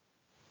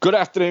Good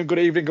afternoon, good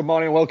evening, good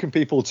morning, and welcome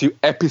people to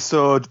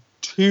episode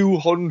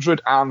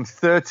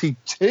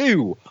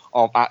 232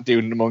 of At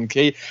Dune the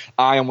Monkey.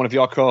 I am one of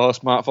your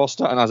co-hosts, Mark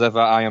Foster, and as ever,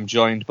 I am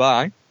joined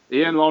by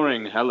Ian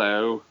Loring.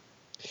 Hello.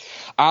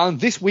 And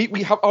this week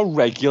we have a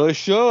regular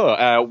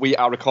show. We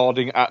are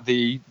recording at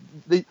the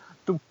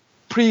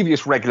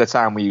previous regular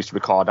time we used to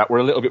record at. We're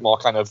a little bit more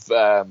kind of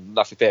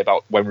laissez-faire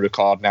about when we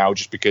record now,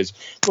 just because,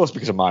 mostly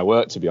because of my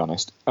work, to be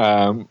honest,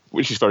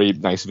 which is very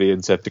nice of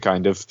Ian to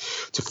kind of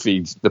to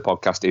feed the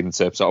podcast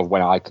into sort of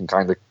when I can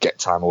kind of get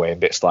time away and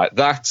bits like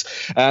that.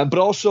 But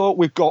also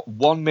we've got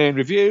one main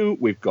review,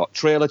 we've got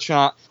trailer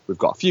chat, we've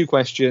got a few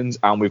questions,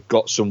 and we've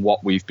got some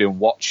what we've been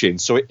watching.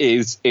 So it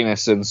is, in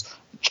essence,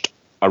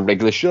 a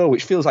regular show,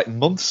 which feels like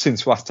months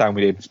since last time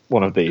we did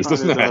one of these,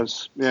 doesn't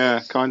it?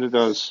 Yeah, kind of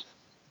does.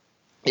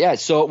 Yeah,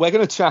 so we're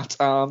going to chat.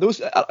 There was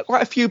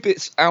quite a few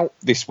bits out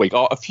this week,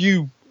 or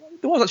there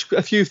was actually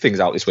a few things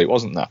out this week,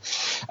 wasn't there?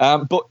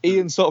 But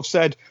Ian sort of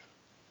said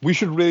we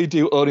should really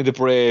do Only the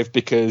Brave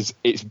because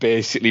it's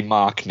basically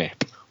Mark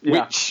Nip,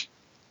 which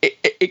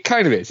it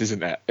kind of is,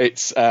 isn't it?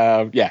 It's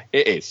it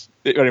is.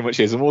 It very much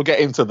is, and we'll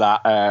get into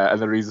that and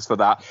the reasons for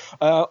that.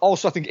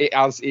 Also, I think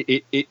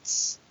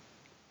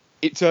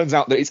it turns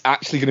out that it's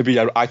actually going to be,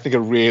 I think, a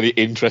really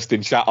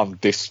interesting chat on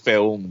this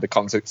film, the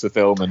context of the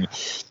film, and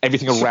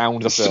everything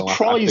around the film.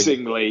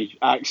 Surprisingly,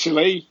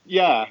 actually,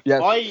 yeah.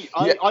 Yes.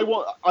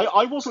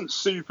 I wasn't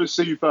super.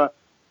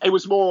 It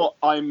was more,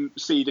 I'm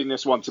ceding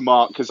this one to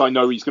Mark because I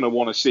know he's going to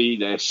want to see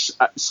this,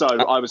 so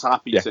I was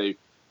happy to.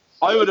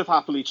 I would have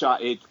happily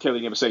chatted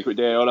Killing of a Sacred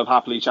Deer. I would have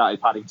happily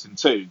chatted Paddington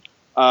 2.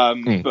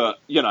 But,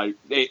 you know,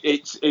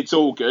 it's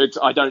all good.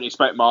 I don't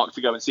expect Mark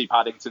to go and see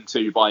Paddington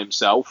 2 by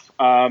himself.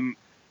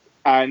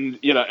 And,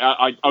 you know,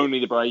 I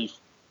Only the Brave.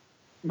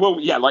 Well,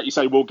 yeah, like you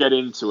say, we'll get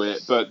into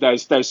it, but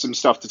there's some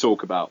stuff to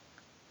talk about.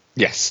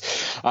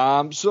 Yes.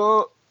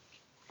 So,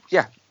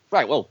 yeah.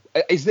 Right, well,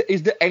 is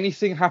there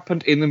anything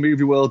happened in the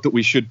movie world that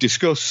we should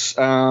discuss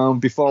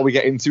before we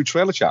get into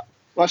trailer chat?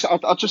 Well, actually,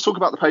 I'll just talk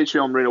about the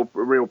Patreon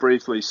real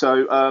briefly.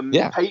 So,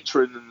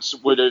 patrons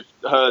would have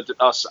heard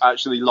us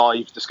actually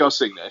live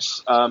discussing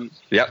this.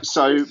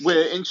 So,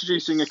 we're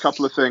introducing a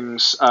couple of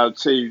things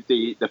to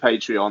the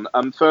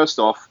Patreon. First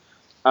off,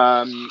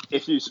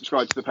 if you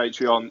subscribe to the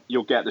Patreon,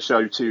 you'll get the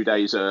show 2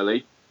 days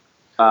early,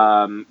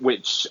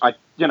 which I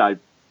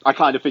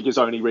kind of think is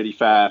only really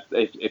fair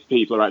if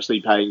people are actually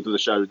paying for the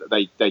show that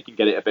they can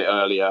get it a bit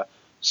earlier.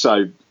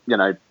 So, you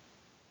know,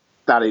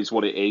 that is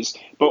what it is.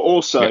 But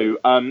also,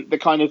 the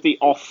kind of the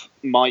off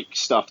mic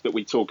stuff that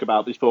we talk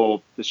about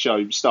before the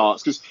show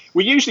starts, because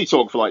we usually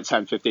talk for like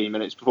 10-15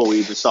 minutes before we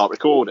even start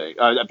recording,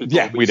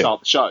 before we start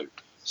the show.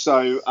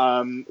 So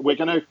we're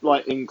going to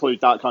like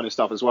include that kind of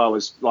stuff as well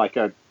as like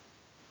a.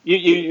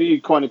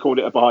 You kind of called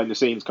it a behind the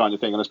scenes kind of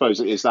thing, and I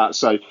suppose it is that.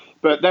 So,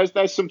 but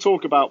there's some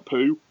talk about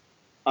poo,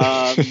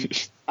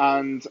 and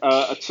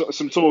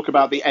some talk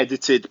about the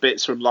edited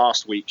bits from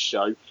last week's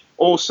show.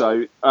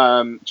 Also,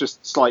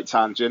 just slight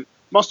tangent.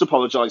 Must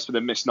apologise for the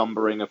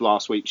misnumbering of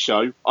last week's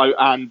show,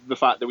 and the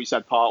fact that we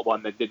said part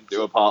 1 then didn't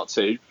do a part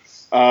 2.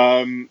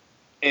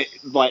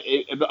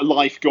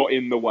 Life got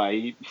in the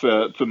way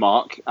for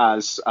Mark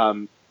as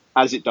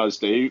it does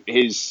do.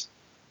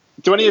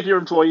 Do any of your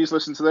employees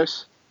listen to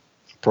this?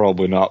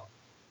 Probably not.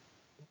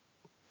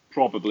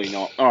 Probably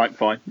not. All right,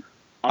 fine.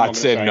 I'd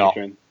say not.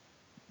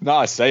 No,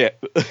 I say it.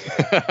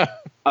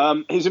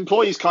 His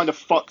employees kind of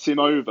fucked him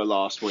over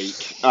last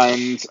week,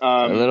 and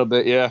a little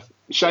bit, yeah.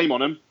 Shame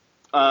on him.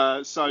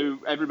 So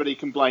everybody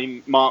can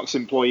blame Mark's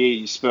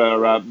employees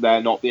for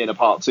there not being a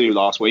part 2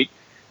 last week.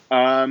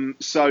 But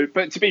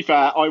to be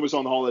fair, I was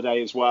on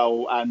holiday as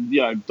well, and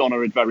you know, Donna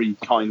had very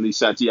kindly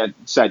said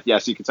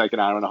yes, you could take an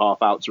hour and a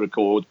half out to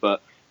record,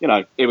 but. You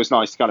know, it was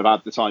nice to kind of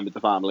have the time with the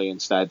family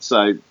instead.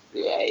 So,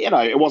 yeah, you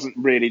know, it wasn't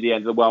really the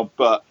end of the world,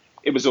 but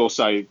it was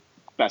also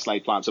best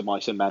laid plans of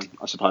mice and men,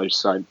 I suppose.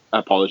 So,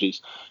 apologies.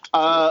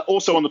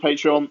 Also on the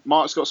Patreon,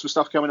 Mark's got some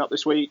stuff coming up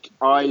this week.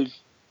 I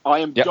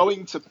am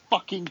going to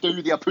fucking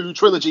do the Apu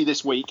trilogy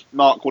this week.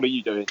 Mark, what are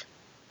you doing?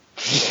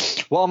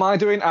 What am I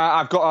doing?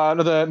 I've got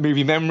another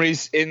movie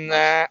memories in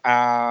there.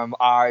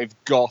 I've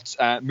got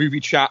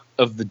movie chat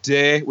of the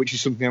day, which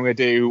is something I'm going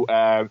to do.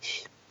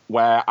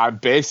 Where I'm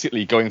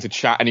basically going to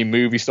chat any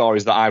movie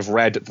stories that I've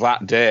read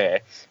that day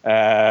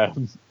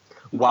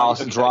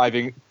whilst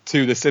driving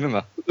to the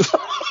cinema.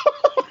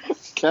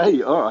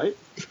 Okay, all right.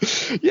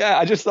 Yeah,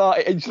 I just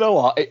thought, you know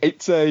what,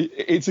 it's a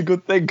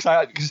good thing,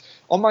 because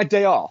on my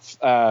day off,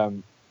 I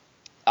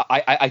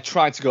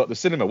try to go to the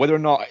cinema, whether or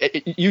not,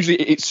 usually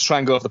it's to try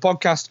and go to the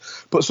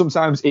podcast, but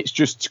sometimes it's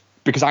just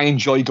because I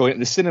enjoy going to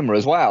the cinema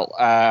as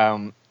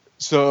well.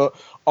 So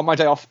on my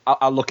day off,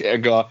 I'll look at it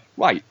and go,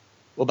 right,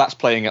 well, that's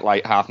playing at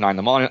like 9:30 in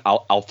the morning.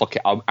 I'll fuck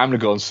it. I'm going to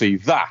go and see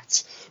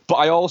that. But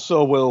I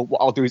also will.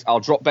 What I'll do is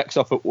I'll drop Bex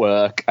off at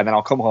work, and then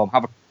I'll come home,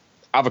 have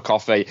a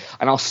coffee,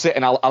 and I'll sit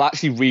and I'll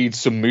actually read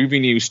some movie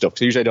news stuff.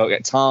 Because usually I don't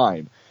get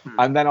time.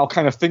 And then I'll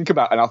kind of think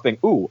about it, and I'll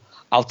think, ooh,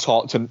 I'll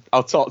talk to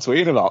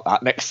Ian about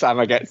that next time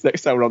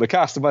we're on the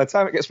cast. And by the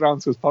time it gets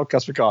around to his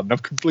podcast recording,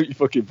 I've completely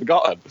fucking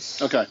forgotten.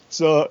 Okay.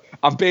 So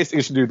I'm basically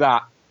just going to do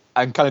that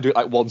and kind of do it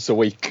like once a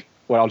week,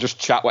 where I'll just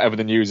chat whatever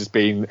the news has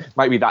been.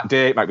 Might be that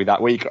day, might be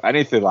that week, or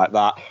anything like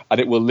that. And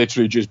it will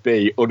literally just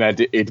be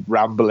unedited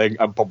rambling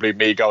and probably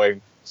me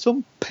going,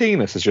 some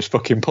penis has just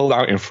fucking pulled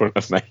out in front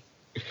of me.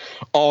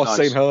 Or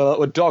saying hello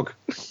to a dog,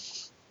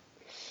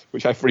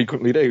 which I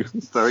frequently do.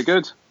 Very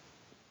good.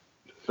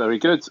 Very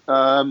good.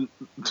 I'm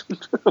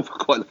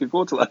quite looking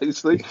forward to that,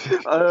 actually.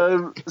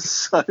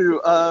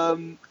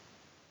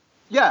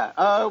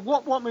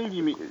 What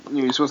movie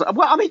news was that?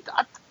 Well, I mean,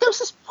 there was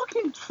this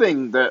fucking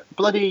thing that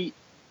bloody...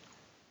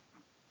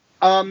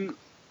 it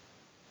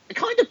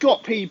kind of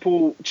got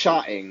people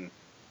chatting,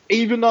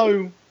 even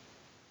though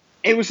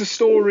it was a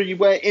story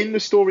where in the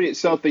story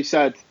itself they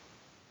said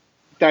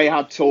they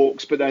had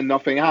talks, but then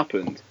nothing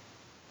happened.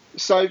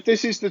 So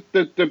this is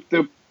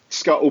the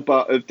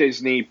scuttlebutt of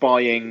Disney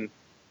buying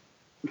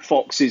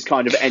Fox's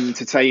kind of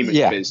entertainment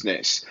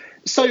business.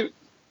 So,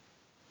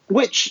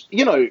 which,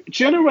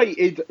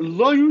 generated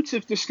loads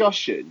of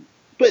discussion,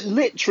 but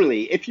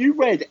literally, if you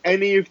read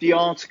any of the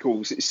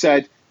articles, it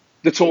said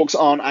the talks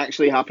aren't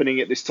actually happening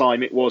at this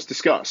time, it was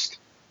discussed.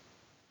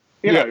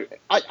 You know,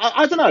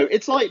 I don't know,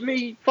 it's like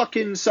me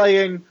fucking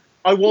saying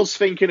I was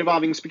thinking of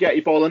having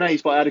spaghetti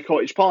bolognese, but I had a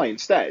cottage pie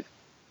instead.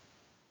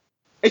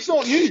 It's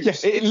not news. Yeah,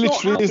 it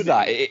literally is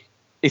that.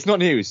 It's not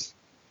news.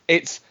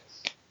 It's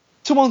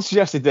someone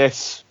suggested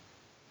this,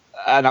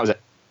 and that was it.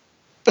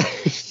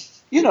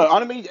 And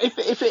I mean,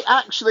 if it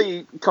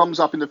actually comes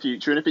up in the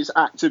future and if it's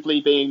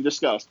actively being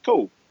discussed,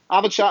 cool.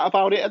 Have a chat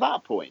about it at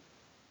that point.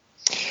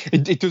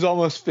 It does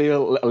almost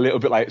feel a little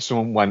bit like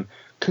someone went,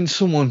 can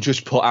someone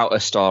just put out a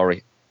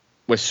story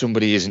where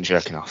somebody isn't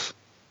jerking off?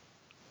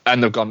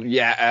 And they've gone,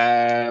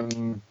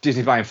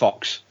 Disney buying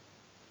Fox.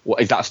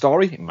 What, is that a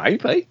story? It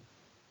might be.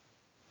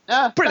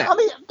 Yeah, I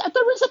mean,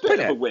 there is a bit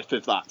of a whiff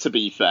of that, to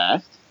be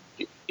fair.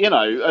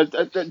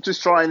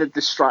 Just trying to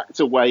distract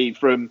away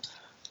from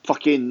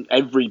fucking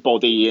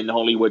everybody in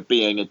Hollywood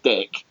being a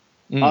dick,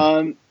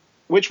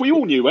 which we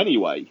all knew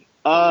anyway.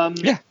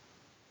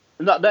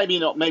 Maybe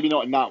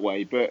not in that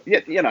way, but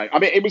I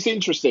mean, it was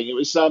interesting. It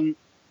was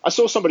I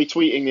saw somebody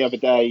tweeting the other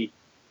day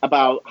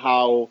about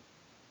how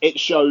it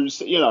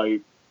shows,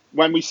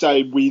 when we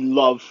say we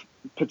love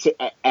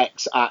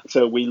X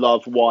actor, we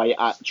love Y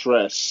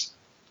actress,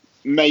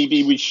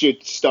 maybe we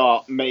should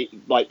start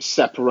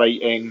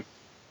separating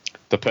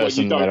the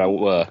person that at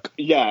work.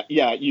 Yeah,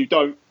 you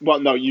don't. Well,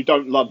 no, you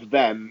don't love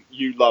them.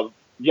 You love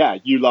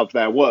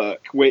their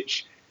work.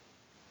 Which,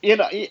 I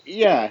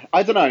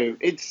don't know.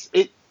 It's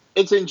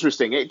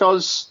interesting. It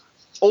does.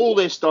 All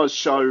this does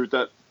show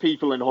that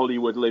people in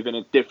Hollywood live in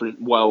a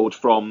different world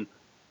from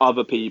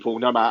other people,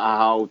 no matter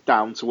how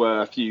down to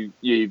earth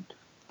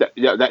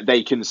that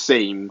they can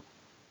seem.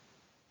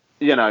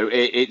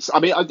 It's. I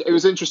mean, it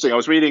was interesting. I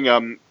was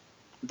reading.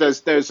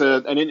 There's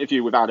an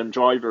interview with Adam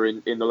Driver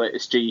in the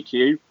latest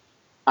GQ.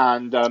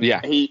 And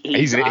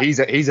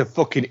he's a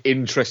fucking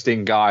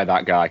interesting guy,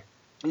 that guy.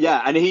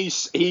 Yeah, and he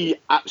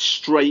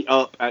straight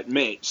up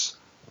admits,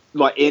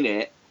 like, in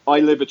it, I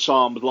live a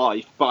charmed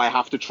life, but I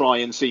have to try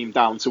and seem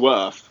down to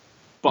earth,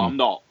 but I'm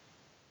not.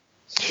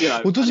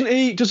 Well,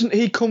 doesn't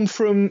he come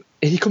from?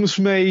 He comes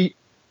from a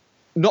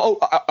not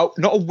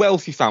a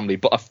wealthy family,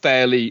 but a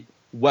fairly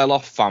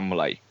well-off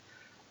family.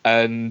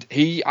 And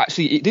he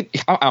did.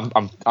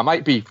 I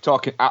might be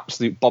talking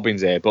absolute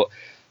bobbins here, but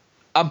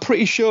I'm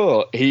pretty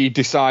sure he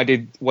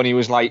decided when he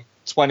was like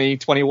 20,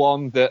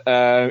 21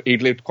 that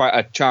he'd lived quite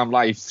a charmed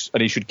life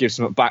and he should give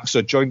something back.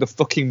 So joined the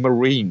fucking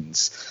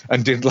Marines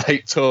and did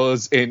like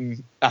tours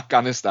in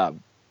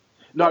Afghanistan.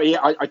 No,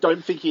 I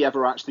don't think he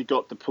ever actually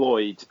got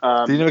deployed.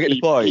 Did he never get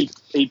deployed?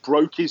 He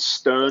broke his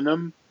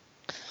sternum,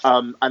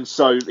 and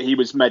so he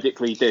was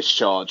medically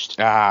discharged.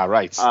 Ah,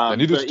 right.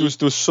 And there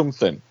was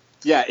something.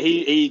 Yeah,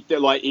 he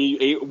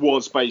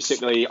was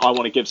basically, I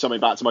want to give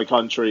something back to my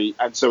country,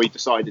 and so he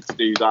decided to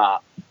do that.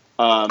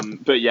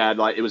 But yeah,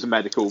 it was a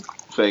medical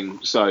thing,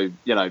 so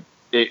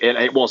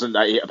it wasn't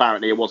that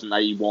it wasn't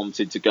that he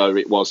wanted to go.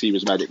 It was he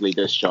was medically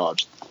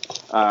discharged.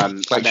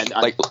 And then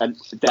I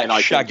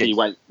think he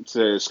went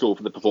to school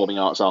for the performing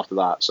arts after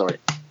that. Sorry.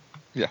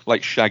 Yeah,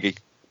 like Shaggy.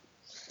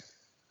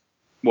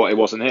 What? It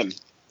wasn't him.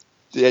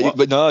 Yeah,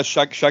 but no,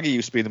 Shaggy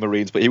used to be in the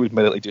Marines, but he was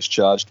medically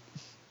discharged.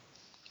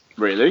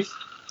 Really?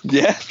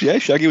 Yeah,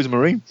 Shaggy was a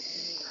Marine.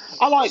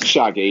 I like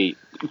Shaggy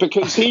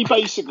because he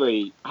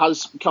basically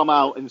has come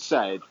out and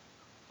said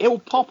he'll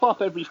pop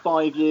up every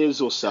 5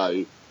 years or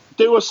so,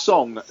 do a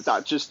song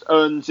that just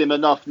earns him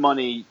enough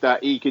money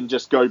that he can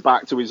just go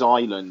back to his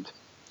island.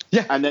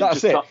 Yeah, and then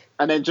that's it.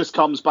 And then just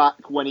comes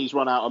back when he's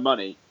run out of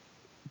money.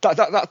 That's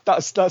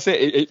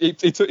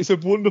it. It's a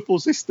wonderful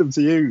system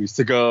to use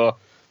to go,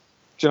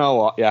 do you know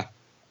what? Yeah.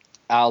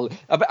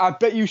 I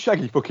bet you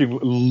Shaggy fucking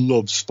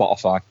loves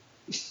Spotify.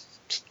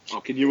 Oh,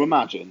 can you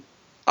imagine?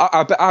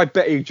 I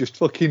bet he just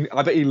fucking.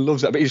 I bet he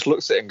loves it. I bet he just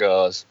looks at it and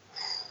goes,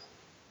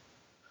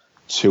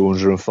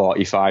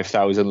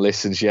 245,000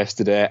 listens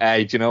yesterday.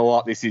 Hey, do you know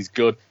what? This is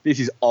good. This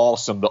is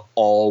awesome that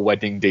all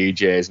wedding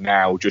DJs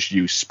now just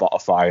use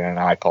Spotify and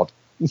an iPod.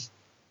 It's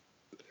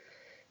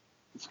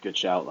a good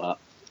shout, that.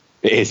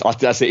 It is.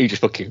 That's it. He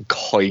just fucking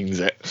coins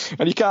it,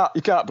 and you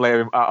can't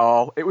blame him at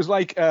all. It was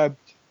like the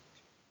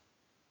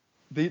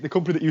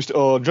company that used to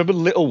own. Do you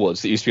remember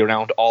Littlewoods that used to be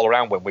around all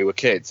around when we were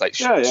kids, like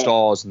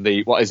stores and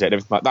the what is it, and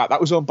everything like that. That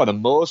was owned by the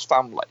Moores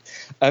family,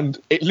 and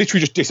it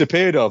literally just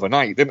disappeared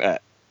overnight, didn't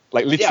it?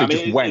 Like literally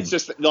just went. It's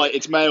just like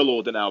it's mail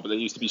order now, but there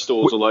used to be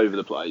stores all over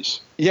the place.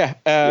 Yeah.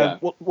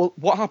 Well,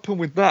 what happened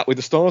with that, with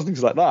the stores and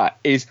things like that,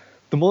 is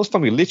the Moores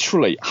family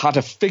literally had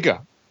a figure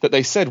that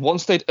they said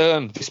once they'd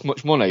earned this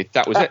much money,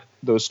 that was it.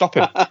 They were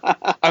stopping.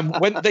 And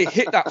when they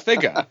hit that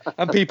figure,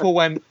 and people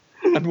went,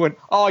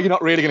 "Oh, you're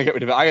not really going to get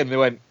rid of it, are you?" And they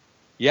went,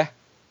 "Yeah."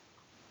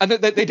 And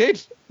they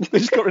did. They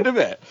just got rid of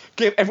it.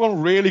 Gave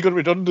everyone really good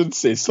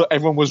redundancies, so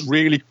everyone was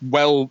really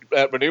well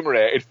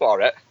remunerated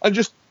for it, and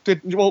just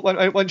did. Well,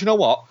 you know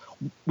what?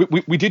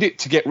 We did it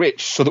to get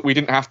rich, so that we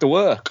didn't have to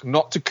work,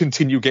 not to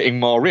continue getting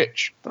more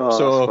rich. Oh,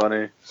 so, that's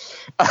funny.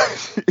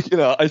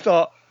 I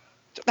thought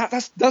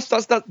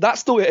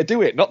that's the way to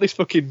do it. Not this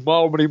fucking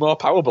more money, more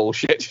power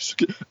bullshit.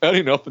 Just earn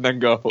enough and then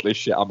go put this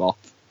shit. I'm off.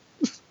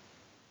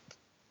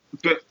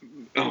 But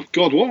oh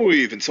god, what were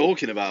we even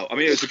talking about? I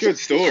mean, it's a good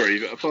story,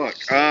 but fuck.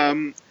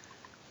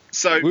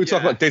 So we were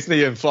talking about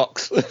Disney and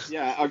Fox.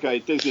 Yeah, okay,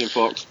 Disney and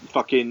Fox.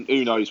 Fucking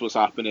who knows what's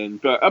happening?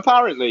 But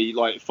apparently,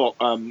 like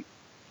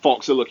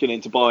Fox are looking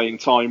into buying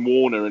Time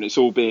Warner, and it's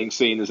all being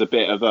seen as a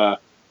bit of a.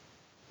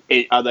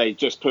 Are they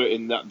just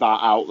putting that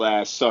out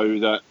there so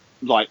that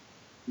like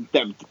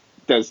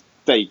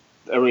they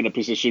are in a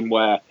position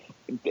where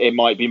it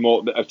might be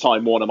more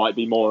Time Warner might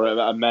be more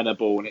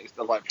amenable, and it's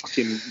like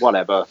fucking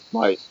whatever,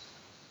 like.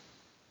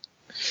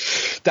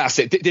 That's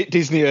it.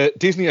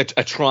 Disney are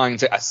trying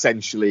to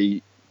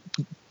essentially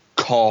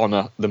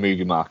corner the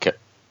movie market.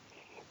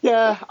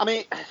 Yeah, I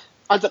mean,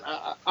 I don't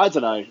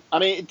know. I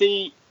mean,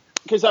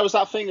 because there was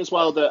that thing as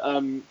well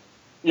that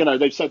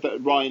they've said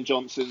that Rian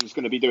Johnson's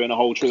going to be doing a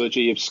whole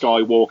trilogy of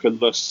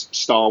Skywalker-less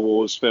Star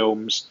Wars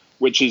films,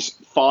 which is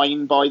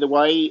fine, by the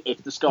way.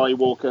 If the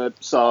Skywalker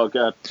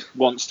saga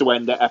wants to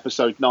end at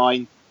Episode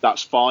 9,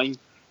 that's fine.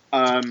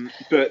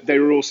 But they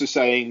were also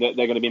saying that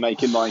they're going to be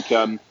making like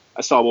a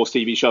Star Wars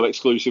TV show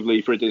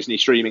exclusively for a Disney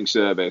streaming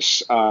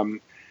service. I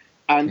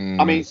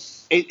mean,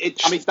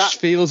 that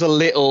feels a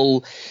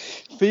little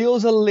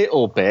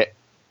bit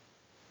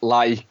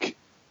like,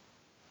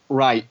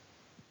 right,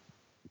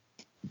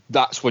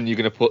 that's when you're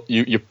going to put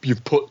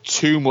you've put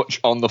too much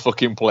on the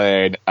fucking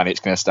plane and it's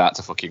going to start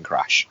to fucking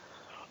crash.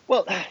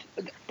 Well,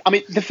 I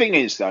mean, the thing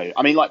is though,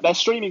 I mean, like their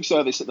streaming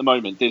service at the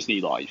moment,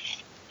 Disney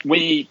Life,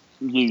 we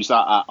use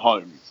that at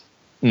home.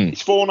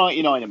 It's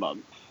 $4.99 a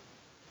month,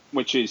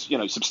 which is,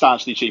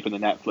 substantially cheaper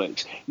than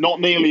Netflix. Not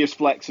nearly as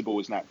flexible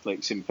as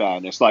Netflix, in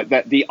fairness. Like,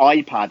 the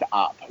iPad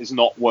app has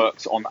not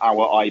worked on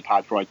our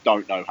iPad for I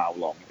don't know how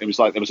long. It was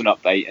like there was an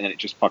update and then it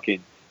just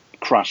fucking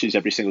crashes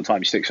every single time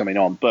you stick something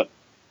on. But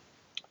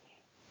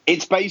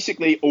it's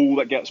basically all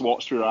that gets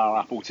watched through our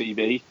Apple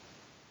TV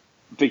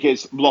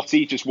because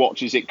Lottie just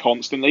watches it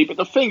constantly. But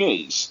the thing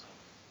is,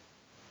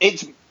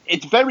 it's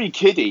very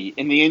kiddie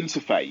in the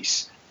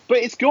interface, but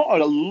it's got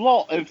a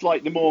lot of,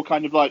 like, the more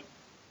kind of, like,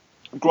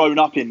 grown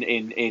up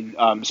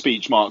in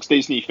speech marks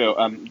Disney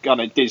film, kind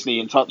of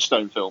Disney and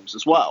Touchstone films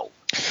as well.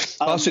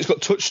 So it's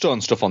got Touchstone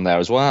stuff on there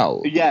as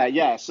well.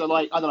 Yeah. So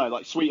like I don't know,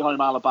 like Sweet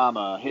Home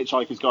Alabama,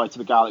 Hitchhiker's Guide to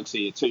the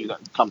Galaxy are two that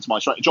come to my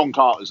straight. John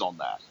Carter's on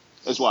there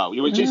as well,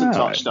 which isn't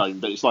Touchstone,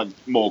 but it's like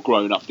more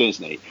grown up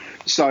Disney.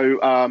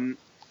 So I'm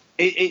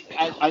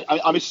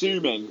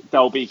assuming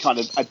they'll be kind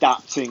of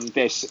adapting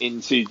this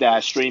into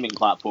their streaming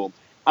platform.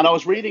 And I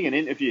was reading an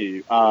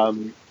interview. I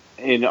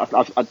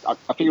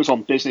think it was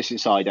on Business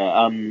Insider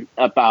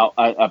about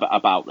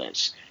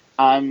this,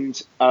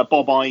 and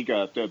Bob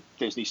Iger, the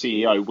Disney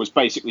CEO, was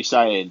basically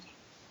saying,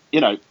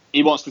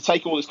 he wants to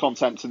take all this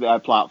content to their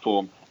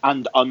platform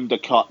and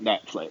undercut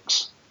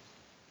Netflix,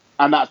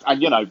 and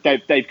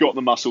they've got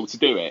the muscle to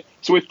do it.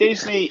 So if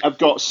Disney have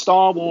got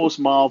Star Wars,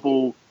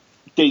 Marvel,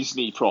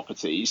 Disney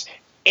properties,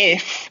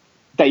 if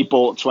they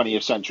bought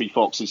 20th Century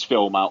Fox's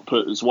film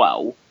output as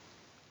well,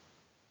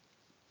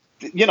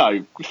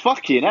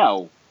 fucking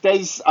hell.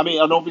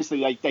 And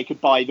obviously they could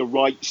buy the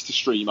rights to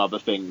stream other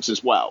things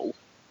as well.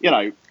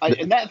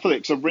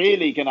 Netflix are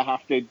really going to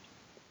have to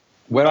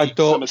make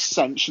some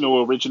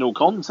essential original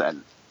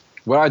content.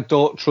 Where I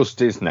don't trust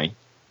Disney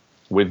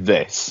with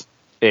this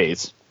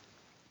is,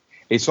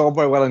 it's all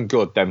very well and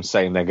good them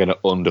saying they're going to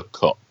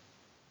undercut.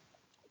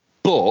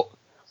 But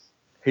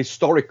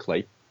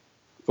historically,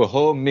 for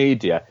home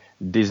media,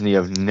 Disney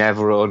have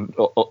never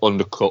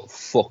undercut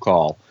fuck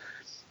all.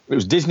 It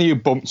was Disney who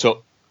bumped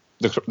up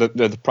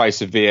the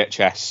price of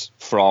VHS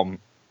from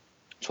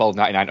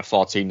 $12.99 to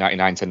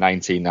 $14.99 to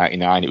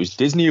 $19.99. It was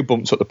Disney who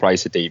bumped up the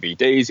price of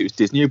DVDs. It was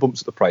Disney who bumped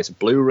up the price of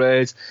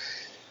Blu-rays.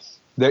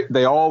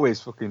 They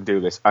always fucking do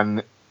this.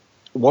 And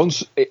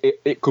once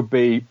it could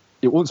be,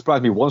 it wouldn't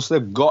surprise me, once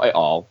they've got it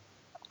all,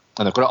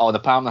 and they've got it all in the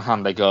palm of the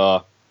hand, they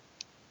go,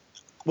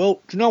 well,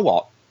 do you know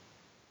what?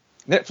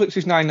 Netflix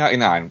is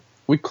 $9.99.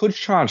 We could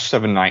charge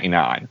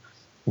 $7.99,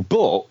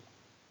 but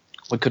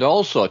we could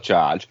also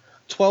charge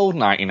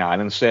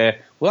 $12.99 and say,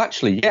 well,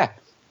 actually, yeah,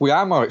 we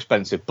are more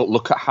expensive, but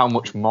look at how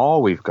much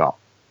more we've got.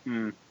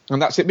 And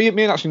that's it. Me and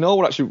actually Noel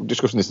were actually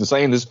discussing this and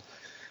saying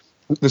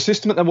the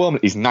system at the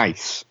moment is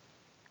nice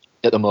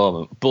at the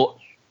moment, but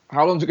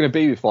how long is it going to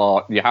be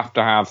before you have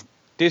to have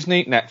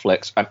Disney,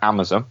 Netflix, and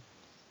Amazon,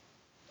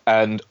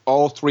 and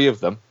all three of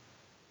them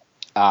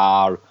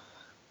are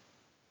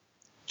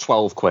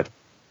 £12.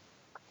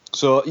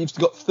 So you've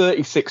got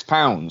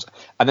 £36,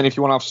 and then if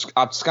you want to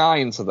add Sky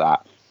into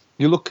that,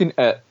 you're looking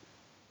at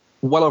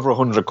well over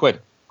 £100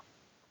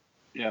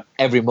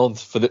 every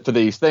month for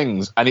these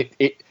things, and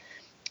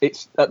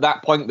it's at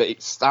that point that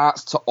it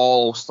starts to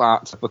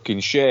fucking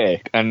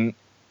shake, and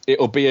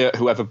it'll be a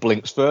whoever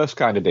blinks first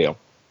kind of deal.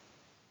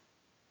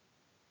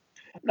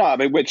 No, I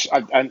mean, which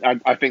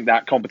I think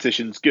that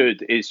competition's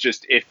good. It's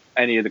just if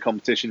any of the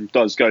competition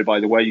does go by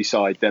the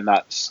wayside, then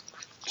that's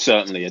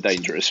certainly a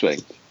dangerous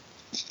thing.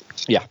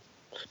 Yeah,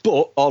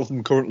 but all of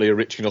them currently are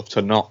rich enough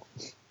to not.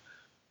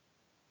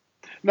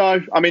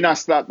 No, I mean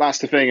that's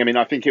the thing. I mean,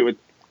 I think it would.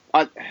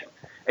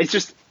 It's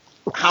just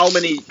how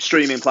many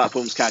streaming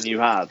platforms can you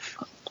have?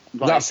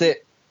 Like, that's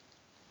it.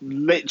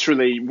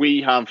 Literally,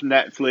 we have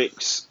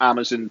Netflix,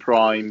 Amazon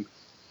Prime,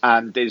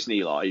 and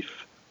Disney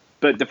Life.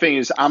 But the thing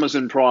is,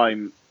 Amazon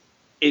Prime,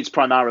 it's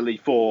primarily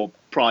for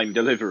Prime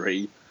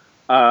delivery.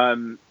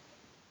 So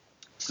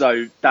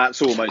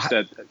that's almost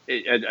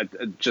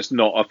just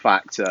not a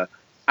factor.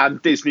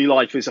 And Disney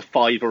Life is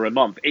 $5 a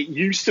month. It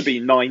used to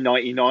be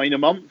 $9.99 a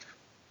month.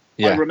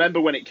 Yeah. I remember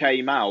when it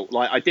came out,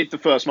 like I did the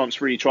first month's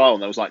free trial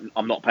and I was like,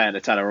 I'm not paying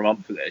 $10 a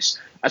month for this.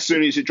 As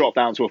soon as it dropped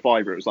down to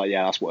 $5, it was like,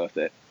 yeah, that's worth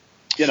it.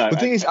 You know, the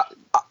thing is,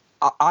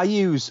 I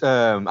use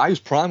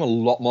Prime a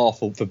lot more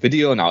for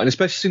video now, and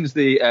especially since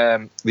the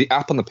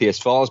app on the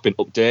PS4 has been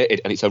updated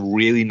and it's a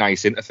really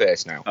nice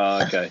interface now.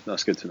 Oh, okay,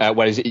 that's good to know.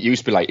 Whereas it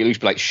used to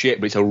be like shit,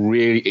 but it's a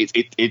really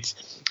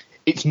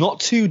it's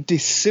not too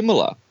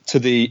dissimilar to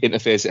the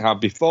interface it had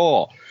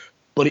before,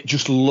 but it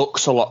just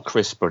looks a lot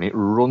crisper and it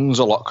runs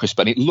a lot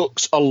crisper and it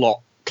looks a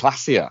lot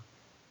classier.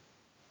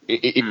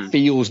 It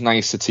feels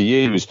nicer to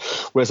use.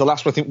 Whereas the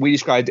last one I think we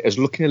described it as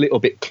looking a little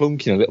bit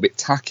clunky and a little bit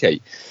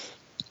tacky.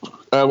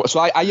 So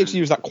I actually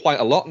use that quite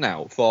a lot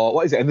now for,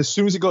 what is it? And as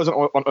soon as it goes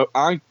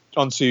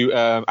onto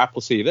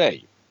Apple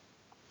TV,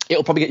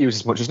 it'll probably get used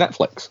as much as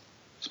Netflix.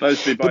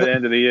 Supposed to be by the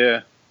end of the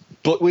year.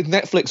 But with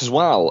Netflix as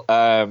well,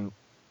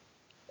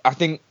 I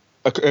think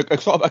a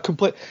sort of a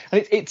complaint,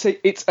 and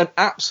it's an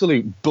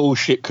absolute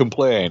bullshit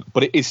complaint,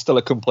 but it is still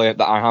a complaint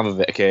that I have of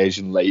it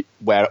occasionally,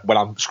 when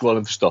I'm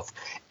scrolling for stuff,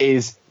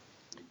 is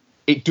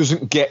it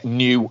doesn't get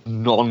new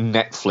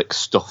non-Netflix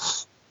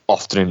stuff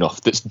often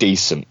enough that's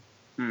decent.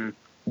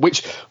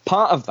 Which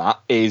part of that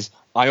is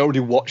I already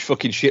watch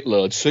fucking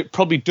shitloads, so it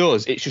probably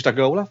does. It's just I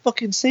go, well, I've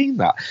fucking seen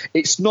that.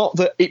 It's not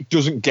that it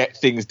doesn't get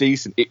things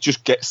decent. It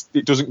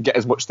doesn't get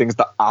as much things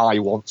that I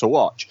want to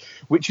watch,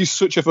 which is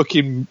such a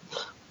fucking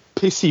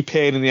pissy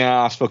pain in the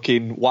ass,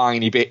 fucking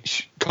whiny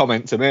bitch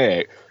comment to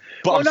make.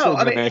 But I'm still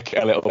going to make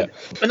it a little bit.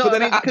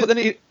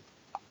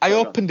 I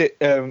opened it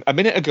a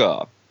minute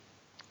ago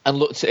and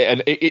looked at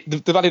it,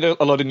 and they've added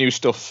a lot of new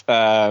stuff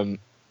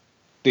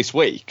this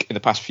week in the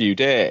past few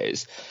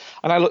days.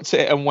 And I looked at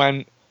it and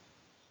went,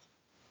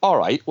 all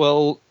right,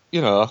 well,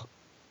 you know,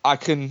 I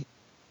can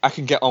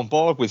get on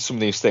board with some of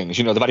these things.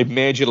 You know, they've added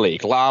Major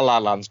League, La La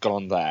Land's gone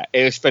on there,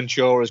 Ace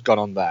Ventura's gone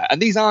on there. And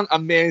these aren't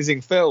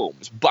amazing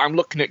films, but I'm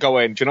looking at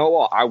going, do you know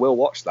what? I will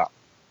watch that.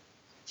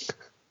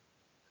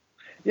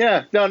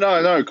 Yeah,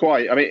 no,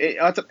 quite. I mean,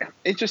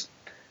 it just...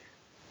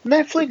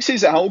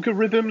 Netflix's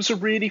algorithms are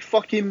really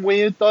fucking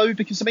weird, though,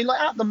 because, I mean, like,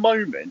 at the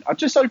moment, I've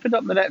just opened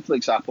up the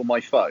Netflix app on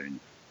my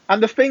phone,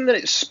 and the thing that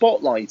it's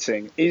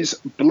spotlighting is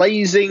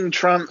Blazing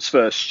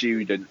Transfer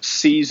Student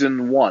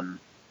Season 1,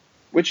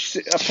 which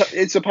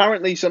it's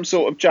apparently some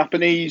sort of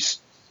Japanese...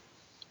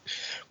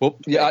 Well,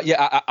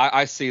 yeah,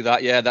 I see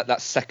that. Yeah,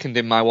 that's second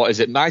in my, what is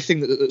it? My thing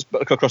that's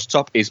across the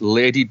top is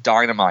Lady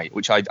Dynamite,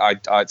 which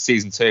I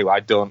Season 2, I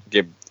don't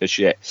give a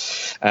shit.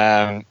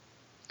 But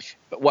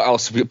what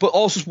else? But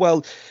also as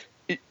well,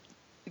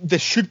 there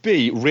should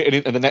be written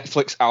into the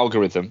Netflix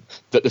algorithm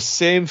that the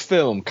same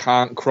film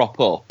can't crop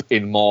up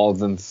in more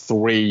than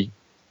 3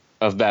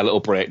 of their little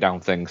breakdown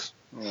things.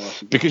 Oh,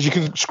 because you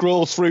can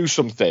scroll through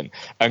something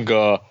and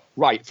go,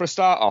 right, for a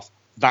start off,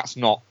 that's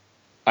not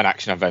an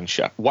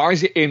action-adventure. Why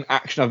is it in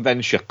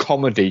action-adventure,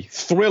 comedy,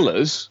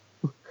 thrillers,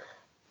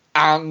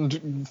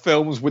 and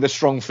films with a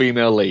strong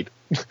female lead?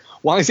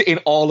 Why is it in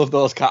all of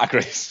those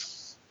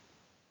categories?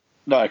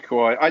 No,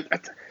 quite.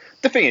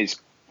 The thing is,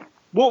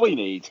 what we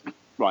need,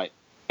 right,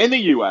 in the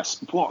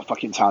US, what a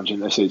fucking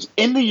tangent this is.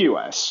 In the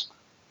US,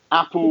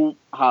 Apple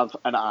have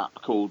an app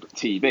called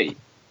TV,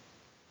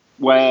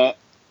 where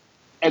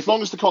as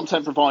long as the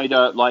content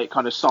provider like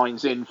kind of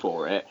signs in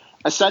for it,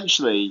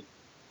 essentially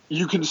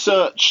you can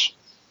search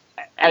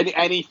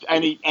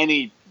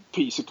any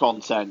piece of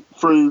content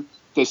through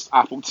this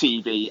Apple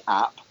TV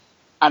app,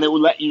 and it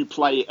will let you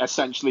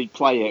essentially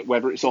play it,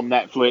 whether it's on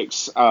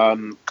Netflix,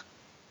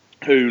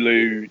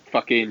 Hulu,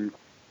 fucking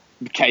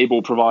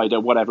cable provider,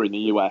 whatever in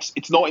the US.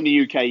 It's not in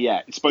the UK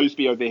yet. It's supposed to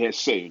be over here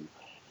soon.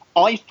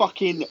 I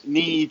fucking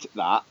need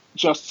that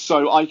just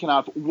so I can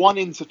have one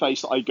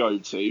interface that I go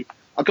to.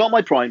 I've got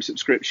my Prime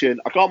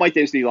subscription. I've got my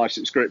Disney Life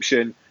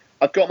subscription.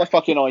 I've got my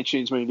fucking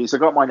iTunes movies. I've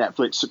got my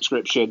Netflix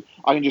subscription.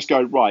 I can just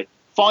go, right,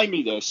 find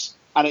me this.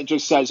 And it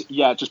just says,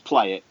 yeah, just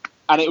play it.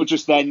 And it will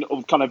just then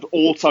kind of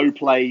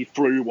auto-play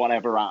through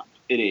whatever app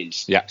it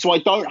is. Yeah. So I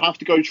don't have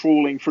to go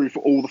trawling through for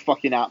all the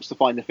fucking apps to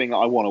find the thing that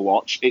I want to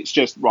watch. It's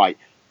just, right,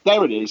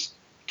 there it is.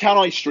 Can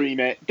I stream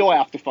it? Do I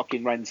have to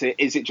fucking rent it?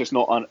 Is it just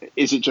not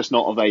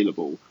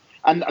available?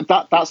 And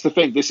that's the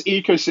thing. This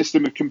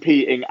ecosystem of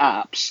competing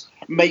apps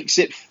makes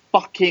it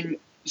fucking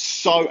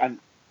so... And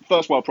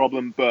first world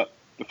problem, but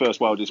the first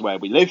world is where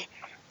we live.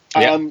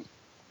 Yeah.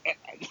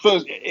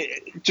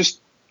 Just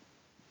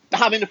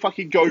having to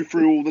fucking go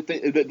through all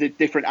the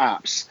different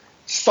apps,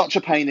 such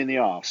a pain in the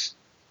arse.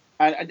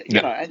 And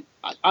you know, and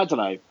I don't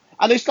know.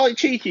 And it's like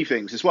cheeky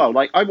things as well.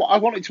 Like I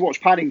wanted to watch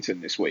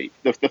Paddington this week,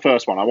 the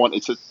first one. I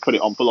wanted to put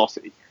it on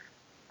Velocity,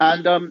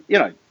 and you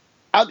know,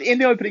 in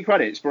the opening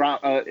credits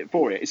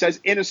for it says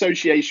in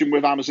association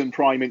with Amazon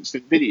Prime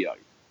Instant Video.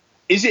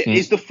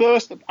 Is the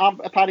first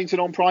Paddington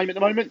on Prime at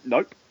the moment?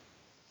 Nope.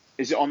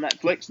 Is it on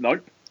Netflix?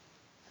 Nope.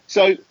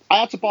 So I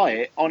had to buy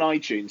it on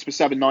iTunes for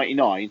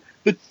 $7.99.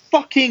 The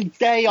fucking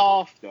day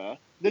after,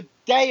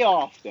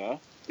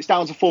 it's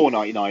down to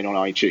 $4.99 on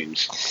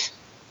iTunes.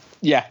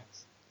 Yeah.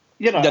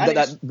 You know,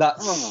 that's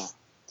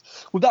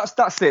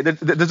it.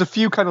 There's a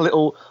few kind of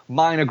little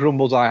minor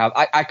grumbles I have.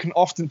 I can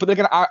often, but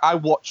again, I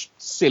watch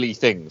silly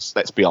things.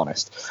 Let's be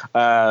honest,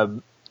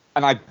 and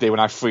I do when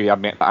I freely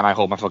admit that, and I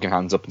hold my fucking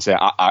hands up and say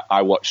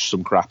I watch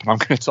some crap, and I'm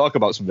going to talk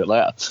about some of it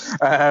later.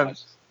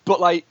 But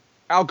like,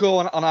 I'll go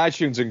on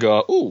iTunes and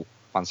go, ooh,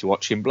 fancy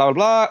watching blah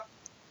blah blah.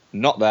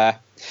 Not there,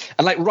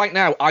 and like right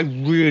now, I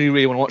really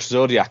really want to watch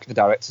Zodiac, the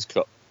director's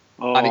cut,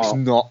 and it's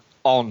not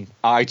on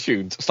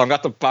iTunes, so I'm gonna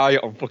have to buy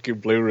it on fucking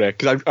Blu-ray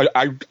because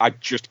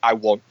I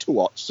want to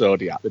watch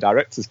Zodiac, the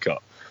director's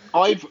cut.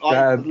 I've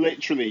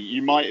literally,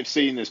 you might have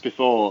seen this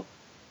before.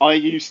 I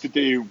used to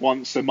do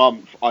once a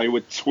month. I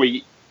would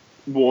tweet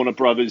Warner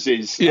Brothers'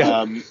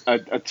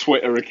 a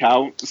Twitter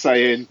account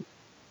saying,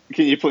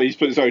 "Can you please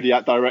put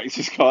Zodiac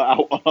director's cut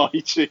out on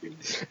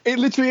iTunes?" It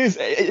literally is.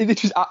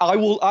 I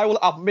will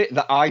admit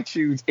that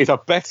iTunes is a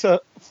better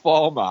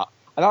format,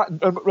 and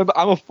remember,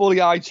 I'm a fully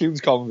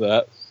iTunes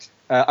convert.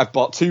 I've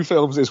bought 2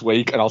 films this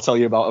week, and I'll tell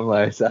you about them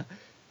later.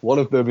 One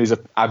of them is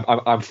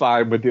I'm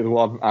fine with. The other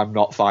one I'm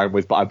not fine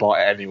with, but I bought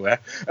it anyway.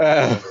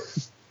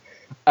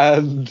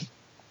 And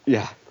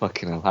yeah,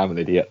 fucking hell, I'm an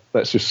idiot.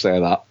 Let's just say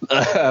that.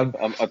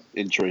 I'm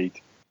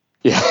intrigued.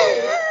 Yeah,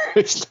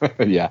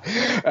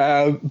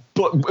 yeah.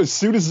 But as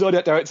soon as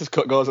Zodiac director's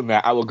cut goes on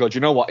there, I will go. Do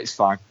you know what? It's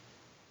fine.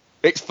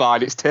 It's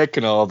fine. It's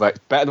taken over. It's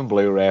better than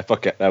Blu-ray.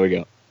 Fuck it. There we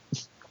go.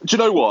 Do you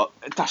know what?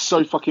 That's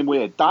so fucking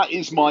weird. That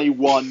is my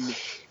one.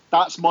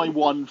 That's my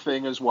one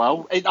thing as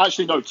well.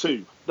 Actually, no,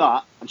 2.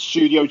 That and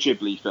Studio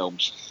Ghibli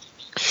films.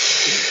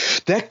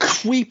 They're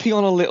creepy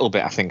on a little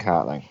bit, I think,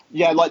 aren't they?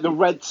 Yeah, like the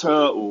Red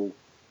Turtle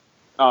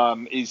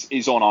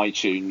is on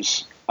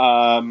iTunes,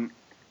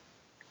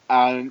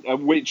 and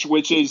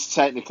which is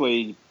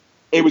technically,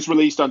 it was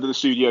released under the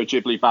Studio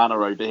Ghibli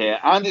banner over here,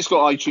 and it's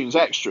got iTunes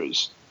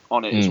extras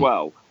on it as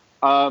well.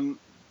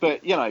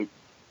 But you know,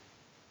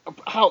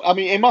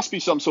 it must be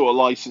some sort of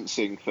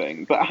licensing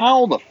thing. But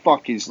how the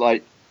fuck is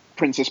like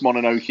Princess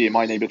Mononoke and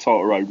My Neighbor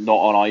Totoro not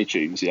on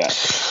iTunes yet?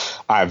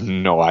 I have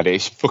no idea.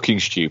 It's fucking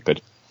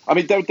stupid. I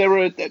mean,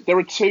 there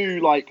are 2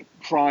 like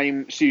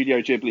Prime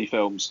Studio Ghibli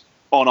films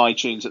on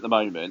iTunes at the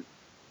moment.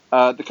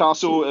 The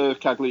Castle of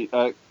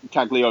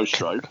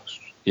Cagliostro.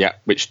 Yeah,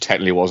 which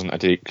technically wasn't a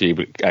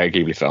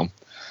Ghibli film.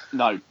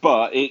 No,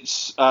 but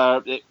it's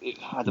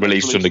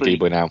released under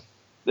Ghibli now.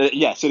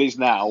 Yes, it is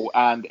now,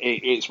 and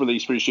it's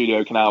released through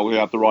Studio Canal. We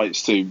have the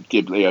rights to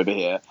Ghibli over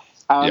here,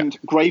 and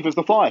Grave of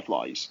the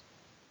Fireflies.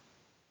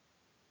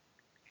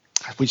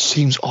 Which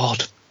seems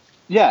odd.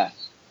 Yeah,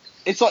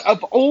 it's like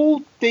of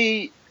all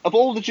the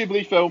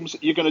Ghibli films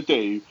you're going to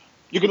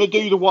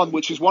do the one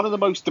which is one of the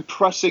most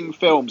depressing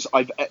films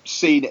I've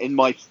seen in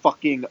my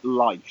fucking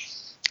life.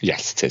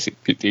 Yes, it is.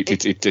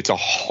 It's a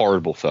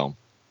horrible film.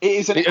 It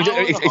is.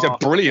 It's a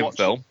brilliant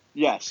film.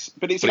 Yes,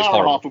 but it's an hour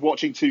and a half of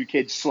watching 2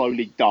 kids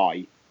slowly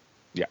die.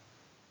 Yeah.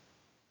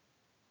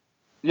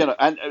 You know,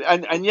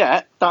 and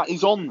yet that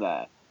is on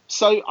there.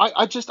 So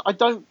I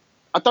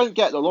don't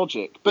get the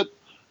logic, but.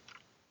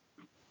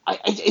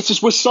 It's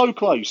just we're so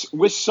close.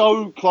 We're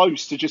so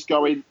close to just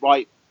going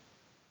right.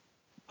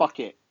 Fuck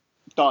it,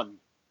 done.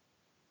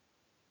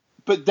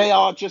 But they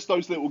are just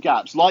those little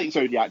gaps, like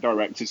Zodiac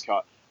director's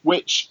cut,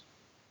 which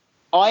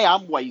I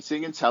am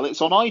waiting until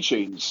it's on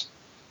iTunes.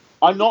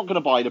 I'm not going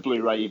to buy the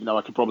Blu-ray, even though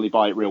I could probably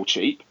buy it real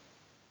cheap.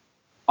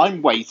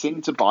 I'm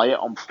waiting to buy it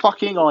on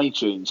fucking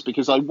iTunes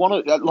because I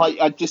want to.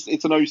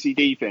 It's an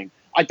OCD thing.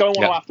 I don't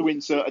want to have to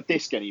insert a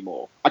disc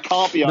anymore. I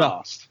can't be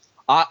asked.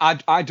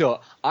 I don't.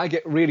 I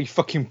get really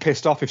fucking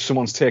pissed off if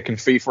someone's taken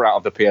FIFA out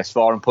of the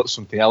PS4 and put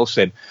something else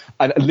in.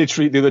 And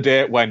literally the other day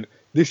it went,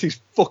 this is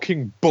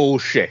fucking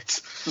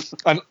bullshit.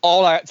 And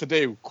all I had to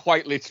do,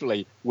 quite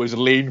literally, was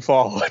lean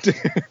forward,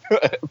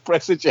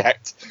 press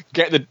eject,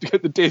 get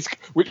the disc,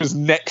 which was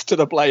next to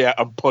the player,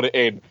 and put it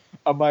in.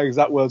 And my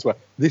exact words were,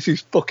 this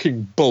is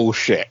fucking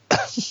bullshit.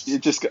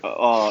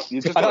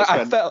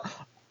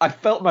 I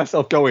felt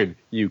myself going,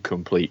 you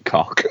complete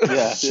cock.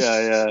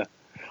 Yeah.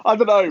 I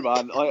don't know,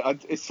 man.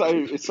 It's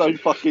so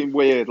fucking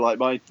weird. Like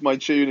my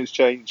tune has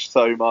changed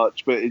so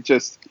much, but it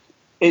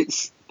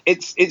is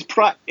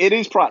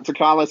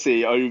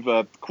practicality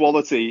over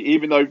quality.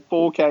 Even though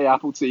 4K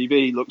Apple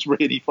TV looks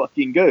really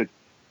fucking good,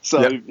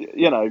 so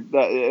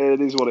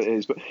it is what it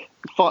is. But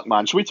fuck,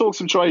 man, should we talk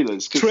some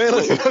trailers?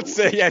 Trailers, let's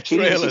say, yeah,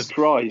 trailers. Jesus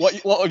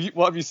Christ, what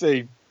have you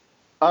seen?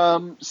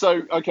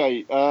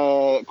 Quickly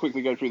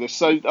go through this.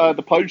 So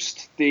the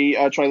Post, the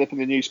trailer for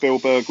the new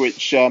Spielberg,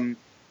 which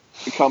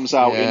comes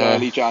out in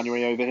early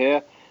January over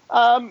here.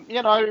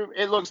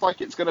 It looks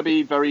like it's going to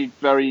be very,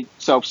 very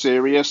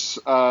self-serious,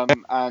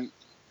 and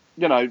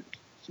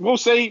we'll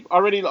see. I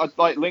really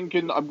like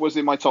Lincoln. I was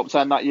in my top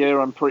 10 that year.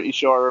 I'm pretty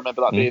sure I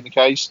remember that being the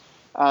case,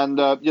 and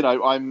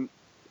I'm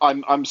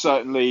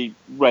certainly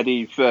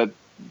ready for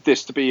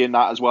this to be in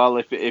that as well.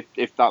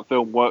 If that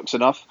film works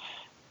enough,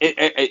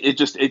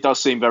 it does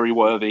seem very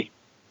worthy.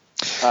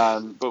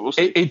 But we'll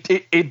see.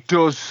 It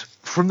does.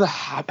 From the,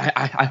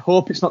 I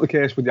hope it's not the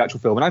case with the actual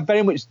film, and I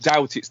very much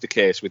doubt it's the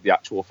case with the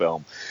actual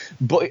film.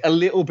 But a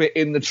little bit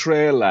in the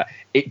trailer,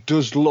 it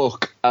does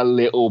look a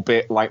little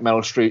bit like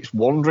Meryl Streep's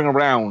wandering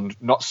around,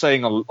 not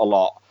saying a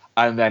lot,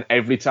 and then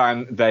every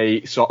time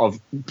they sort of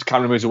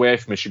camera moves away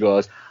from her, she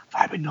goes,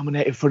 "Have I been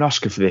nominated for an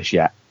Oscar for this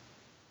yet?"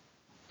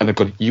 And they're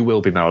going, "You will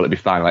be, Meryl. It'll be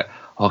fine." Like,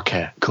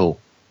 okay, cool.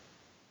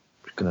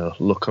 Just gonna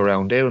look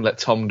around here and let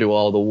Tom do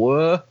all the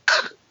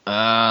work,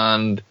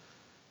 and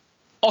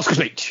Oscar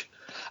speech.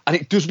 And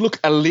it does look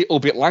a little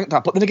bit like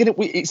that. But then again,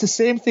 it's the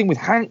same thing with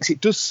Hanks. It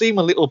does seem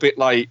a little bit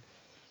like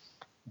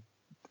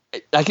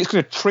it's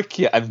going to trick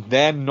you, and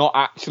they're not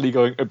actually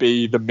going to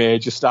be the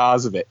major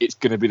stars of it. It's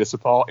going to be the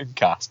supporting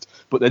cast.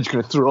 But they're just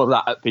going to throw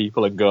that at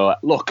people and go,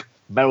 look,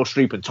 Meryl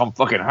Streep and Tom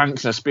fucking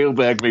Hanks in a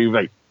Spielberg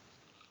movie.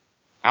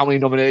 How many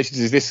nominations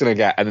is this going to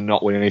get? And then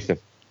not win anything.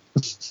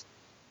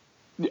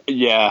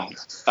 Yeah,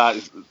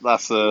 that's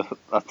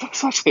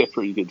actually a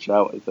pretty good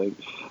shout, I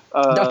think.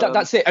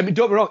 That's it. I mean,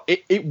 don't be wrong.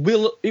 It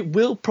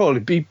will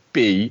probably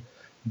be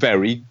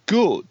very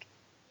good.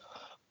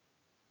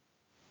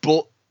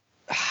 But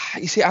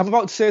you see, I'm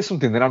about to say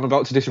something, then I'm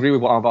about to disagree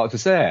with what I'm about to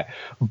say.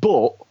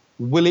 But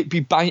will it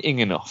be biting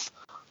enough?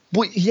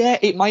 But yeah,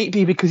 it might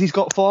be, because he's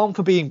got form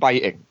for being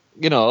biting.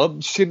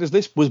 Schindler's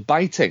List was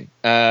biting.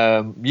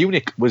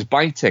 Munich was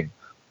biting.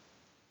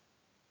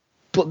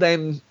 But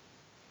then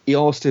he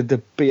hosted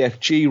the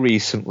BFG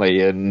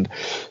recently, and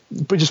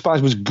Bridge of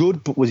Spies was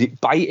good, but was it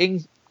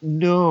biting?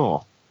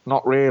 No,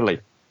 not really.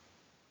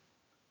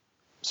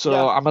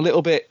 So I'm a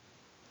little bit...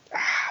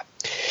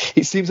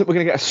 It seems that we're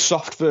going to get a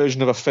soft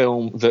version of a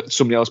film that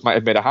somebody else might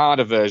have made a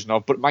harder version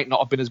of, but it might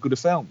not have been as good a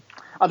film.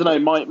 I don't know.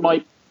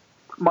 My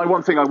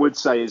one thing I would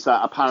say is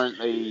that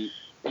apparently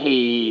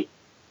he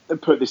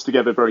put this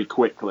together very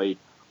quickly,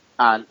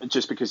 and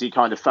just because he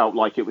kind of felt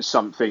like it was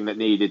something that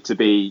needed to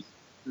be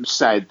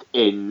said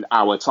in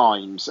our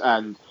times,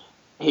 and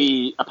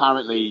he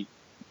apparently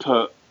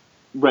put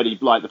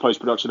the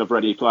post-production of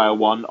Ready Player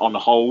One on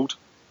hold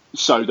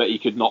so that he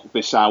could knock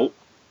this out.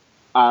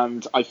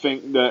 And I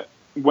think that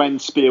when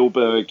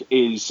Spielberg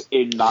is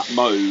in that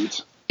mode,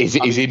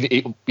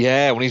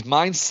 when his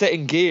mind's set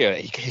in gear,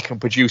 he can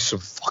produce some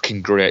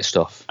fucking great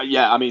stuff.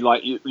 Yeah, I mean,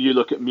 like you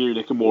look at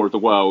Munich and War of the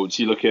Worlds,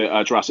 you look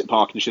at Jurassic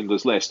Park and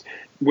Schindler's List,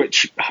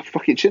 which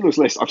fucking Schindler's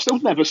List. I've still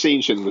never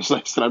seen Schindler's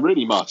List, and I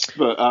really must.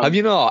 But have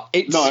you not?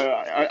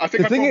 I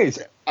think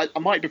I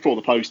might before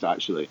the post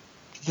actually.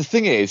 The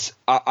thing is,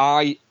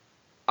 I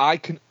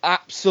can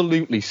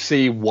absolutely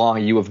see why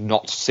you have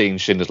not seen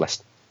Schindler's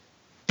List,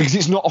 because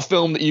it's not a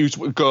film that you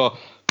would go,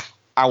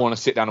 I want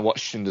to sit down and watch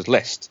Schindler's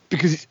List,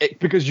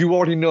 because you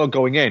already know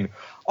going in,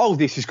 oh,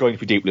 this is going to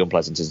be deeply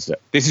unpleasant, isn't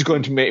it? This is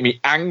going to make me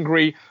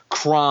angry,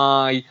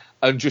 cry,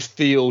 and just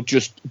feel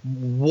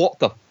what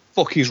the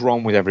fuck is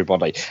wrong with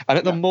everybody. And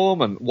at the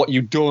moment, what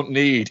you don't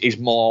need is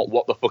more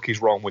what the fuck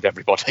is wrong with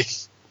everybody.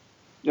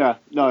 Yeah,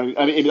 no,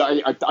 I mean,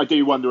 I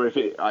do wonder if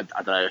I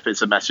don't know if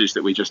it's a message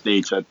that we just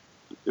need to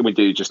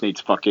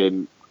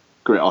fucking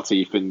grit our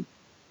teeth and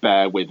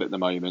bear with at the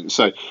moment.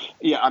 So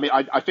yeah, I mean,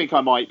 I think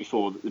I might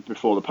before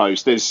the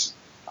post. There's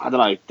a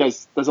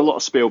lot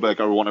of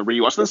Spielberg I want to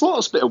rewatch. There's a lot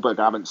of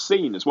Spielberg I haven't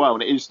seen as well,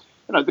 and it is,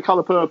 The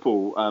Colour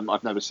Purple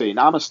I've never seen,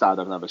 Amistad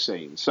I've never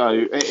seen.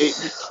 So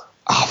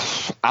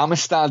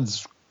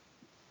Amistad's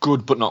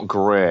good but not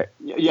great.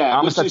 Yeah,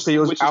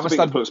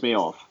 Amistad puts me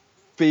off.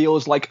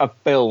 Feels like a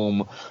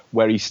film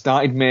where he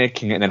started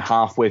making it and then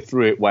halfway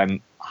through it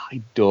went,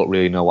 I don't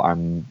really know what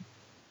I'm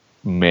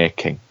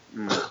making.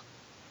 But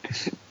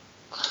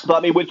I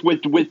mean,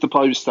 with the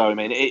post though, I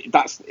mean,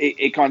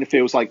 it kind of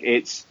feels like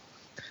it's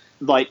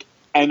like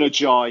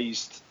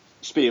energized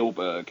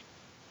Spielberg.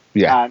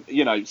 Yeah. And,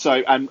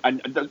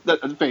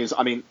 the thing is,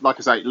 I mean, like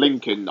I say,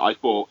 Lincoln, I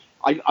thought,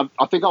 I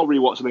think I'll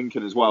rewatch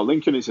Lincoln as well.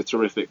 Lincoln is a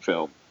terrific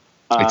film.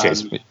 It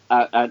is.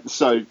 And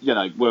so,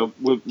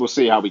 we'll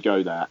see how we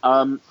go there.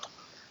 I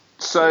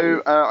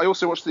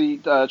also watched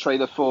the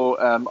trailer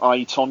for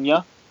I,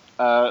 Tonya.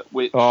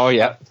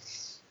 Yeah.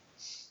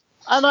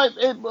 And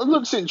it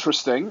looks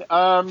interesting.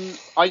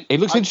 It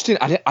looks interesting.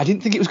 I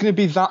didn't think it was going to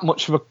be that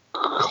much of a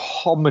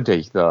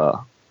comedy,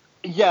 though.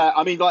 Yeah,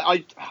 I mean,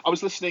 like I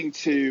was listening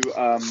to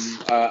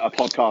a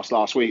podcast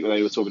last week where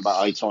they were talking about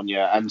I,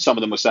 Tonya, and some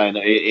of them were saying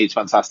that it's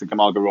fantastic and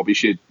Margot Robbie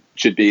should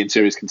be in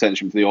serious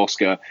contention for the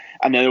Oscar.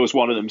 And then there was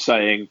one of them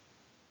saying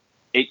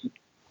it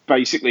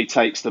basically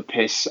takes the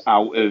piss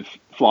out of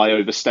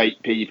flyover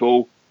state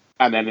people,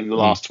 and then in the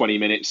last 20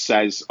 minutes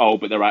says, oh,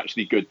 but they're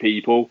actually good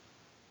people.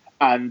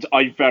 And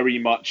I very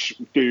much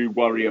do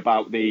worry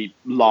about the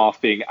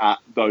laughing at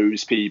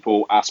those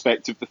people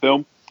aspect of the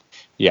film.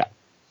 Yeah.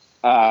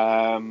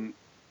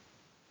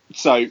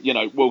 So,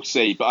 we'll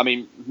see. But I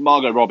mean,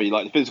 Margot Robbie,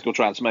 like the physical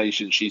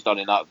transformation she's done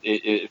in that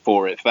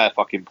for it, fair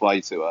fucking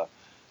play to her.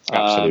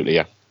 Absolutely,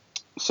 yeah.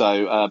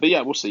 So, but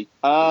yeah, we'll see.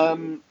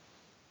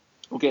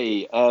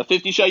 Okay,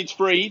 50 Shades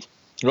Freed.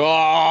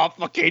 Oh,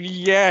 fucking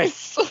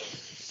yes!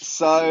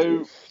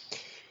 So,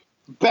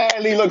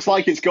 barely looks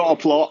like it's got a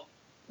plot.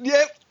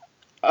 Yep.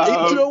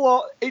 You know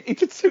what?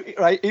 It's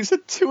a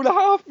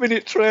 2.5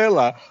 minute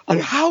trailer,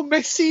 and how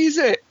messy is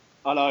it?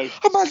 I know.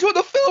 Imagine what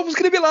the film's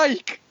going to be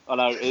like. I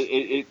know.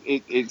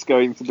 It's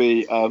going to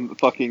be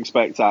fucking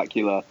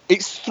spectacular.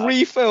 It's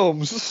 3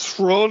 films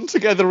thrown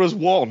together as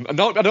one. And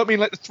I don't mean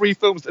like the 3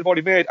 films that they've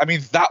already made. I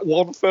mean that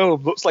one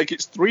film looks like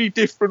it's 3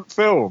 different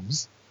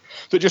films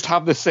that just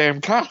have the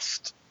same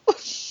cast.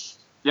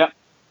 Yep.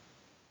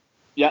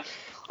 Yeah.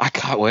 I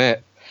can't wait.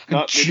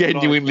 I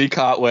genuinely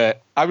can't wait.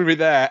 I'm going to be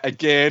there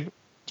again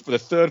for the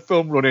 3rd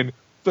film running,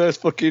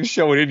 first fucking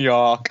showing in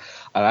York,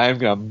 and I'm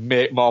going to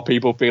make more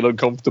people feel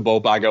uncomfortable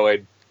by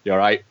going, you all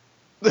right?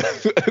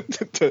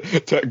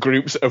 to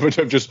groups of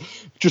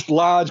just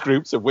large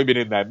groups of women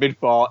in their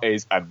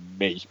mid-40s and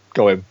me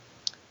going,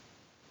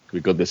 we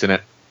got this, innit?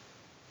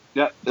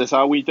 Yeah, that's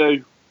how we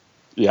do.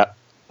 Yeah.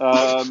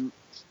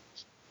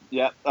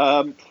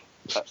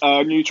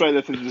 New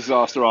trailer for The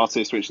Disaster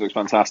Artist, which looks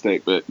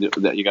fantastic, but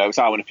there you go. It's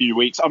out in a few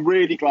weeks. I'm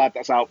really glad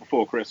that's out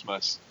before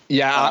Christmas.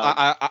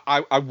 Yeah,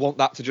 I want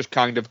that to just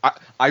kind of...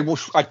 I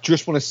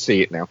just want to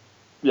see it now.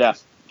 Yeah,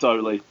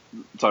 totally.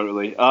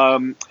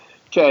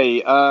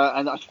 Okay,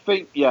 and I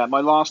think,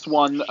 my last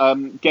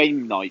one,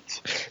 Game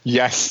Night.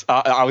 Yes,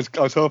 I was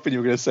hoping you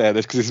were going to say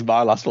this because this is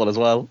my last one as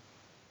well.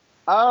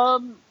 I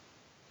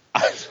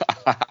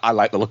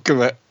like the look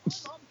of it. I'm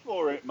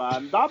for it,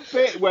 man. That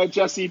bit where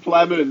Jesse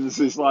Plemons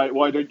is like,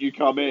 "Why don't you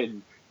come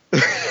in?"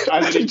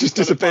 And then he just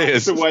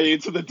disappears away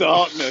into the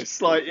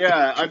darkness. Like,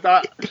 I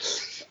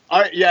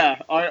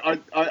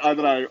don't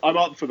know. I'm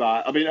up for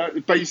that. I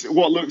mean, basically,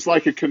 what looks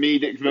like a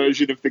comedic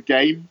version of the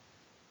game.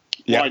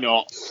 Yeah. Why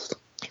not?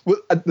 Well,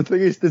 the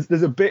thing is,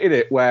 there's a bit in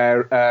it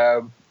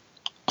where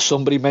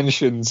somebody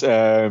mentions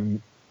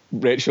Rachel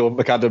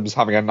McAdams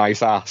having a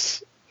nice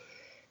ass.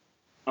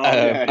 Oh,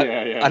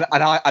 yeah.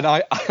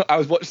 And I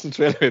was watching the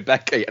trailer with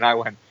Becky, and I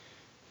went,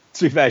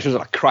 to be fair, she was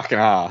like a cracking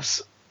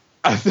ass.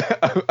 And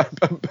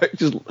Becky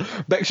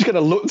just kind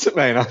of looked at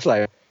me, and I was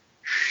like,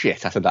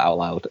 shit, I said that out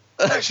loud.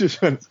 She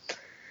just went,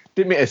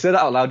 didn't mean to say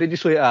that out loud, did you,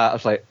 sweetheart? I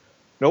was like,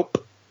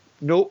 nope,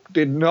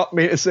 did not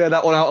mean to say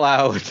that one out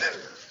loud.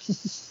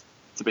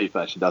 To be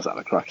fair, she does have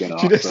a cracking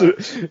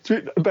ass.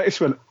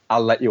 Becky went,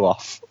 I'll let you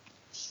off.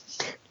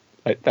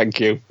 Like,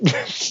 thank you.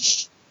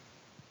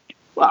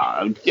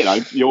 Well,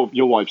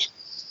 your wife's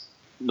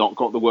not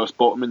got the worst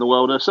bottom in the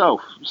world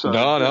herself. So,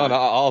 no, not at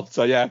all.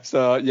 So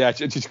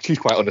she's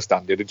quite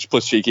understanding. And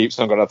plus, she keeps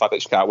on going on the fact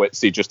that she can't wait to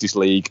see Justice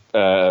League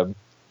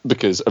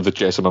because of the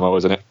Jason Momoa,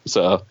 isn't it?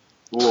 So,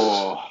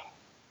 I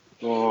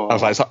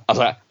was like,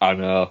 I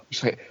know.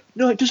 She's like,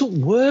 no, it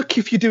doesn't work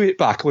if you do it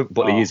back. I went,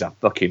 but he is a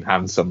fucking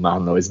handsome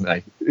man, though, isn't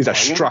he? He's a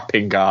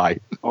strapping guy.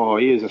 Oh,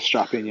 he is a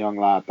strapping young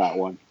lad. That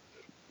one.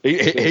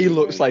 He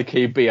looks like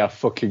he'd be a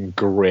fucking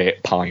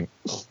great pint.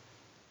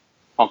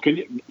 Oh, can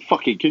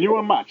you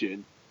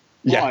imagine?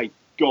 Yeah. My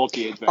God,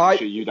 the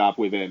adventure you'd have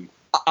with him.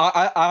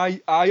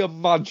 I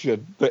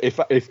imagine that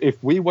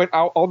if we went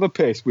out on the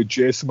piss with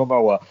Jason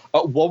Momoa,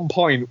 at one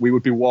point we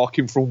would be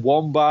walking from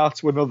one bar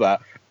to another,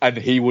 and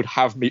he would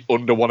have me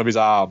under one of his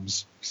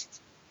arms.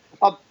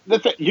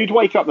 You'd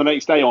wake up the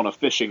next day on a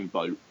fishing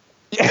boat.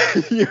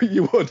 Yeah,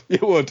 you would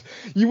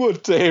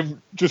to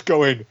him just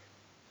going,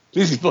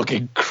 this is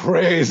fucking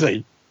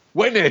crazy.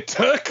 We're near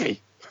Turkey.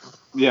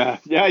 Yeah,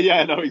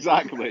 no,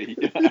 exactly.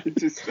 Yeah,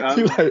 just,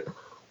 You're like,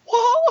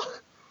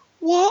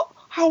 what?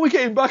 How are we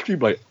getting back? You're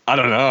like, I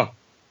don't know,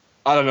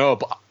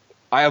 but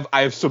I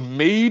have some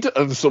mead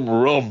and some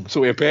rum,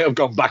 so we appear to have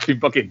gone back in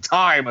fucking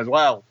time as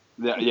well.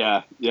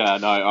 Yeah, no,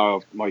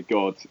 oh my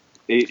God.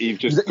 You've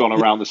just gone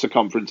around the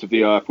circumference of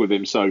the earth with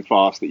him so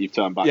fast that you've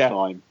turned back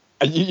time.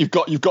 And you've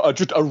got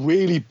just a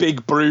really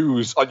big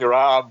bruise on your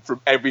arm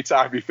from every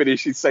time he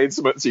finishes saying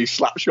something, so he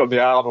slaps you on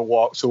the arm and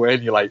walks away,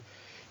 and you're like,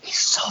 he's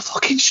so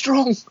fucking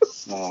strong.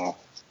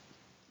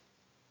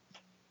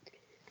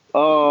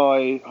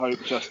 I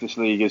hope Justice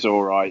League is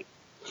all right.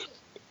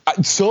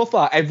 So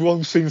far,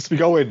 everyone seems to be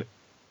going,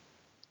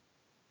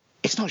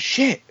 it's not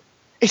shit.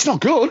 It's not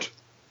good,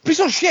 but it's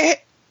not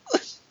shit.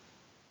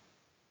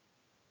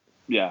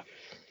 Yeah.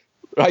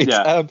 Right.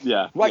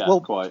 Right,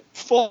 well, quite.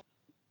 40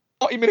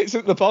 minutes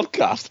into the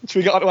podcast, so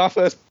we got onto our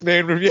first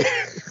main review.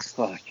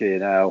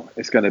 Fucking hell.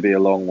 It's going to be a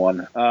long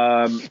one.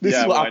 This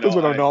is what happens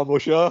on a normal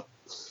show.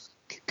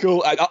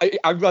 Cool.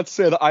 I'm glad to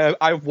say that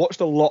I've watched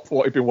a lot for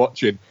what I've been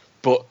watching,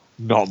 but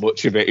not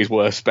much of it is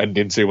worth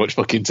spending too much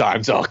fucking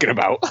time talking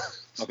about.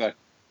 Okay.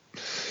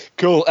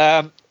 Cool.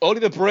 Only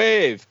the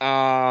Brave.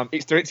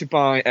 It's directed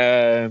by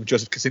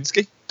Joseph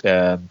Kosinski,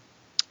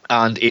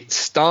 and it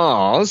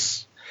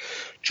stars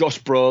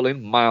Josh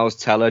Brolin, Miles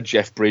Teller,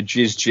 Jeff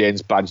Bridges,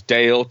 James Badge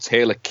Dale,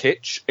 Taylor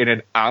Kitsch in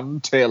an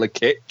and Taylor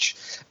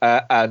Kitsch,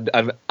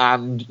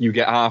 and you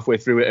get halfway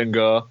through it and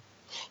go,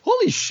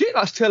 holy shit,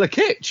 that's Taylor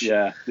Kitsch.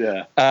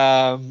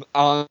 Yeah.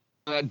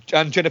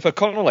 And Jennifer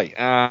Connelly,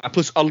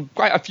 plus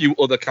quite a few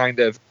other kind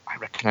of, I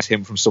recognise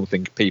him from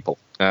something people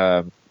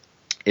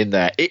in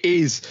there. It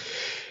is,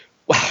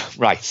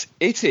 right,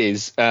 it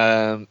is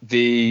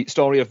the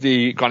story of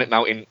the Granite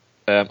Mountain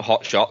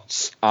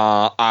hotshots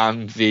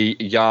and the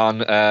Yarn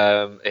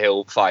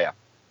Hill fire.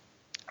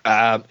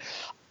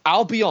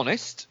 I'll be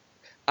honest,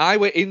 I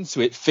went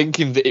into it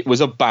thinking that it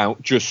was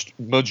about just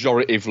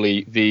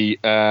majoritively the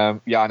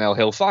Yarn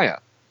Hill fire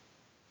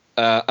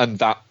and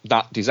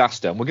that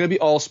disaster. And we're going to be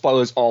all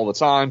spoilers all the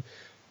time,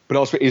 but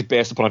also it is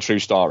based upon a true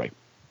story.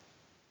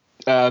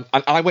 And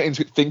I went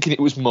into it thinking it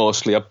was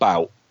mostly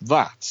about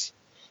that,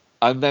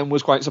 and then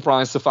was quite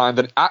surprised to find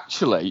that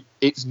actually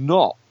it's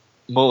not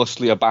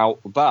mostly about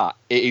that.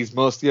 It is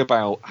mostly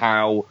about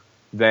how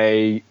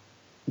they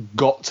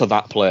got to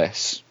that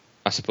place,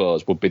 I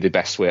suppose, would be the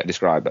best way to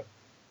describe it.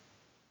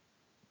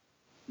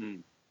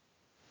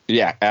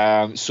 Yeah.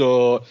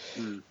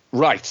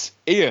 Right,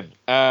 Ian,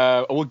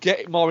 we'll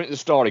get more into the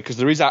story because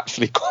there is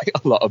actually quite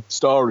a lot of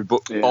story,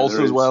 but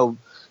also as well.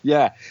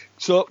 Yeah.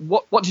 So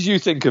what did you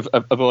think of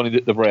Only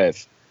the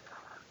Brave?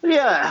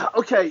 Yeah,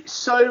 okay.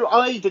 So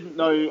I didn't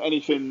know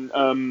anything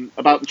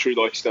about the true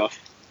life stuff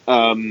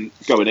going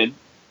in.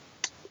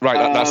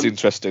 Right, that's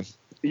interesting.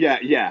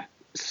 Yeah.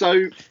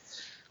 So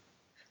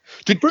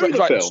did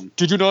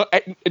you know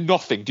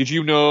nothing? Did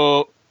you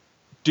know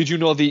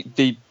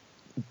the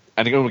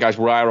and again, guys,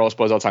 we're all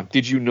spoilers all the time.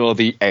 Did you know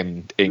the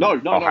ending? No.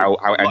 How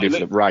it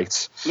ended?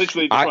 Right.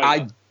 Literally,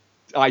 I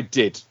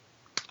did.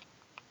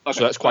 Okay,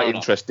 so that's quite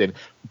interesting.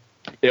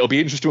 It'll be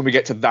interesting when we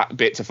get to that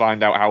bit to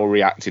find out how we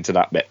reacted to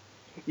that bit.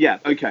 Yeah,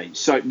 okay.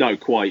 So, no,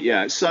 quite,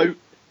 yeah. So,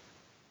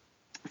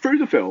 through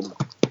the film,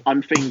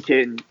 I'm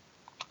thinking,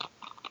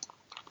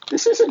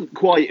 this isn't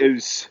quite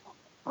as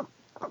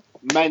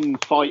men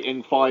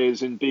fighting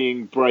fires and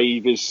being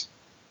brave as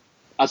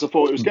I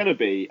thought it was going to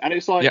be. And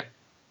it's like,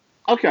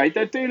 okay,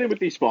 they're dealing with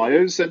these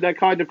fires and they're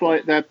kind of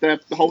like, they're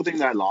holding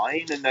their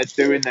line and they're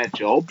doing their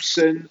jobs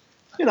and,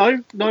 you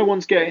know, no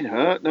one's getting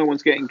hurt, no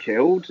one's getting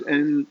killed.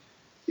 And,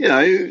 you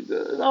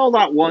know,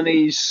 that one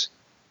he's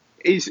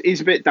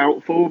a bit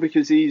doubtful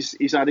because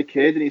he's had a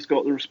kid and he's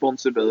got the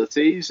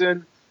responsibilities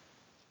and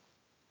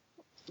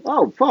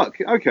oh fuck,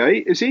 okay,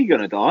 is he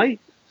gonna die?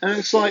 And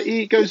it's like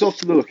he goes off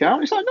to the lookout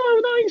and he's like,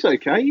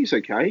 no, he's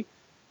okay.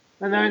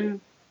 And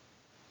then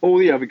all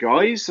the other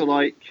guys are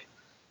like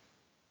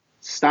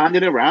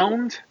standing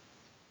around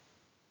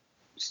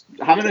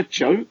having a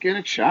joke and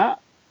a chat,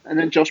 and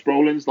then Josh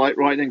Brolin's like,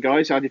 right then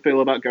guys, how do you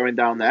feel about going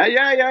down there?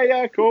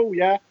 Yeah, cool,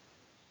 yeah.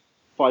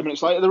 5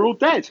 minutes later they're all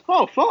dead.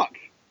 Oh fuck.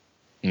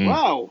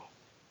 Wow.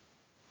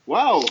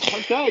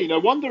 Okay. No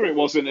wonder it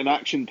wasn't an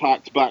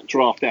action-packed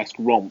backdraft-esque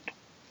romp.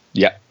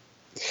 Yeah.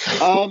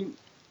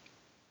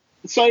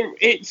 So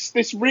it's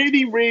this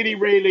really, really,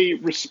 really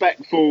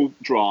respectful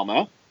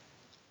drama,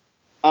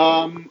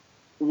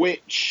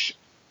 which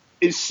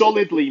is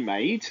solidly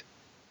made,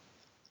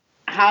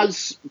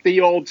 has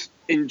the odd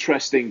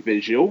interesting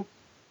visual,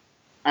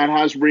 and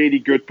has really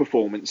good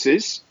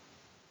performances.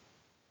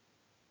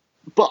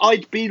 But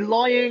I'd be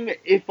lying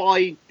if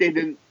I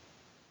didn't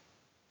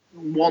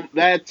want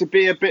there to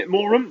be a bit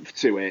more oomph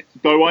to it,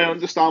 though I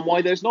understand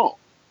why there's not.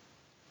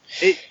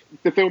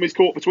 The film is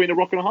caught between a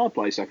rock and a hard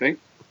place, I think.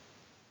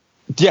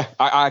 Yeah,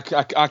 I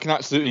can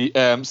absolutely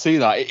see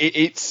that.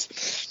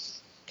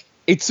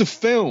 It's a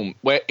film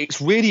where it's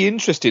really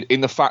interested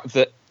in the fact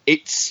that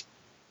it's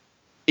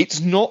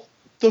not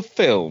the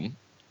film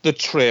the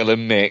trailer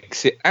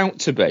makes it out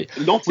to be.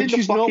 Not in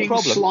the fucking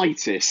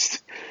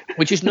slightest.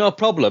 Which is no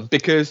problem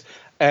because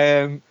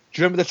do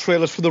you remember the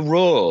trailers for The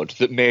Road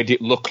that made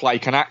it look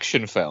like an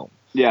action film?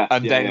 Yeah.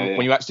 And then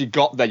when you actually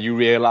got there, you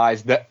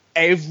realised that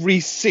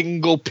every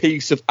single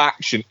piece of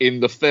action in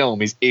the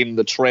film is in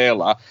the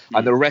trailer,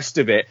 and the rest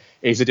of it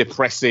is a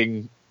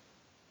depressing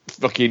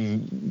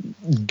fucking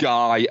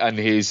guy and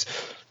his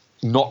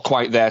not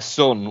quite there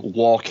son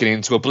walking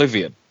into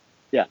oblivion.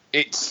 Yeah.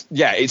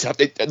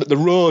 The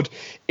Road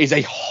is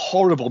a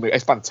horrible movie.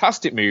 It's a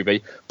fantastic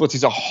movie, but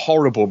it's a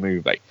horrible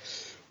movie.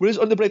 Whereas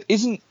Under the Blade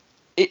isn't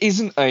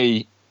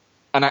an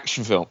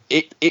action film.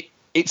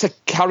 It's a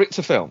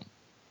character film.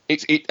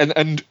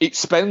 And it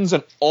spends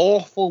an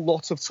awful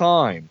lot of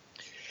time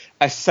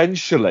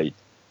essentially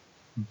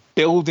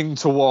building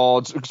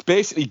towards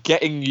basically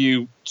getting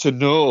you to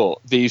know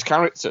these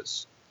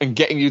characters and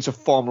getting you to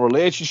form a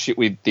relationship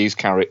with these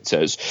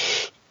characters,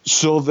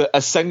 so that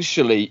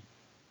essentially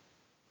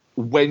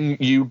when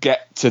you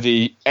get to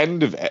the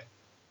end of it,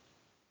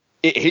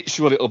 it hits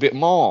you a little bit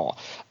more.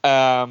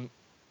 And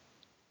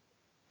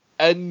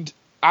like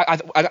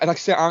I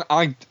said,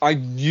 I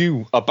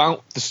knew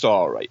about the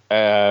story,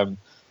 and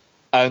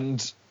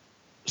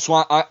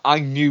so I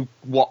knew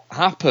what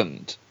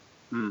happened.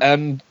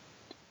 And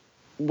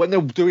when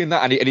they're doing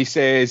that, and he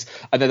says,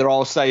 and then they're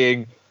all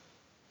saying,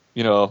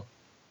 you know,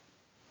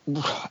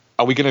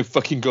 are we going to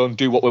fucking go and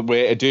do what we're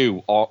waiting to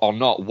do or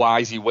not? Why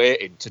is he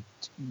waiting?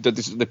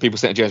 The people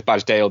saying to James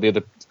Badgedale,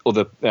 the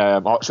other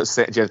Hotshot's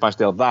saying to James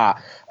Badgedale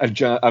that, and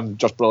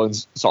Josh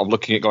Brolin's sort of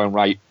looking at going,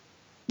 right,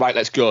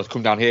 let's go,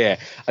 come down here.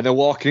 And they're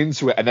walking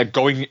into it, and they're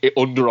going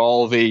under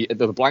all the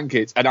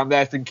blankets, and I'm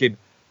there thinking,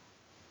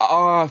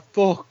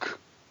 fuck,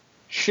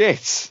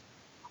 shit.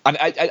 And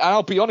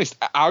I'll be honest,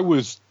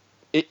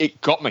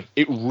 it got me.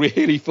 It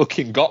really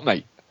fucking got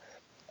me.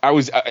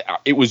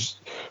 It was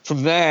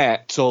from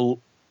there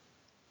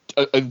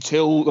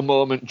until the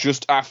moment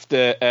just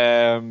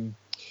after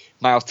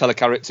Miles Teller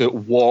character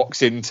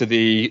walks into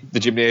the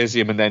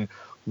gymnasium and then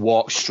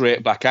walks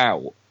straight back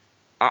out.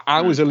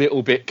 I was a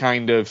little bit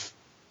kind of,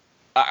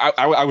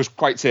 I was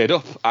quite teared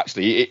up,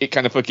 actually. It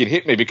kind of fucking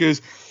hit me,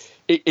 because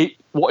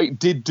what it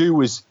did do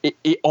was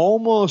it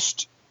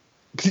almost,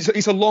 because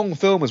it's a long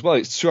film as well,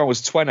 it's 2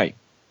 hours 20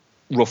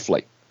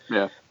 roughly.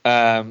 Yeah.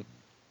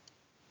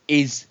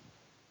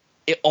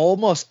 It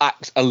almost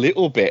acts a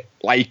little bit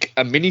like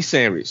a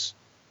miniseries,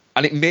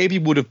 and it maybe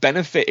would have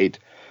benefited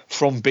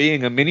from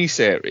being a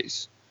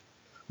miniseries,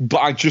 but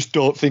I just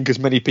don't think as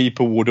many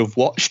people would have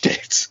watched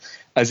it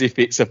as if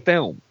it's a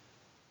film,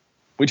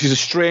 which is a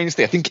strange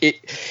thing. I think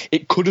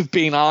it could have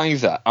been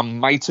either, and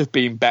might have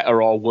been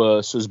better or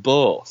worse as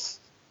both.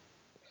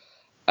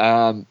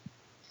 In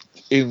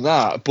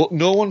that, but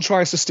no one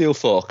tries to steal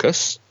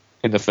focus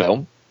in the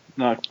film.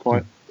 No,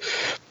 quite.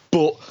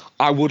 But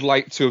I would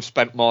like to have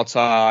spent more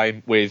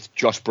time with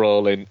Josh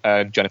Brolin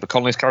and Jennifer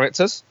Connelly's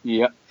characters.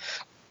 Yeah.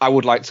 I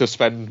would like to have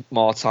spent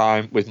more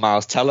time with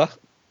Miles Teller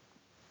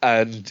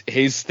and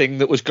his thing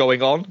that was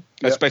going on,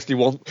 especially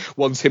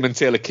once him and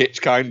Taylor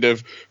Kitsch kind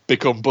of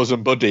become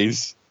bosom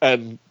buddies,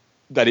 and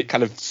then it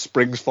kind of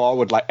springs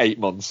forward like 8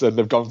 months, and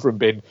they've gone from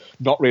being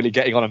not really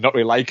getting on and not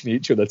really liking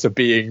each other to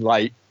being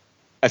like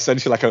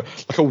essentially like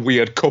a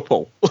weird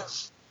couple.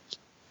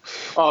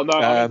 Oh no!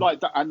 I mean, like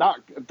that, and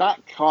that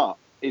cut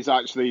is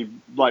actually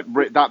like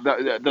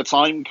the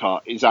time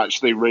cut is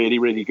actually really,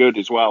 really good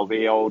as well.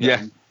 The old,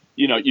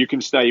 you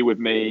can stay with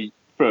me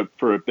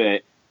for a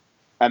bit,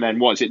 and then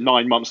what is it?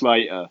 9 months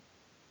later,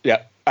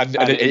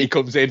 and he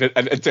comes in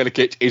and Taylor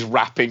Kitsch is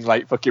wrapping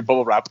like fucking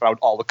bubble wrap around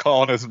all the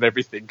corners and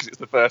everything, because it's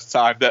the first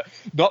time that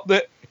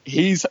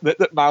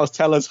that Miles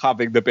Teller's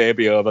having the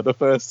baby over, the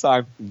first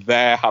time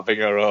they're having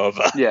her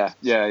over. Yeah.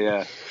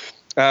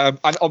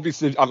 And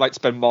obviously, I'd like to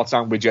spend more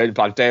time with James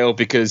Badgedale,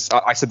 because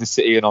I said this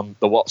to Ian on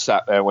the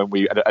WhatsApp when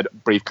we had a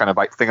brief kind of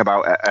like thing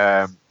about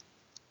it.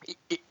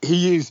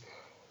 He is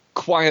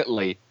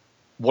quietly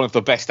one of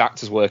the best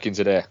actors working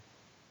today.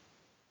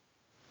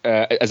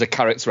 As a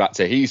character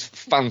actor, he's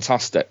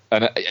fantastic.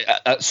 And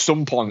at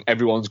some point,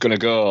 everyone's going to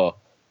go,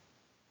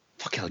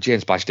 "Fuck hell,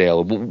 James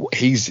Badgedale."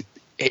 He's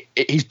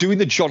doing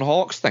the John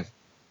Hawkes thing.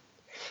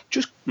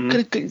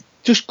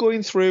 Just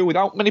going through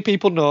without many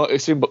people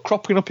noticing, but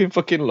cropping up in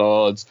fucking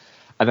loads,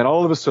 and then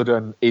all of a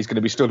sudden he's going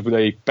to be stood with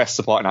a Best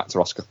Supporting Actor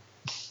Oscar.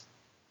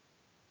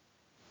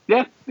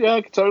 Yeah,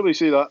 I can totally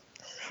see that,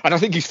 and I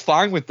think he's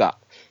fine with that,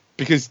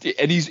 because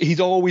he's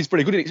always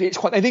very good. It's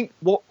quite. I think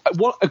what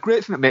a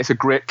great thing that makes a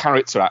great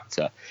character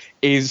actor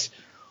is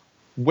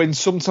when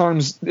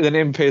sometimes the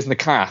name appears in the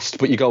cast,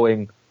 but you're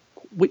going,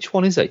 which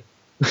one is he?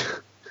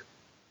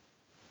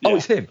 Oh,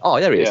 it's him. Oh,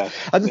 there he is. Yeah.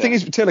 And the thing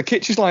is, Taylor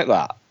Kitsch is like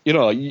that. You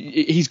know,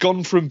 he's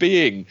gone from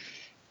being,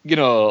 you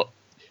know,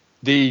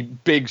 the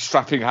big,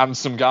 strapping,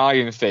 handsome guy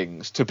in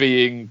things to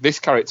being this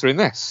character in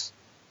this.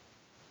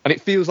 And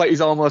it feels like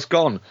he's almost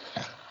gone.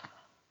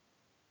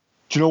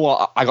 Do you know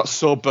what? I got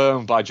so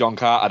burned by John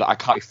Carter that I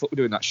can't be fucked with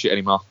doing that shit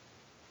anymore.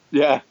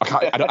 Yeah.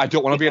 I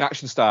don't want to be an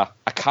action star.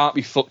 I can't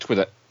be fucked with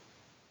it.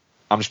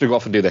 I'm just going to go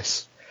off and do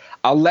this.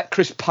 I'll let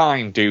Chris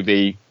Pine do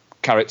the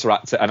character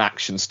actor and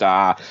action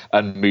star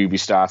and movie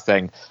star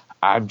thing.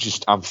 I'm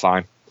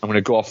fine. I'm going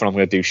to go off and I'm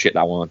going to do shit that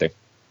I want to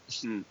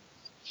do.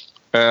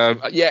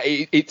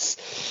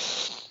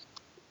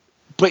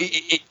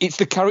 It's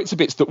the character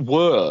bits that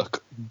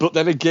work, but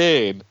then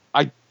again,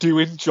 I do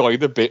enjoy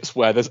the bits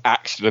where there's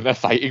action and they're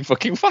fighting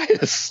fucking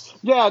fires.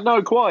 Yeah,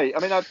 no, quite.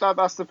 I mean,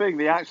 that's the thing.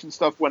 The action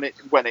stuff when it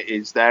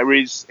is there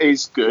is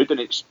good,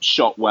 and it's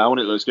shot well and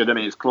it looks good. I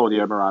mean, it's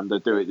Claudio Miranda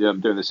doing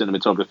the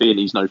cinematography, and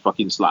he's no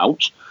fucking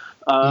slouch.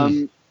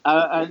 And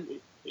I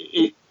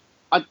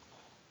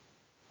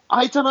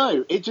don't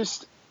know. It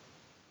just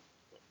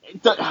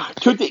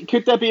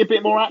could there be a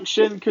bit more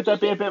action? Could there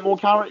be a bit more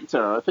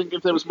character? I think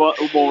if there was more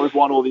of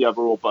one or the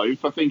other or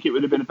both, I think it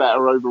would have been a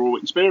better overall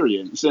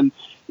experience. And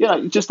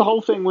just the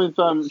whole thing with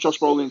Josh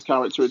Brolin's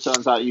character. It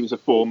turns out he was a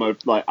former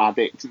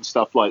addict and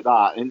stuff like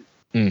that, and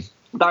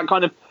that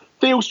kind of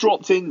feels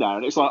dropped in there.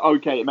 And it's like,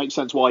 okay, it makes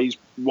sense why he's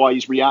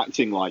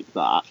reacting like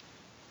that.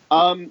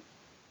 And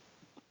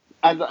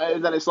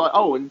then it's like,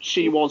 oh, and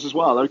she was as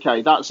well.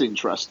 Okay, that's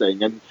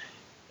interesting.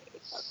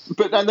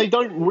 But then they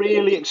don't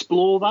really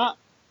explore that.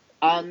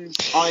 And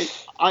I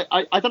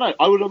don't know.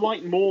 I would have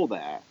liked more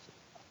there.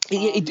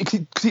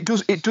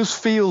 It does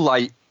feel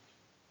like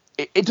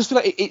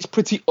it's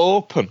pretty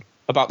open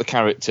about the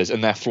characters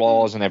and their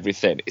flaws and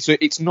everything. So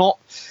it's not.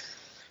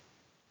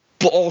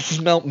 But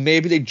also,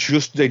 maybe they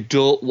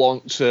don't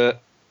want to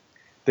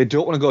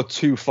go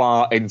too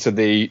far into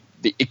the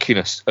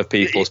ickiness of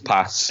people's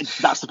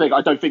past. That's the thing.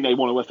 I don't think they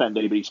want to offend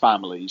anybody's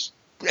families.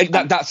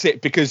 That's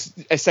it, because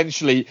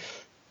essentially,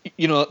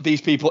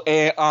 these people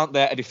aren't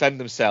there to defend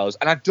themselves,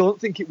 and I don't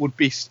think it would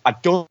be. I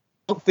don't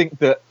think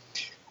that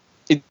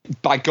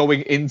by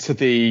going into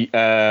the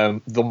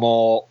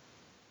more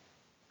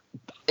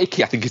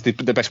icky, I think is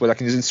the best way I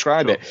can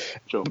describe it.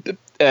 Sure.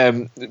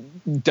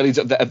 Deletes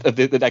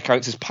of their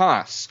characters'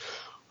 past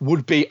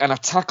would be an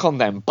attack on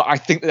them, but I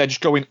think that they're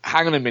just going,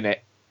 hang on a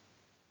minute,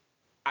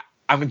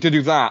 I'm going to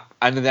do that,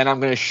 and then I'm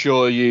going to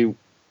show you.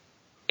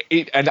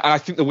 And I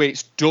think the way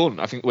it's done,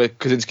 I think the way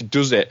Kosinski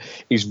does it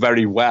is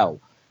very well.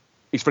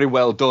 It's very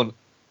well done.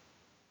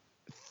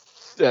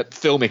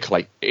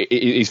 Filmically,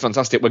 it's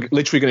fantastic. We're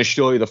literally going to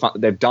show you the fact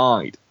that they've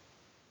died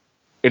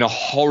in a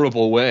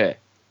horrible way.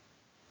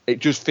 It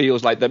just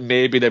feels like that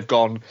maybe they've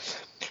gone,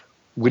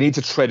 we need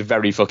to tread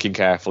very fucking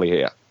carefully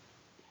here.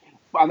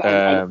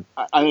 And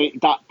I mean,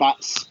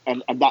 that's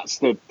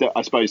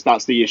I suppose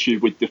that's the issue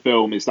with the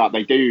film, is that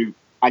they do,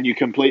 and you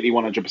completely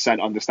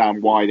 100%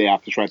 understand why they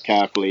have to tread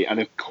carefully, and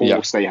of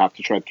course they have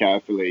to tread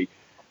carefully,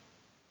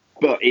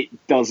 but it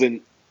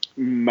doesn't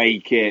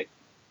make it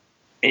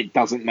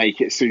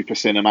super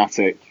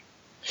cinematic.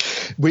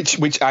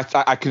 Which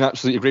I can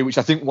absolutely agree. Which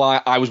I think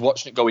why I was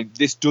watching it going,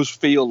 this does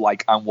feel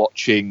like I'm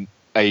watching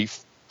a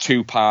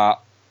 2-part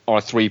or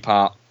a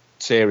 3-part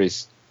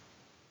series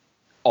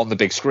on the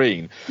big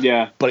screen.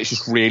 Yeah. But it's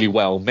just really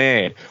well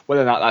made.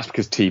 Whether or not that's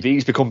because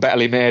TV's become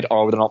betterly made,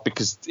 or whether or not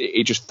because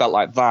it just felt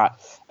like that.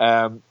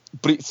 But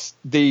it's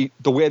the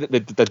way that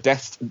the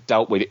death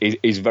dealt with it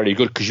is very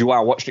good, because you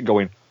are watching it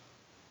going,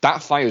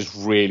 that fire's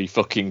really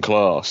fucking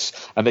close,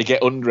 and they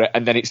get under it,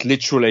 and then it's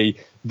literally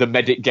the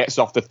medic gets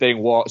off the thing,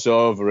 walks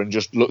over, and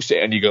just looks at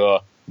it, and you go,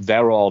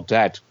 they're all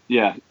dead.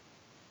 Yeah.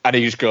 And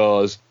he just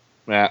goes,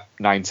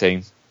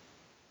 19.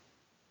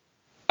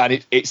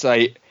 And it's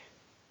like,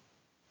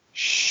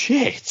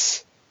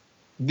 shit.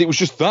 It was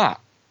just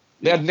that.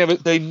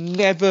 They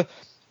never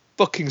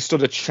fucking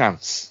stood a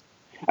chance.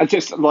 And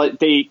just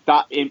like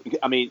I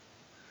mean,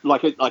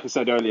 like I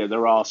said earlier,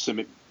 there are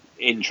some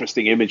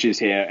interesting images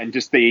here, and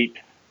just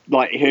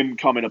him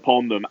coming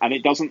upon them, and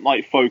it doesn't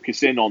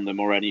focus in on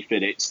them or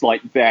anything. It's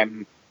like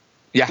them,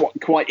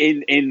 quite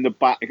in the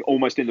back,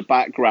 almost in the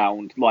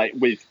background,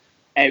 with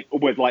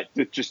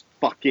the just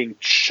fucking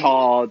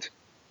charred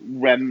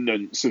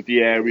remnants of the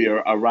area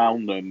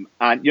around them,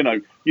 and you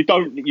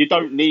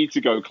don't need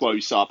to go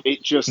close up.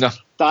 It just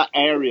that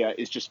area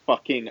is just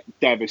fucking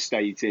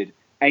devastated.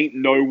 Ain't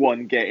no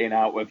one getting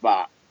out of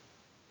that.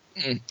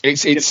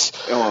 It's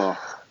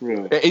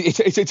really.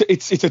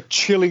 It's a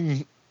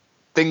chilling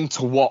thing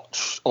to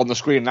watch on the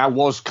screen. And I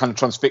was kind of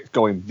transfixed,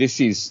 going, this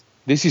is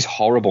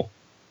horrible.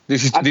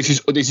 This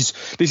is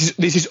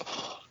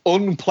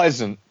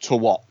unpleasant to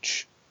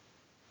watch.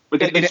 But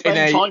they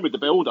spend time with the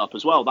build-up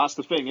as well. That's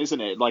the thing,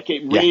 isn't it?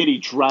 It really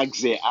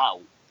drags it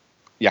out.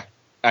 Yeah,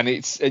 and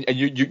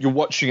you're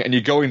watching it, and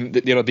you're going,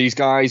 these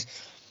guys,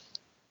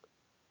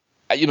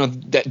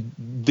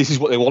 this is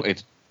what they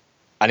wanted,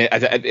 and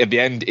at the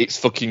end, it's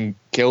fucking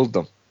killed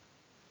them.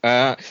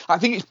 I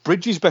think it's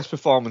Bridges' best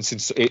performance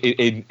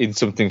in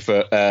something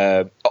for.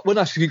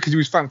 Actually, because he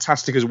was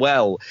fantastic as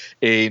well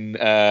in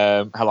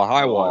Hell or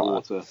High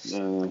Water.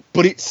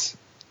 But it's.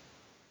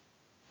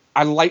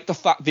 I like the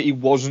fact that he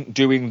wasn't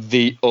doing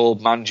the old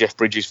man Jeff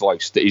Bridges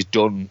voice that he's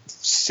done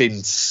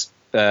since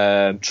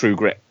True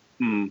Grit.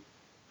 Mm.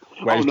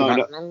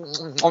 It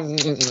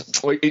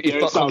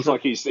sounds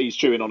like he's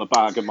chewing on a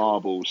bag of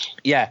marbles.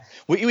 Yeah,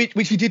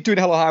 which he did do in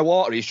Hell or High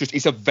Water.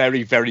 It's a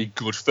very, very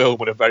good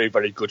film and a very,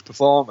 very good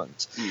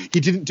performance. Mm.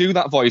 He didn't do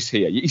that voice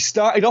here. He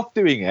started off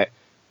doing it,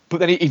 but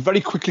then he very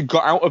quickly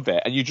got out of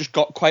it, and you just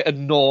got quite a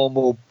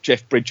normal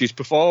Jeff Bridges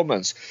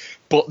performance.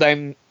 But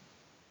then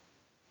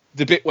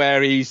the bit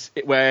where he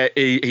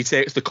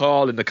takes the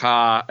call in the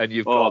car, and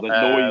you've got the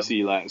noise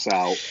he lets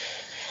out.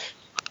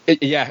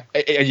 Yeah,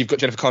 and you've got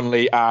Jennifer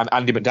Connelly and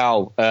Andie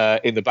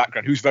MacDowell in the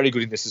background, who's very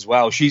good in this as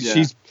well.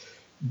 She's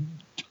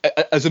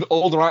as an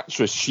older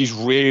actress, she's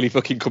really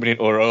fucking coming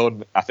into her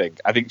own. I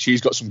think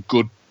she's got some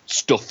good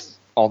stuff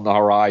on the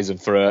horizon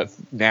for her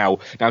now.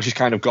 Now she's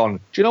kind of gone,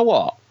 do you know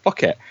what?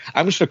 Fuck it.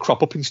 I'm just gonna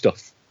crop up in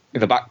stuff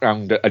in the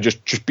background and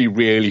just be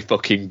really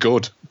fucking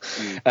good.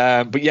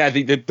 But yeah,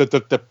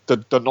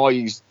 the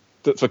noise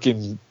that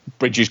fucking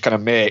Bridges kind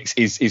of makes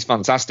is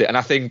fantastic, and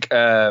I think.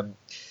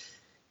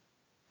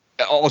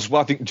 Also,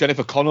 I think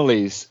Jennifer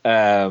Connelly's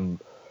her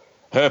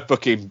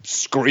fucking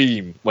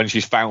scream when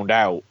she's found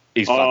out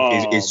is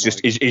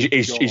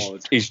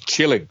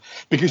chilling,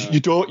 because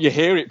you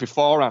hear it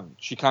beforehand.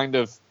 She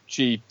has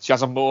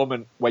a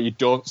moment where you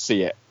don't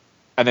see it,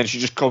 and then she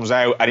just comes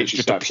out and it's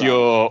just a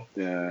pure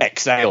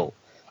exhale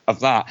of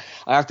that.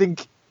 And I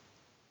think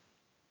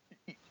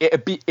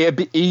it'd be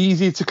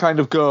easy to kind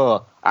of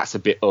go, that's a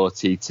bit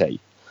OTT,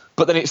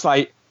 but then it's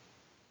like,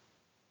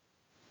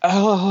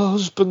 her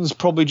husband's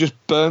probably just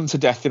burned to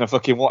death in a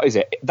fucking, what is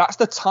it? That's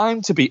the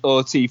time to be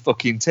OT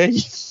fucking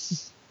T.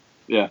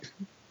 Yeah.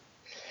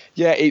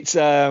 Yeah, it's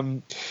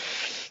I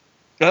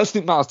just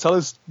think Miles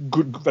Teller's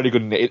very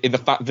good in it, in the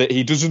fact that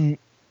he doesn't.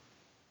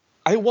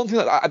 I think one thing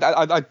that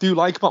I do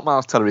like about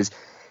Miles Teller is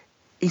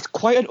he's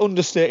quite an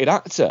understated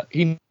actor.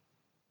 He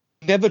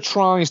never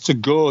tries to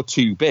go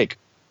too big.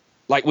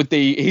 Like with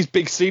his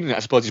big scene in it, I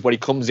suppose, is when he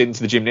comes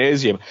into the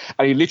gymnasium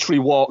and he literally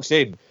walks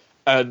in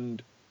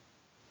and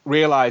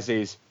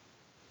realizes,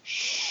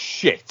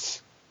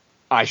 shit,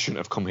 I shouldn't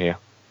have come here.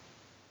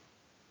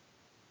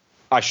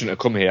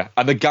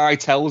 And the guy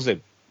tells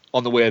him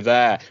on the way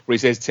there, where he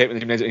says, take me to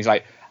the gymnasium, and he's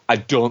like, I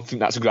don't think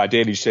that's a good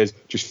idea. And he says,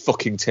 just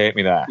fucking take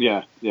me there.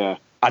 Yeah.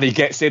 And he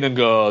gets in and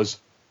goes,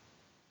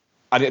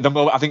 and at the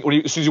moment, I think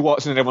as soon as he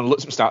walks in and everyone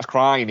looks at him and starts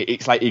crying,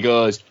 it's like he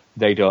goes,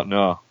 they don't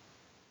know.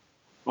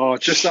 Oh,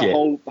 just that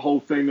whole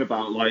thing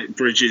about, like,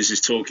 Bridges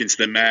is talking to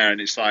the mayor, and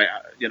it's like,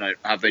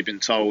 have they been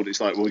told? It's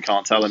like, well, we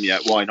can't tell them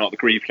yet. Why not? The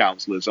grief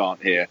counsellors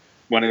aren't here.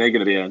 When are they going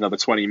to be in another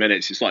 20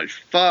 minutes? It's like,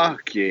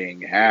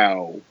 fucking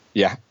hell.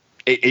 Yeah.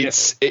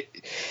 It's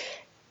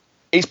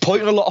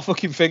pointing a lot of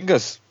fucking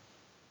fingers.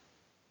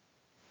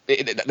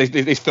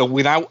 This film,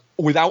 without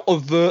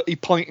overtly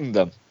pointing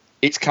them,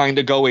 it's kind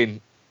of going,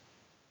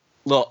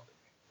 look,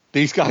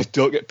 these guys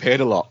don't get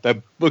paid a lot.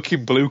 They're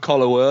fucking blue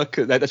collar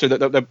workers.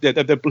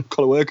 They're blue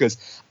collar workers,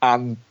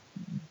 and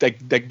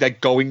they're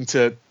going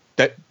to.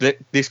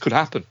 This could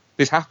happen.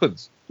 This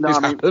happens.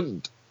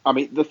 Happened. I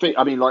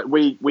mean, like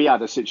we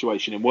had a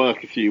situation in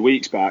work a few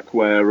weeks back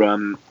where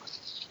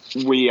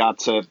we had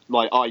to,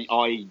 like,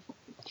 I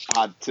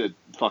had to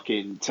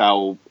fucking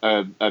tell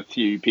a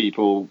few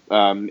people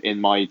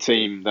in my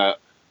team that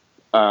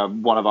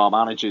one of our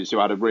managers, who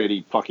had a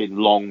really fucking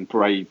long,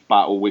 brave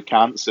battle with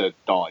cancer,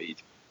 died.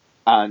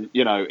 And,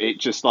 it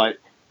just, like,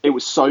 it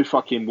was so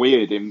fucking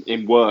weird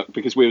in work,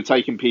 because we were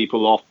taking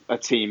people off a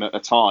team at a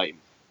time.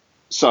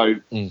 So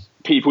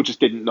people just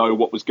didn't know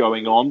what was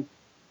going on,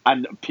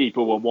 and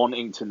people were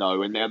wanting to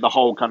know. And the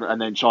whole kind of, and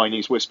then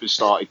Chinese whispers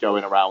started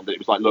going around. It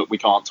was like, look, we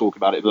can't talk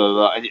about it, blah,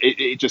 blah, blah. And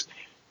it just,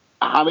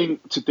 having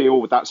to deal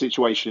with that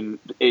situation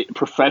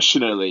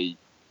professionally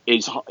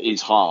is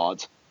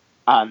hard.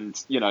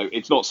 And,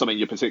 it's not something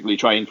you're particularly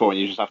trained for,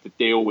 and you just have to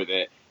deal with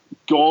it.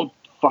 God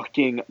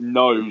fucking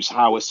knows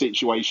how a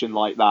situation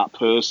like that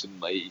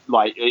personally,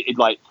 like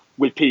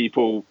with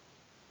people,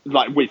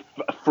 like with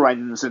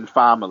friends and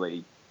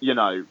family,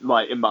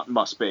 like it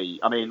must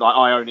be. I mean, like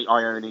I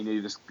only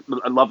knew this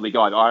a lovely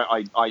guy.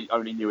 I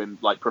only knew him,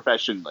 like,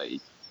 professionally.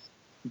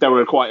 There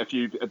were quite a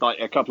few, like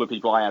a couple of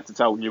people I had to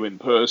tell knew him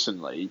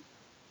personally.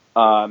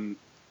 And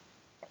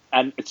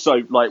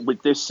so, like,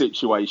 with this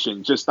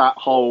situation, just that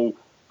whole,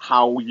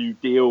 how you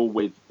deal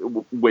with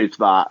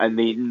that, and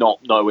the not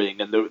knowing,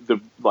 and the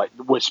like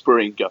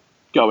whispering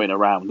going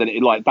around, and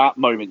it, like, that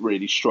moment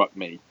really struck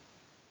me.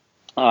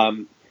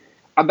 And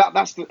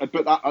that's the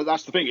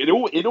thing.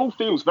 It all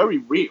feels very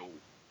real.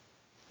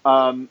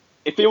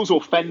 It feels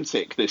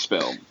authentic, this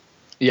film.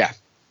 Yeah.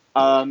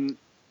 I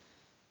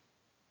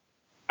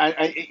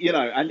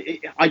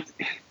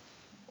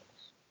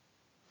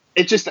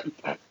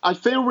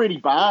feel really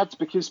bad,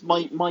 because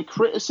my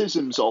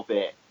criticisms of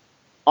it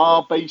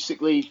are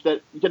basically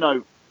that,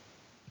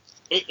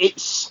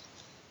 it's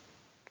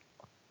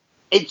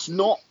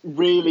not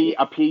really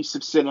a piece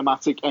of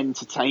cinematic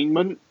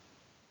entertainment.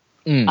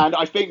 And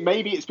I think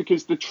maybe it's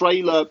because the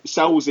trailer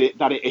sells it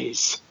that it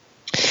is.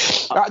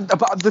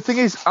 But the thing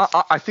is,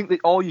 I think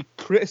that all your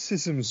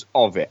criticisms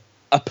of it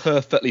are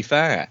perfectly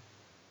fair.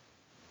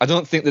 I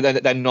don't think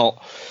that they're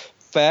not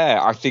fair.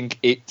 I think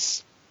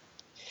it's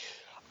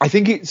a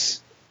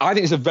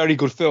very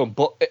good film,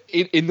 but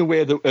in the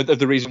way that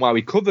the reason why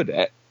we covered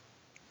it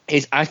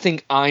is, I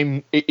think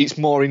it's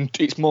more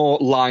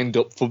lined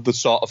up for the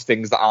sort of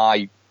things that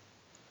I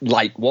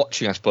like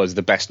watching, I suppose,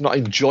 the best. Not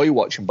enjoy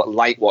watching, but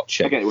like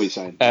watching. I get what you're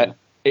saying.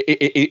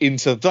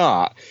 Into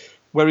that,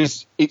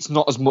 whereas it's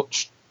not as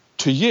much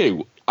to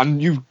you.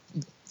 And you,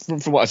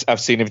 from what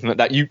I've seen, everything like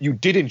that, you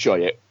did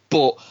enjoy it,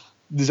 but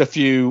there's a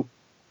few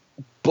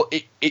but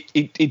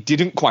it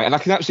didn't quite, and I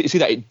can absolutely see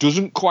that it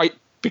doesn't quite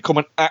become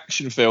an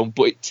action film,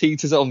 but it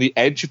teeters on the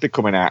edge of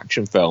becoming an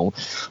action film.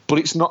 But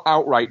it's not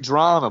outright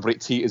drama, but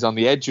it teeters on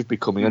the edge of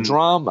becoming a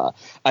drama.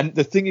 And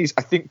the thing is,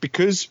 I think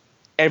because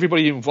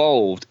everybody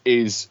involved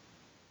it's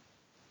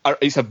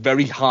a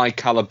very high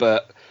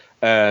caliber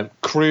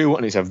crew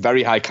and it's a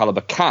very high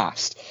caliber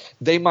cast,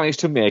 they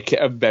managed to make it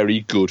a very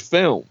good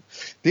film.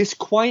 This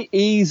quite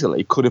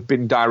easily could have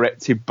been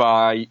directed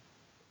by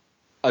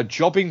a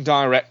jobbing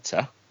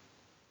director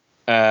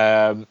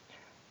and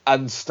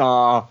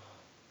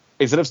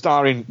instead of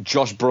starring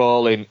Josh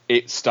Brolin,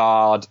 it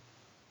starred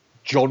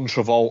John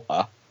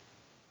Travolta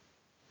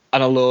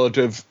and a load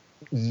of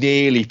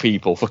nearly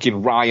people,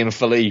 fucking Ryan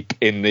Philippe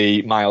in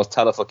the Miles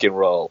Teller fucking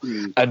role,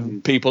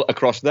 and people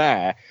across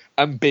there,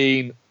 and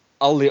being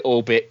a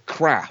little bit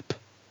crap,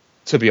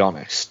 to be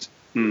honest.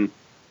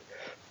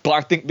 But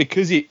I think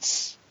because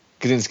it's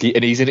Kaczynski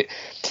and he's in it,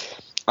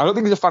 I don't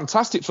think he's a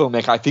fantastic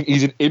filmmaker. I think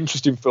he's an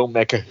interesting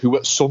filmmaker who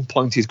at some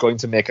point is going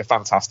to make a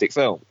fantastic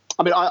film.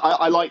 I mean,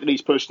 I like that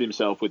he's pushed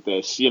himself with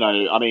this. You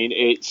know, I mean,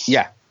 it's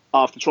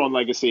after Tron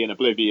Legacy and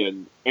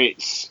Oblivion,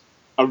 it's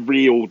a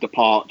real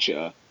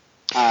departure.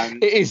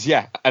 And it is,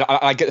 yeah. And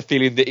I get the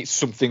feeling that it's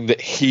something that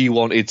he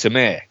wanted to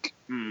make.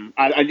 And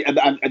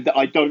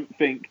I don't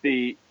think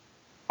the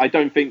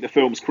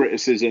film's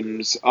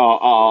criticisms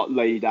are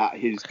laid at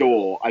his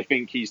door. I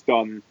think he's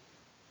done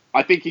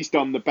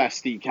the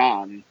best he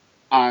can,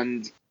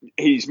 and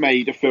he's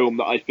made a film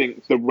that I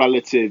think the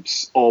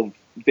relatives of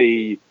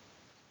the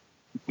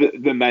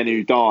men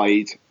who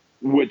died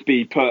would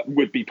be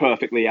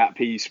perfectly at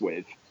peace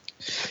with.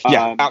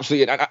 Yeah,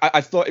 absolutely. And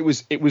I thought it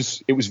was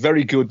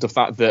very good, the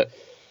fact that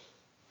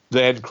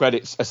the end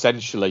credits,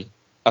 essentially,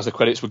 as the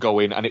credits were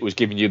going and it was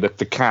giving you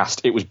the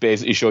cast, it was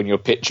basically showing you a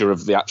picture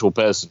of the actual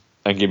person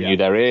and giving you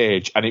their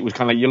age. And it was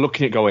kind of like, you're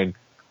looking at going,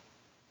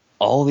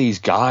 all these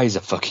guys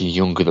are fucking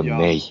younger than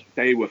me.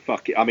 They were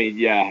fucking, I mean,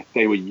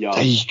 they were young.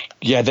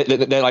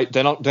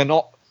 They're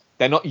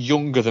not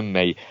younger than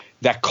me.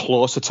 They're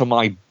closer to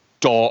my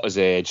daughter's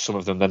age, some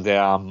of them, than they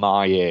are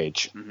my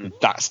age.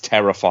 That's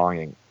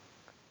terrifying.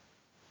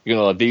 You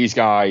know, these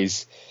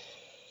guys,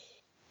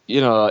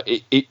 you know,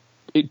 it's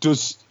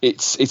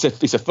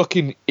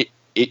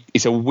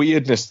a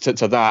weirdness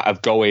to that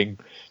of going,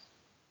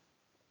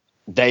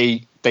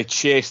 they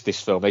chased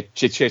this film. They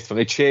chased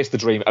the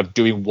dream of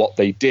doing what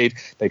they did.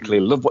 They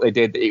clearly loved what they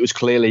did. It was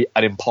clearly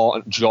an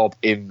important job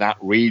in that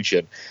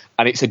region.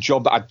 And it's a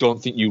job that I don't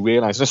think you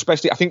realise. And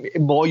especially, I think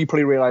more you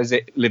probably realise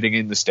it living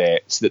in the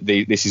States, that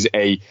this is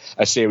a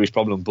serious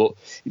problem. But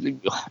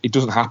it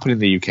doesn't happen in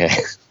the UK,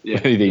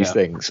 many of these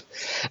things.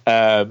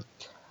 But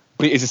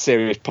it is a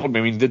serious problem.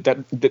 I mean,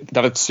 that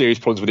had serious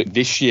problems with it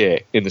this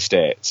year in the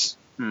States.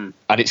 And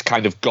it's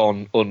kind of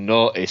gone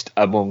unnoticed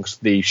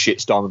amongst the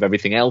shitstorm of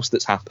everything else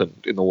that's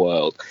happened in the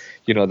world.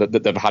 You know,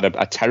 that they've had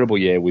a terrible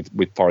year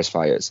with forest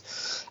fires.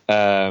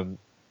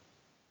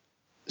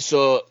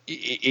 So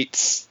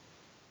it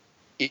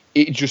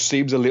just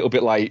seems a little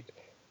bit like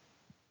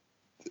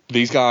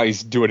these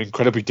guys do an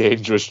incredibly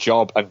dangerous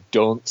job and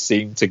don't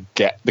seem to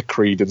get the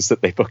credence that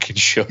they fucking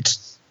should.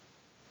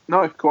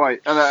 No,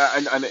 quite.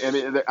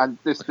 And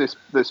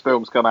this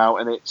film's come out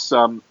and it's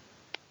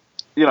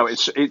you know,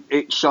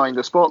 it shined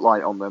a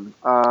spotlight on them.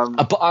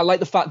 But I like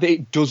the fact that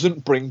it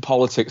doesn't bring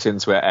politics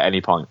into it at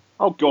any point.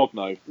 Oh God,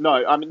 no.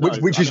 I mean,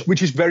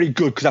 which is very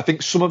good, because I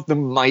think some of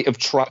them might have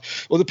tried.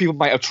 Other people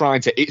might have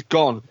tried to. It's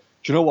gone. Do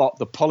you know what?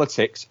 The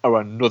politics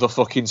are another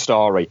fucking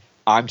story.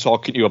 I'm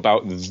talking to you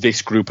about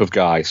this group of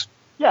guys.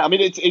 Yeah, I mean,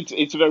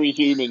 it's a very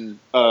human.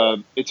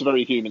 It's a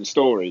very human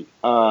story.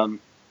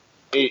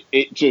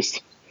 It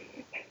just,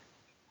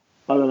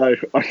 I don't know.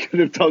 I could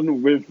have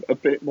done with a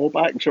bit more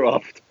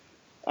backdraft.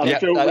 And I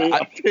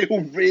feel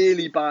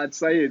really bad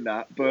saying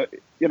that, but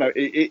you know,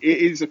 it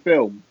is a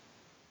film.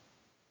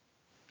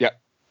 Yeah,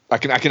 I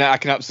can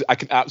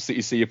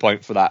absolutely see your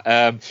point for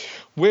that.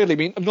 Weirdly, I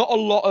mean, not a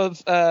lot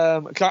of.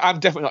 I'm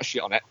definitely not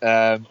shit on it.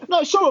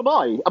 No, so am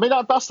I. I mean,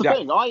 that's the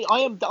thing.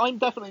 I'm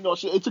definitely not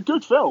shit. It's a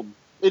good film.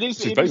 It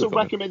is a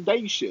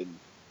recommendation.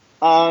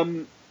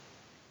 The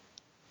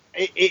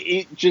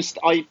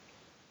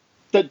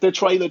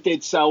trailer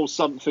did sell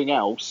something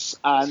else,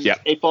 and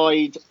if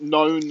I'd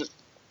known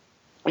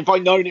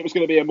it was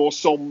going to be a more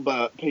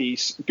somber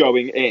piece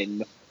going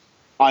in,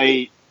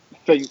 I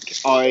think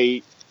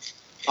I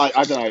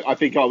don't know. I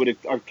think I would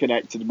have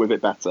connected with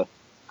it better.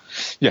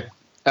 Yeah.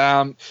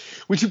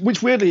 Which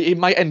weirdly, it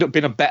might end up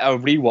being a better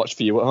rewatch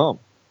for you at home.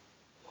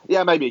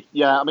 Yeah, maybe.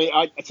 Yeah, I mean,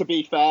 to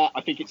be fair, I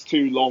think it's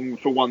too long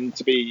for one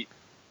to be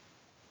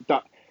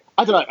that.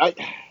 I don't know.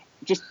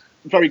 Just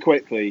very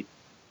quickly,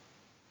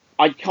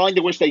 I kind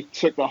of wish they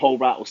took the whole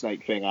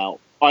rattlesnake thing out.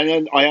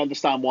 I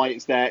understand why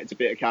it's there. It's a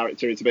bit of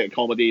character. It's a bit of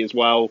comedy as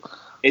well.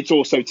 It's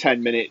also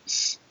 10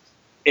 minutes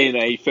in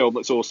a film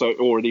that's also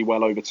already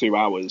well over 2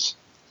 hours.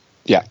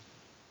 Yeah.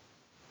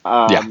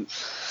 Yeah.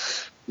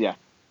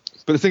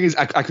 But the thing is,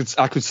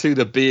 I could see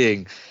there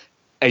being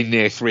a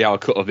near 3 hour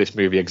cut of this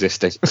movie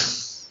existing.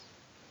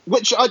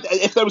 Which,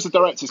 if there was a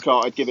director's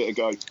cut, I'd give it a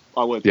go.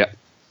 I would. Yeah.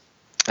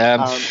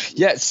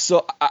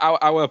 So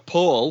our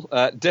poll,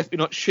 definitely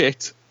not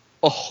shit,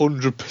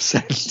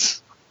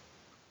 100%.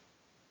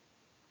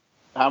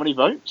 How many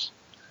votes?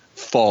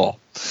 4.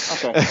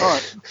 Okay, all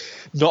right.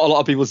 Not a lot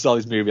of people saw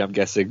this movie, I'm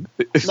guessing.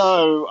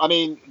 No, I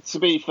mean, to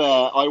be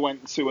fair, I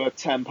went to a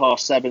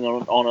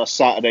 7:10 on a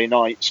Saturday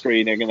night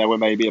screening, and there were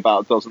maybe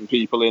about a dozen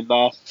people in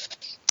there.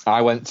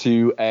 I went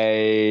to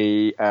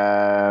a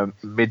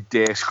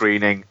midday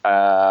screening,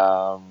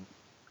 and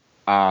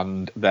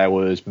there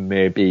was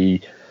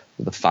maybe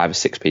 5 or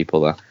 6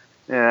 people there.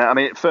 Yeah, I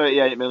mean,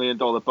 $38 million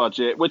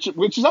budget, which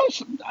is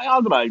actually, I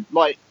don't know,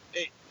 like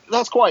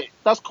that's quite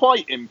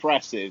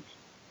impressive.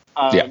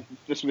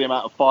 Just for the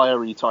amount of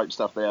fiery type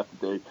stuff they have to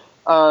do.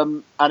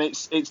 And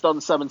it's done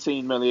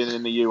 17 million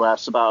in the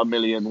US, about 1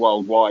 million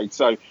worldwide.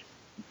 So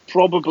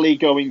probably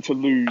going to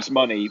lose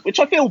money, which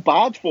I feel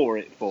bad for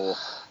it for.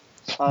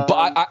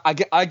 But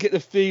I get the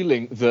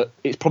feeling that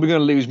it's probably going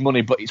to lose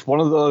money, but it's one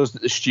of those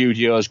that the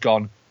studio's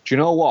gone, do you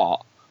know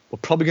what? We're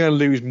probably going to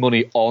lose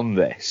money on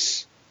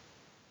this,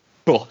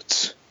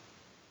 but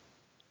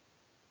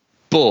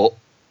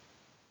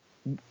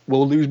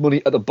we'll lose money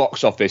at the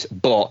box office,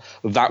 but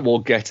that will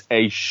get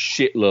a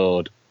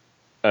shitload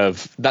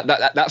of that.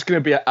 That's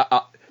going to be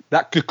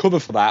that could cover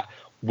for that.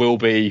 Will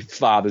be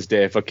Father's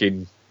Day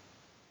fucking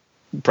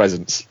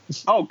presents.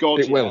 Oh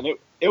God, it will. And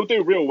it'll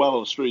do real well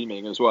on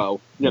streaming as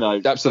well. You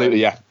know, absolutely,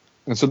 yeah.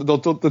 And so they'll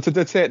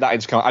take that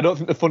into account. I don't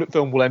think the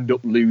film will end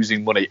up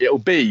losing money. It'll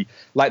be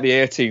like the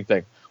A-Team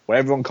thing, where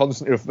everyone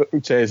constantly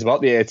says about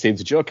the A-Team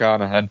to Joe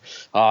Carnahan,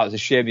 it's a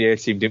shame the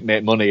A-Team didn't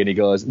make money, and he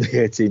goes,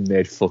 the A-Team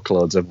made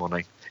fuckloads of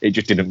money. It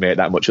just didn't make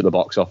that much at the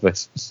box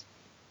office.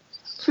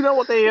 Do you know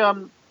what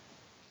the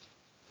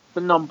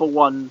number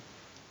one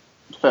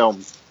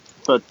film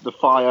for the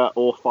fire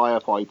or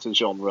firefighter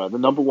genre, the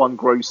number one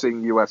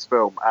grossing US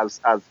film as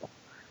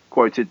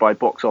quoted by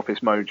Box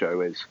Office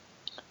Mojo is?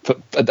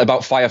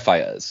 About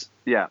firefighters?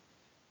 Yeah.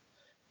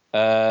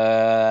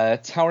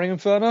 Towering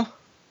Inferno?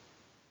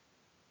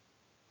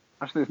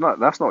 Actually,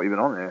 that's not even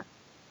on here.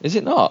 Is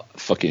it not?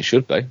 Fucking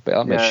should be, but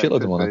I made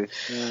shitloads of money.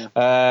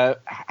 Yeah.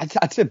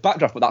 I'd say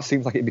Backdraft, but that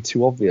seems like it'd be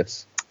too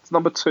obvious. It's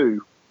number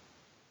 2.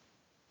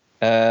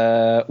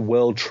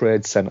 World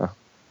Trade Center.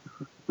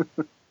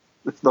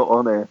 It's not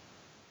on here.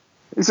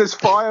 It says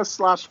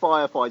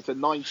fire/firefighter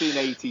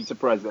 1980 to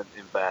present,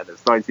 in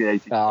fairness.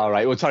 1980. All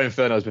right. Well, Towering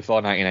Inferno was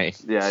before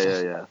 1980.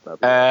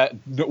 Yeah.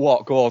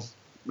 What? Go on.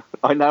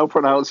 I now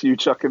pronounce you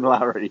Chuck and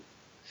Larry.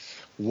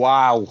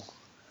 Wow.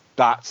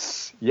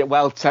 That's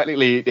well,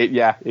 technically,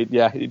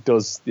 it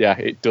does. Yeah,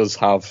 it does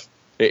have.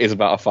 It is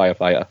about a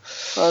firefighter.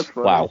 That's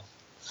funny. Wow.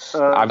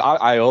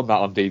 I own that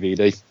on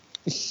DVD.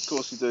 Of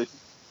course you do.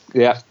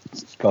 Yeah,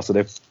 of course I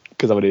do.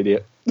 Because I'm an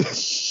idiot.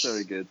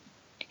 Very good.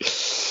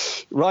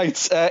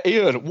 Right,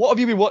 Ian, what have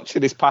you been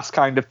watching this past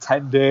kind of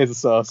 10 days or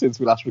so since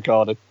we last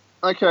recorded?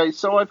 Okay,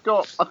 so I've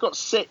got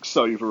 6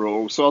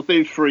 overall, so I'll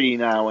do 3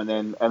 now and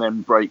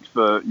then break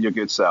for your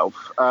good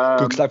self.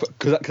 Because I've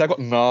got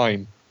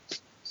 9.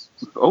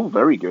 Oh,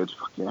 very good.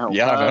 Fucking hell.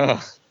 Yeah, I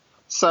know.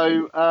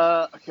 So,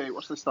 okay,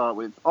 what's to start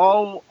with?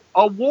 I'll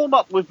warm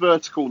up with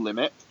Vertical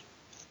Limit.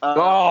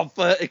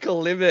 Vertical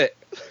Limit.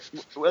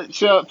 Which,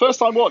 first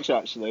time watch,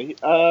 actually.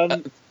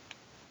 A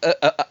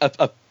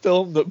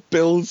film that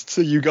builds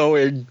to you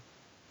going,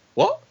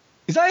 what?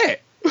 Is that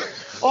it?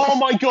 Oh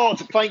my God!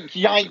 Thank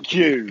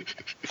you.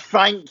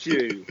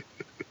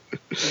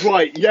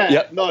 Right?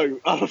 Yeah. No.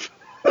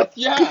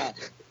 Yeah.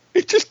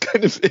 It's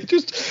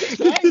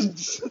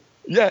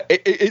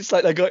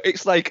like they go.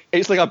 It's like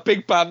a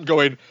big band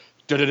going.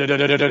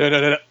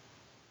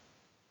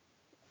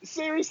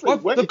 Seriously,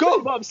 when it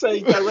came up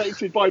saying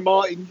directed by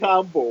Martin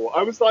Campbell,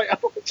 I was like,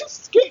 oh,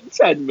 just skip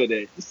 10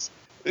 minutes.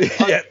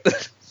 Yeah.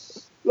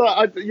 So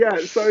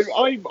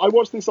I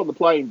watched this on the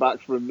plane back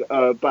from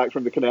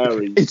the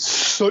Canaries. It's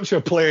such a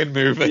plane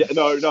movie. Yeah,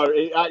 no,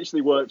 it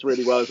actually worked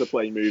really well as a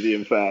plane movie.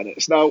 In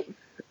fairness, now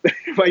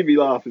it made me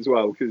laugh as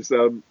well because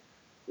I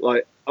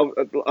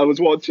was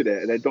watching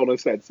it and then Donna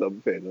said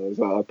something and I was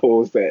like, I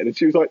paused it and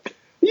she was like,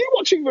 "Are you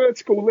watching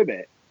Vertical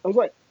Limit?" I was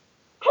like,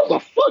 "How the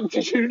fuck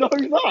did you know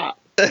that?"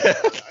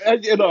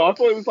 And I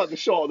thought it was like the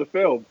shot of the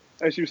film,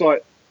 and she was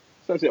like,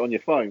 "Says it on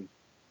your phone."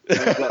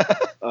 Like,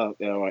 oh,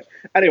 yeah, all right.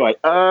 Anyway,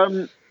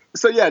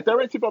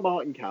 directed by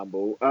Martin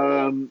Campbell,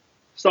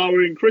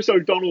 starring Chris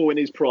O'Donnell in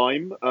his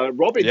prime,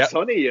 Robin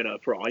Tunney in her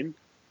prime.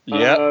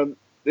 Yeah.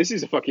 This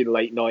is a fucking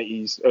late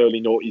 90s,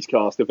 early noughties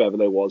cast if ever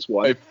there was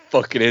one. It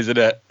fucking is, isn't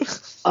it?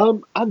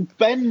 And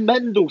Ben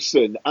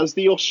Mendelsohn as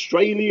the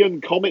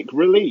Australian comic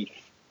relief.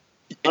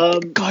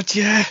 God,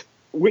 yeah.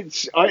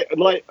 Which I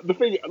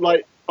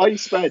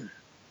spent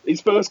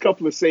his first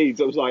couple of scenes,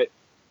 I was like,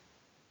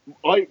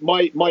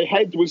 my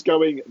head was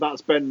going,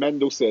 that's Ben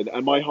Mendelsohn,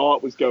 and my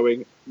heart was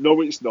going,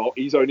 no, it's not.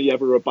 He's only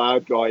ever a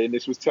bad guy, and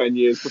this was 10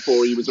 years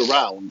before he was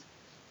around.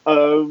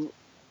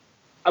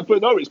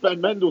 But no, it's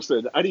Ben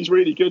Mendelsohn, and he's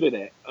really good in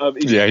it.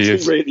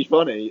 He's really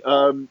funny.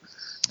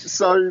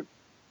 So,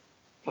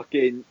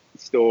 fucking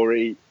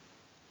story.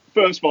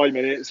 First 5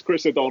 minutes,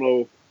 Chris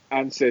O'Donnell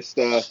and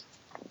sister.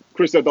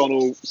 Chris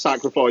O'Donnell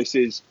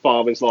sacrifices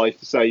father's life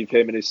to save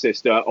him and his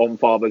sister on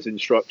father's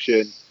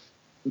instruction.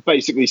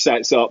 Basically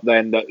sets up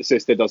then that the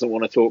sister doesn't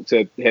want to talk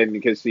to him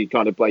because he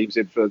kind of blames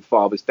him for the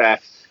father's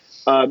death.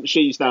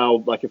 She's now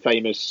like a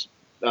famous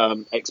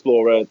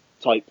explorer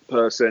type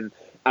person,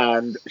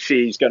 and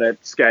she's going to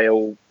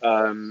scale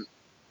the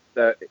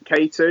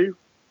K2,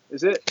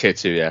 is it?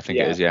 K2, yeah, I think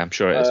it is. Yeah, I'm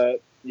sure it is.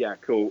 Yeah,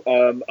 cool.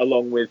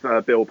 Along with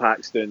Bill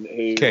Paxton,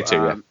 who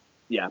K2,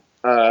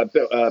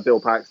 Bill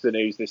Paxton,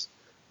 who's this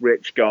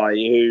rich guy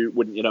who,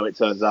 wouldn't you know, it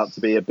turns out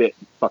to be a bit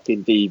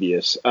fucking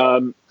devious.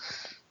 And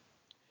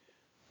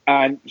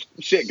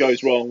shit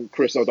goes wrong.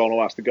 Chris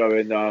O'Donnell has to go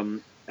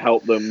and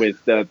help them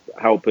with the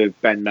help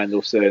of Ben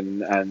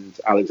Mendelsohn and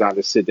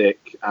Alexander Siddig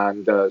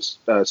and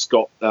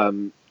Scott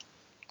Glenn.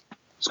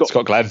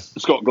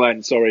 Scott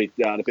Glenn, sorry.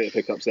 Yeah, and a bit of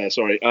hiccups there,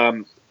 sorry.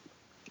 And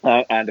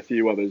a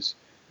few others.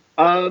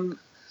 And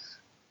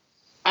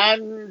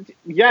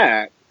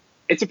yeah,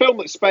 it's a film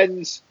that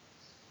spends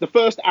the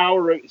first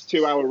hour of its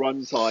 2-hour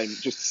runtime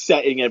just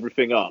setting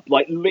everything up.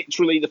 Like,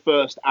 literally the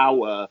first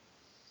hour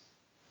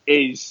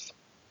is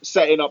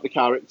setting up the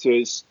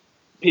characters,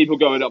 people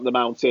going up the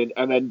mountain,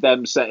 and then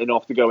them setting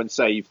off to go and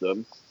save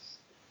them.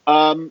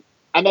 And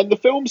then the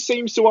film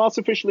seems to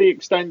artificially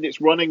extend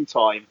its running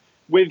time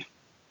with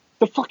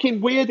the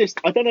fucking weirdest...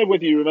 I don't know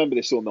whether you remember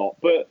this or not,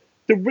 but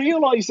the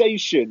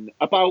realisation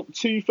about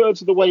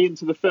 2/3 of the way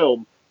into the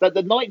film that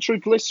the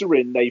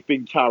nitroglycerin they've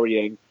been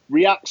carrying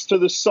reacts to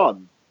the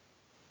sun.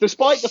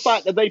 Despite the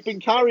fact that they've been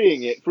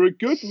carrying it for a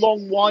good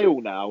long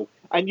while now,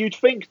 and you'd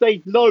think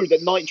they'd know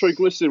that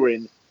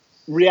nitroglycerin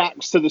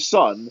reacts to the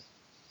sun,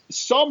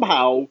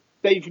 somehow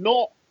they've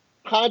not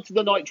had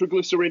the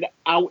nitroglycerin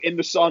out in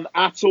the sun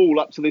at all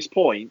up to this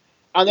point.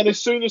 And then as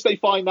soon as they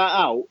find that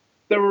out,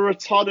 there are a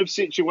ton of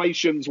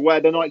situations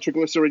where the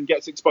nitroglycerin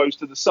gets exposed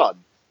to the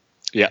sun.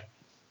 Yeah.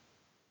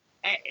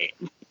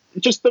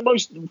 Just the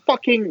most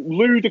fucking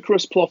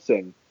ludicrous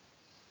plotting.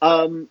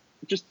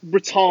 Just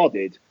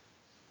retarded.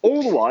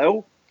 All the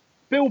while,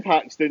 Bill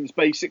Paxton's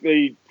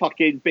basically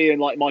fucking being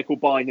like Michael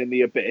Biehn in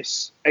The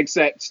Abyss,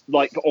 except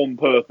like on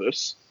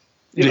purpose.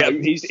 You know,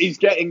 he's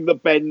getting the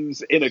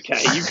bends in a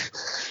cave.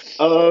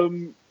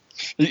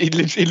 He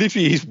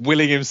literally is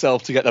willing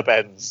himself to get the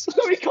bends.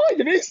 No, he kind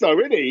of is though,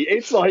 isn't he?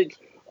 It's like,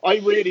 I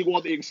really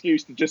want the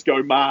excuse to just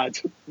go mad.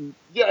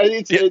 Yeah.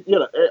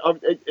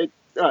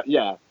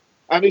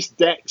 And this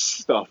Dex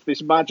stuff,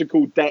 this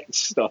magical Dex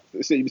stuff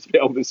that seems to be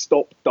able to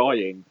stop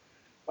dying.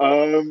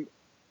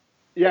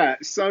 Yeah,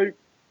 so,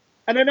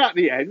 and then at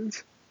the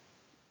end,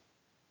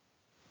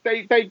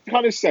 they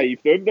kind of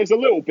save them. There's a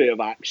little bit of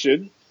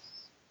action.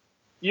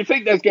 You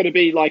think there's going to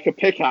be like a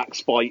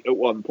pickaxe fight at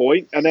one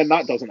point, and then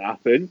that doesn't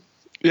happen.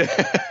 Yeah.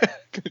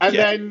 And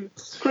then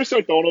Chris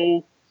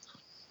O'Donnell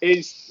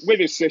is with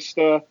his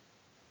sister.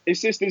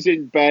 His sister's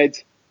in bed.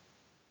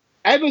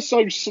 Ever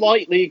so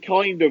slightly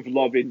kind of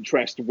love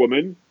interest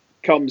woman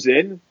comes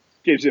in,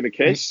 gives him a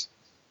kiss,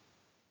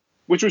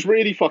 which was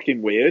really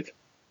fucking weird.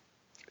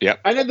 Yeah.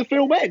 And then the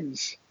film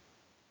ends.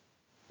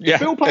 Yeah.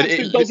 Bill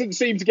Paxton doesn't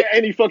seem to get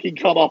any fucking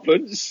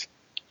comeuppance.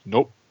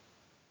 Nope.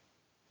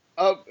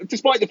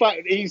 Despite the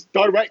fact that he's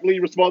directly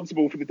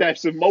responsible for the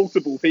deaths of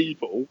multiple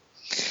people,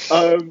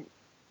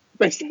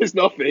 there's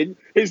nothing.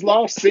 His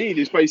last scene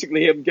is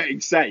basically him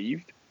getting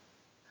saved.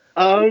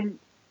 And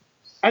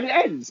it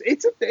ends.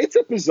 It's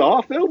a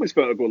bizarre film, is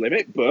Vertical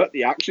Limit, but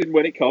the action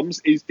when it comes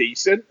is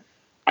decent.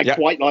 I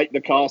quite like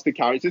the cast of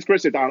characters.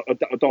 Chris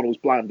O'Donnell's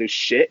bland as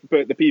shit,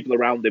 but the people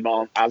around him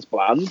aren't as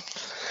bland.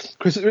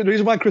 The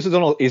reason why Chris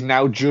O'Donnell is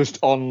now just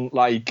on,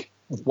 like,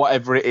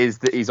 whatever it is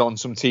that he's on,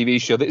 some TV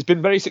show that's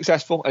been very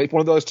successful. It's one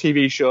of those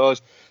TV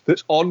shows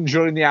that's on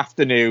during the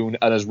afternoon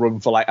and has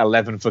run for, like,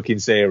 11 fucking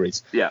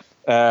series. Yeah.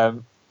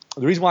 The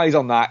reason why he's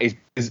on that is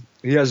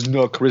he has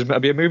no charisma to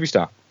be a movie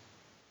star.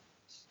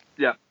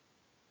 Yeah.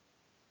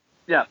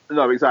 Yeah,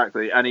 no,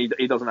 exactly. And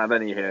he doesn't have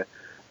any here.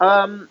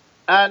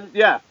 And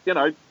yeah, you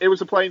know, it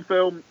was a plain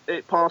film.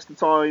 It passed the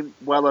time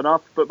well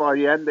enough, but by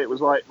the end it was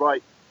like,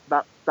 right,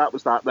 that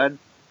was that then.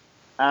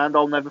 And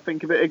I'll never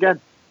think of it again.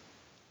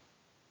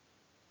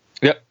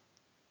 Yep.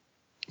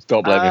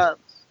 Don't blame me.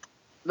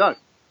 No.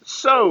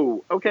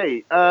 So,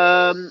 okay.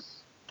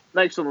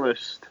 Next on the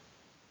list.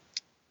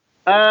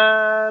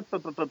 Yeah,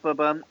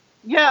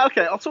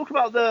 okay. I'll talk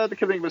about the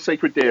Killing of a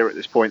Sacred Deer at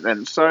this point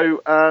then.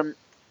 So,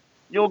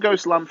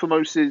 Yorgos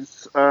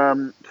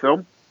Lanthimos'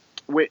 film,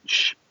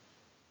 which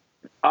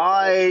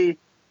I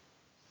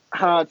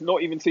had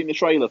not even seen the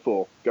trailer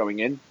for going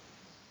in.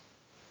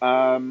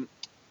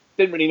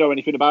 Didn't really know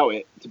anything about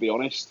it, to be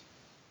honest.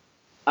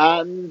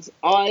 And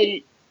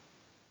I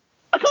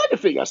kind of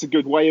think that's a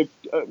good way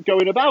of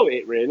going about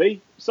it,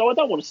 really. So I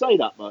don't want to say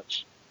that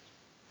much.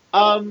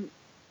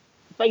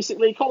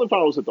 Basically, Colin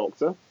Farrell's a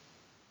doctor.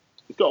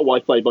 He's got a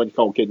wife played by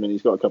Nicole Kidman.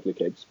 He's got a couple of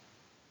kids.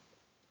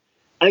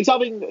 And he's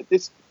having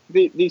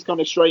these kind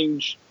of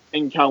strange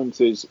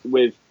encounters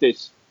with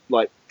this,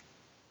 like,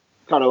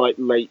 kind of like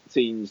late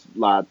teens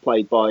lad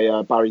played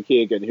by Barry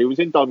Keoghan, who was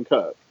in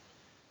Dunkirk.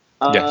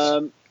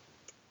 Yes.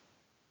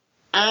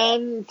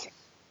 And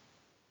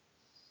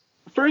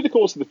through the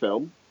course of the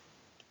film,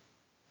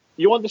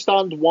 you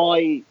understand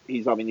why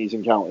he's having these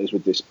encounters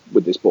with this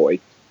boy,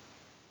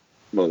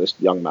 well, this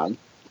young man.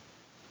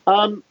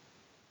 And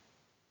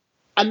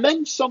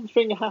then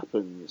something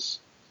happens.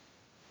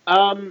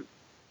 Barry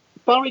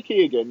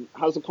Keoghan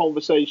has a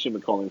conversation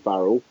with Colin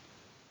Farrell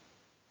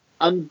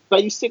and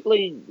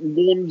basically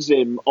warns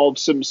him of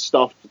some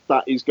stuff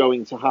that is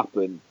going to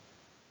happen.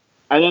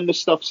 And then the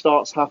stuff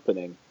starts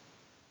happening.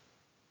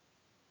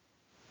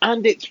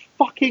 And it's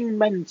fucking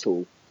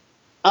mental.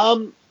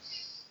 It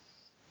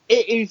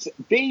is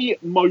the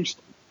most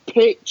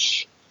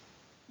pitch,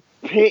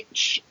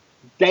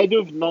 dead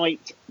of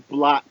night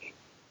black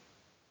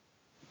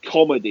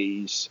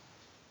comedies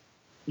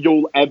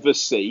you'll ever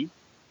see.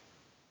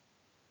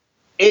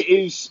 It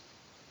is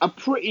a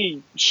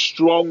pretty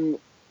strong,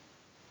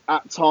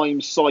 at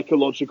times,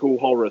 psychological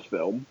horror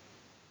film.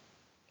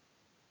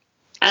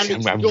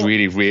 And I'm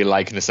really, really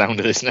liking the sound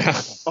of this now.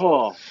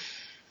 Oh,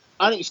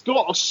 and it's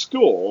got a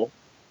score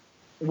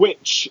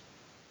which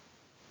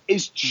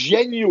is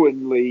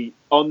genuinely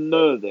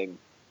unnerving.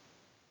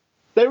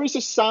 There is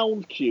a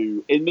sound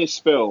cue in this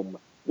film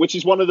which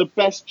is one of the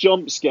best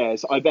jump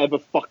scares I've ever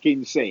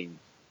fucking seen.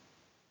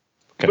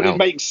 But it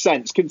makes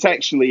sense.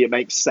 Contextually, it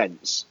makes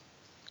sense.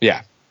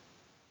 Yeah.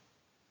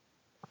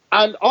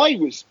 And I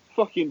was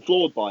fucking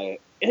floored by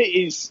it.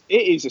 It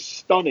is a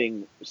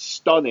stunning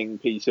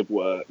piece of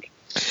work.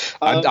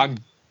 I'm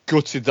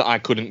gutted that I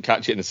couldn't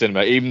catch it in the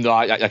cinema, even though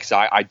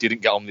I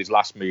didn't get on with his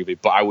last movie,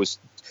 but I was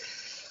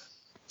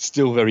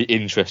still very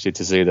interested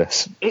to see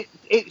this.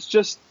 It's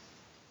just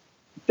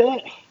there.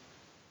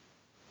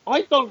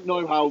 I don't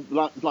know how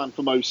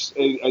Lanthimos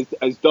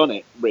has done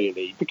it,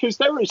 really, because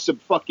there is some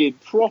fucking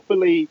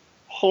properly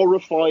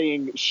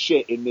horrifying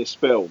shit in this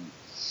film.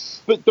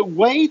 But the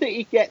way that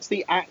he gets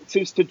the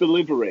actors to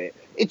deliver it,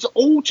 it's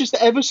all just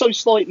ever so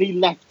slightly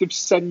left of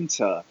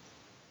centre.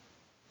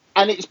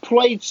 And it's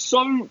played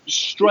so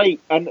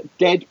straight and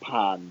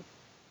deadpan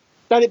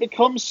that it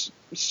becomes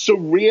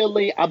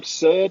surreally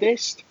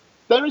absurdist.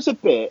 There is a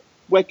bit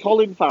where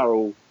Colin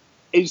Farrell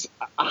is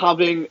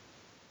having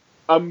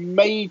a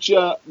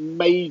major,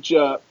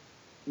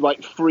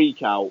 like,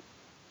 freak out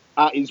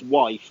at his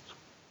wife,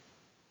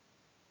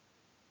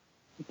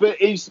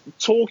 but is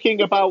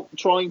talking about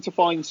trying to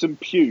find some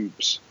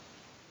pubes.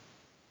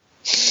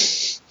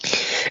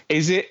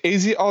 Is it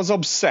as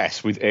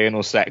obsessed with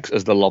anal sex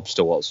as The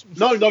Lobster was?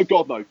 No,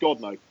 God no.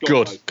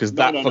 Good, because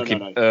that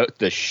fucking irked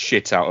the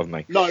shit out of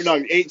me. No,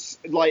 it's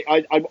like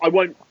I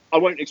won't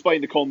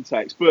explain the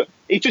context, but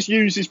he just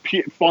uses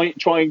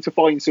trying to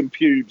find some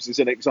pubes as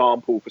an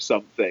example for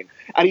something,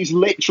 and he's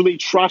literally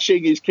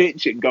trashing his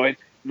kitchen, going,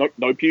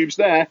 no pubes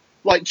there.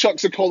 Like,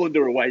 chucks a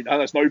colander away, no,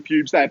 there's no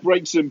pubes there.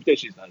 Breaks some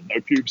dishes,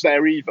 no pubes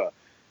there either.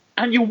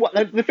 And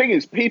the thing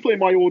is, people in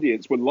my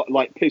audience were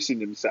like pissing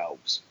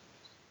themselves.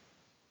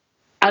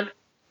 And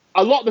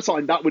a lot of the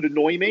time that would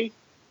annoy me.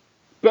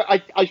 But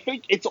I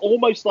think it's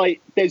almost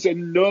like there's a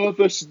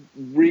nervous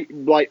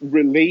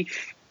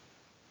relief.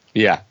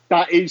 Yeah.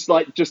 That is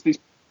like just this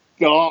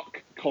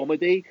dark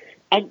comedy.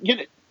 And, you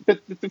know,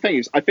 the thing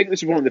is, I think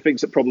this is one of the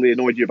things that probably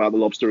annoyed you about The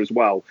Lobster as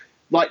well.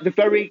 Like, the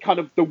very kind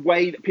of the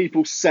way that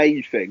people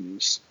say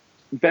things,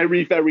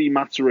 very, very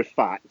matter of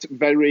fact,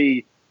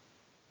 very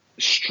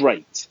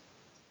straight.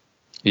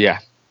 Yeah.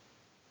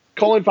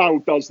 Colin Farrell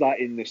does that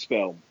in this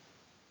film.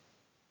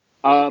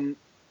 And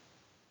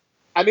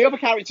the other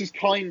characters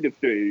kind of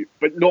do,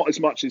 but not as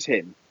much as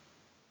him.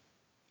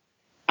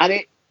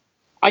 And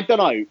I don't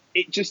know,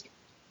 it just,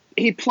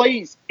 he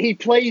plays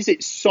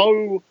it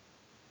so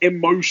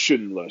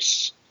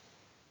emotionless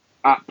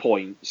at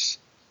points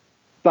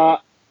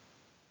that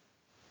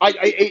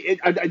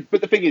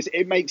but the thing is,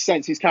 it makes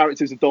sense. His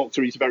character's a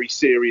doctor. He's a very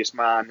serious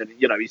man, and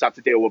you know he's had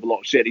to deal with a lot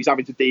of shit. He's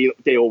having to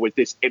deal with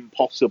this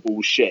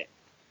impossible shit.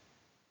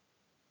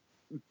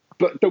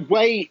 But the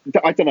way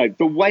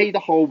the way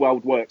the whole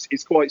world works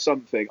is quite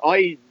something.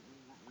 I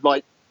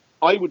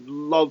would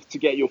love to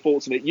get your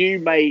thoughts on it. You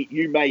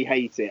may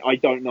hate it. I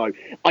don't know.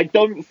 I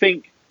don't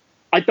think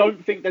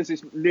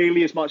there's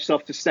nearly as much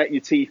stuff to set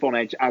your teeth on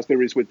edge as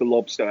there is with The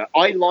Lobster.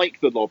 I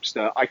like The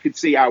Lobster. I could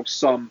see how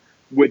some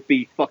would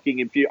be fucking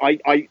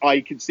infuriated.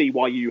 I can see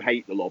why you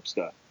hate The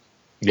Lobster.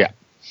 Yeah.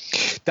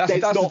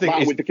 There's not the thing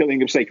that with the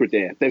killing of sacred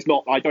deer. There's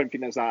not. I don't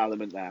think there's that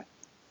element there.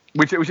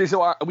 Which is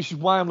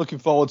why I'm looking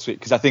forward to it,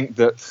 because I think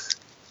that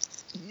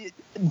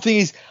the thing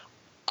is,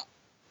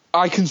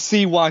 I can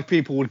see why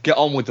people would get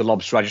on with The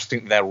Lobster. I just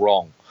think they're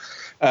wrong.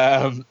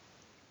 Whereas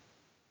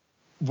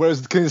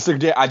the killing of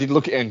sacred deer, I did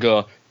look at it and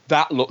go,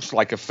 that looks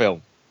like a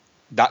film.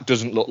 That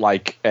doesn't look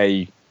like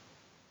a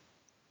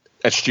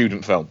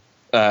student film.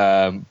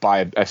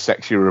 By a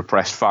sexually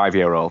repressed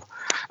 5-year-old.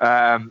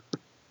 But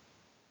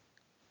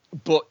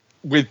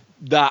with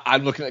that,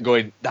 I'm looking at it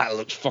going, that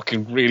looks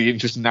fucking really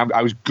interesting.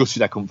 I was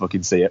gutted I couldn't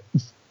fucking see it.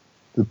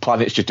 The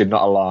planets just did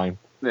not align.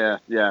 Yeah.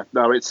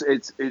 No, it's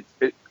a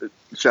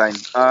shame.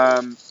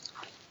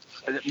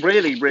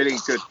 Really, really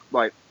good,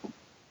 like,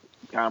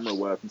 camera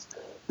work.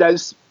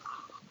 There's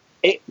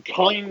it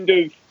kind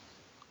of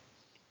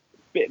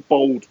bit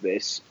bold,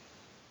 this,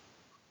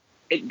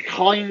 it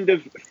kind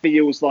of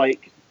feels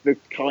like the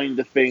kind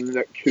of thing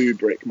that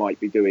Kubrick might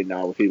be doing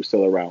now if he was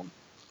still around.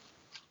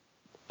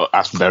 Oh,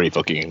 that's very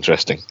fucking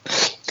interesting.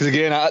 Because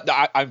again,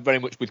 I'm very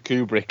much with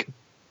Kubrick.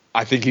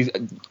 I think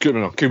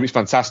Kubrick's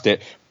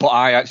fantastic, but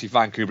I actually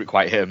find Kubrick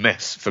quite hit and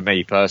miss for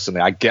me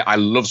personally. I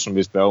love some of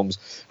his films,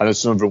 and there's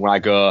some of them when I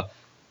go,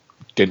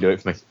 didn't do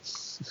it for me.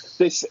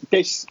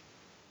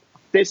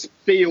 This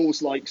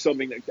feels like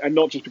something that, and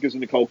not just because of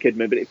Nicole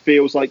Kidman, but it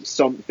feels like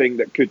something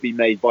that could be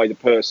made by the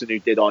person who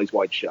did Eyes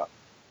Wide Shut.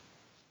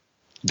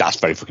 That's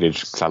very fucking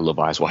interesting because I love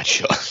Eyes Wide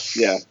Shut.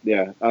 Yeah.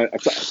 I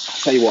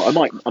tell you what,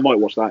 I might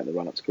watch that in the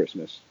run up to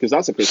Christmas because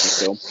that's a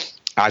Christmas film.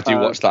 I do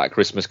watch that at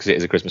Christmas because it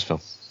is a Christmas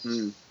film.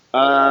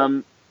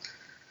 I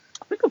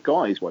think I've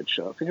got Eyes Wide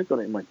Shut. I think I've got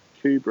it in my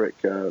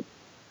Kubrick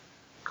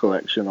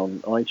collection on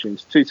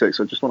iTunes. 2 ticks.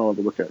 I just want to have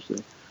a look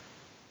actually.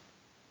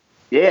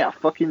 Yeah, I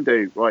fucking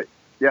do. Right.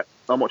 Yep.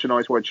 I'm watching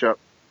Eyes Wide Shut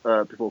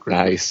before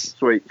Christmas. Nice.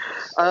 Sweet.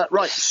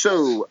 Right.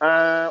 So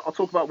I'll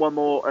talk about one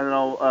more and then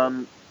I'll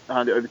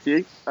hand it over to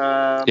you.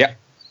 Yeah.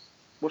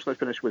 What should I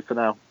finish with for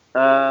now?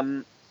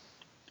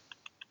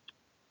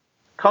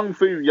 Kung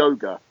Fu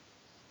Yoga.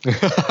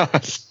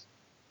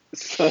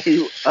 So,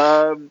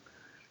 Kung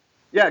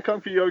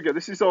Fu Yoga.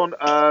 This is on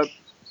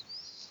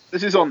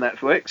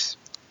Netflix.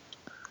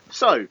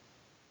 So,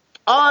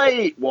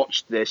 I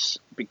watched this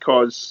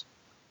because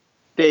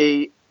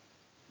the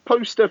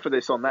poster for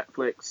this on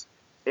Netflix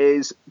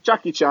is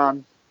Jackie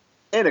Chan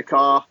in a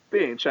car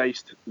being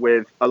chased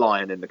with a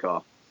lion in the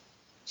car.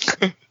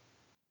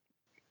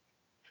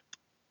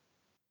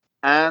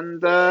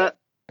 And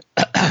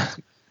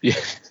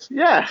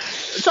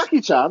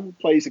Jackie Chan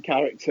plays a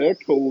character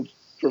called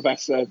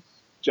Professor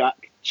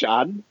Jack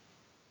Chan,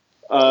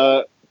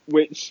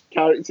 which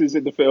characters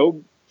in the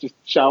film just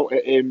shout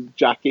at him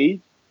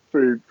Jackie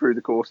through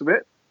the course of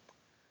it.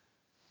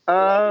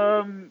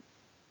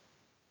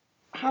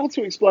 How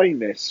to explain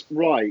this?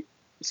 Right,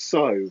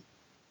 so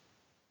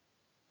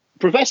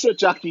Professor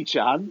Jackie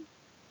Chan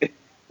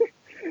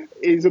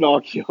is an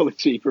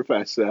archaeology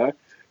professor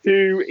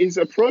who is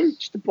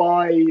approached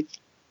by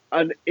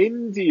an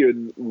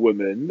Indian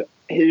woman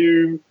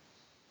who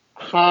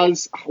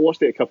has, I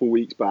watched it a couple of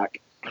weeks back,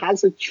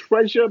 has a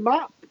treasure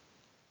map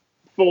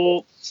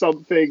for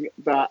something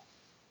that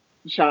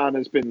Chan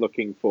has been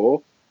looking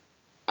for.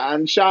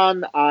 And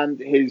Chan and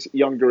his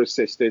younger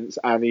assistants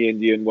and the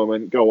Indian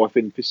woman go off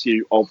in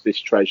pursuit of this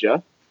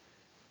treasure.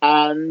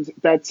 And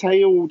they're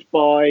tailed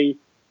by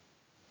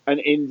an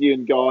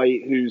Indian guy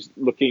who's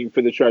looking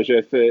for the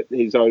treasure for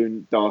his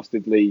own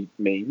dastardly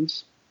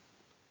means.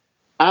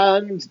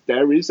 And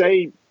there is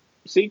a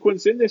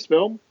sequence in this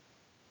film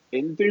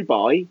in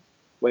Dubai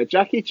where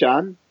Jackie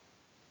Chan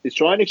is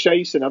trying to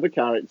chase another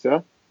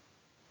character,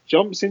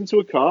 jumps into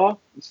a car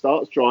and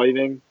starts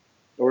driving,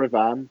 or a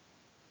van,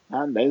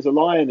 and there's a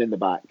lion in the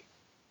back.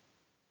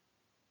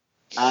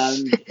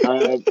 And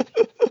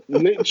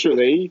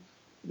literally,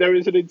 there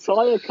is an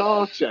entire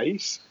car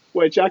chase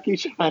where Jackie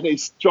Chan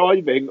is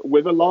driving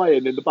with a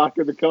lion in the back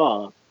of the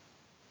car,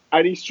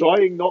 and he's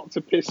trying not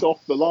to piss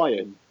off the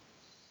lion.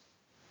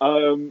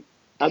 And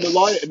the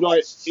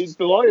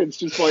lion's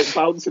just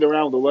bouncing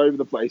around all over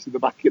the place in the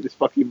back of this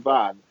fucking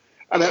van.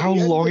 And how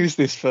long is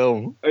this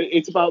film?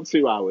 It's about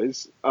 2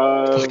 hours.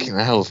 Fucking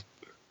hell.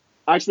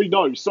 Actually,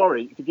 no,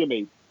 sorry, forgive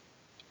me.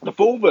 The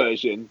full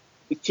version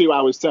is 2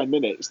 hours, 10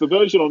 minutes. The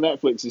version on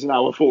Netflix is 1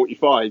 hour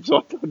 45.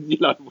 So,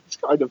 it's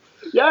kind of,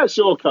 yeah,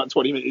 sure, cut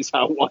 20 minutes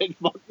out. Why the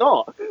fuck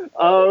not?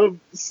 And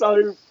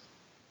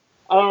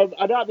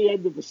at the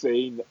end of the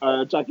scene,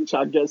 Jackie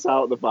Chan gets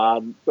out of the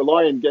van. The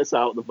lion gets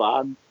out of the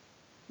van.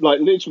 Like,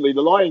 literally,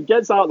 the lion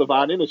gets out of the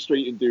van in a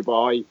street in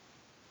Dubai,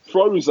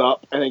 throws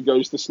up, and then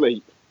goes to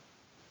sleep.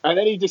 And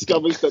then he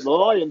discovers that the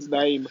lion's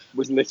name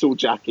was Little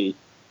Jackie.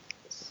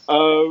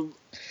 And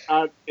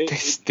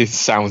this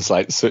sounds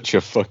like such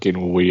a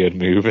fucking weird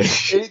movie.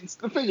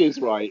 The thing is,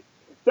 right,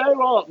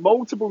 there are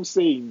multiple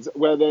scenes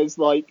where there's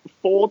like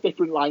 4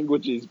 different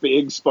languages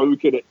being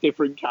spoken at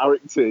different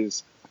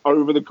characters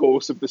over the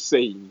course of the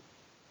scene.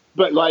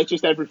 But like,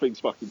 just everything's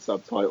fucking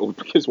subtitled,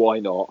 because why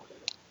not?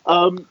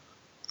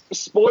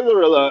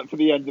 Spoiler alert for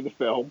the end of the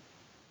film.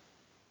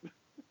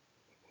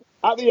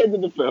 At the end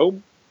of the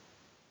film,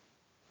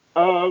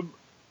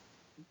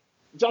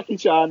 Jackie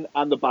Chan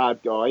and the bad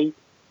guy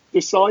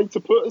decide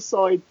to put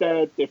aside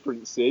their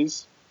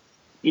differences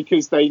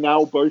because they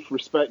now both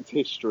respect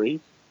history.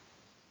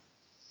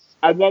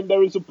 And then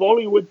there is a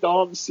Bollywood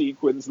dance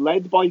sequence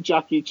led by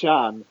Jackie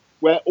Chan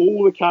where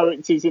all the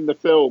characters in the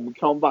film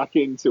come back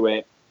into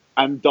it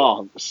and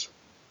dance.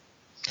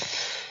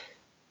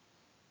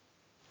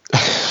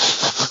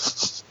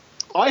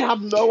 I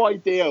have no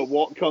idea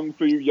what Kung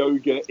Fu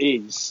Yoga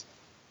is,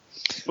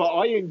 but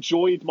I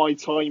enjoyed my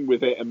time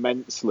with it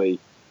immensely.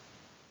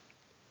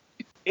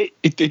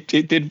 It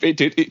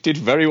did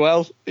very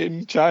well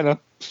in China.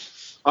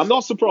 I'm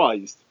not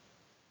surprised.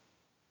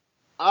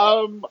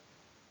 It's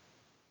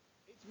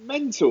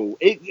mental.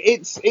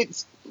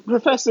 It's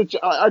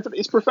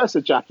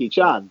Professor Jackie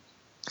Chan.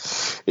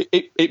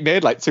 It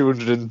made like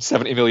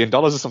 $270 million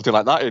or something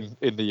like that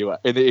in the US,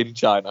 in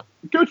China.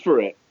 Good for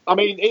it. I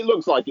mean, it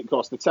looks like it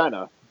cost a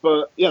tenner,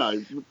 but you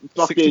know,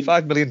 fucking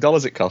 $65 million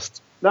it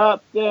cost. Nah,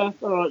 yeah,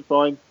 all right,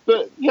 fine.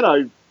 But you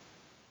know,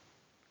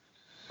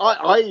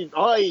 I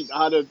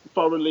had a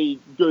thoroughly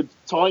good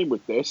time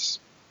with this.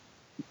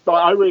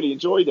 I really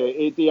enjoyed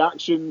it. The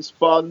action's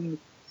fun,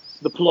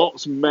 the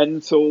plot's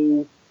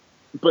mental,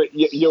 but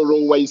you're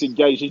always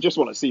engaged. You just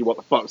want to see what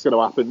the fuck's going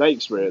to happen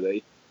next,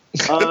 really.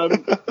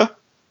 And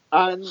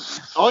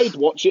I'd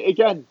watch it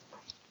again.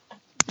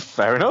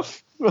 Fair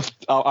enough.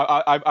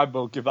 I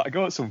will give that a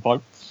go at some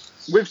point.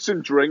 With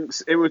some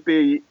drinks, it would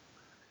be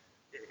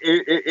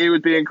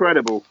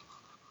incredible.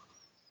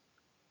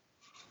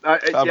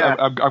 Yeah.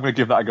 I'm going to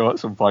give that a go at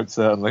some point,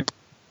 certainly.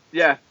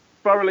 Yeah,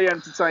 thoroughly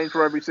entertained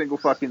for every single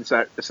fucking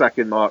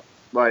second, Mark.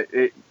 Like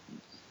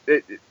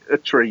a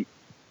treat,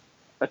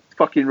 a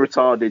fucking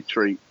retarded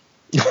treat.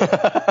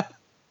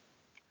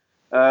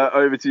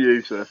 Over to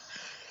you, sir.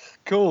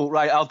 Cool.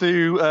 Right, I'll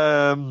do.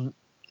 A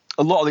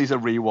lot of these are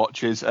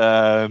rewatches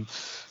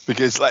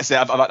because, let's say,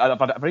 I've had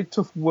a very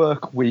tough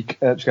work week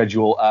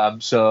schedule,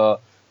 so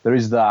there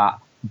is that.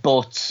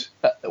 But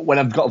when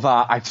I've got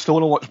that, I still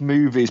want to watch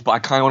movies, but I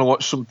kind of want to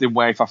watch something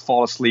where if I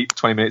fall asleep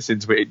 20 minutes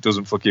into it, it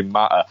doesn't fucking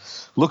matter.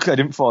 Luckily, I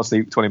didn't fall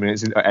asleep 20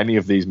 minutes into any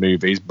of these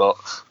movies, but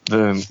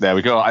there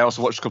we go. I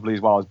also watched a couple of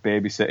these while I was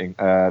babysitting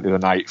the other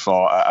night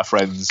for a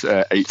friend's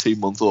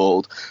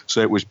 18-month-old,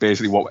 so it was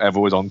basically whatever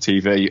was on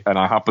TV, and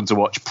I happened to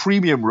watch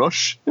Premium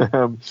Rush, which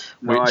David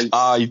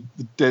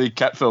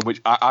Koepp film, which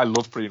I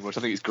love Premium Rush.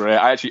 I think it's great.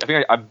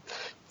 I'm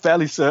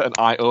fairly certain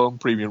I own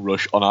Premium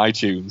Rush on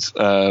iTunes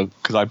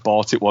because I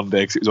bought it one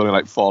day because it was only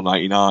like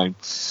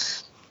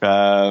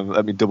 $4.99.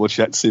 Let me double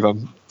check to see if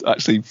I'm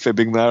actually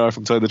fibbing there or if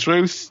I'm telling the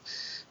truth.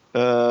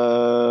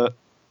 Yep,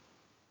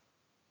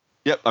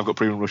 I've got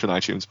Premium Rush on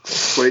iTunes.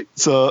 Sweet.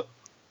 So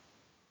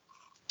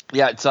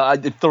yeah, I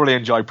thoroughly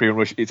enjoy Premium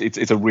Rush.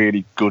 It's a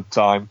really good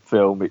time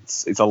film.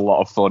 It's a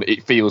lot of fun.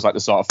 It feels like the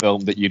sort of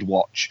film that you'd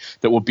watch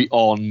that would be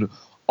on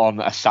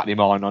a Saturday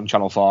morning on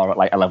Channel 4 at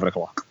like 11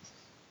 o'clock.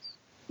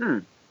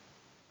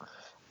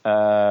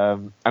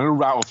 I'm going to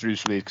rattle through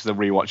these because I'm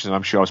rewatching and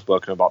I'm sure I've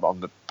spoken about that on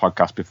the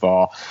podcast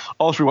before.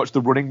 Also rewatched The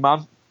Running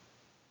Man.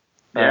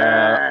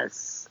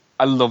 Yes.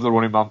 I love The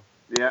Running Man.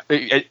 Yeah.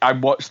 I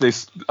watch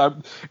this.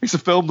 It's a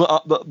film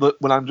that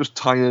when I'm just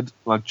tired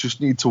and I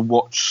just need to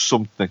watch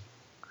something,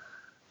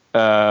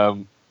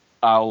 I'll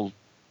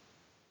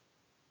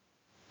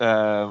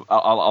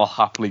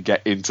happily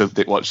get into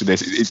watching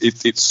this.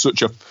 It's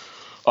such a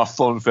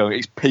fun film.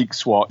 It's peak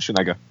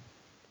Schwarzenegger.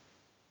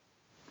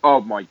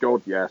 Oh my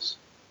god, yes.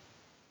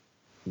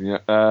 Yeah.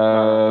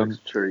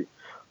 Treat.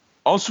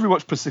 Also, we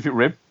watched Pacific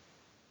Rim,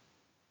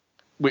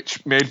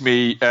 which made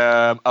me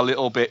a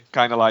little bit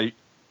kind of like,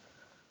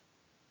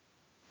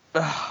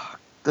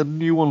 the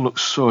new one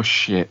looks so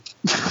shit.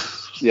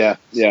 Yeah.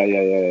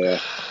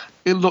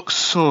 It looks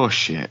so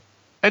shit,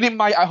 and it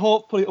might.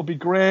 Hopefully, it'll be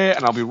great,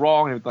 and I'll be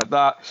wrong and everything like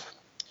that.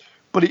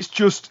 But it's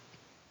just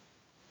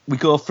we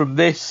go from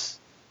this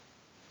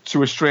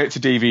to a straight to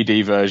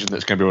DVD version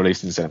that's going to be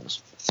released in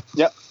cinemas.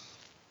 Yep.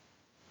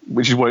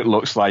 Which is what it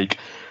looks like.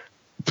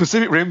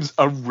 Pacific Rim's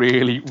a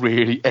really,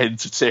 really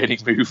entertaining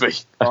movie.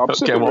 I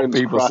don't care what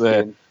people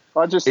say.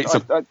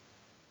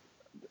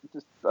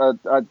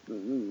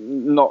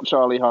 Not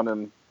Charlie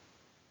Hunnam.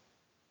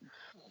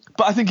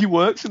 But I think he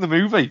works in the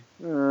movie.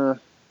 Yeah.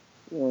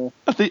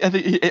 I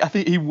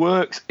think he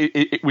works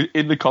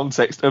in the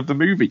context of the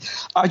movie.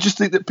 I just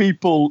think that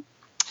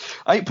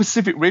I think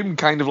Pacific Rim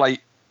kind of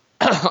like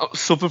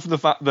suffer from the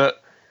fact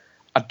that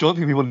I don't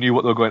think people knew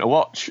what they were going to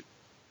watch.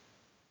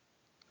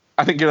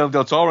 I think Guillermo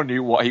del Toro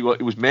knew what he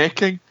was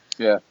making.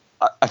 Yeah,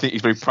 I think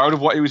he's very proud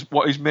of what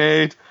he's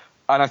made,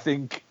 and I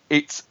think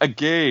it's a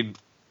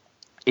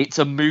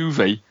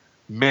movie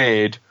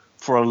made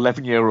for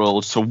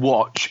 11-year-olds to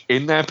watch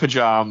in their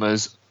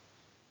pajamas,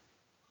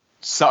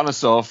 sat on a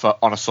sofa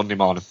on a Sunday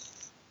morning.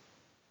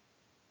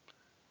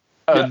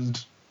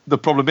 And the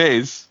problem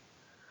is,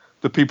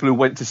 the people who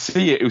went to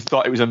see it, who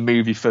thought it was a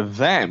movie for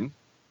them,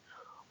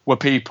 were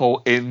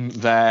people in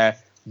their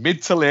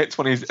mid to late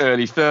 20s,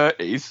 early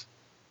 30s,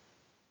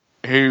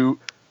 who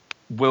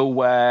will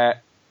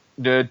wear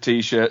nerd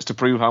T-shirts to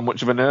prove how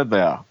much of a nerd they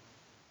are.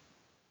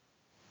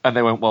 And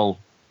they went, well,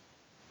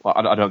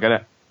 I don't get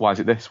it. Why is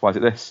it this? Why is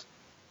it this?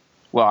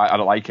 Well, I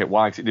don't like it.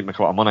 Why? Because it didn't make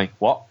a lot of money.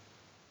 What?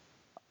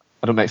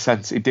 I don't make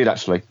sense. It did,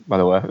 actually, by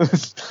the way.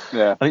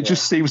 Yeah. And it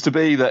just seems to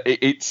be that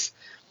it's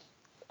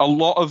a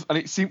lot of,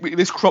 and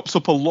this crops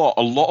up a lot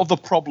of the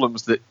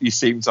problems that you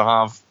seem to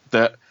have,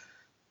 that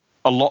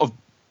a lot of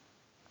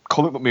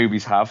comic book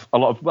movies have, a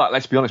lot of, well,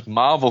 let's be honest,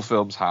 Marvel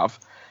films have,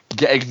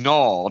 get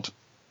ignored,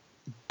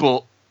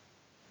 but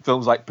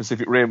films like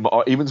Pacific Rim,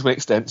 or even to an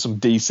extent some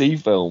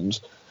DC films,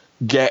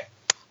 get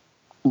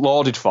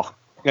lauded for,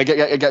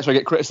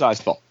 get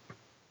criticised for.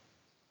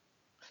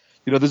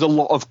 You know, there's a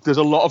lot of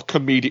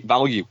comedic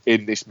value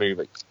in this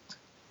movie,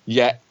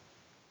 yet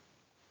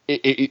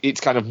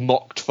it's kind of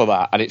mocked for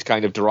that, and it's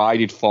kind of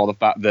derided for the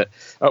fact that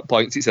at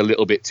points it's a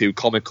little bit too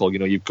comical. You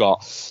know, you've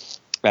got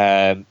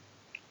Burn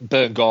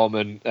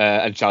Gorman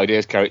and Charlie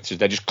Day's characters;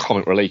 they're just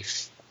comic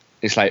relief.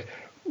 It's like,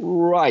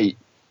 right,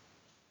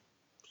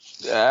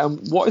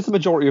 what is the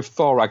majority of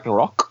Thor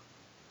Ragnarok?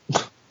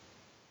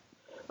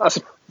 That's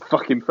a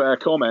fucking fair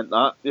comment.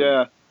 That,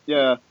 yeah.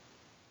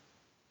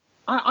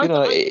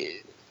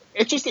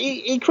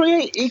 He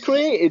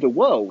created a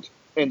world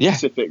in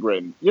Pacific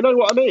Rim. You know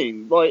what I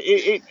mean? Like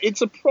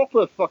it's a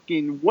proper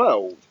fucking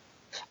world.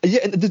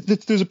 Yeah,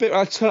 there's a bit where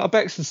I turned to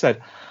Bex and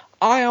said,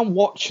 I am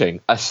watching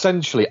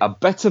essentially a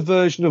better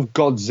version of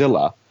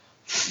Godzilla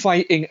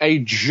fighting a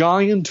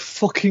giant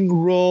fucking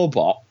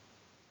robot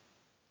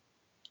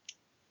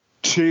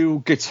to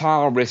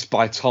Guitar Riff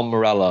by Tom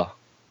Morello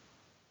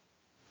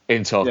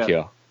in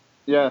Tokyo.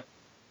 Yeah.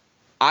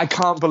 I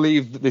can't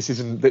believe that this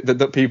isn't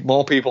that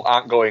more people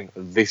aren't going,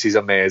 this is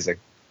amazing.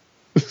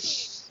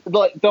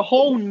 Like the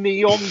whole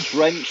neon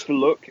drenched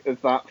look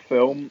of that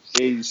film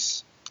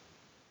is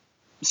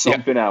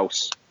something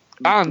else.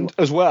 And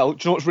as well, do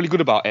you know what's really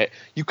good about it?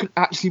 You can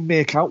actually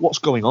make out what's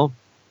going on.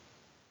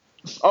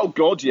 Oh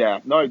god,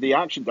 yeah. No, the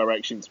action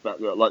direction's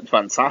like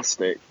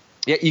fantastic.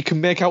 Yeah, you can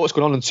make out what's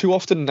going on, and too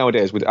often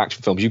nowadays with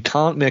action films, you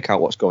can't make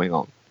out what's going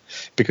on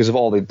because of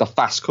all the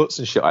fast cuts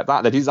and shit like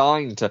that. They're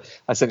designed to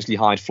essentially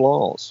hide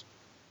flaws.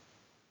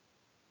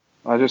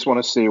 I just want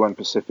to see when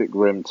Pacific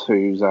Rim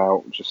 2's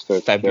out, just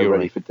to get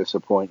ready for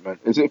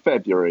disappointment. Is it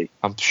February?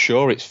 I'm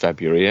sure it's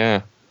February,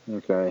 yeah.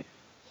 Okay.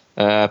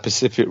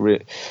 Pacific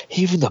Rim.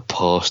 Even the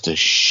poster's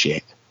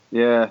shit.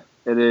 Yeah,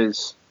 it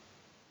is.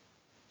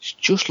 It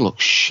just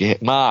looks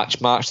shit. March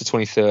the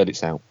 23rd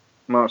it's out.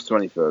 March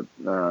 23rd.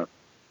 No.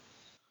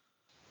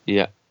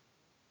 Yeah.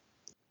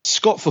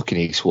 Scott fucking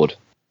Eastwood.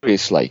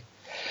 Seriously.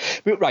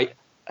 But, right,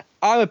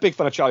 I'm a big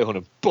fan of Charlie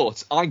Hunnam,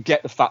 but I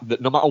get the fact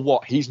that no matter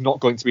what, he's not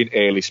going to be an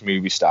A-list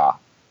movie star.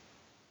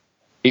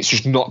 It's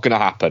just not going to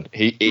happen.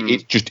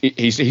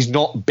 He's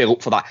not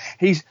built for that.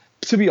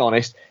 To be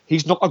honest,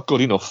 he's not a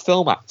good enough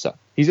film actor.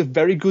 He's a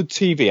very good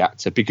TV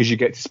actor because you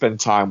get to spend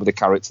time with a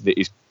character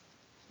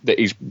that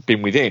he's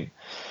been within.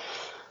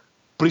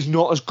 But he's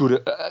not as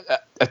good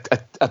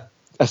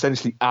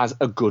essentially as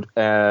a good.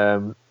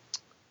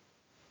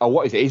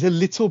 What is it? He's a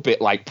little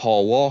bit like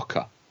Paul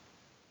Walker.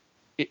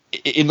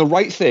 In The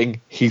Right Thing,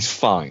 he's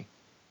fine.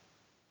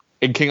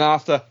 In King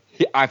Arthur,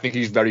 I think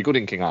he's very good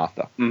in King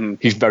Arthur. Mm-hmm.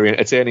 He's very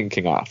entertaining in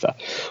King Arthur.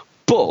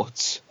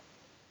 But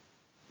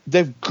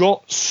they've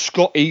got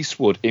Scott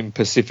Eastwood in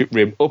Pacific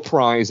Rim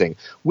Uprising,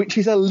 which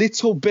is a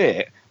little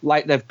bit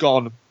like they've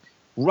gone,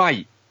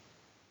 right,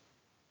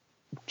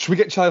 should we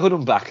get Charlie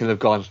Hunnam back? And they've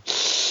gone,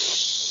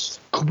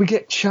 could we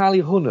get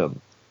Charlie Hunnam,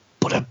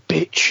 but a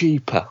bit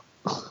cheaper?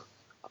 A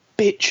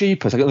bit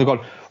cheaper. So they've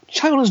gone,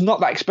 Charlie Hunnam's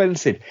not that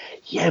expensive.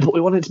 Yeah, but we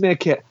wanted to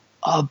make it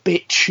a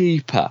bit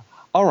cheaper.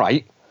 All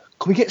right,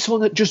 can we get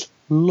someone that just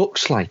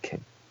looks like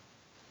him?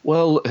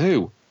 Well,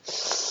 who?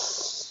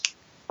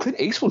 Clint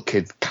Eastwood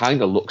kid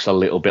kind of looks a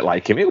little bit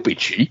like him. It'll be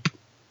cheap.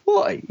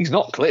 What? He's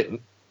not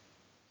Clint.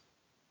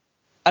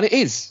 And it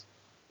is.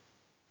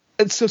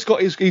 And so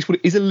Scott Eastwood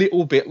is a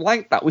little bit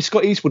like that. With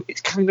Scott Eastwood,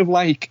 it's kind of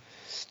like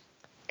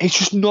it's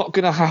just not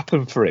going to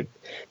happen for him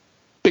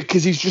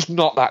because he's just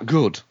not that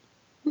good.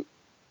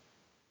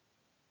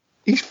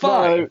 He's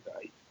fine. No,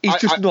 he's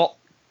just not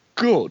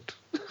good.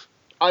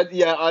 I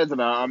don't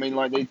know. I mean,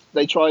 like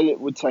they tried it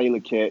with Taylor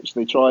Kitsch.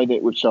 They tried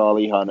it with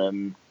Charlie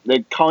Hunnam.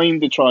 They're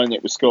kind of trying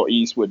it with Scott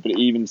Eastwood, but it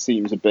even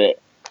seems a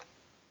bit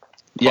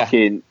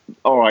fucking...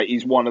 All right,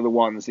 he's one of the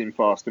ones in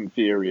Fast and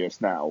Furious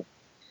now.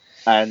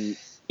 And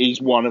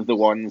he's one of the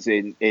ones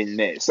in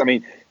this. I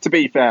mean, to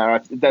be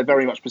fair, they're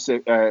very much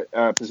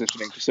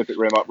positioning Pacific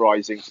Rim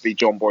Uprising to be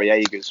John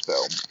Boyega's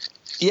film.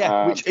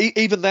 Yeah, which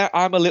even there,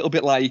 I'm a little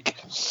bit like...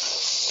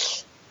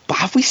 But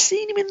have we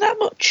seen him in that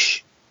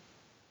much?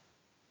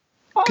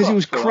 Because he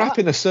was crap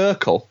in The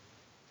Circle.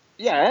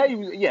 Yeah, I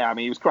mean,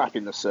 he was crap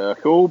in The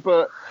Circle,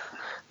 but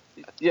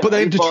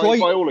then Detroit,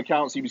 by all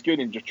accounts, he was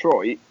good in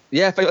Detroit.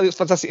 Yeah, it was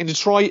fantastic in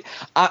Detroit.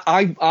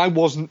 I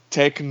wasn't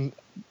taken.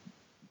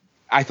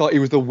 I thought he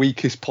was the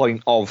weakest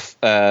point of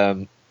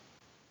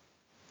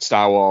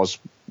Star Wars,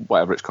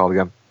 whatever it's called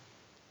again.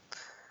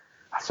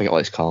 I forget what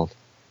it's called.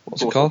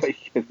 What's it called?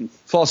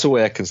 Force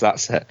Awakens.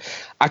 That's it.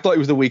 I thought he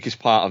was the weakest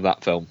part of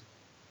that film,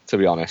 to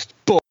be honest.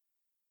 But.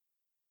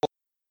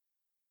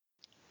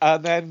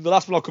 And then the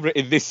last one I'll cover it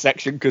in this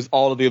section because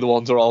all of the other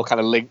ones are all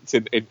kind of linked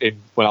in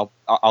when I'll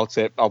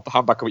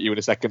hand back over to you in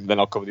a second, and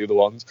then I'll cover the other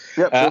ones.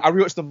 Yep, sure. I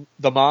rewatched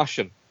the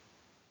Martian,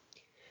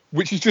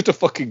 which is just a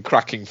fucking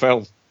cracking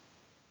film.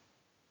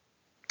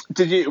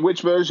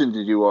 Which version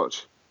did you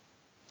watch?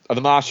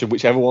 The Martian,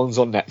 whichever one's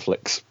on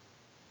Netflix.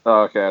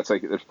 Oh, okay, I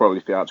take it there's probably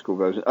a theatrical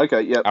version.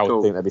 Okay, yeah, I cool.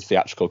 would think there'd be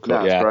theatrical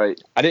cut. That's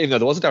great. I didn't even know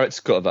there was a director's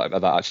cut of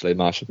that actually,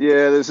 Martian.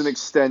 Yeah, there's an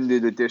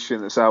extended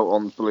edition that's out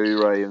on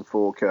Blu-ray and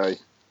 4K.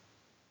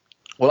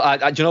 Well,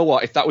 do you know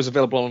what? If that was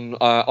available on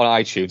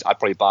iTunes, I'd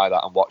probably buy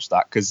that and watch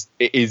that because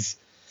it is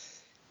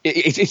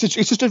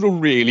it's just a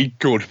really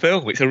good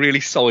film. It's a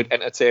really solid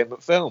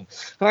entertainment film,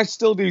 and I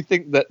still do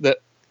think that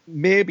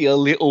maybe a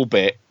little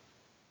bit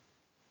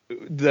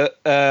that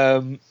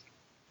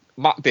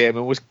Matt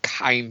Damon was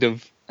kind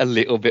of a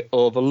little bit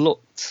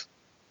overlooked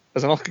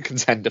as an Oscar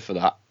contender for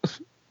that.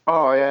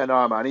 Oh yeah,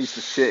 no man, he's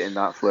the shit in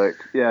that flick.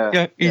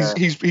 Yeah,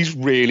 he's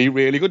really,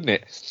 really good in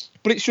it.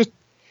 But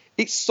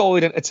it's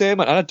solid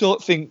entertainment, and I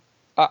don't think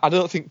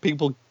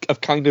people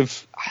have kind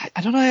of,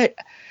 I don't know.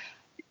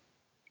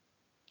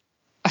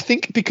 I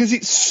think because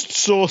it's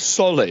so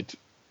solid,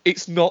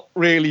 it's not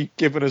really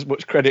given as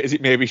much credit as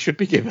it maybe should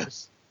be given,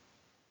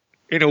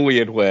 in a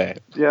weird way.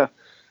 Yeah.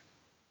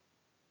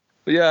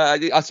 But yeah,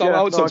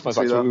 I would say it's my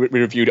fact. We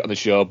reviewed it on the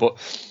show, but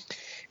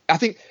I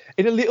think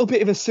in a little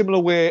bit of a similar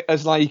way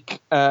as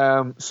like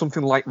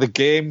something like The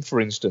Game, for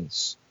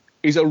instance,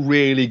 is a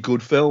really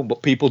good film,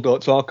 but people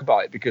don't talk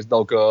about it because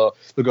they'll go, oh,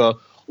 do you know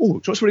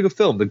what's a really good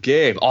film? The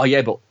Game. Oh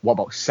yeah, but what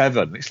about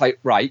Seven? It's like,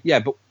 right, yeah,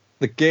 but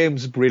The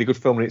Game's a really good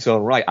film in its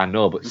own right, I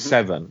know, but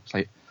Seven, it's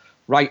like,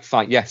 right,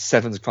 fine, yes,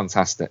 Seven's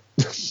fantastic.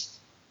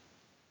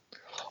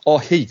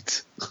 Or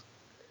Heat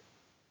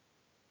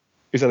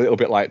is a little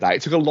bit like that.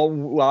 It took a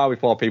long while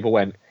before people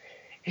went,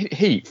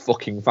 Heat,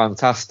 fucking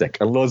fantastic.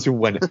 And loads of them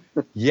went,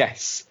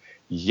 yes,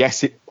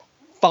 it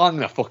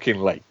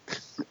fan-fucking-like.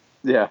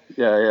 Yeah.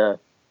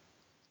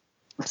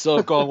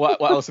 So go on, what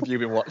else have you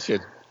been watching?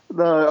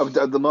 No,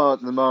 the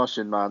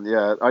Martian, man,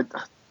 yeah.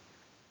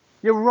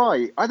 You're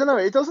right. I don't know.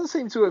 It doesn't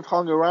seem to have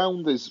hung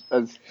around as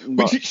much.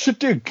 Which it should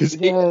do, because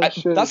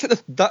that's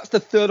the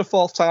third or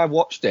fourth time I've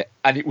watched it,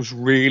 and it was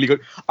really good.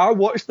 I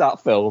watched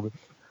that film,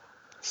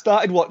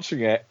 started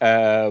watching it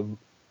the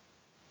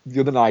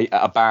other night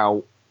at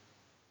about.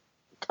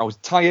 I was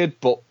tired,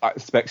 but I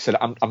said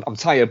I'm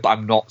tired, but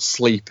I'm not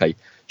sleepy.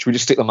 Should we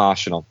just stick The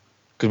Martian on?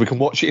 Because we can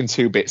watch it in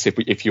two bits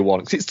if you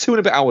want. Because it's 2 and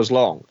a bit hours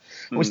long.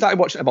 And we started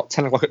watching it about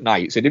 10 o'clock at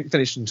night, so it didn't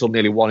finish until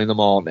nearly 1 in the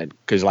morning,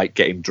 because like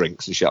getting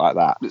drinks and shit like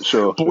that.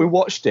 Sure. But we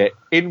watched it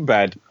in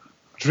bed,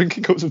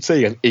 drinking cups of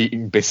tea and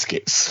eating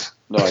biscuits.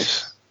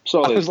 Nice.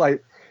 Solid. I was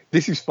like,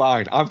 this is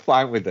fine. I'm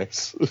fine with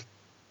this. It's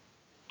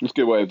a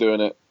good way of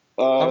doing it.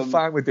 I'm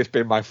fine with this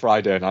being my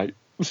Friday night.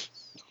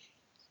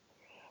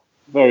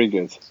 Very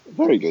good.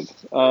 Very good.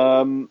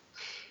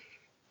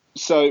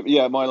 So,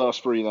 yeah, my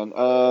last 3 then.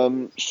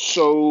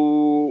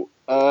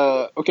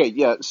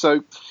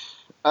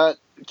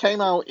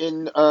 Came out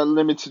in a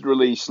limited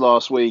release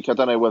last week. I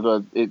don't know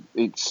whether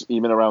it's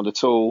even around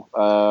at all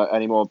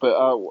anymore,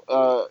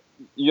 but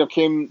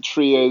Joachim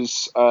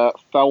Trier's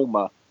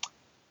Thelma.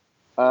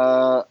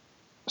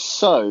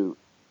 So,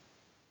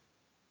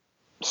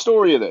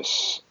 story of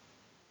this.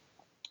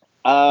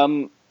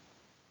 Young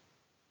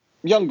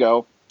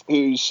girl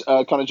who's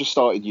kind of just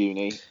started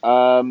uni,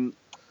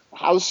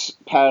 has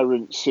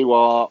parents who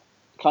are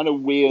kind of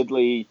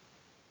weirdly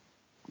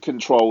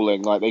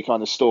controlling, like they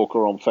kind of stalk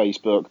her on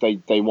Facebook.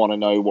 They want to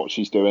know what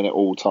she's doing at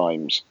all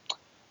times.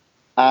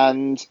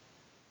 And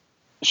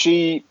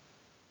she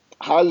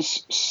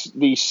has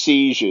these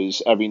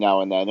seizures every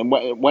now and then. And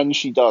when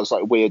she does,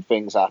 like weird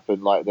things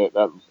happen, like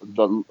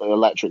the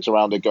electrics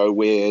around her go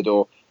weird,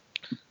 or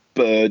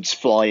birds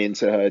fly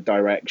into her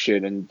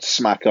direction and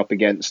smack up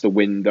against the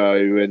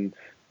window and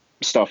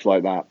stuff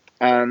like that.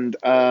 And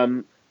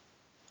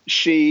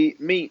she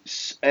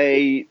meets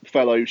a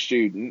fellow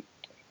student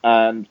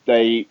and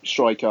they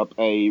strike up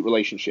a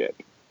relationship.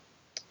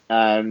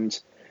 And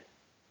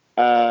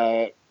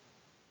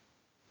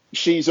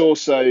she's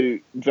also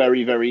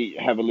very, very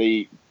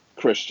heavily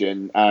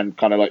Christian and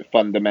kind of like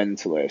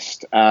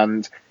fundamentalist.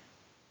 And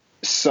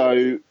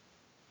so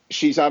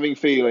she's having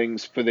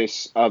feelings for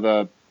this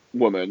other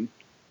woman,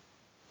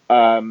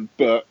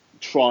 but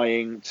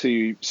trying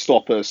to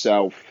stop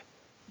herself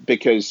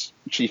because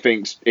she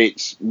thinks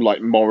it's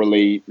like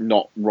morally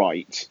not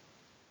right.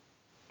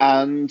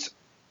 And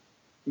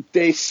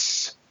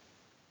this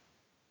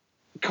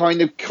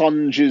kind of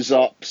conjures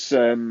up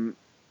some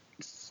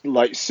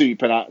like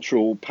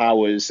supernatural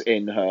powers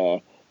in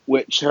her,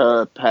 which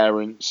her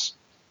parents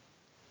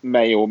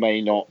may or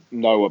may not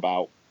know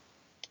about.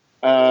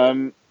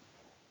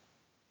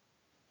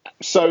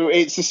 So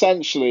it's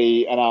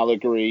essentially an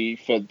allegory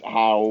for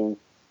how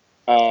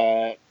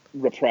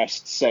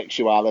repressed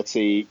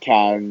sexuality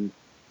can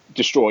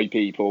destroy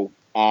people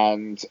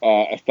and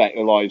affect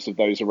the lives of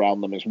those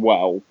around them as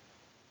well.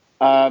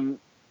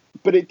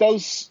 But it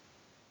does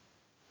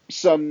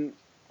some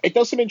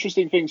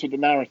interesting things with the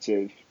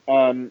narrative,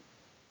 in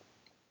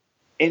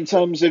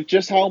terms of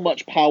just how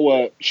much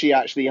power she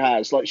actually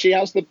has. Like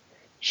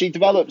she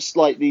develops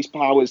like these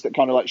powers that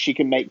kind of like she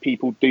can make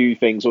people do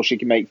things, or she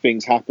can make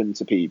things happen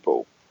to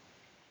people.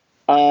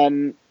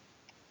 And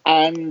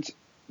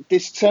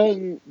this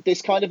kind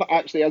of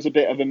actually has a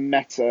bit of a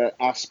meta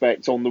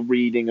aspect on the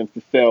reading of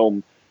the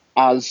film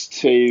as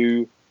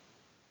to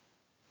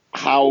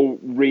how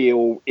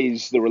real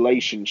is the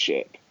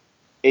relationship.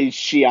 Is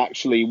she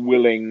actually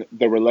willing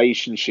the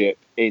relationship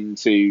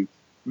into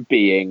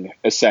being,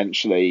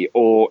 essentially,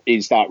 or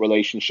is that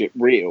relationship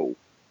real?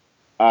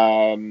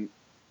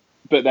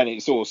 but then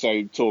it's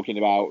also talking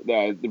about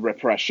the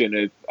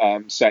repression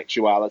of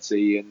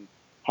sexuality and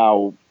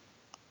how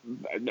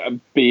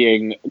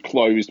being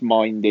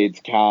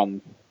closed-minded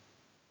can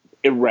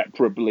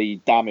irreparably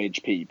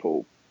damage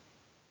people.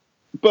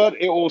 But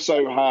it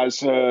also has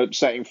her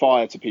setting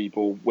fire to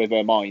people with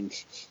her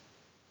mind.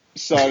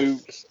 So,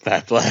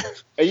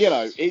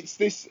 it's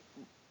this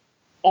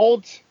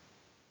odd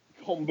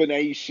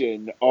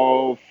combination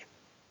of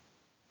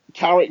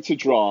character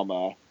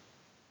drama,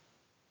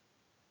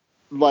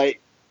 like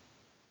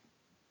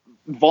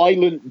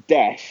violent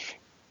death,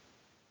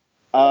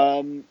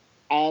 and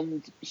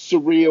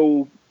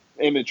surreal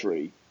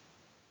imagery.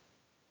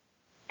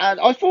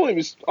 And I thought it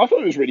was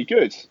really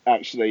good,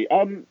 actually.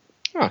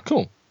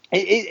 Cool.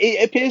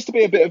 It appears to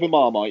be a bit of a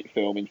Marmite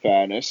film, in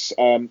fairness.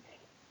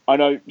 I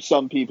know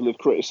some people have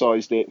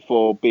criticised it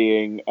for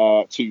being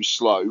too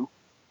slow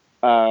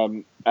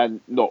and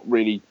not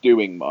really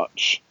doing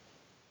much.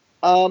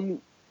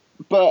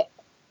 But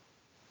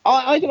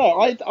I don't know.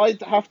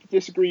 I'd have to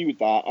disagree with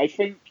that. I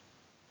think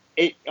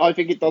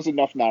it does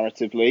enough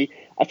narratively.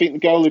 I think the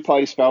girl who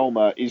plays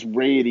Velma is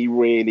really,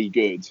 really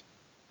good.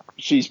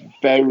 She's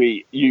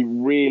you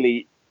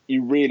really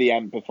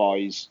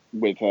empathise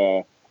with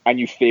her and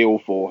you feel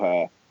for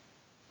her.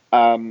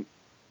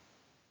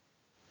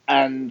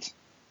 And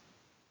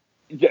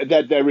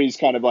there is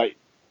kind of like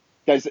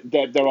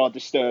there are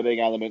disturbing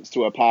elements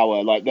to her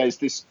power. Like there's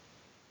this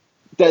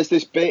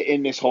bit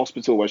in this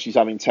hospital where she's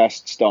having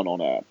tests done on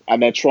her,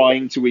 and they're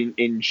trying to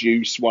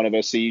induce one of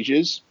her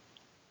seizures.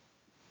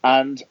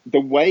 And the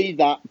way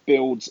that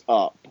builds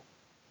up,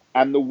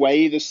 and the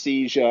way the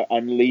seizure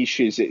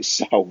unleashes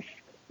itself,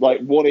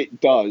 like what it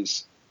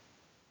does,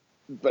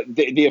 but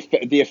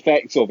the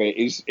effect of it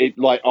is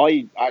like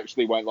I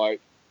actually went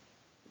like,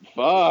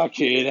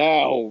 fucking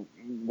hell,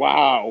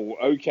 wow,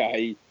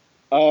 okay.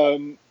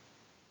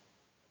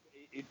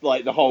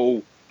 Like the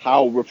whole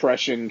how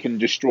repression can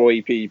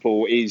destroy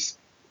people is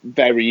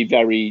very,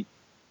 very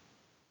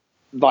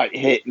like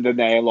hit the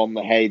nail on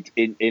the head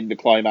in the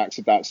climax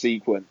of that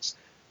sequence.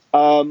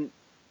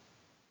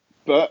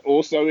 But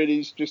also it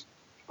is just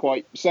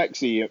quite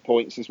sexy at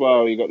points as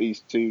well. You got these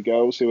two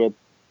girls who are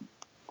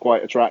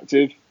quite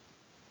attractive,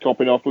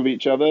 copping off with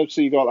each other, so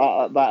you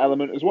got that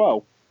element as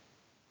well.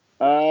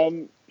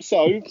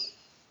 So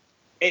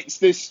it's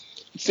this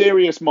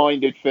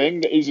serious-minded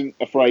thing that isn't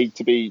afraid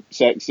to be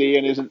sexy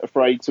and isn't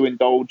afraid to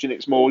indulge in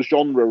its more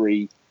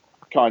genre-y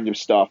kind of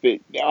stuff. I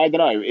don't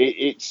know.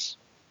 It's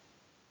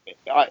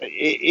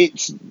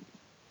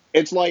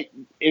like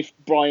if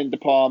Brian De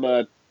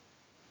Palma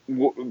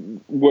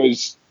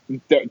was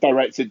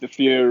directed The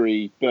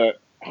Fury, but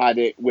had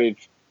it with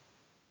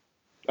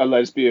a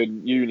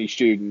lesbian uni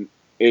student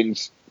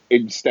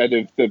instead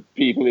of the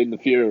people in The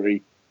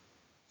Fury.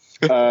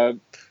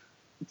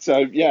 So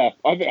yeah,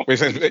 which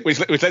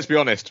let's be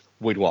honest,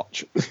 we'd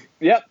watch.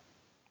 Yep.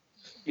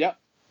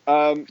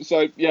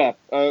 So yeah,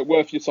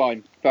 worth your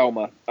time,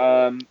 Velma.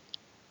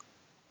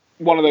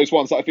 One of those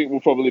ones that I think will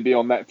probably be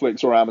on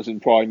Netflix or Amazon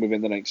Prime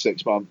within the next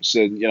 6 months,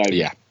 and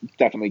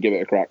definitely give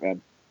it a crack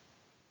then.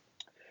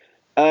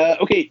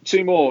 Okay,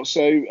 two more.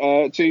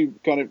 So two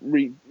kind of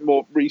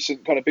more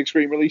recent kind of big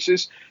screen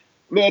releases.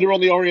 Murder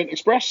on the Orient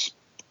Express.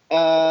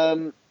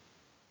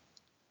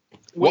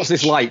 What's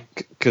this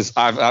like? Because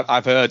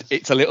I've heard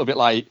it's a little bit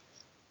like.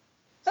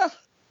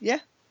 Yeah.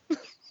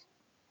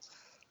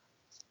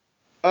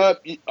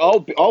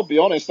 I'll be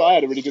honest. I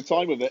had a really good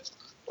time with it.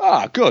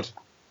 Good.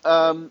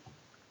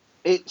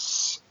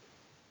 It's.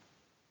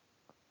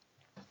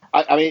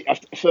 I mean,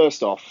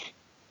 first off,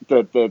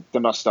 the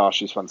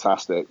moustache is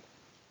fantastic.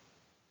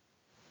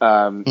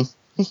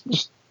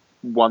 Just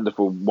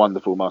wonderful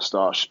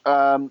moustache.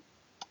 And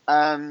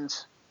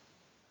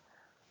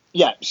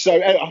yeah,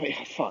 so I mean,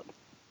 fuck.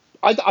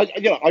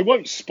 I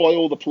won't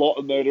spoil the plot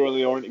of Murder on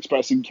the Orient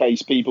Express in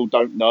case people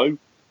don't know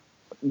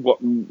what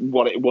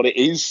it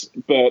is,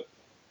 but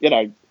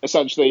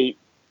essentially,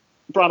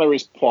 Branagh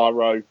is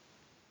Poirot.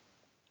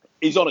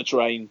 He's on a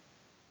train,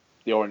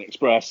 the Orient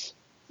Express.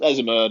 There's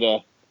a murder.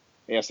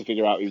 He has to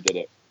figure out who did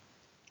it.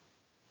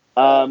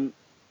 And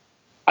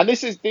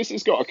this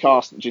has got a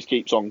cast that just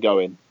keeps on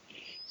going.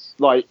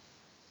 Like,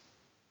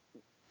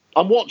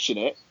 I'm watching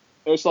it,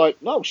 and it's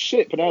like, no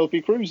shit,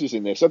 Penelope Cruz is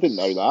in this. I didn't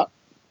know that.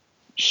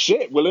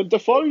 Shit, Willem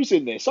Dafoe's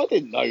in this. I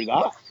didn't know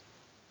that.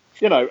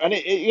 And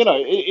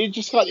it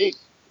just kind of,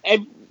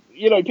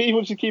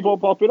 people just keep on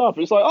popping up.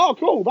 It's like, oh,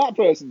 cool, that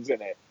person's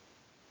in it.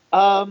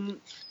 And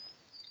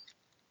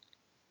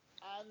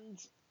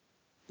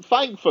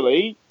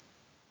thankfully,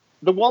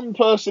 the one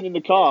person in the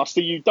cast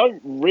who you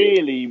don't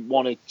really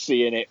want to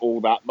see in it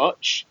all that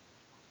much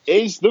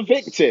is the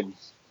victim.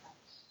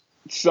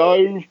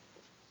 So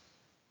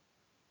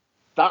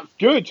that's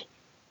good.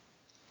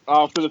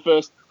 After the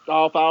first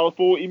half hour,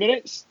 40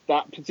 minutes,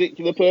 that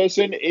particular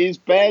person is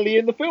barely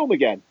in the film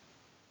again.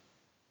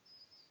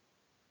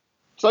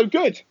 So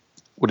good.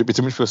 Would it be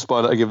too much for a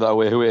spoiler to give that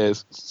away who it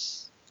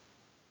is?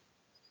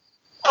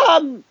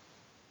 I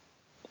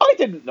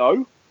didn't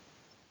know.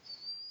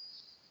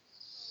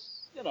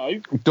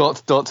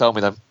 Don't tell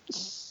me then.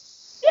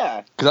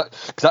 Yeah.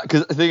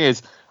 Because the thing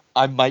is,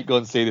 I might go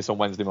and see this on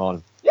Wednesday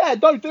morning. Yeah,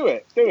 don't do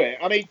it. Do it.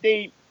 I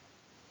mean,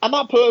 and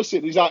that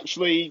person is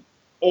actually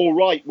all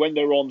right when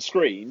they're on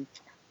screen,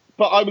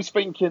 but I was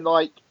thinking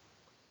like,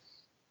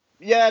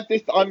 yeah,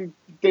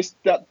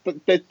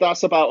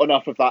 that's about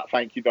enough of that.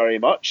 Thank you very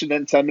much. And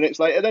then 10 minutes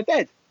later, they're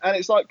dead, and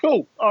it's like,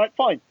 cool, all right,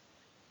 fine.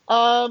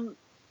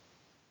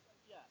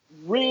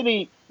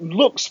 Really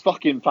looks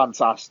fucking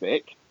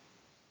fantastic.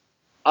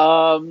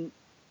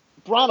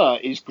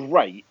 Branagh is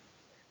great.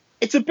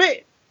 It's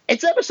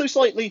ever so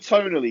slightly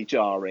tonally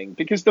jarring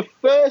because the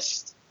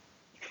first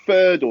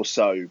third or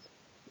so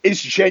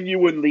is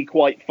genuinely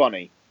quite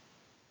funny.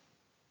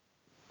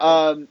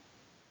 And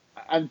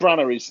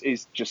Branagh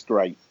is just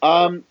great.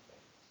 And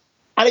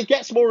it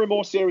gets more and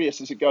more serious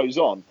as it goes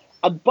on.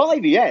 And by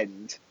the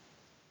end,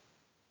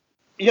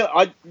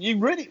 I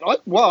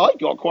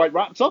got quite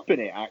wrapped up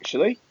in it,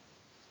 actually.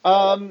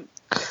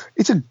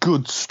 It's a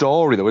good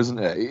story, though, isn't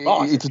it?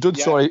 It's a good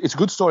story. It's a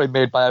good story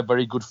made by a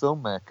very good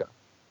filmmaker.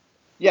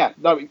 Yeah,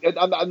 no,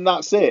 and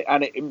that's it.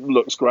 And it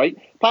looks great.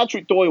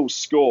 Patrick Doyle's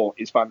score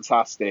is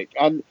fantastic.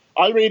 And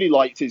I really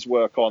liked his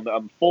work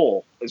on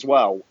 4 as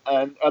well.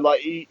 And like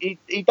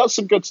he does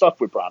some good stuff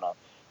with Branagh.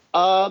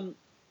 And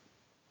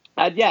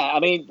yeah, I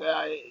mean,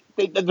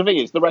 the thing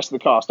is, the rest of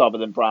the cast, other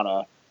than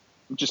Branagh,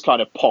 just kind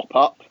of pop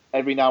up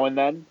every now and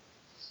then.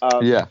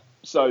 Yeah.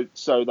 So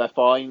they're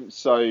fine.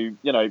 So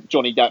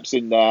Johnny Depp's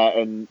in there,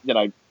 and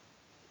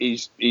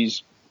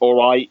he's all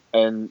right.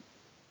 And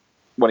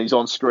when he's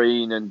on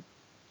screen, and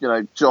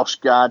Josh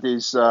Gad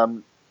is not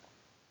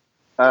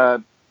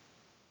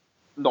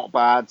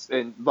bad,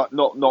 but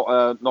not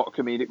a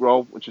comedic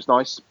role, which is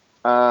nice.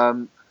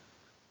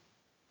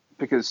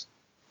 Because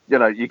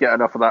you get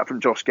enough of that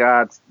from Josh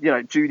Gad.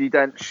 Judi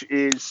Dench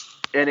is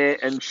in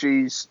it, and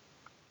she's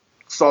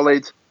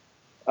solid.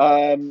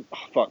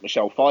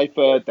 Michelle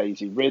Pfeiffer,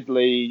 Daisy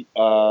Ridley,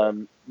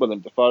 Willem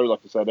Dafoe, like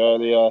I said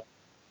earlier,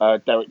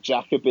 Derek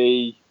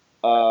Jacobi,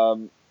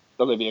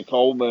 Olivia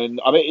Colman.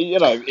 I mean,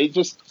 it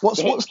just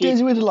what's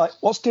Daisy Ridley like?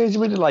 What's Daisy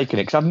Ridley like in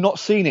it? Because I've not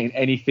seen it in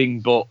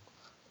anything but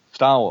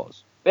Star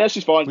Wars. Yeah,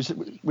 she's fine. Which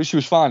she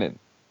was fine in.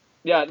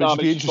 Yeah, but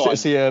be interested to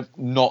see her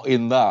not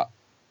in that.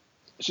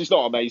 She's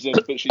not amazing,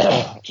 but she's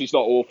not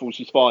awful.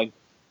 She's fine.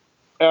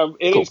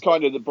 It is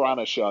kind of the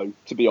Branagh show,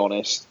 to be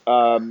honest.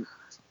 There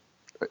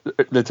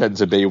tend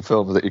to be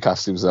films that he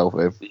casts himself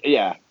in.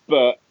 Yeah,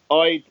 but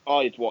I'd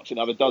watch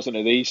another dozen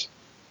of these,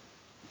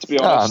 to be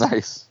honest. Ah,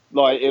 nice.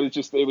 Like, it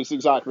was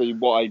exactly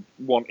what I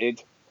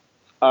wanted.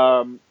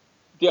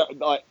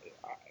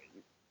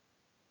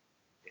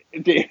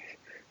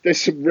 There's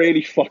some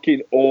really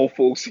fucking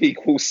awful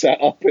sequel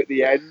set up at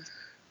the end,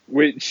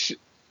 which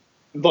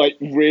like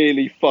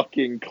really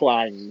fucking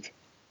clanged.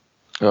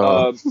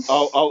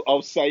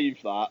 I'll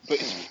save that, but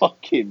it's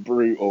fucking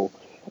brutal,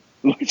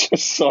 like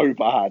just so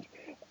bad.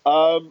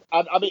 And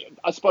I mean,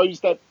 I suppose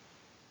that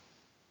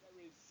there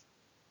is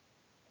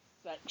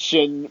a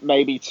section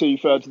maybe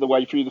 2/3 of the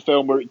way through the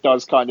film where it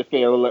does kind of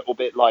feel a little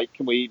bit like,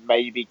 can we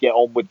maybe get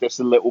on with this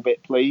a little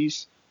bit,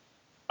 please?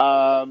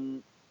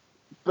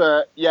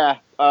 But yeah,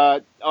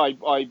 I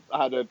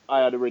had a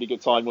really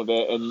good time with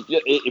it, and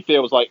it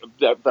feels like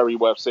very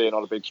worth seeing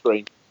on a big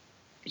screen.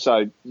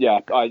 So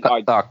yeah,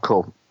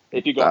 cool.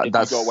 If you got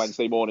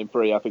Wednesday morning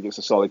free, I think it's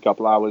a solid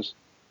couple hours.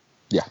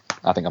 Yeah,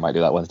 I think I might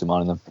do that Wednesday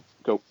morning then.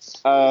 Cool.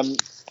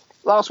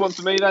 Last one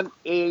for me then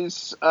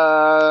is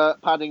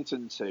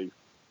Paddington 2.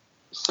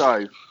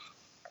 So,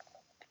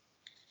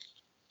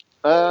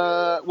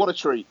 what a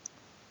treat!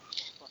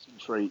 Fucking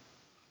treat.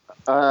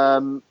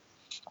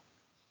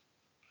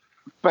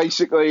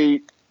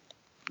 Basically,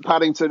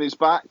 Paddington is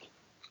back,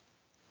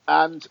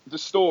 and the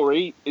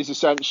story is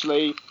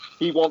essentially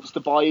he wants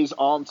to buy his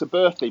aunt a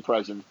birthday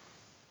present.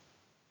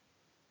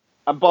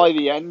 And by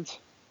the end,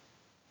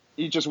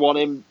 you just want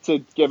him to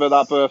give her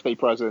that birthday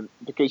present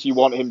because you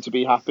want him to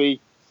be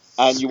happy,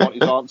 and you want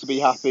his aunt to be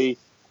happy,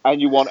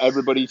 and you want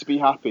everybody to be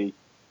happy,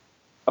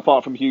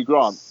 apart from Hugh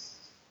Grant,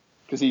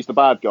 because he's the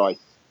bad guy,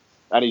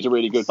 and he's a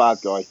really good bad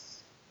guy.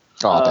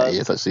 Oh, there he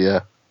is, actually,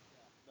 yeah.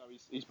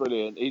 He's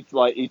brilliant.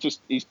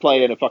 He's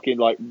playing a fucking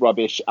like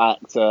rubbish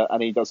actor,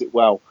 and he does it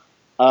well.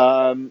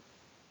 He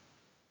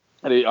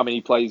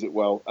plays it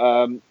well.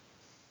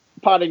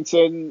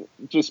 Paddington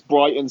just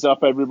brightens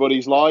up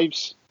everybody's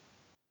lives.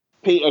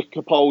 Peter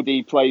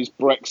Capaldi plays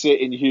Brexit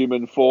in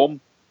human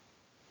form,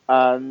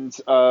 and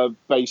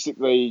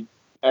basically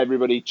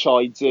everybody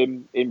chides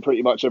him in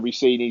pretty much every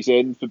scene he's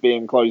in for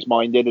being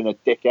closed-minded and a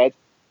dickhead.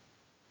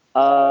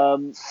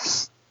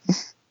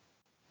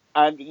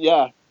 And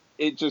yeah,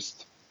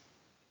 it's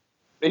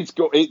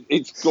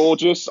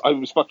gorgeous. I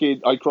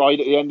cried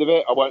at the end of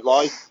it. I won't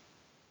lie.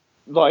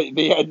 Like,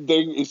 the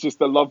ending is just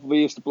the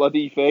loveliest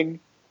bloody thing.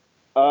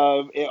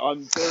 I'm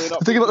tearing up.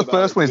 The thing about the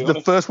first one is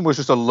the first one was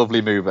just a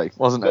lovely movie,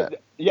 wasn't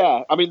it?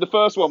 Yeah, I mean, the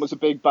first one was a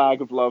big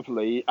bag of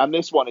lovely, and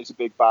this one is a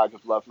big bag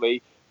of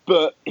lovely.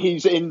 But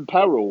he's in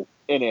peril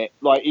in it.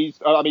 Like, he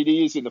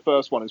is in the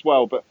first one as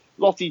well. But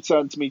Lottie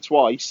turned to me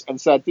twice and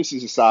said, "This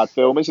is a sad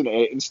film, isn't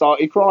it?" and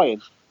started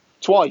crying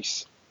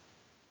twice.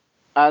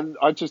 And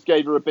I just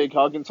gave her a big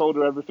hug and told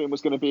her everything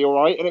was going to be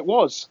all right, and it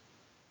was.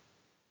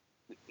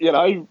 You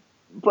know,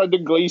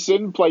 Brendan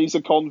Gleeson plays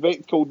a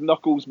convict called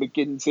Knuckles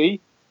McGinty,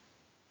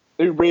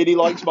 who really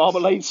likes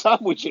marmalade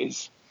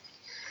sandwiches.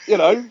 You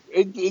know,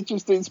 it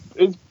just is.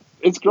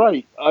 It's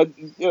great. As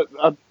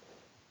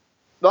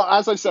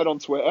I said on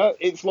Twitter,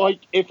 it's like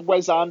if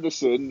Wes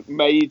Anderson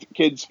made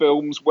kids'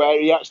 films where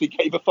he actually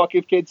gave a fuck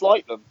if kids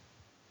like them.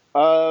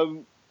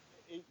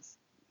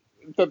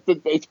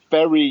 It's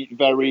very,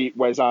 very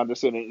Wes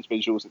Anderson in its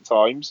visuals at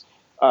times.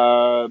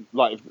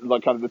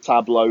 Like kind of the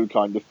tableau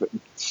kind of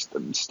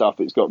stuff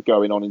it's got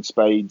going on in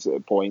spades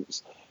at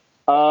points.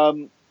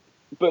 But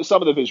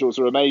some of the visuals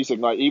are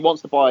amazing. Like, he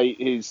wants to buy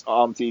his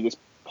auntie this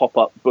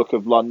pop-up book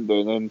of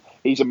London, and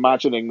he's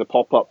imagining the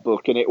pop-up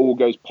book, and it all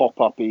goes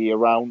pop-uppy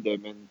around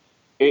him, and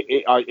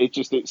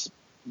it's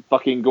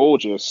fucking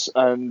gorgeous.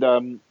 And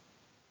the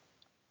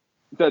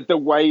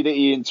way that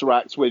he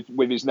interacts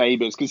with his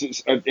neighbours, because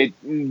it's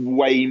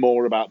way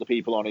more about the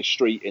people on his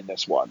street in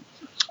this one.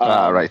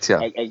 Right,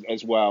 yeah.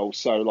 As well.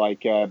 So,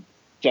 like,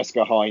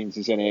 Jessica Hines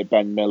is in it,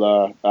 Ben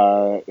Miller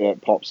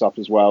pops up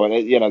as well,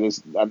 and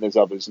there's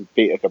others, and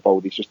Peter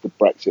Capaldi's just the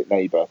Brexit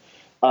neighbour.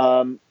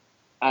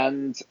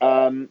 And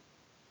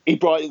he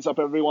brightens up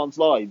everyone's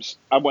lives.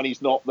 And when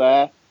he's not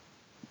there,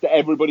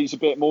 everybody's a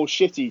bit more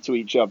shitty to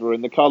each other,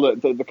 and the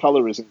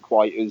colour isn't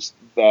quite as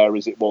there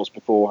as it was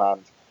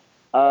beforehand.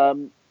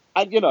 And,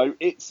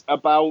 it's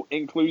about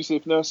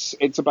inclusiveness.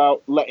 It's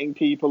about letting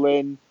people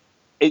in.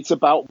 It's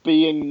about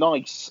being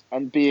nice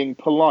and being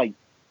polite.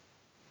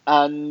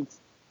 And,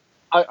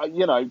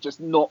 just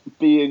not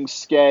being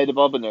scared of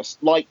otherness,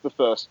 like the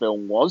first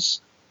film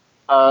was.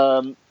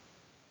 But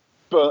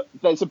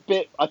I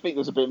think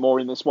there's a bit more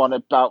in this one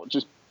about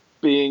just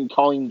being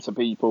kind to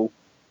people.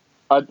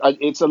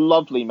 It's a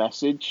lovely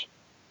message.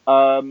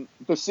 The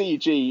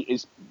CG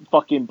is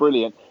fucking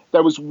brilliant.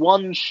 There was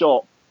one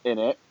shot in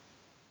it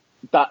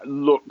that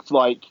looks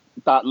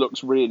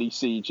really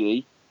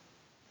CG.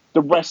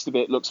 The rest of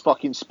it looks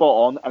fucking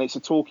spot on, and it's a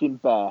talking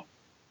bear.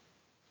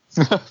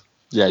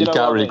 Yeah, you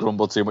can't really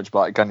grumble too much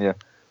about it, can you?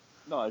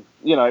 No,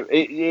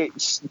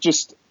 it's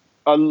just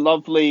a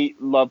lovely,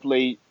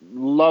 lovely,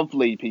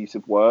 lovely piece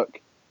of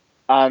work,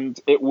 and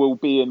it will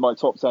be in my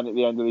top 10 at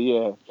the end of the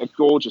year. A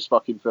gorgeous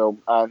fucking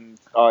film, and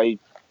Oh,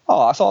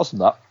 that's awesome,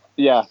 that.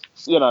 Yeah,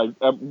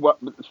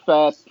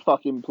 fair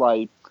fucking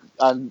play,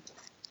 and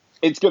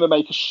it's going to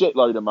make a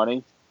shitload of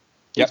money.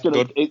 Yep,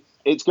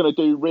 It's going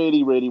to do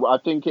really, really well. I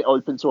think it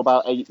opened to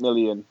about 8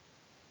 million,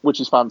 which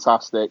is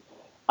fantastic,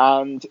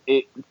 and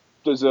it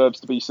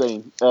deserves to be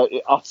seen.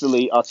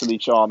 Utterly, utterly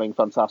charming,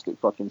 fantastic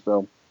fucking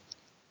film.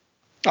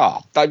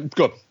 Oh,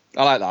 good.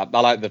 I like that. I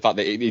like the fact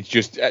that it's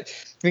just. The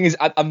thing is,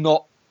 I'm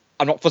not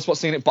fussed about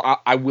seeing it,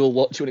 but I will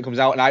watch it when it comes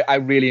out, and I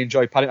really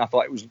enjoyed Paddington.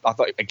 I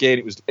thought again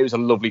it was a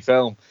lovely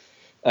film.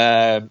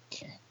 I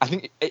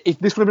think if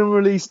this would have been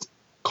released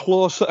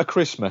closer to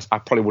Christmas, I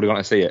probably would have gone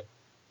to see it.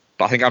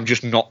 But I think I'm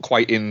just not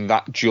quite in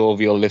that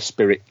jovial live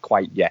spirit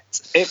quite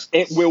yet.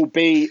 It will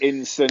be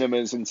in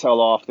cinemas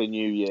until after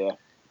New Year.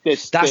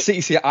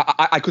 See,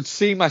 I could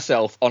see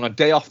myself on a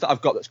day off that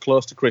I've got that's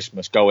close to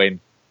Christmas going,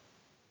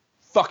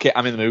 fuck it,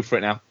 I'm in the mood for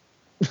it now.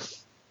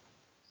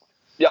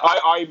 Yeah,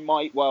 I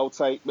might well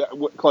take,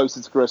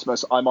 closer to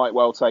Christmas, I might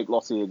well take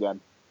Lottie again.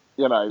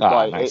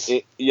 Nice.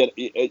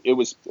 It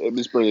was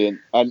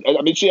brilliant. And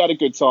I mean, she had a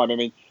good time. I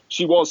mean,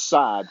 she was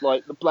sad.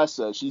 Like, bless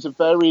her. She's a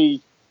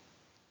very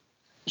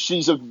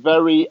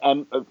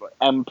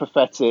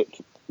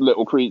empathetic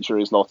little creature,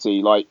 is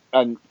Lottie. Like,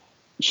 and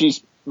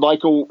she's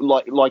like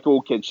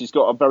all kids. She's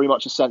got very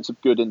much a sense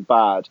of good and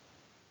bad,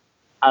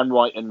 and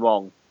right and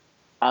wrong.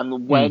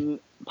 And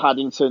when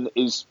Paddington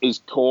is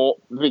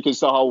caught, because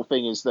the whole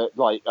thing is that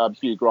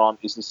Hugh Grant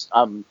is this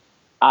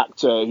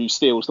actor who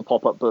steals the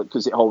pop-up book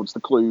because it holds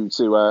the clue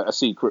to a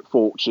secret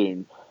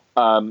fortune,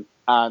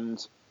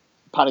 and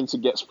Paddington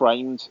gets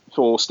framed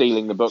for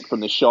stealing the book from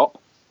the shop.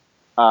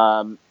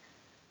 And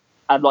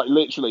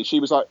literally, she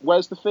was like,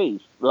 "Where's the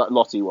thief?"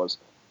 Lottie was.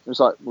 It was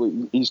like, well,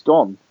 "He's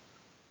gone."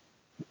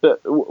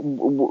 But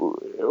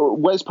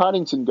where's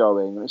Paddington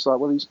going? And it's like,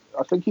 well,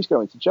 I think he's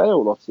going to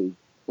jail, Lottie.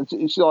 And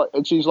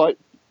she's like,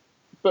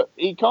 but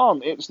he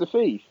can't. It's the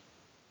thief.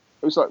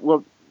 It was like,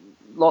 well,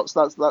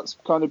 that's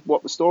kind of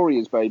what the story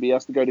is, baby. He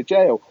has to go to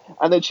jail.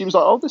 And then she was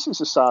like, oh, this is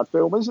a sad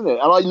film, isn't it?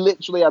 And I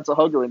literally had to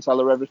hug her and tell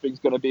her everything's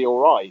going to be all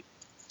right.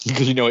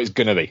 Because it's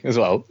going to be as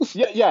well.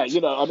 Yeah.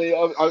 I mean,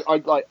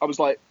 I was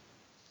like,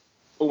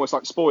 almost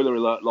like spoiler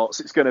alert lots.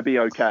 It's going to be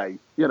okay,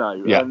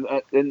 Yeah.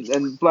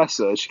 And bless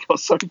her, she got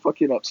so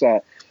fucking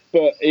upset.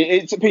 But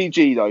it's a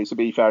PG though, to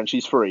be fair, and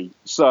she's free.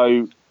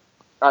 So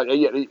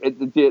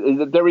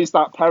there is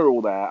that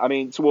peril there. I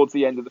mean, towards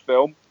the end of the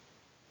film,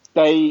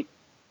 they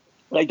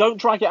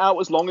don't drag it out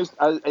as long as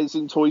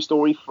in Toy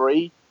Story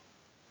 3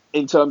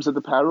 in terms of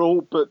the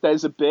peril, but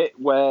there's a bit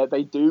where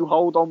they do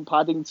hold on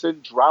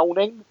Paddington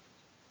drowning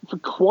for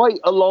quite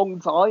a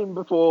long time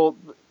before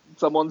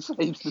someone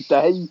saves the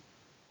day.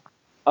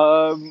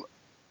 Literally,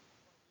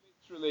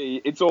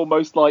 it's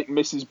almost like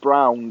Mrs.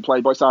 Brown,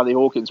 played by Sally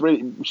Hawkins.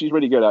 Really, she's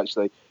really good,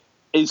 actually.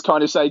 is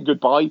kind of saying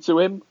goodbye to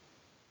him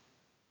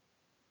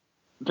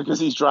because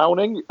he's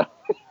drowning.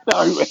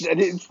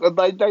 And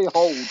they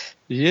hold.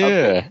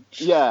 Yeah.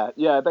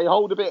 They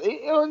hold a bit.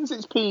 It earns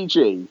its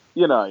PG,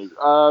 you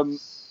know.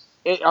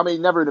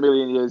 Never in a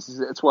million years is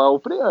it a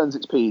 12, but it earns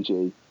its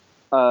PG.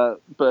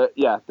 But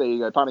yeah, there you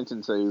go.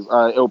 Paddington 2.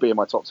 It'll be in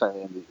my top 10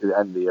 at the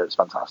end of the year. It's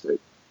fantastic.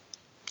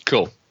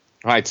 Cool.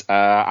 Right.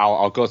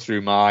 I'll go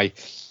through my. The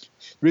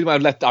reason why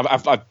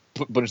I've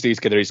put a bunch of these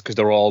together is because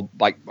they're all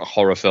like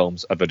horror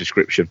films of a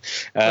description.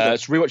 So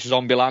rewatch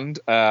Zombieland.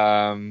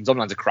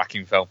 Zombieland's a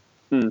cracking film.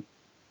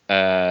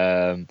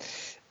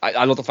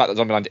 I love the fact that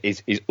Zombieland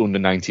is under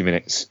 90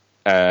 minutes.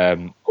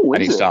 And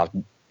it stars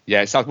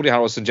Woody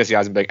Harrelson, Jesse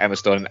Eisenberg, Emma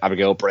Stone, and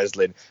Abigail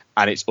Breslin,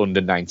 and it's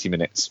under 90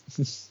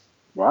 minutes.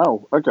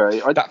 Wow. Okay.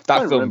 That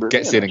film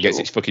gets in and gets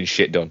its fucking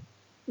shit done.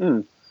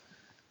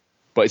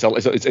 But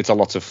it's a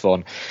lot of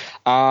fun.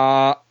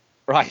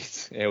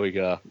 Right, here we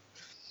go.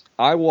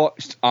 I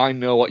watched I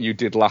Know What You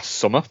Did Last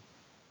Summer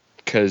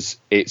because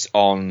it's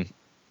on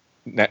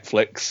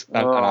Netflix, and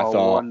I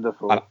thought,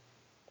 wonderful. And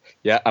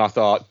I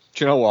thought,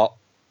 do you know what?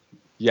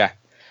 Yeah,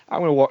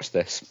 I'm going to watch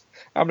this.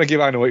 I'm going to give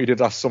I Know What You Did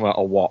Last Summer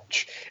a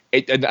watch.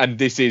 And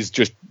this is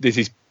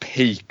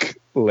peak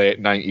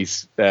late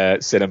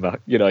 90s cinema.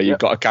 You know, you've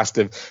got a cast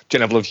of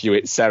Jennifer Love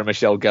Hewitt, Sarah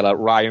Michelle Gellar,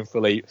 Ryan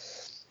Phillippe,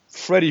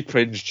 Freddie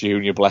Prinze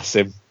Jr., bless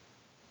him.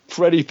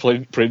 Freddie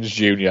Prinze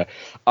Jr.,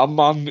 a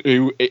man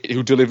who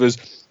delivers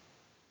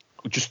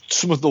just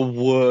some of the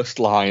worst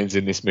lines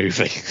in this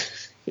movie.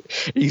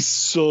 He's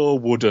so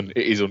wooden,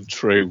 it is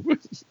untrue.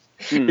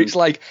 It's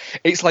like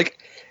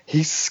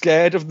he's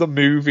scared of the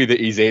movie that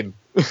he's in.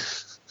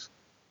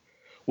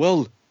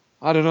 Well,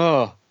 I don't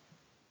know.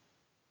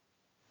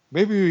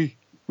 Maybe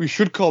we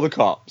should call the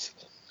cops.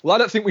 Well, I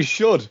don't think we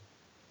should.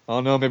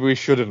 Oh no, maybe we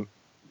shouldn't.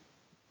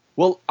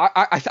 Well,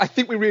 I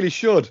think we really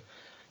should.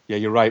 Yeah,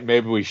 you're right.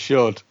 Maybe we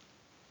should.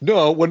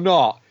 No, we're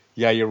not.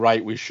 Yeah, you're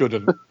right. We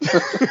shouldn't.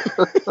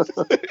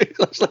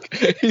 It's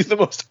like he's the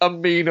most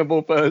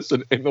amenable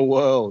person in the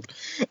world.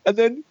 And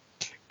then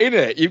in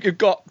it, you've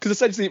got, because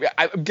essentially,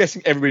 I'm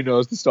guessing everybody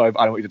knows the story of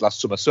I Know What You Did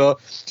Last Summer. So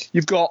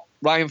you've got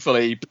Ryan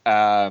Phillippe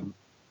and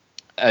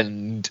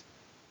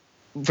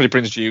Freddie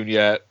Prinze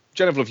Jr.,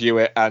 Jennifer Love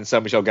Hewitt, and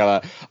Sarah Michelle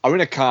Gellar are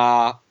in a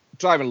car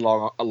driving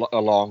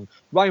along.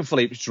 Ryan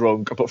Phillippe's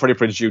drunk, but Freddie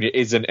Prinze Jr.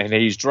 isn't, and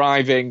he's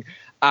driving.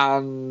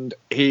 And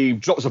he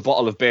drops a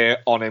bottle of beer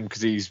on him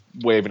because he's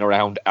waving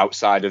around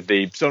outside of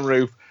the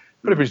sunroof.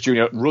 Freddie Prinze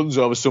Jr. runs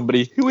over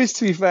somebody who is,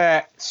 to be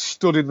fair,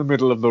 stood in the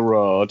middle of the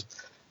road.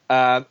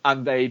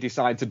 And they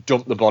decide to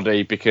dump the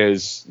body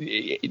because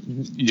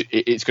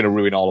it's going to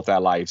ruin all of their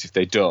lives if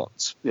they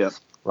don't. Yeah.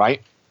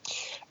 Right?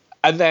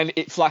 And then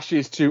it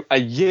flashes to a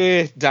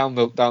year down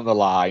the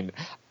line.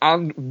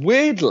 And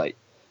weirdly,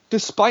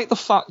 despite the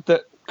fact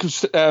that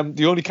because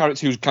the only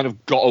character who's kind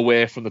of got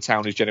away from the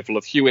town is Jennifer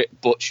Love Hewitt,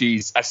 but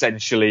she's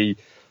essentially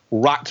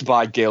racked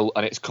by guilt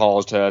and it's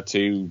caused her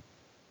to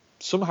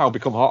somehow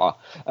become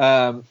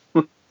hotter.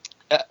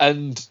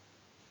 And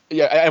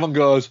yeah, everyone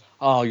goes,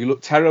 "Oh, you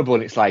look terrible,"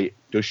 and it's like,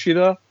 does she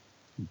though?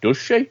 Does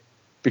she?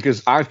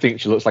 Because I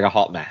think she looks like a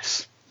hot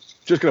mess.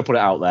 Just going to put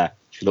it out there.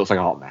 She looks like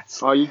a hot mess.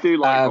 Oh, you do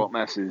like hot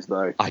messes,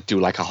 though. I do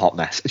like a hot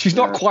mess. She's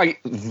not quite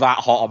that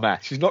hot a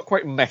mess. She's not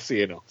quite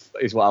messy enough,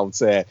 is what I would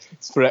say,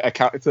 for to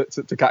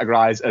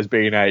categorise as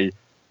being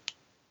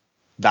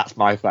that's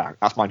my thing,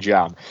 that's my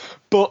jam.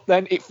 But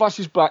then it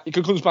flashes back, it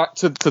comes back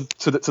to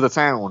the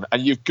town,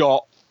 and you've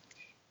got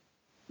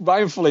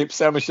Ryan Phillippe,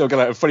 Sarah Michelle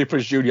Gellar, and Freddie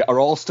Prinze Jr. are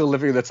all still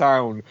living in the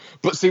town,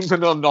 but seem to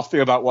know nothing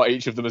about what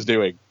each of them is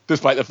doing,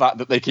 despite the fact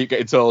that they keep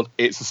getting told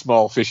it's a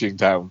small fishing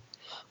town.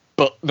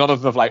 But none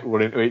of them have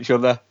run into each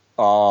other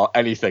or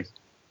anything.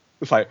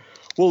 It's like,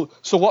 well,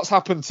 so what's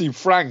happened to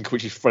Frank,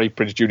 which is Freddie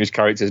Prinze Jr.'s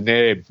character's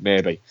name,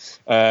 maybe?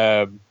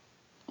 What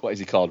is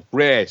he called?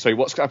 Ray. Sorry,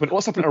 what's happened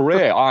to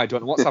Ray? I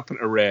don't know what's happened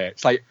to Ray.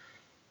 It's like,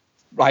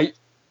 right,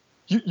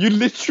 you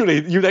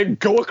literally, you then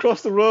go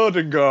across the road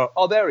and go,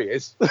 oh, there he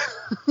is.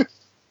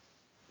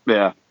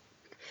 Yeah.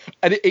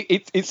 And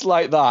it's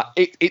like that.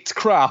 It's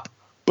crap,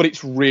 but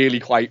it's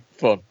really quite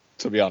fun,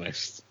 to be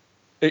honest.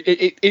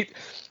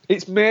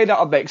 It's made out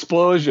of the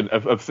explosion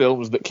of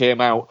films that came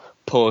out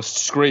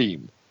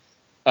post-Scream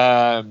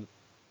that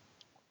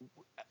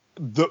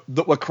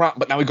were crap,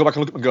 but now we go back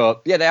and look at them and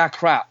go, yeah, they are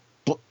crap,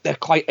 but they're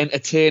quite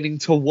entertaining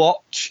to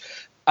watch.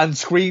 And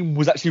Scream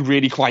was actually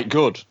really quite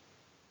good.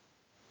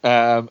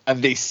 And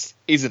this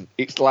isn't.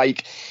 It's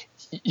like,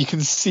 you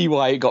can see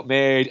why it got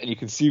made, and you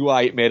can see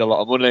why it made a lot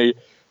of money,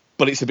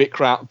 but it's a bit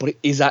crap, but it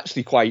is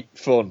actually quite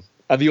fun.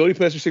 And the only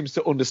person who seems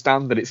to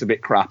understand that it's a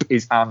bit crap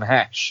is Anne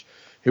Heche,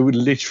 who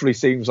literally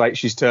seems like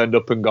she's turned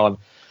up and gone,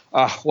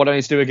 what do I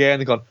need to do again?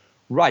 They've gone,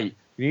 right,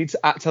 you need to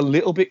act a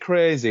little bit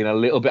crazy and a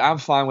little bit, I'm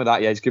fine with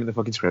that, yeah, just give me the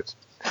fucking script.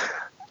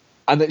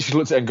 And then she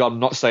looked at it and gone, I'm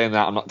not saying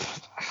that, I'm not,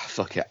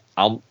 fuck it,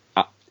 I'll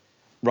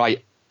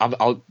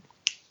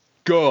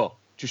go,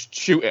 just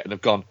shoot it. And they've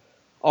gone,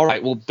 all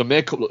right, well, the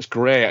makeup looks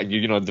great, and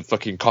you know, the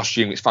fucking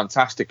costume is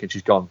fantastic. And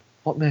she's gone,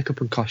 what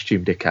makeup and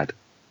costume, dickhead?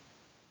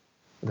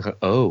 And they're like,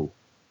 oh.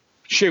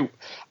 shoot.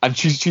 And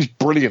she's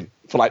brilliant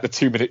for like the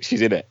 2 minutes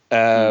she's in it.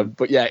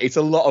 But yeah, it's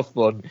a lot of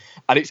fun,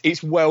 and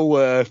it's well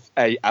worth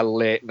a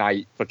late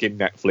night fucking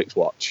Netflix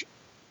watch.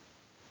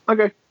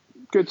 Okay,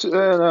 good.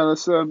 No,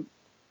 it's a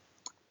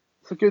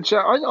good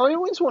chat. I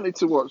always wanted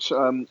to watch.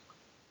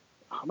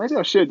 Maybe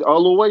I should.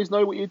 I'll Always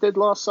Know What You Did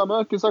Last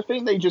Summer, because I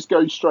think they just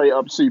go straight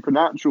up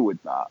Supernatural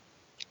with that.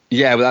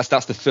 Yeah, but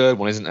that's the third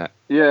one, isn't it?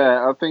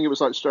 Yeah, I think it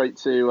was like straight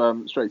to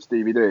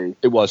DVD.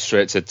 It was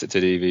straight to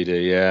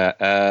DVD. Yeah.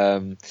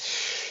 Do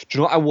you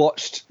know what I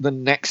watched the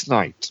next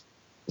night?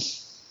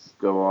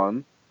 Go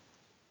on.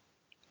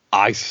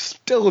 I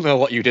Still Know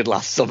What You Did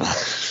Last Summer.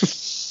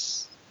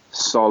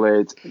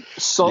 Solid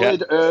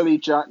early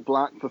Jack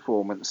Black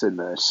performance in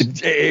this.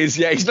 It is.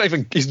 Yeah, he's not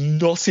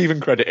even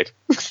credited.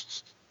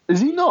 Is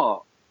he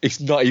not?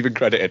 He's not even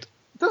credited.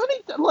 Doesn't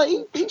he? Like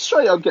he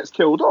straight up gets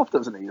killed off,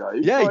 doesn't he? Though.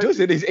 Yeah, like, he does.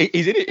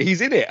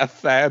 He's in it a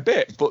fair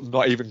bit, but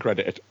not even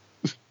credited.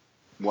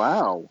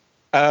 Wow.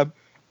 Again,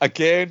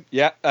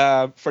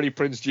 Freddie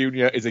Prinze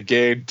Jr. is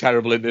again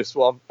terrible in this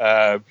one.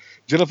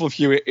 Jennifer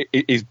Hewitt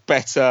is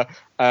better.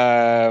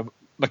 Mekhi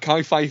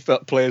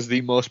Phifer plays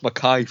the most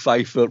Mekhi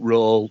Phifer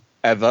role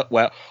ever,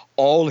 where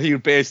all he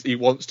basically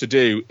wants to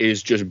do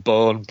is just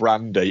bone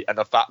Brandy, and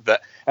the fact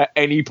that at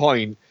any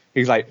point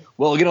he's like,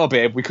 well,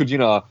 babe, we could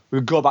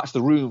go back to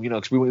the room,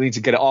 because we need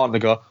to get it on. And they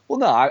go, well,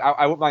 no,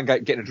 I wouldn't mind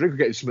getting a drink or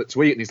getting something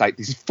to eat. And he's like,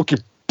 this is fucking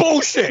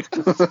bullshit.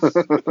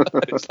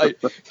 It's like,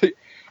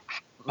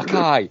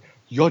 Mekhi,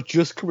 you're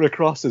just coming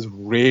across as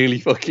really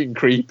fucking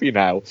creepy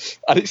now.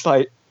 And it's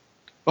like,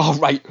 oh,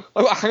 right,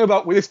 I hang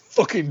about with this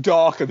fucking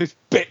dork and this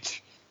bitch.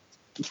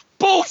 It's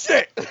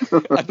bullshit.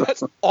 And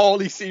that's all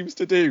he seems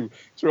to do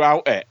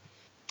throughout it.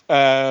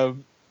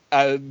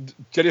 And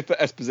Jennifer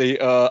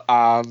Esposito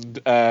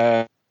and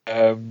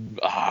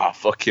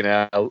fucking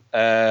hell.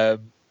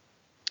 And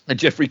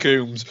Jeffrey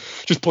Combs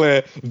just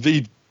play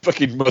the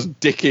fucking most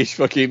dickish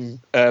fucking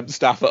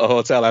staff at a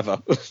hotel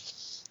ever.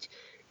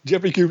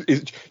 Jeffrey Combs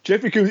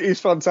is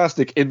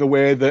fantastic in the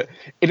way that,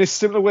 in a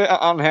similar way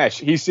to Anne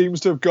Heche, he seems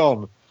to have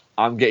gone,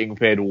 I'm getting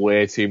paid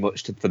way too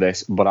much for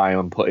this, but I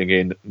am putting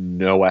in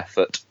no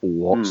effort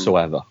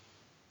whatsoever.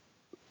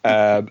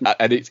 And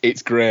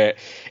it's great.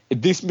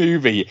 This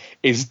movie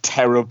is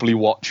terribly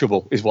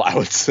watchable, is what I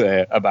would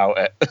say about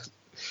it.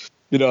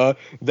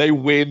 They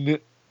win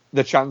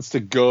the chance to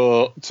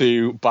go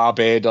to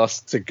Barbados,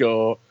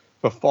 for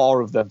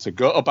four of them to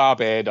go to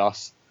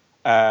Barbados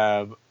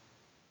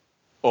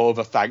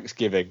over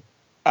Thanksgiving,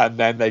 and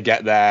then they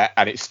get there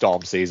and it's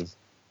storm season,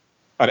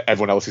 and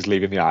everyone else is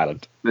leaving the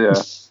island. Yeah,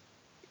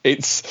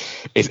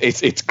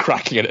 it's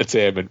cracking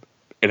entertainment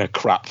in a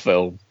crap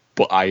film,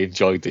 but I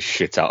enjoyed the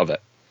shit out of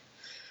it.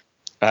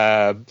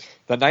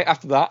 The night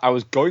after that, I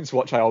was going to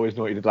watch I Always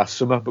Know What You Did Last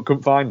Summer, but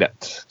couldn't find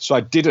it, so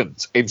I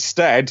didn't.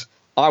 Instead,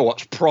 I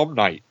watched Prom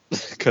Night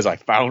because I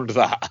found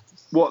that.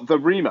 What, the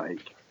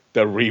remake?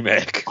 The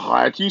remake. Oh,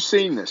 had you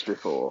seen this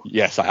before?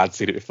 Yes, I had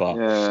seen it before.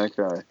 Yeah,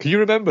 okay. Can you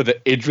remember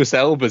that Idris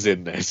Elba's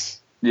in this?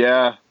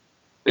 Yeah.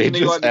 Isn't Idris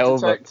he like the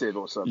Elba, detective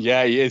or something?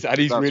 Yeah, he is, and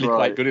he's really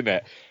quite good in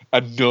it.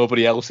 And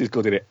nobody else is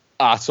good in it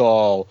at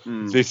all.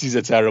 This is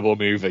a terrible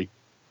movie.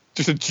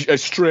 Just a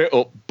straight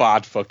up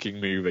bad fucking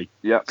movie.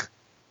 Yep.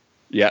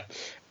 Yeah.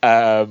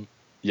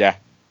 Yeah.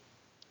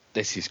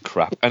 This is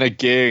crap. And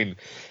again,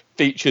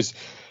 features...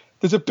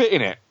 There's a bit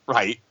in it,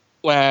 right,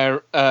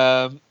 where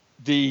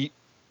the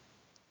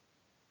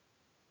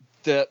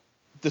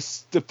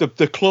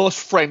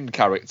close friend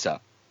character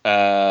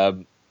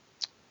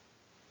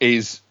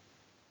is...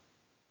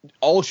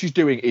 All she's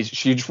doing is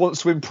she just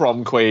wants to win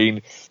prom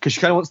queen because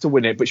she kind of wants to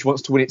win it, but she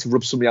wants to win it to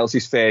rub somebody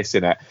else's face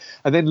in it.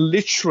 And then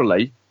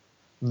literally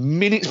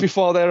minutes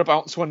before they're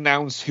about to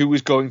announce who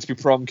is going to be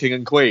prom king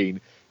and queen,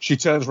 she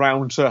turns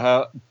round to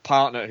her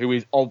partner, who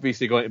is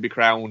obviously going to be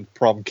crowned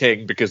prom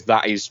king, because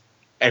that is,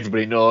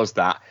 everybody knows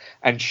that.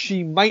 And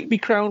she might be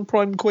crowned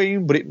prom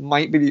queen, but it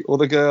might be the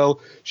other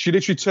girl. She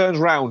literally turns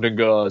round and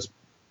goes,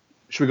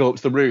 should we go up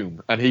to the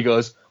room? And he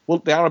goes, well,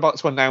 they are about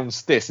to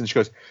announce this. And she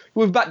goes,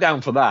 we're back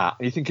down for that.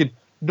 And you're thinking,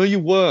 no, you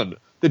weren't.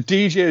 The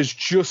DJ has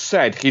just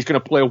said he's going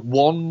to play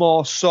one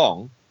more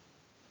song,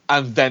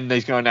 and then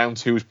he's going to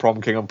announce who's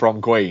prom king and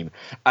prom queen.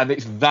 And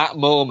it's that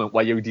moment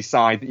where you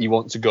decide that you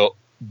want to go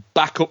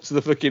back up to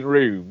the fucking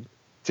room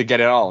to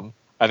get it on,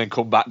 and then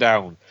come back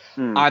down.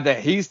 Either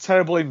he's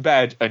terrible in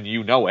bed and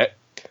you know it,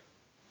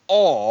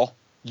 or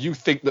you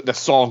think that the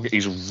song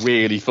is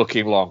really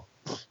fucking long.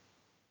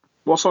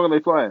 What song are they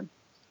playing?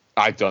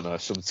 I don't know,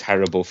 some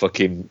terrible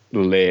fucking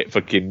late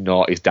fucking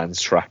noughties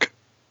dance track.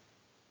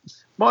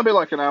 Might be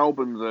like an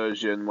album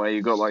version where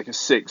you've got like a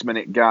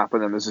 6-minute gap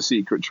and then there's a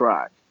secret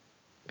track.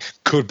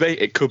 Could be.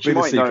 It could be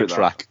the secret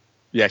track.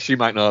 Yeah, she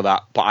might know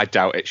that, but I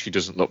doubt it. She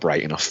doesn't look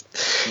bright enough.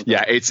 Okay.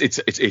 Yeah, it's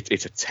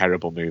a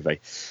terrible movie.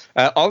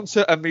 On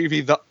to a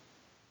movie that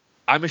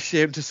I'm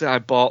ashamed to say I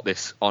bought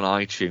this on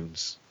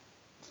iTunes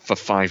for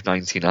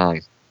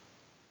 $5.99.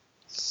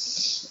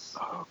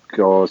 Oh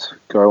God,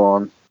 go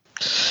on.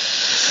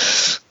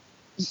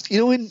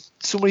 when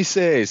somebody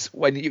says,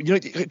 when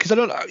because I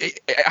don't know,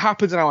 it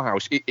happens in our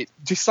house.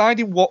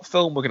 Deciding what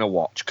film we're going to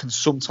watch can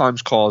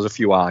sometimes cause a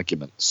few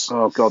arguments.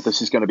 Oh God,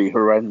 this is going to be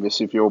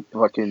horrendous if you're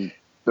fucking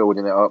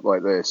building it up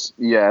like this.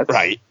 Yeah,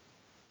 right.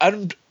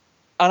 And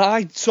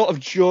I sort of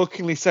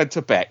jokingly said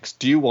to Bex,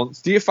 "Do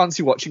you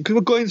fancy watching?" Because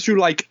we're going through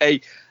like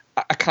a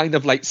kind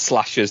of like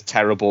slashers,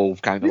 terrible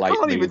kind of like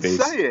movies. You can't even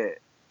say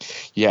it.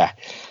 Yeah.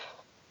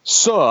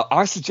 So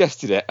I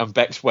suggested it, and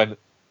Bex went,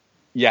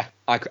 "Yeah,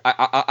 I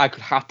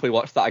could happily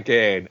watch that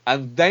again."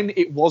 And then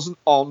it wasn't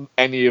on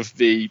any of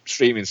the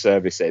streaming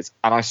services,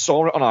 and I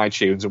saw it on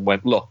iTunes and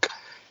went, "Look,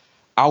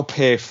 I'll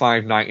pay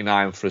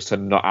 $5.99 for us to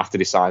not have to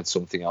decide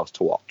something else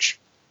to watch."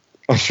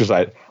 And she was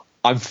like,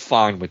 "I'm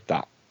fine with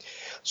that."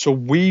 So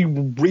we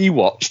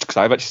rewatched, because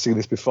I've actually seen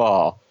this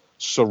before,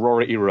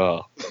 Sorority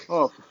Row.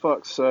 Oh, for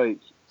fuck's sake!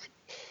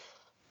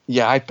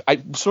 Yeah,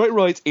 Sorority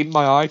Row. It's in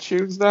my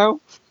iTunes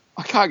now.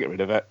 I can't get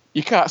rid of it.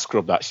 You can't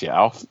scrub that shit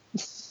off.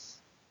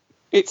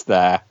 It's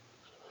there.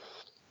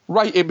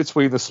 Right in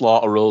between the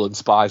Slaughter Rule and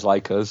Spies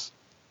Like Us.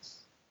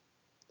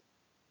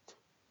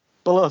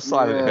 Below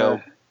Silent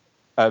Hill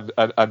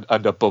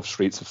and above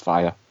Streets of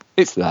Fire.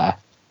 It's there.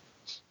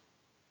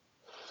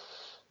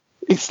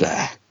 It's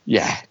there.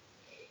 Yeah.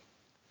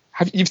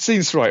 You've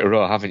seen Sorority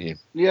Row, haven't you?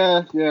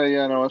 Yeah.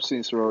 No, I've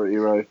seen Sorority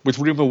Row. With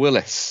Rumer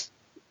Willis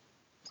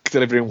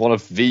delivering one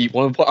of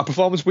a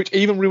performance which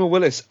even Rumer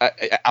Willis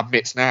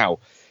admits now,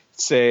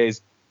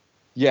 says,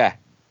 "Yeah,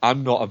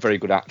 I'm not a very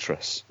good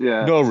actress."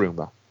 Yeah. No,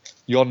 Rumer,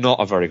 you're not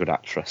a very good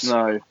actress.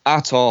 No.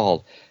 At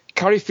all.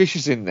 Carrie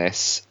Fisher's in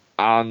this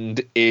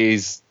and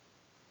is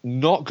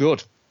not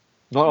good.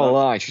 Not gonna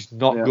lie, she's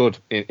not good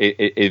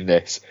in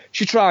this.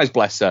 She tries,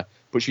 bless her,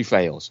 but she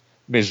fails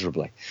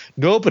miserably.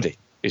 Nobody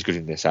is good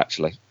in this,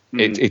 actually.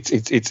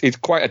 It's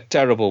quite a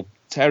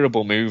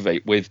terrible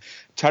movie with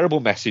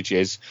terrible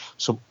messages,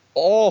 some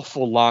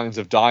awful lines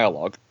of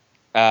dialogue,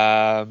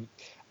 and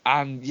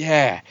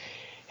yeah,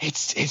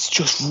 it's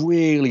just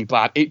really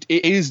bad. It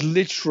is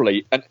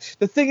literally, and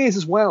the thing is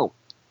as well,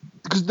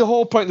 because the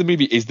whole point of the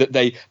movie is that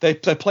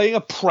they're playing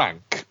a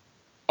prank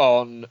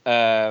on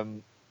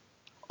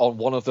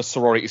one of the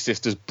sorority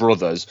sisters'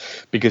 brothers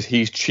because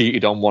he's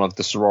cheated on one of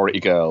the sorority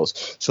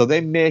girls. So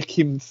they make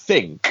him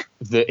think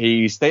that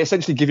they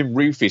essentially give him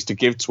roofies to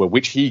give to her,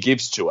 which he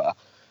gives to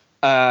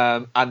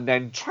her, and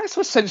then tries to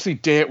essentially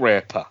date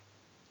rape her.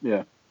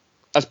 Yeah.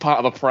 As part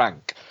of a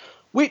prank.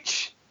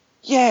 Which,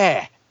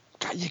 yeah,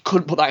 you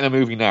couldn't put that in a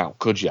movie now,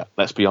 could you?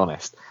 Let's be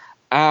honest.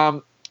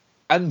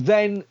 And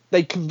then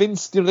they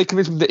convinced him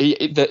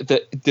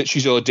that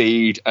she's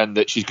OD'd and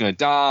that she's going to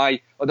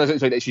die, or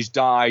that she's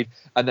died,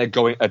 and they're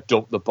going to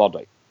dump the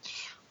body.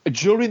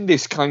 During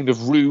this kind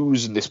of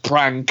ruse and this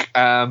prank,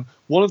 one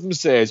of them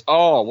says,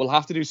 "Oh, we'll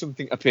have to do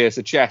something to pierce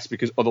her chest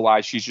because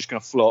otherwise she's just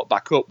going to float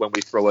back up when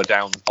we throw her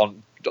down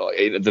on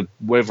the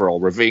river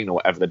or ravine or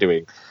whatever they're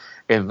doing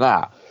in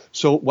that."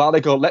 So while they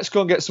go, "Let's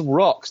go and get some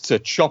rocks to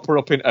chop her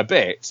up into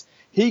bits,"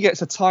 he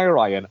gets a tire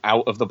iron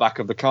out of the back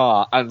of the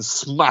car and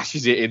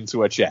smashes it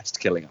into her chest,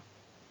 killing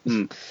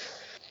her.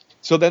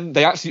 So then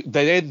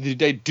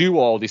they do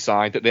all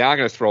decide that they are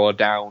going to throw her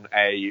down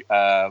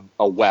a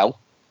well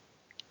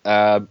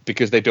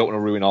because they don't want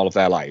to ruin all of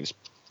their lives,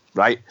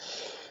 right?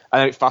 And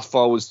then it fast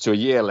forwards to a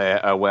year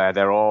later where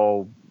they're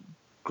all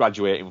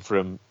graduating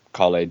from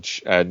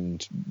college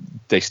and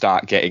they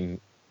start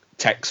getting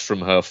texts from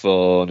her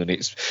phone, and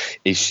it's,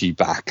 "Is she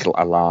back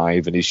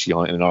alive, and is she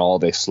on it," and all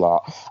this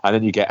lot. And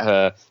then you get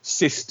her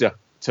sister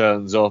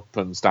turns up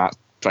and starts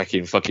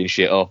tracking fucking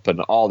shit up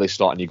and all this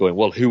lot, and you're going,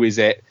 "Well, who is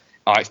it?"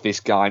 "Oh, it's this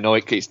guy." "No,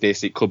 it's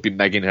this. It could be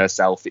Megan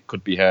herself. It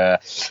could be her."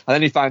 And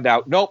then you find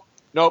out, nope,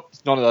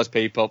 it's none of those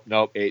people.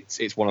 Nope,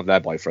 it's one of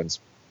their boyfriends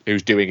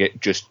who's doing it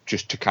just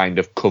to kind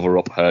of cover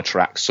up her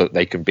tracks so that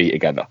they can be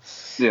together.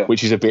 Yeah.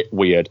 Which is a bit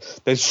weird.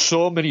 There's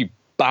so many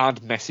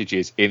bad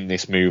messages in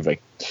this movie.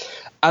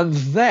 And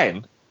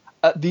then,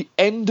 at the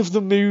end of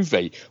the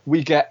movie,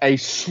 we get a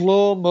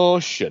slow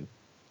motion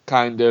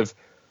kind of,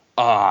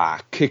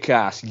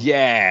 kick-ass,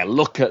 yeah,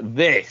 look at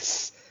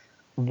this,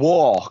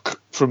 walk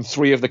from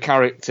three of the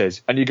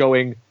characters. And you're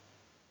going,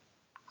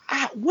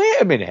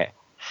 wait a minute,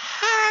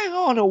 hang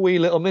on a wee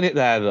little minute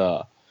there,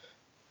 though.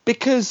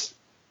 Because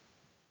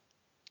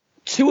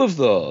two of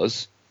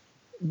those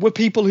were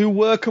people who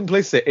were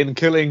complicit in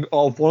killing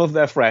of one of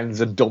their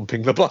friends and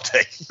dumping the body.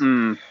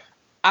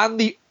 And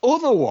the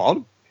other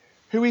one,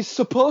 who is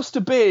supposed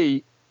to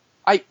be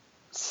like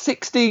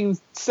 16,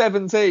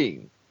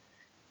 17,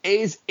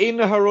 is in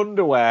her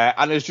underwear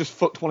and has just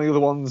fucked one of the other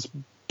one's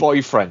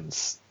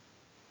boyfriends.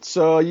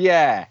 So,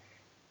 yeah,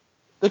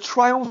 the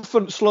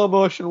triumphant slow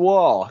motion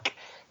walk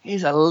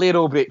is a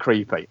little bit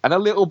creepy and a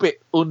little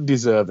bit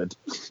undeserved,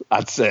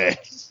 I'd say.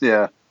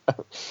 Yeah.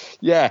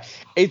 Yeah,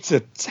 it's a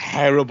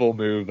terrible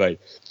movie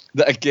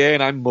that,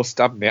 again, I must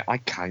admit, I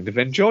kind of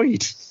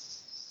enjoyed.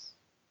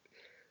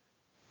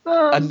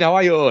 And now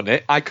I own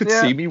it, I could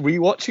see me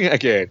rewatching it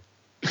again.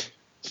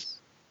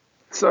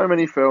 So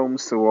many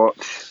films to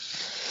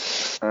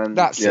watch. And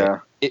that's it.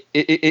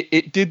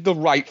 It did the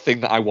right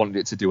thing that I wanted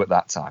it to do at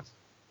that time.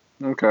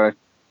 Okay.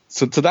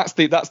 So that's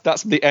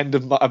the end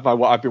of my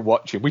what I've been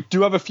watching. We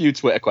do have a few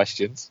Twitter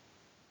questions.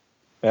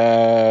 We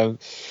have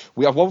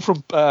one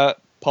from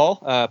Paul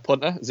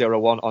Punter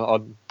 01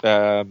 on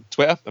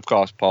Twitter, of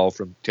course. Paul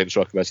from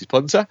Tinstroker vs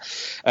Punter,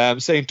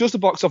 saying, "Does the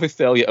box office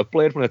failure of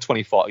Blade Runner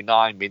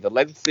 2049 mean the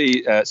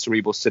lengthy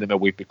cerebral cinema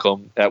we've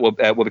become will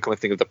become a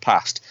thing of the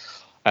past?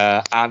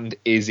 And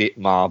is it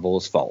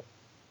Marvel's fault?"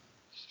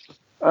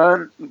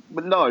 But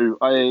no,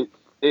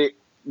 it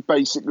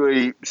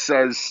basically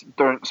says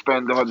don't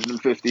spend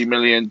 $150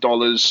 million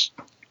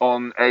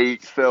on a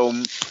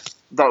film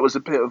that was a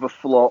bit of a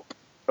flop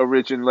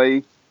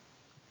originally.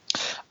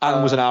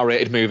 And was an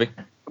R-rated movie.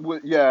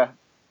 Yeah.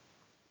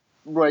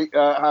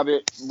 Have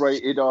it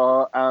rated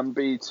R and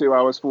be 2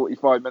 hours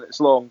 45 minutes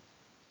long.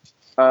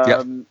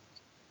 You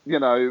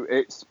know,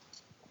 it's...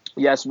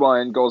 Yes,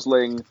 Ryan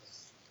Gosling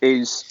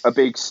is a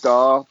big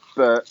star,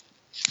 but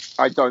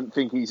I don't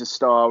think he's a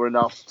star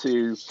enough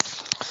to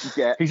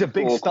get... He's a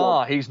big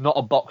star. He's not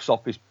a box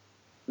office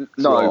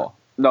draw.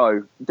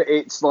 No.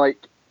 It's like,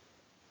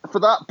 for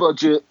that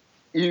budget,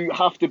 you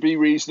have to be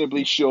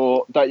reasonably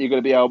sure that you're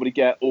going to be able to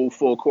get all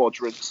 4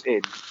 quadrants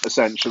in,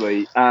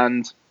 essentially.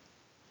 And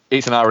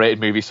it's an R-rated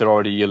movie, so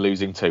already you're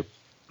losing 2.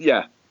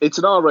 Yeah, it's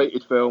an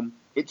R-rated film.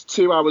 It's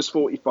 2 hours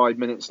 45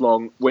 minutes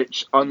long,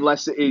 which,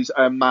 unless it is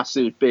a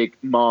massive, big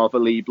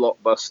Marvel-y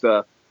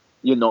blockbuster,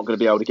 you're not going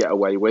to be able to get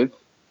away with.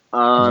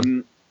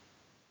 And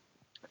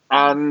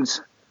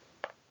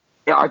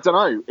yeah, I don't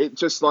know. It's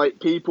just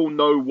like people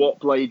know what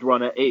Blade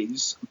Runner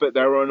is, but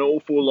there are an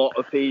awful lot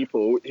of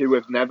people who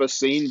have never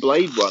seen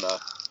Blade Runner.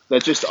 There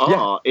just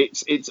are. Yeah.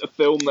 It's a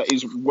film that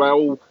is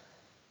well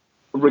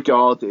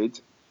regarded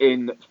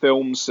in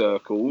film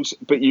circles,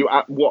 but you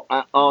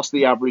ask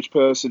the average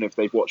person if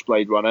they've watched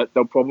Blade Runner,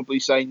 they'll probably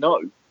say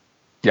no.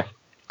 Yeah,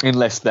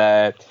 unless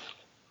they're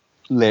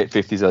late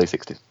 50s, early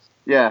 60s.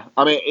 Yeah,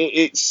 I mean,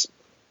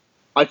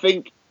 I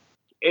think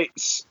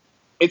it's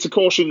a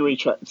cautionary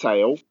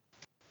tale.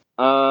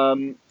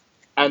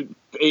 And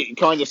it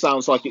kind of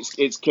sounds like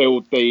it's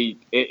killed the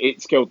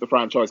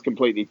franchise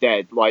completely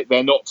dead. Like,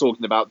 they're not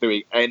talking about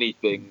doing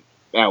anything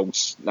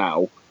else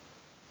now.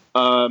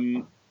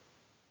 And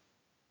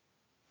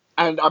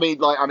I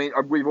mean,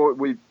 we've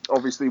already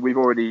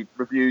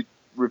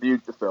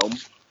reviewed the film.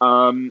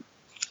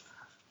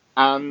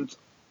 And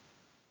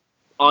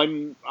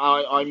I'm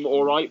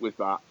all right with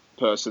that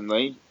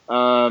personally.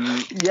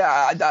 I'd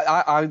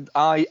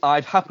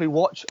happily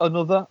watch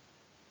another.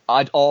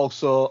 I'd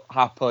also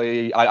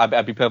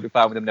I'd be perfectly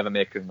fine with them never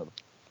making another.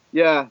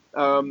 Yeah.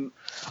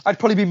 I'd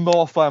probably be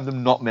more fine with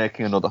them not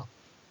making another.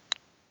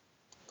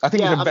 I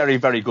think it's a very,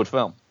 very good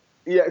film.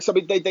 Yeah, so I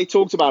mean, they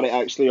talked about it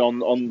actually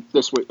on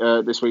this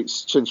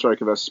week's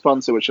Chinstroker vs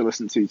Punter, which I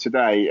listened to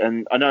today,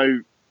 and I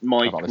know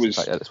Mike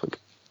was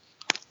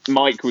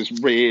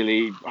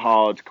really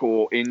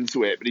hardcore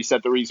into it, but he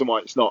said the reason why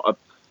it's not a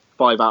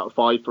 5 out of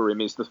 5 for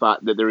him is the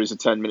fact that there is a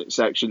 10-minute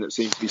section that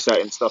seems to be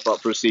setting stuff up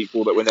for a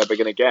sequel that we're never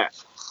going to get.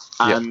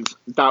 And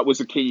that was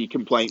a key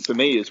complaint for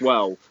me as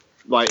well.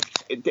 Like,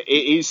 it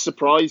is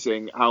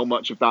surprising how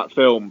much of that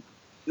film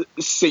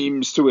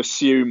seems to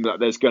assume that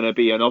there's going to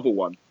be another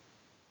one.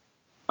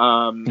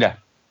 And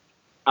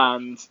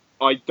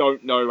I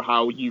don't know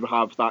how you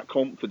have that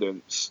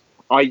confidence.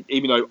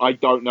 Even though I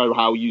don't know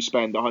how you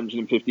spend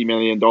 $150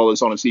 million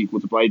on a sequel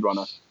to Blade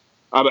Runner.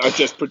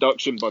 Just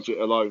production budget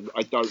alone,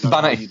 I don't know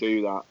how you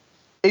do that.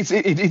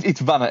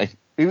 It's vanity.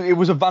 It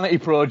was a vanity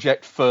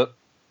project for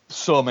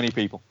so many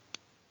people.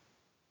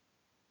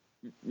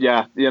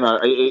 Yeah, you know,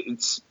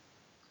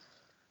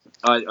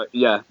 I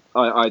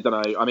don't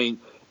know. I mean,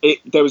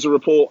 there was a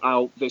report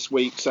out this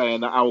week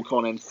saying that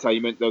Alcon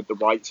Entertainment, the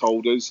rights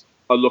holders,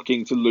 are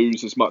looking to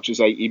lose as much as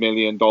 $80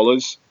 million.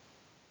 The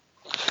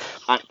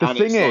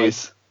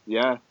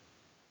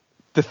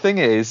thing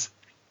is,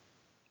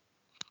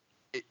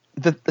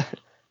 the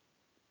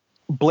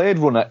Blade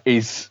Runner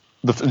is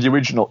the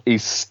original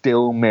is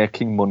still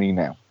making money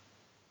now.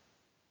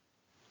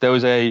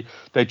 They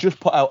just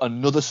put out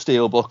another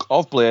steelbook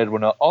of Blade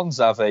Runner on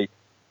Zavvi,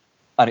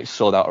 and it's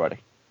sold out already.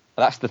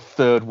 That's the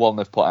third one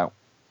they've put out.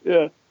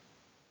 Yeah,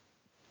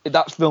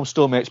 that film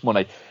still makes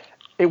money.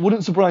 It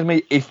wouldn't surprise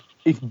me if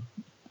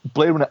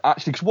Blade Runner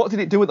actually, because what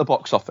did it do at the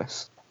box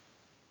office?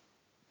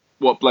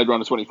 What, Blade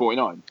Runner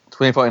 2049?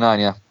 2049,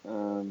 yeah.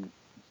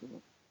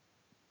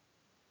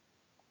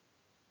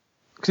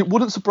 Because it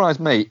wouldn't surprise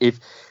me if,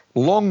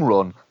 long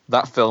run,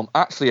 that film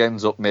actually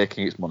ends up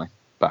making its money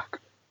back.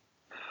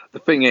 The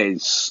thing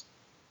is,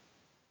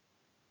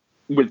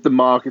 with the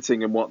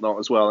marketing and whatnot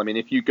as well, I mean,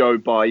 if you go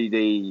by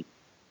the...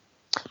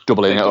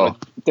 Doubling it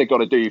up. They've got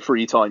to do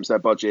 3 times their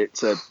budget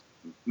to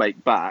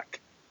make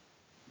back.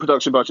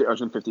 Production budget,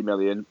 $150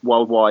 million.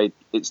 Worldwide,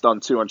 it's done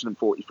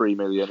 $243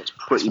 million. It's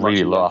pretty much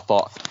really low. I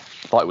thought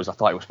it was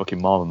fucking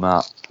more than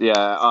that.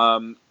 Yeah.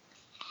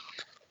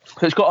 So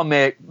it's got to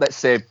make, let's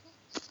say,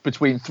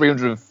 between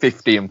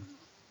 350 and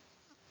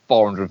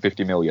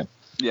 450 million.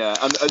 Yeah,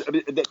 and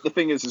the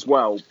thing is as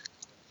well,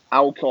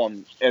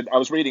 Alcon, and I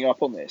was reading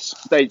up on this.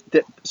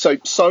 So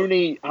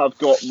Sony have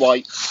got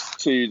rights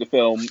to the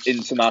film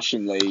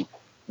internationally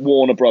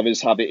Warner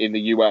Brothers have it in the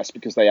US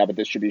because they have a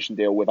distribution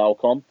deal with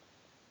Alcon.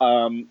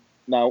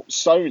 Now,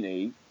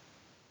 Sony,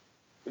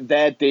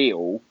 their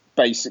deal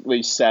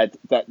basically said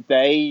that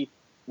they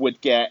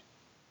would get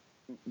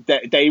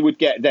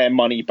their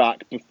money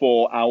back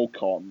before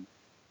Alcon,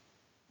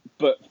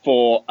 but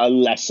for a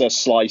lesser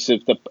slice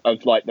of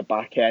the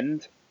back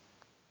end.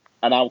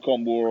 And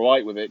Alcon were all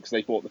right with it because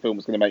they thought the film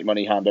was going to make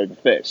money hand over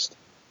fist.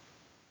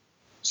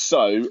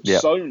 So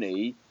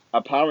Sony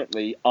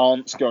apparently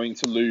aren't going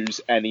to lose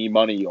any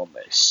money on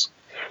this.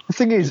 The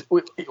thing is,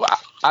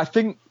 I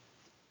think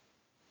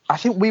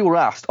we were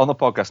asked on the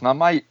podcast, and I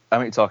might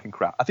be talking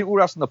crap. I think we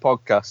were asked on the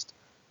podcast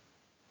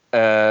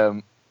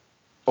a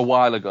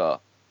while ago,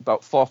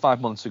 about 4 or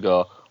 5 months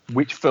ago,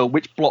 which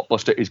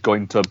blockbuster is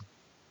going to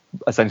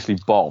essentially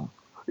bomb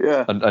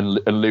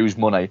and lose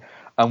money.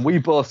 And we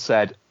both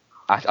said,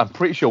 I'm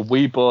pretty sure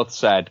we both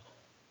said,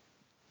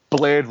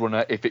 Blade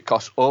Runner, if it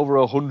costs over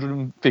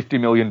 $150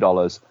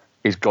 million,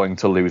 is going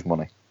to lose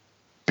money.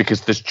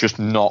 Because there's just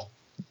not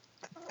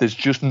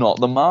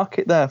the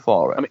market there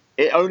for it. I mean,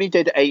 it only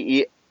did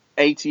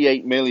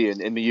 88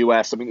 million in the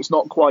US. I mean, it's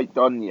not quite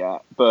done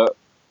yet, but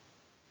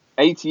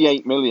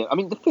 88 million. I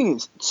mean, the thing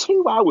is,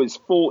 2 hours,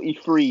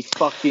 43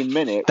 fucking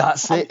minutes.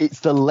 That's it.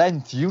 It's the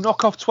length. You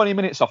knock off 20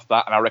 minutes off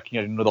that, and I reckon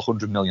you had another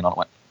 100 million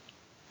on it.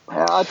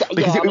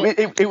 Because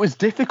it was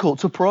difficult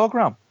to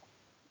program.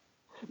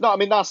 No, I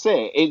mean, that's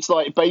it. It's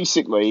like,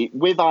 basically,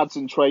 with ads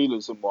and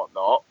trailers and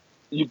whatnot,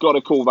 you've got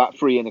to call that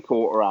 3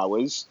 1/4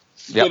 hours.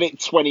 Yep. Give it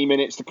 20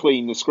 minutes to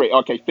clean the screen.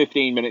 Okay,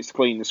 15 minutes to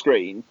clean the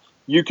screen.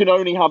 You can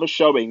only have a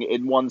showing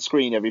in one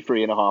screen every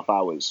 3.5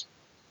 hours.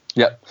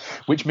 Yeah,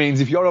 which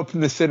means if you're up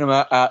in the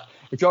cinema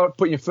if you're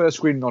putting your first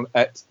screen on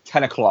at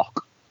 10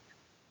 o'clock,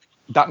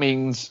 that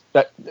means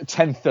that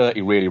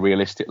 10:30 really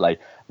realistically,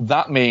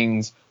 that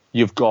means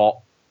you can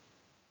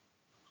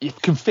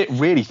fit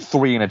really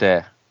 3 in a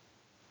day.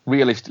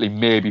 Realistically,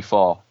 maybe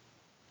 4.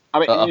 I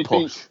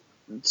mean,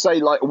 say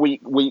like a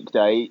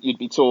weekday, you'd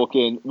be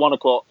talking 1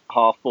 o'clock,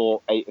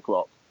 4:30, 8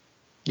 o'clock.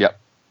 Yep.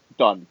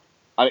 Done.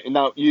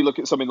 Now you look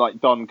at something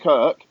like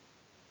Dunkirk,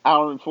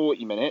 hour and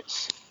 40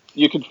 minutes.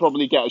 You could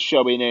probably get a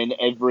showing in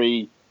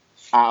every,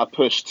 at a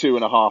push,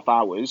 2.5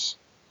 hours.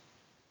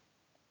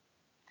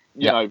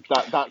 You know,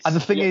 that's... And the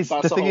thing is,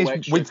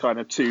 with kind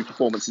of 2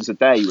 performances a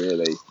day,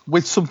 really.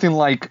 With something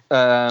like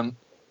Captain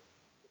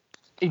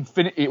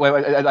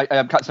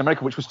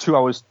America, which was 2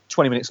 hours,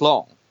 20 minutes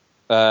long,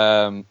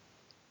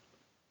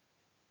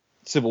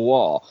 Civil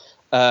War,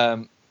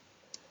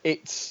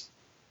 it's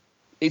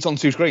on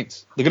 2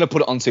 screens. They're going to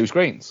put it on 2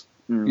 screens.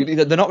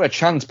 They're not going to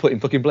chance putting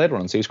fucking Blade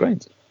Runner on 2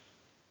 screens.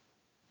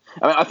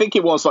 I mean, I think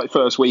it was like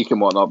first week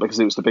and whatnot because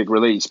it was the big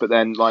release, but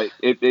then like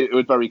it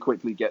would very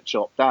quickly get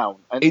chopped down.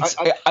 And it's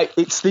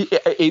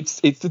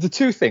the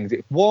 2 things.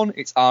 One,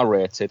 it's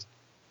R-rated.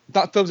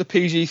 That film's a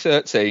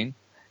PG-13.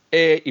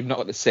 You've not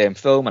got the same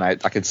film, and I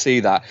can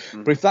see that.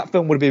 But if that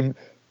film would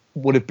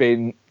have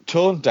been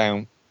toned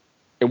down,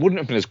 it wouldn't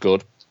have been as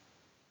good.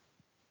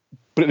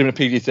 But it would have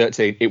been a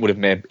PG-13. It would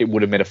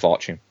have made a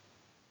fortune.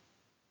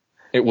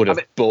 It would have,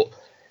 but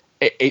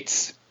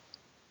it's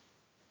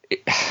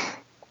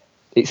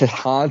a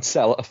hard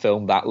sell at a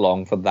film that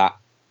long for that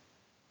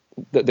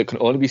can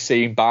only be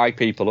seen by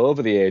people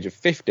over the age of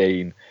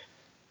 15.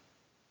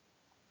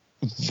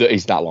 That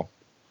is that long.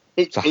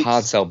 It's a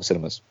hard sell for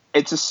cinemas.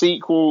 It's a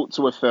sequel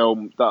to a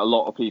film that a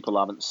lot of people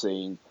haven't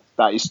seen.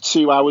 That is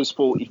 2 hours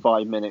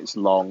 45 minutes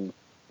long.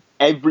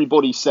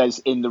 Everybody says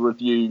in the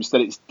reviews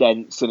that it's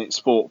dense and it's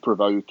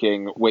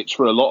thought-provoking, which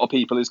for a lot of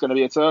people is going to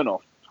be a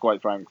turn-off,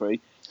 quite frankly.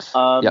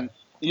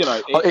 You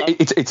know,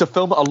 it's a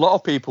film that a lot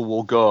of people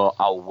will go,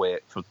 I'll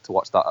wait to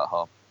watch that at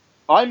home.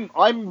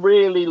 I'm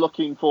really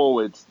looking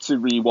forward to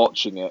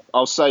rewatching it.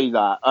 I'll say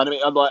that.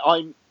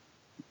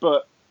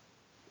 But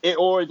it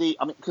already.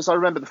 I mean, because I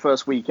remember the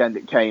first weekend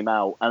it came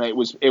out, and it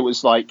was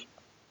like,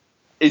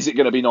 is it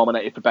going to be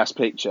nominated for Best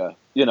Picture?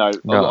 You know,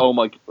 no. oh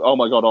my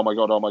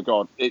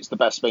god, it's the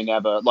best thing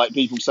ever. Like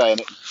people saying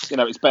it, you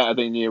know, it's better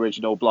than the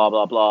original, blah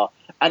blah blah.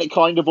 And it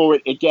kind of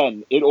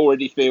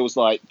already feels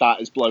like that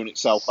has blown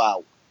itself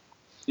out.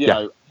 You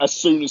know, as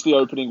soon as the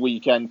opening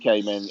weekend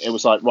came in, it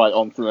was like, right,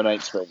 on to the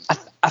next thing.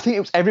 I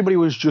think everybody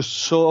was just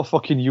so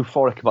fucking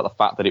euphoric about the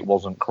fact that it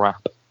wasn't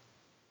crap.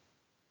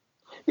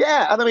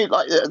 Yeah, and I mean,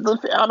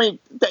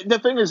 the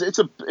thing is, it's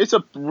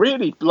a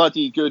really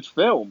bloody good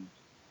film.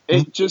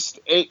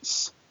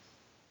 It's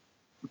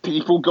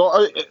people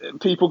got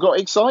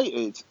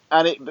excited,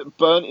 and it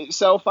burnt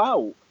itself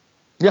out.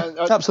 Yeah,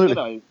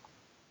 absolutely. You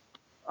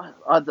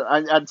know,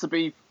 and to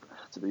be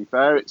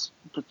fair, its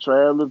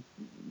portrayal of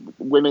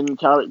women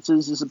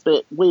characters is a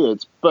bit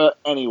weird, but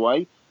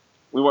anyway,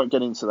 we won't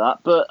get into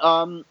that. But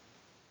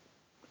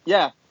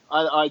yeah,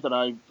 I don't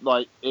know.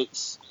 Like,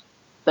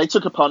 they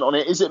took a punt on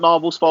it. Is it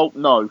Marvel's fault?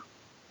 No,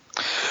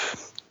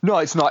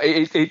 it's not.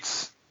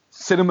 It's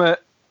cinema.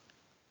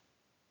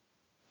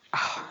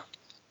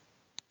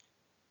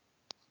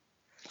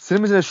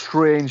 Cinema's in a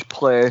strange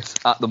place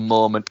at the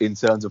moment in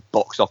terms of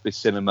box office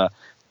cinema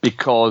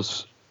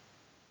because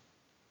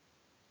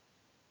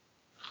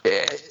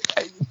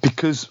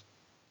because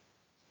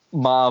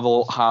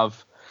Marvel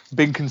have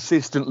been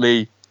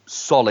consistently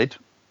solid.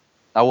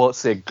 I won't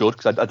say good,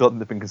 because I don't think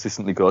they've been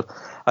consistently good.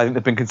 I think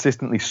they've been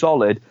consistently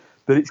solid,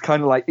 that it's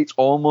kind of like it's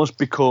almost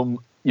become,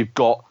 you've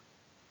got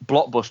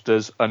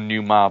blockbusters and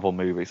new Marvel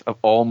movies have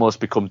almost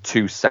become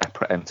two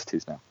separate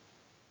entities now.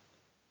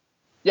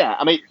 Yeah,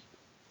 I mean,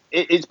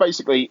 it's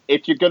basically,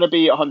 if you're going to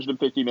be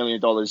 $150 million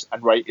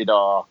and rated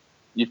R,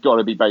 you've got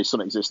to be based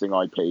on existing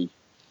IP.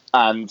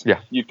 And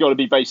you've got to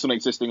be based on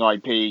existing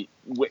IP,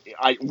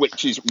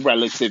 which is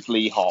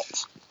relatively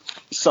hot.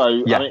 So,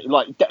 I mean,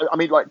 like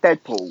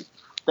Deadpool,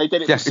 they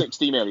did it for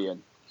 60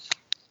 million.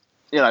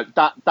 You know,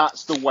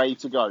 that's the way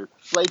to go.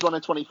 Blade Runner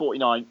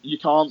 2049, you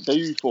can't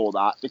do for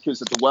that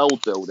because of the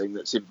world building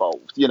that's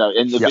involved, you know,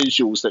 in the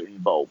visuals that are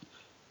involved.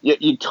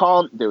 You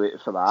can't do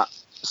it for that.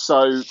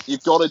 So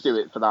you've got to do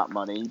it for that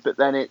money. But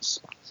then it's,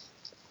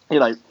 you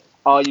know,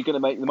 are you going to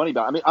make the money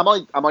back? I mean,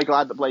 am I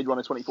glad that Blade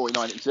Runner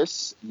 2049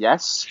 exists?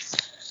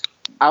 Yes.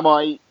 Am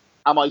I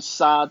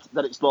sad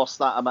that it's lost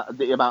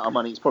the amount of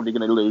money it's probably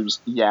going to lose?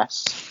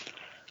 Yes.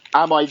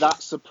 Am I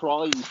that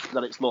surprised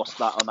that it's lost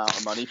that amount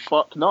of money?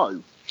 Fuck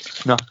no.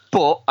 No,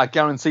 but I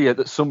guarantee you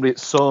that somebody at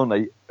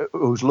Sony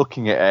who's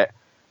looking at it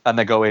and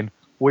they're going,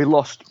 they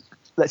lost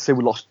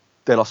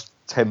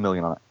 10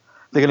 million on it.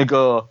 They're going to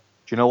go,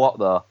 do you know what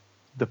though?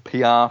 The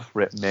PR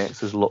for it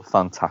makes us look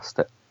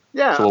fantastic.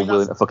 Yeah. So we're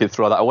willing to fucking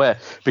throw that away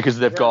because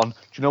they've gone, do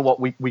you know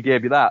what? We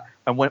gave you that.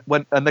 And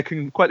when they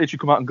can quite literally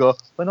come out and go,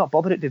 we're not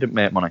bothered it didn't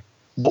make money.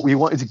 But we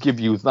wanted to give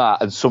you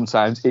that, and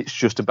sometimes it's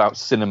just about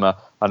cinema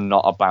and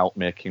not about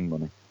making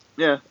money.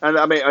 Yeah, and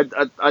I mean,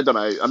 I don't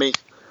know. I mean,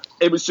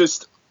 it was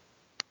just,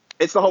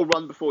 it's the whole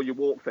run before you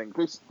walk thing.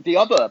 The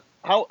other,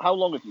 how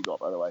long have you got,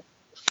 by the way?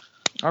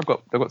 I've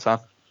got time.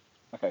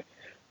 Okay.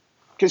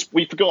 Because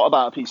we forgot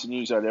about a piece of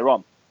news earlier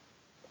on.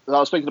 I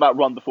was thinking about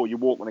run before you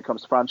walk when it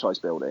comes to franchise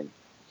building.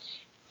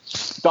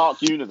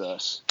 Dark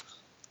Universe.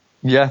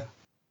 Yeah.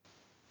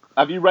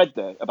 Have you read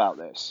about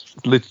this?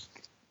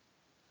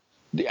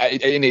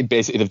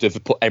 Basically,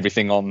 they've put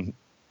everything on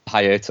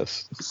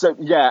hiatus. So,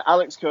 yeah,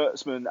 Alex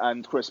Kurtzman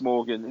and Chris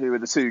Morgan, who are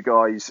the two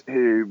guys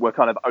who were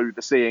kind of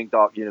overseeing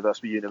Dark Universe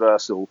for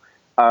Universal,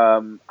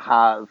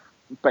 have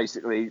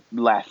basically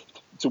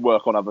left to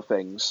work on other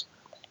things.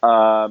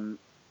 And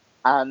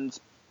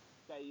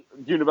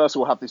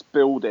Universal will have this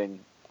building,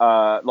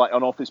 like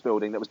an office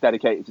building that was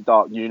dedicated to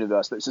Dark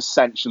Universe that's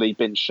essentially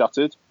been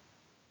shuttered.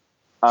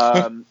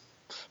 Wow.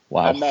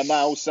 And they're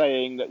now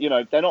saying that, you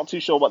know, they're not too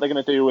sure what they're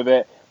going to do with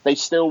it. They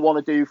still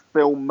want to do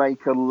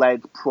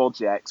filmmaker-led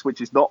projects,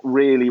 which is not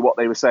really what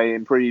they were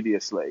saying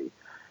previously.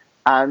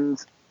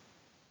 And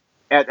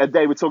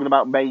they were talking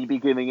about maybe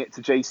giving it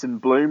to Jason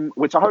Blum,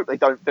 which I hope they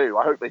don't do.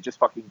 I hope they just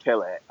fucking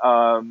kill it.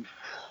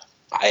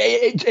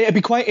 It'd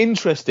be quite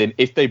interesting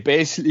if they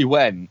basically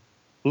went,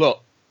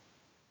 look,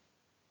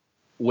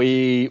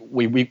 we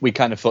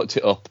kind of fucked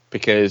it up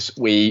because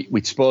we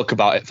spoke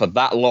about it for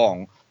that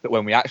long that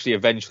when we actually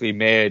eventually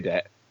made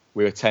it,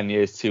 we were 10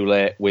 years too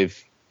late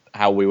with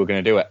how we were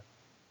going to do it.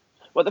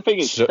 Well, the thing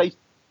is,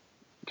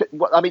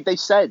 they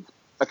said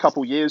a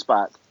couple years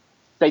back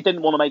they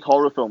didn't want to make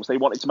horror films. They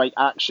wanted to make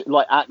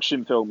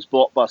action films,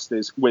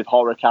 blockbusters with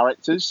horror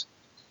characters.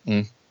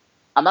 And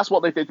that's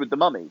what they did with The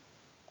Mummy.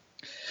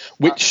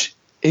 Which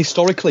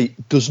historically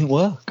doesn't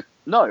work.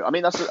 No, I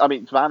mean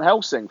Van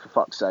Helsing, for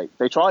fuck's sake.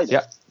 They tried it.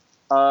 Yeah.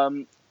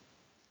 And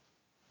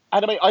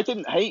I mean, I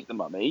didn't hate The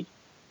Mummy.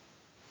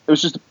 It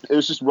was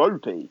just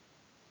ropey.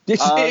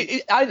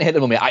 I didn't hate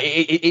The Mummy.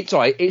 It's all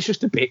right. It's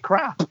just a bit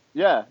crap.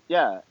 Yeah.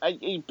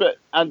 But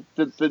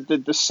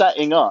the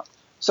setting up.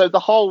 So the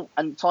whole,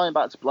 and tying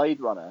back to Blade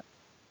Runner,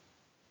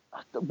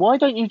 why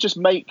don't you just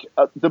make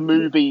the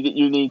movie that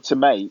you need to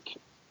make?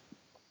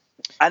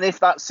 And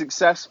if that's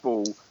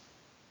successful,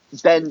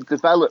 then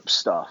develop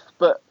stuff.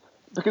 But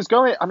because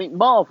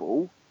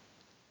Marvel,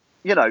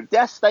 you know,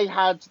 yes, they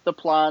had the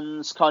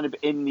plans kind of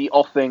in the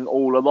offing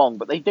all along,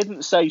 but they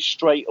didn't say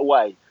straight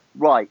away,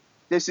 right,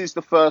 this is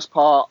the first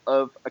part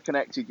of a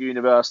connected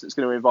universe that's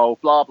going to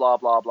involve blah, blah,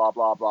 blah, blah,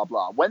 blah, blah,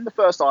 blah. When the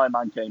first Iron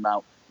Man came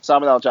out,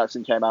 Samuel L.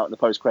 Jackson came out in the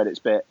post-credits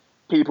bit,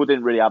 people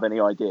didn't really have any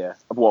idea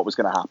of what was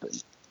going to happen.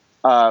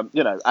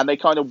 You know, and they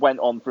kind of went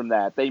on from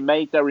there. They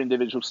made their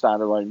individual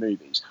standalone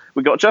movies.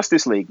 We got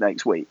Justice League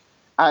next week.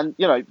 And,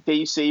 you know,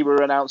 DC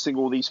were announcing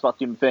all these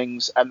fucking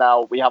things, and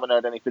now we haven't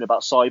heard anything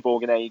about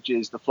Cyborg in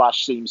ages. The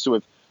Flash seems to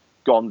have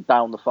gone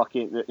down the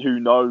fucking... Who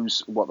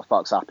knows what the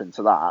fuck's happened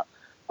to that.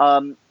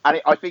 And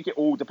I think it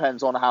all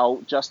depends on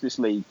how Justice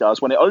League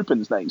does when it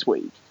opens next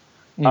week.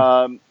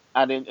 And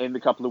in the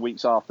couple of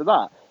weeks after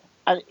that.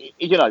 And,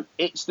 you know,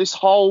 it's this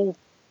whole...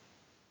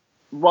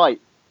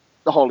 Right,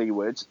 the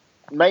Hollywood...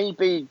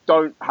 Maybe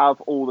don't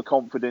have all the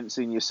confidence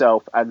in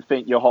yourself and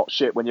think you're hot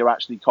shit when you're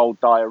actually cold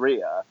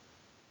diarrhea.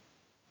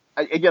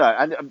 You know,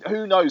 and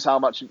who knows how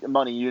much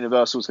money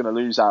Universal's going to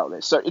lose out of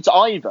this. So it's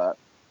either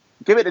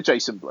give it to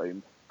Jason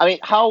Blum. I mean,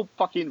 how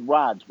fucking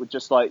rad would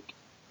just like,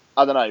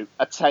 I don't know,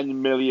 a $10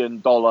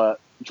 million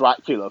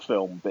Dracula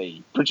film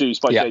be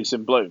produced by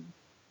Jason Blum?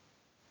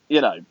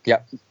 You know,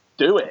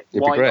 do it.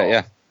 It'd be great,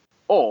 yeah.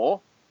 Or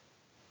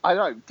I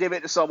don't know, give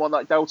it to someone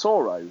like Del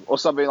Toro or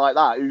something like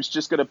that, who's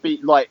just going to be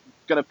like,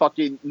 going to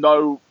fucking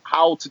know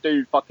how to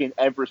do fucking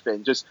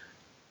everything, just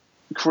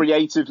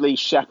creatively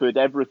shepherd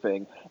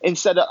everything.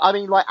 Instead of, I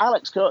mean, like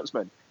Alex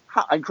Kurtzman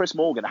and Chris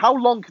Morgan, how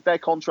long could their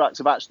contracts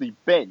have actually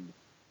been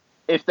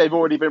if they've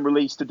already been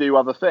released to do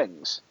other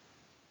things?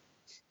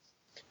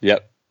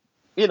 Yep.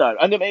 You know,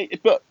 and I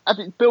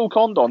think Bill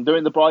Condon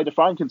doing The Bride of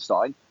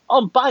Frankenstein,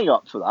 I'm bang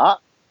up for that.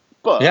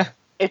 But yeah.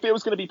 If it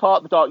was going to be part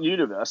of the Dark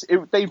Universe,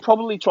 they'd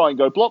probably try and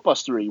go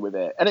blockbustery with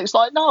it. And it's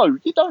like, no,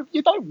 you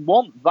don't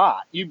want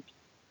that. You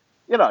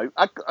know,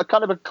 a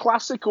kind of a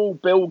classical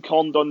Bill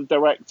Condon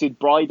directed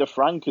Bride of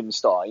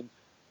Frankenstein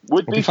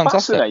would be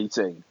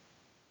fascinating,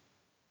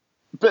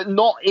 but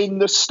not in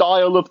the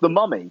style of The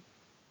Mummy.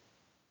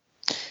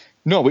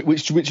 No,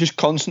 which just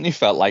constantly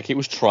felt like it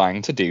was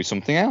trying to do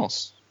something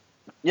else.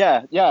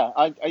 Yeah.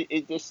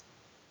 It just,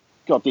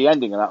 God, the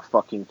ending of that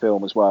fucking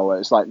film as well, where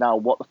it's like, now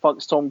what the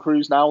fuck's Tom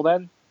Cruise now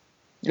then?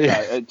 Yeah,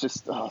 it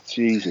just, oh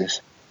Jesus.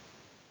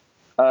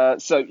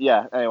 So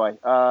yeah, anyway,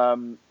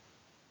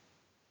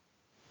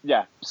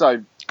 yeah.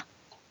 So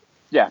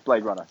yeah,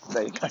 Blade Runner.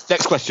 There you go.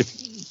 Next question.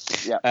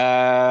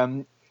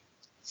 Yeah.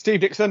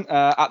 Steve Dixon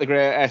at the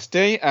Great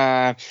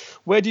SD.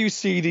 Where do you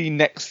see the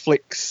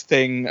Netflix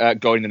thing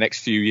going in the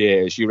next few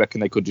years? You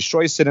reckon they could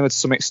destroy cinema to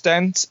some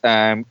extent?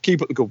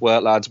 Keep up the good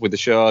work, lads, with the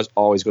shows.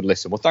 Always good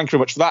listen. Well, thank you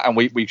very much for that, and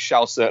we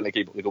shall certainly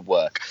keep up the good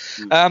work.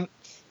 Yeah,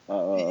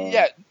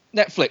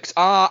 Netflix.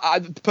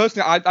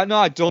 Personally, I know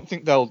I don't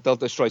think they'll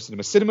destroy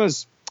cinema.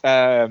 Cinemas.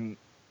 I'm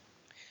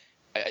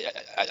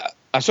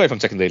sorry if I'm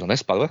taking the lead on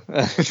this, by the way.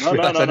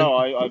 No.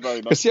 I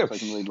very much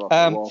taking the lead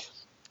on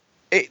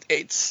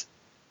It's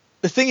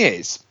the thing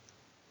is,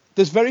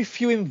 there's very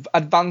few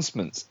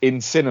advancements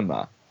in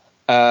cinema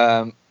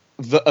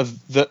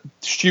that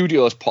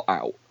studios put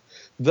out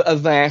that are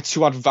there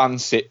to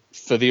advance it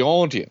for the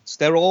audience.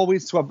 They're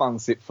always to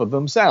advance it for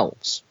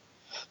themselves.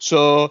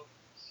 So,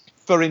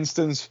 for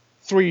instance,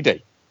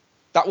 3D.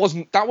 That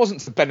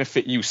wasn't to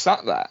benefit you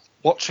sat there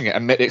watching it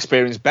and make the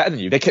experience better than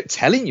you. They kept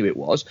telling you it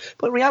was,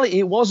 but in reality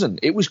it wasn't.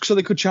 It was so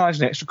they could charge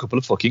an extra couple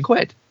of fucking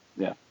quid.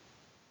 Yeah.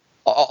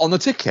 On the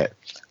ticket.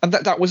 And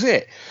that was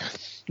it.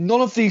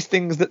 None of these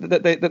things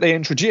that they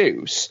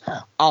introduce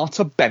are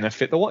to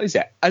benefit the what is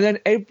it. And then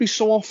every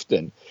so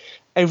often,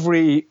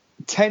 every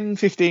 10,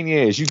 15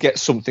 years, you get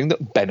something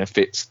that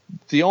benefits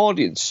the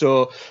audience.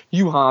 So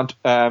you had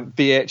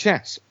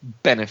VHS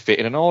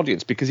benefiting an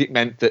audience because it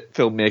meant that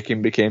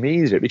filmmaking became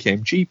easier, it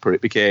became cheaper,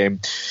 it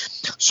became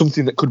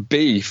something that could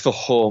be for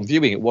home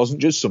viewing. It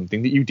wasn't just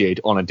something that you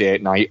did on a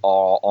date night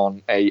or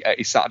on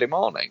a Saturday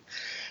morning.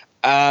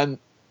 And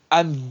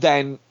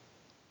then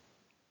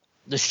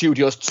the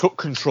studios took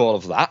control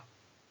of that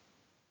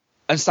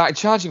and started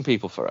charging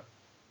people for it.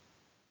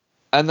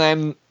 And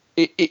then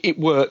it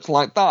worked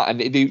like that.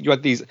 And you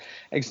had these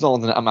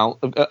exorbitant amount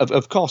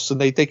of costs, and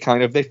they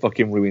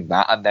fucking ruined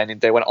that. And then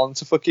they went on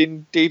to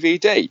fucking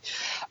DVD.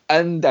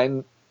 And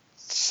then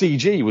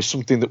CG was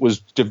something that was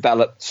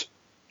developed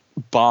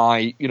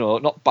by,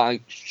 not by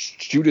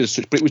studios,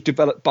 but it was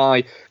developed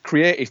by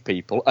creative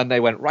people. And they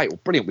went, right, well,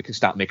 brilliant, we can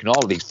start making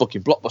all of these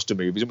fucking blockbuster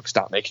movies and we can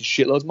start making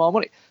shitloads more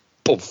money.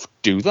 Boof,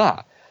 do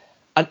that.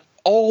 And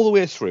all the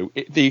way through,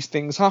 these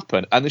things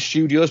happen, and the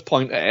studios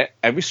point at it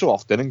every so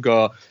often and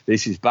go,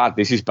 this is bad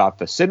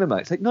for cinema.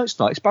 It's like, no, it's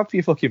not. It's bad for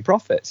your fucking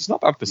profits. It's not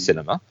bad for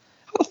cinema.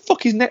 How the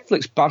fuck is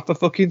Netflix bad for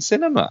fucking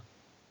cinema?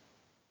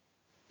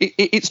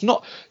 It's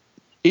not.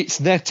 It's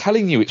they're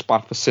telling you it's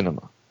bad for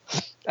cinema.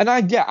 And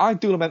I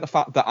do lament the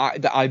fact that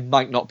I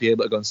might not be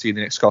able to go and see the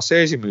next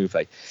Scorsese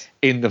movie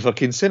in the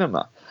fucking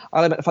cinema.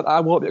 I lament the fact that I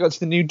won't be able to go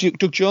see the new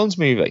Duncan Jones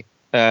movie,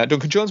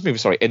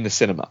 in the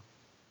cinema.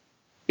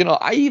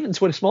 I even,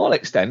 to a small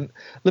extent,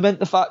 lament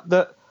the fact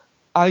that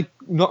I'm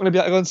not going to be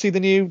able to go and see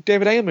the new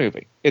David Ayer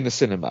movie in the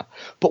cinema.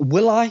 But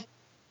will I?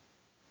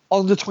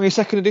 On the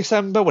 22nd of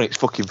December, when it's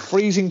fucking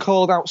freezing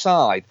cold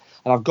outside,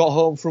 and I've got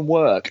home from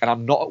work, and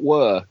I'm not at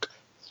work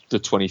the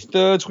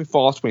 23rd,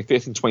 24th,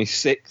 25th, and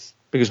 26th,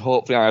 because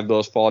hopefully I have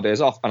those 4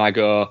 days off, and I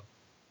go,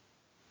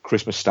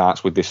 Christmas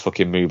starts with this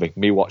fucking movie.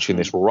 Me watching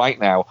this right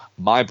now,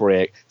 my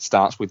break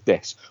starts with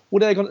this.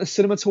 Would I go to the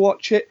cinema to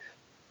watch it?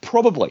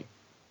 Probably.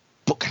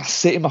 But can I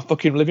sit in my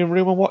fucking living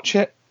room and watch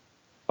it?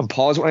 And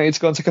pause when I need to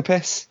go and take a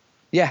piss?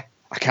 Yeah,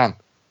 I can.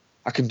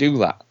 I can do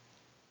that.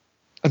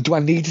 And do I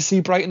need to see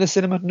Bright in the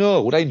cinema?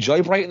 No. Would I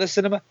enjoy Bright in the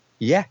cinema?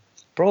 Yeah,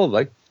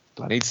 probably.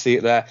 Do I need to see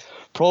it there?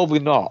 Probably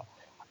not.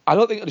 I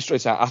don't think it'll destroy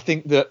time. I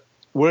think that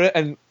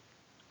and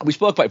we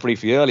spoke about it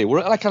briefly earlier, we're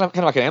at like kind of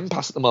like an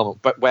impasse at the moment,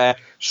 but where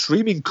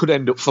streaming could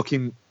end up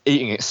fucking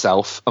eating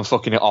itself and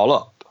fucking it all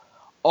up.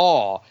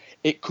 Or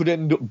it could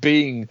end up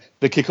being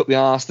the kick up the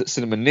arse that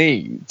cinema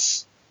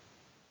needs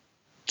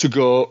to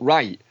go,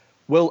 right,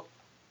 well,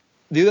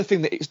 the other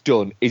thing that it's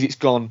done is it's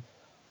gone,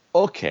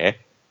 okay,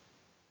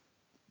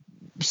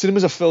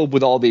 cinemas are filled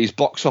with all these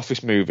box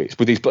office movies,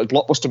 with these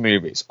blockbuster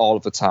movies all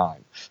of the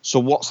time. So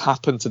what's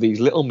happened to these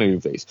little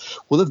movies?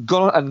 Well, they've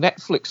gone on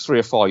Netflix 3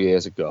 or 4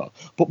 years ago,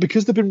 but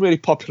because they've been really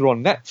popular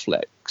on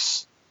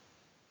Netflix,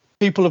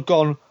 people have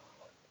gone,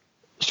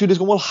 studios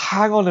go, well,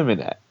 hang on a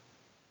minute.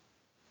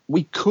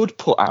 We could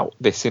put out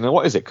this in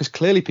what is it? Because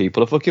clearly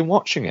people are fucking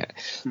watching it.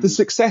 The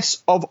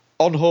success of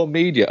on-home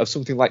media of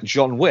something like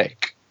John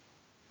Wick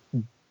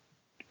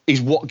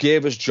is what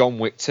gave us John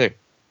Wick 2. It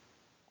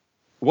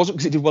wasn't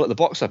because it did well at the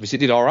box office. It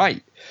did all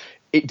right.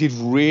 It did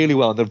really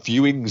well. The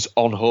viewings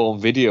on home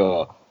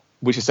video,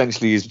 which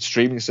essentially is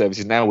streaming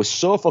services now, was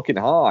so fucking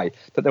high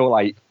that they were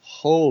like,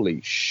 holy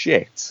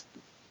shit.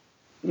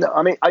 No,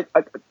 I mean,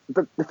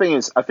 the thing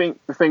is, I think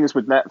the thing is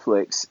with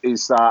Netflix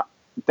is that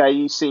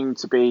they seem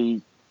to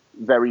be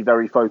very,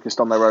 very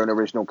focused on their own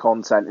original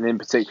content, and in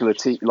particular,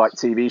 like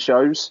TV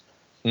shows.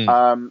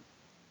 I mean,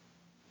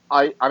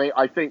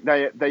 I think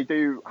they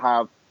do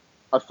have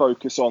a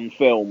focus on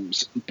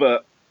films,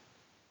 but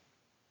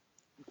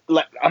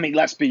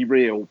let's be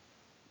real.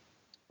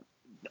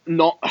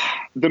 Not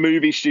the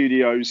movie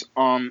studios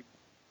aren't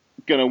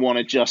going to want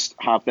to just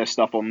have their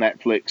stuff on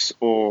Netflix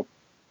or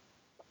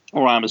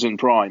Amazon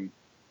Prime.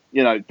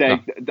 You know,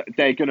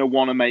 they're going to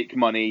want to make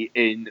money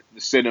in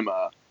the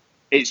cinema.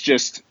 It's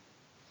just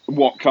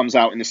what comes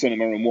out in the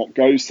cinema and what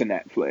goes to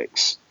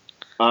Netflix.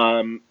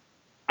 And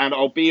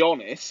I'll be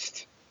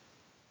honest,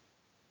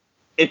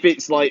 if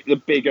it's like the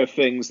bigger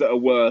things that are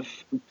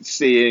worth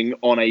seeing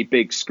on a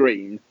big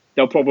screen,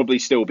 they'll probably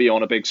still be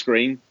on a big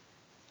screen.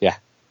 Yeah.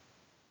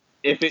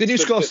 If it's the new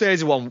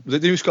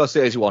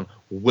Scorsese one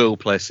will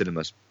play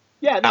cinemas.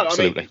 Yeah, no,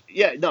 absolutely.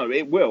 I mean,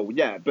 it will.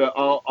 Yeah, but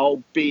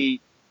I'll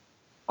be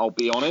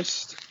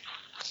honest.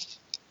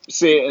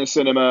 See it in a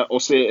cinema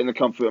or see it in the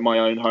comfort of my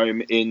own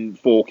home in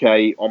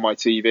 4K on my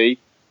TV.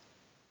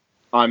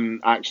 I'm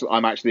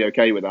actually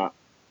okay with that.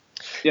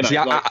 You know, see,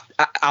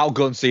 I'll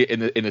go and see it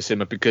in the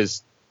cinema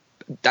because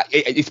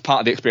it's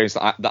part of the experience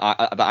that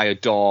I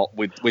adore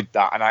with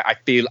that, and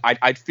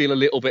I'd feel a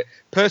little bit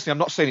personally. I'm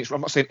not saying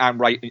I'm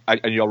right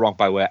and you're wrong.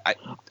 By the way,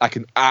 I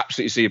can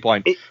absolutely see your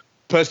point.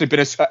 Personally, been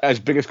as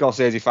big a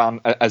Scorsese fan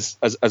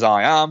as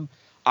I am,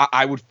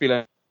 I would feel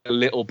a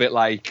little bit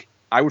like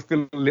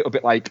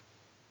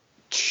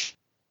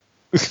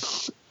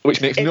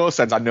which makes no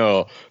sense. I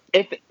know.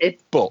 If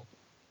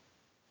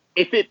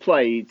it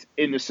played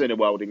in the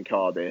Cineworld in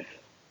Cardiff,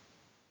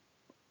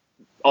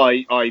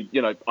 I'd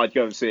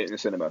go and see it in the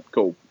cinema.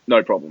 Cool,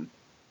 no problem.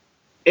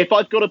 If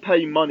I've got to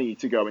pay money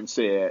to go and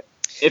see it,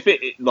 if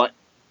it like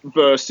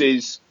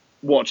versus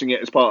watching it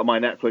as part of my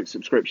Netflix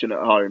subscription at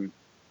home,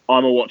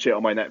 I'm gonna watch it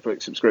on my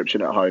Netflix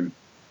subscription at home.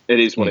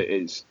 It is what it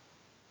is.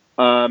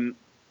 But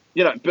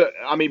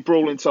I mean,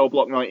 Brawl in Cell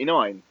Block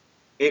 99.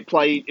 It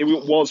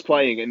was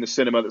playing in the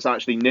cinema that's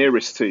actually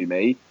nearest to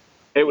me.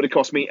 It would have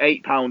cost me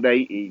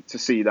 £8.80 to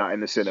see that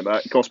in the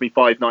cinema. It cost me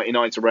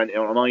 $5.99 to rent it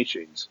on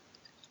iTunes.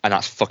 And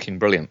that's fucking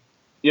brilliant.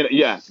 So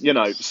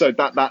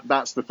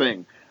that's the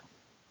thing.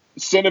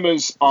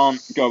 Cinemas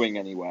aren't going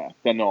anywhere.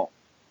 They're not.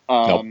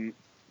 Nope.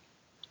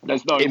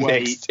 There's no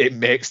way. It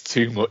makes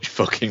too much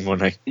fucking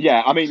money.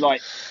 Yeah, I mean,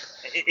 like,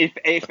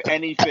 if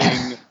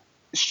anything,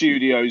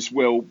 studios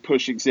will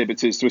push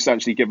exhibitors to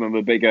essentially give them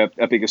a bigger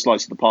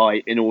slice of the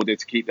pie in order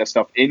to keep their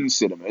stuff in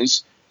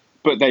cinemas,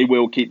 but they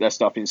will keep their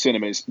stuff in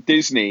cinemas.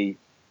 Disney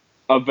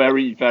are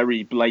very,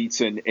 very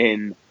blatant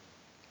in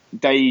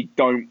they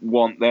don't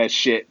want their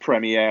shit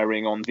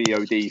premiering on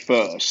VOD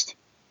first.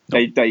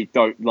 Nope. They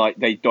don't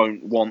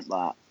want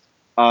that.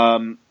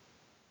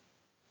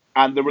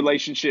 And the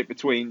relationship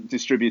between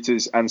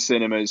distributors and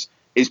cinemas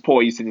is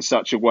poised in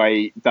such a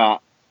way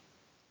that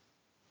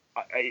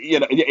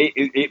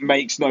it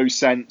makes no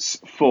sense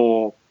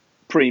for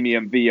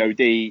premium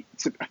VOD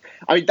to.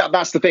 I mean,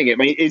 that's the thing. I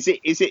mean, is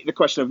it the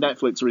question of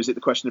Netflix or is it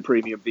the question of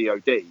premium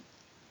VOD?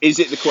 Is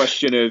it the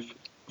question of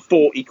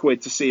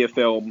 £40 to see a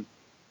film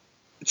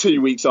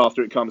 2 weeks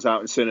after it comes out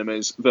in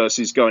cinemas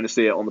versus going to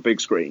see it on the big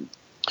screen?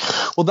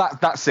 Well,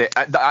 that's it.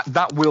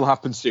 That will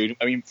happen soon.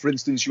 I mean, for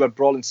instance, you had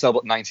Brawl in Cell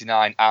Block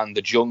 99 and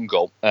The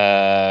Jungle.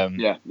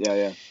 Yeah.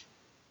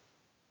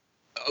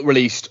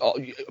 Released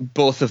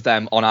both of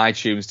them on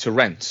iTunes to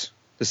rent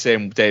the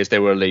same day as they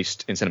were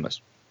released in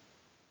cinemas.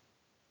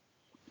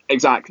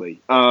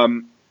 Exactly.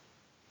 And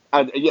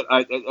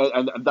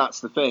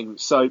that's the thing.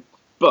 So,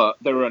 but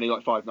they were only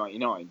like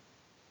 $5.99.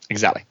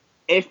 Exactly.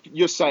 If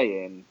you're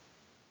saying,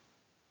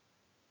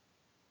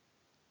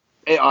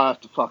 I have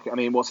to fuck it. I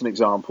mean, what's an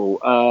example?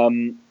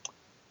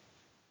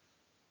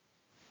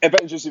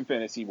 Avengers: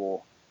 Infinity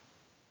War.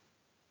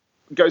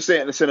 Go see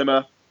it in the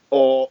cinema,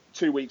 or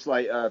 2 weeks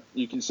later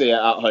you can see it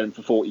at home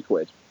for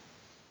 £40.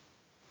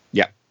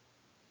 Yeah.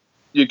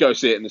 You go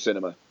see it in the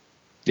cinema.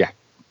 Yeah.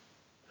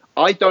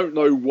 I don't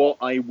know what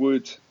I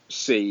would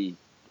see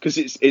because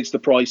it's the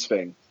price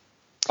thing.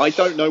 I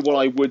don't know what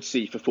I would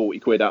see for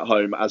 £40 at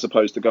home as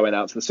opposed to going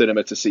out to the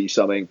cinema to see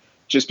something.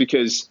 Just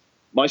because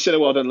my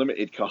Cineworld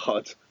Unlimited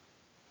card,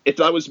 if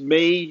that was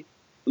me,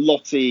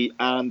 Lottie,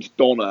 and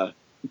Donna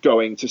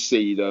going to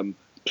see them,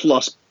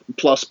 plus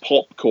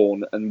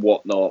popcorn and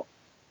whatnot,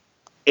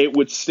 it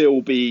would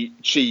still be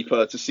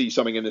cheaper to see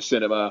something in the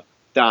cinema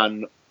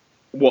than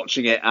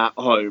watching it at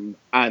home,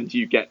 and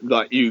you get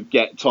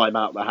time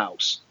out of the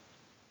house.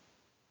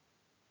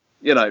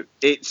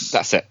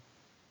 That's it.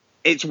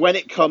 It's when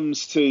it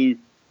comes to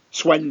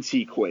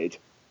 20 quid,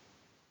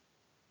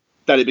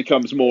 then it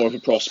becomes more of a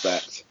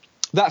prospect.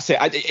 That's it.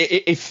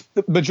 If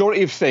the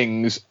majority of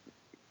things,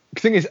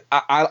 the thing is,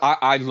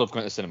 I love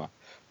going to the cinema.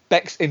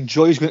 Bex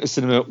enjoys going to the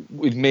cinema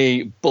with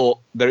me, but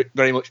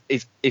very much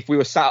is if we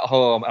were sat at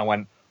home and I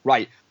went,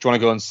 right, do you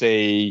want to go and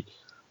see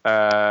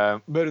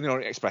Murder on the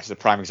Orient Express is a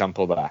prime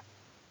example there.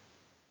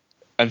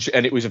 And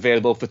it was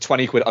available for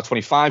 20 quid or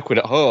 25 quid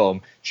at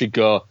home, she'd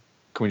go,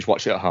 can we just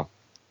watch it at home?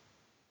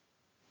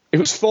 If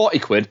it was 40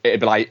 quid, it'd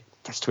be like,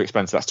 that's too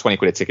expensive, that's 20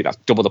 quid a ticket, that's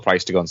double the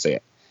price to go and see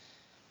it.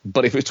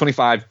 But if it was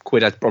 25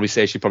 quid, I'd probably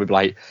say she'd probably be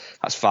like,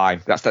 that's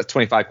fine. That's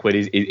 25 quid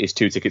is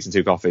 2 tickets and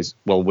 2 coffees.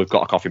 Well, we've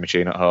got a coffee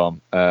machine at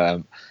home,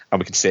 and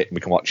we can sit and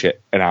we can watch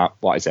it. And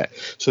what is it?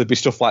 So there'd be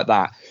stuff like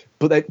that.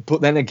 But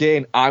then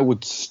again, I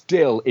would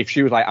still, if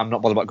she was like, I'm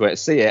not bothered about going to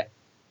see it,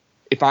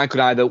 if I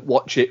could either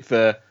watch it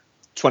for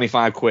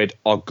 25 quid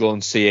or go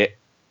and see it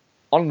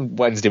on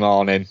Wednesday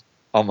morning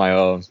on my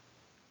own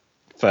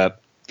for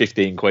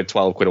 15 quid,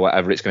 12 quid or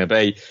whatever it's going to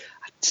be,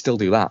 I'd still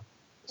do that.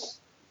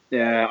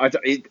 Yeah, I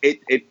don't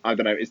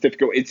know. It's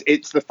difficult.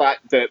 It's the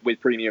fact that with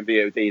premium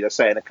VOD, they're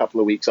saying a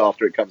couple of weeks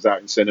after it comes out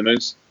in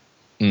cinemas.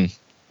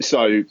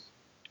 So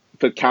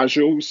for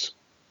casuals,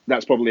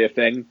 that's probably a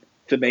thing.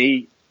 For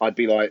me, I'd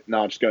be like,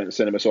 no, just go to the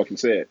cinema so I can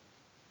see it.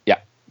 Yeah,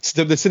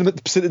 the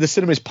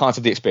cinema is part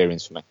of the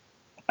experience for me.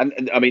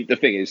 And I mean, the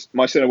thing is,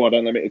 my Cineworld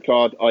Unlimited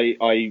card,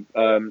 I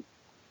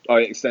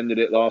extended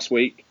it last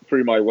week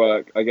through my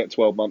work. I get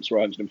 12 months for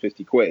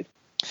 150 quid.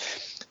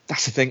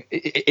 That's the thing.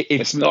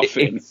 It's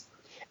nothing.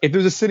 If there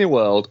was a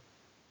Cineworld,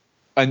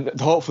 and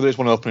hopefully there's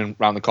one opening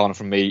around the corner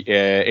from me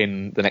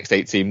in the next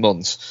 18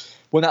 months,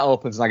 when that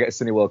opens and I get a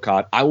Cineworld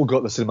card, I will go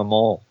to the cinema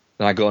more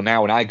than I go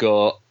now. And I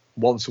go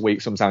once a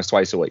week, sometimes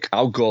twice a week.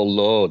 I'll go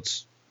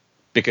loads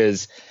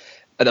because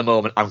at the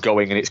moment I'm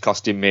going and it's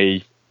costing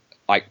me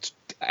like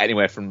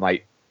anywhere from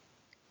like,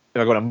 if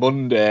I go on a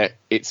Monday,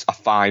 it's a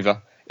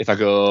 £5. If I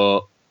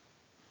go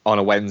on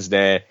a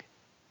Wednesday,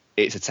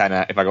 it's a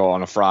 £10. If I go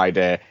on a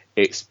Friday,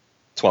 it's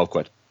 12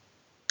 quid.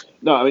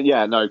 No, I mean,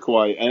 yeah, no,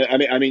 quite.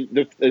 I mean,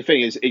 the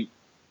thing is,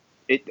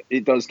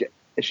 it does get.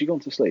 Has she gone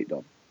to sleep,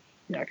 Dom?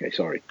 Yeah, okay,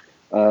 sorry.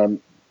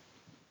 What's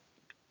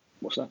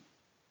that?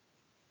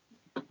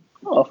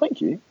 Oh,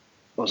 thank you.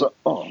 What's that?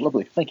 Oh,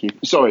 lovely, thank you.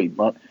 Sorry,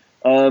 Mark.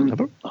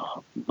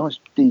 Nice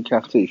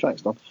decaf tea,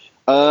 thanks,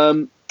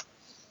 Dom.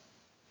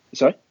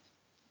 Sorry?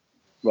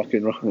 Rock,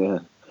 yeah.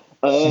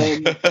 What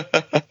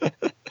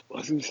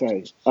was I going to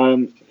say?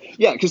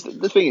 Yeah, because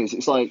the thing is,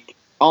 it's like,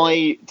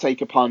 I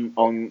take a punt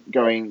on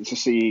going to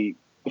see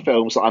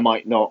films that I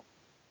might not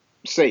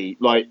see.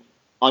 Like,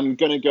 I'm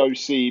going to go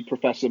see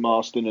Professor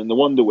Marston and the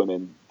Wonder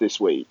Women this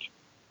week,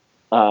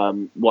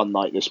 one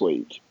night this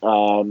week.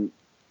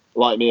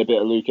 Like me a bit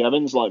of Luke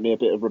Evans, like me a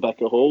bit of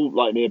Rebecca Hall,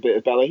 like me a bit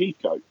of Bella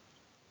Heathcote.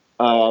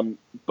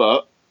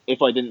 But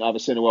if I didn't have a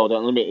Cineworld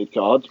Unlimited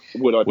card,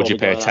 would you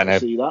pay £10 to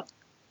see that?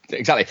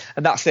 Exactly,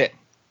 and that's it.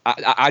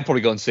 I'd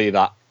probably go and see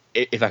that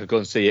if I could go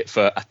and see it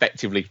for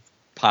effectively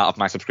part of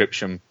my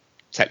subscription,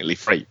 technically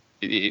free.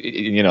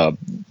 You know,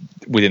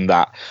 within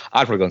that,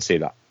 I'd probably go and see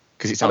that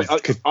because it sounds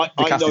the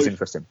cast is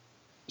interesting.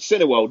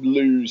 Cineworld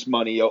lose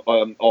money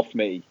off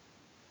me.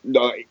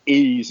 No,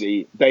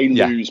 easy. They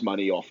lose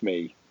money off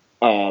me.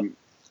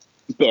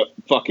 But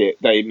fuck it,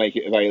 they make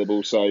it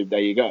available, so there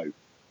you go.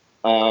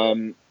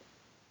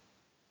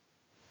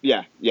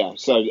 Yeah.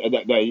 So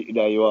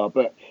there you are.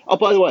 But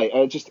by the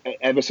way, just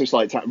ever so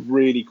slight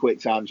really quick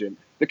tangent.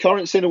 The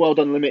current Cineworld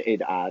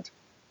Unlimited ad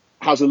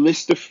has a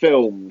list of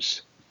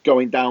films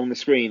going down the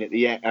screen at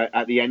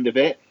the end of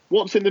it.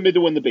 What's in the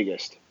middle and the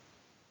biggest?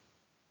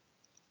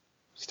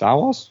 Star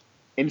Wars?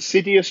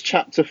 Insidious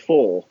Chapter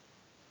 4.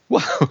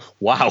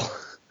 Wow.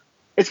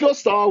 It's got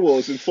Star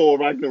Wars and Thor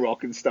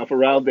Ragnarok and stuff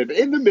around it, but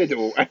in the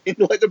middle, in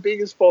like the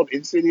biggest font,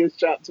 Insidious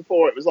Chapter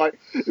 4, it was like,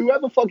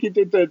 whoever fucking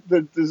did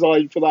the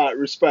design for that,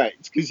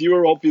 respect, because you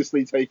were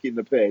obviously taking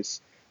the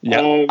piss.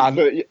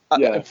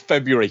 Yeah,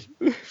 February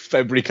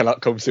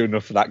cannot come soon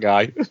enough for that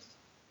guy.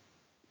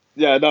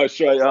 Yeah, no,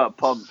 straight up,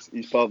 pumped.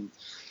 He's pumped.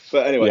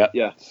 But anyway,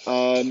 yeah.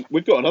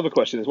 We've got another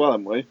question as well,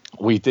 haven't we?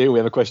 We do. We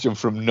have a question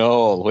from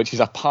Noel, which is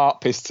a part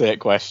piss take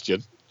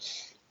question.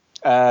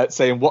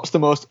 Saying, what's the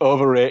most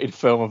overrated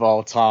film of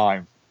all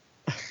time?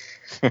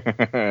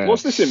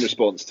 What's this in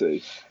response to?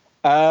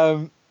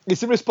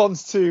 It's in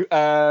response to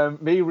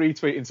me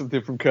retweeting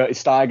something from Curtis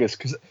Stigers,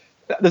 because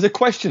there's a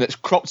question that's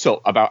cropped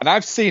up about, and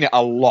I've seen it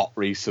a lot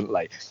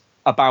recently,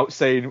 about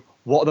saying,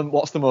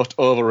 what's the most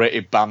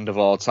overrated band of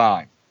all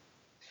time?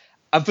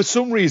 And for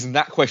some reason,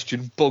 that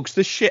question bugs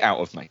the shit out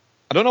of me.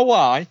 I don't know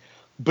why,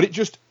 but it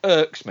just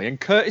irks me. And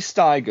Curtis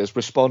Stigers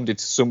responded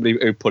to somebody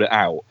who put it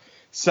out,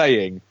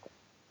 saying,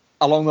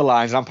 along the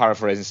lines, I'm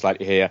paraphrasing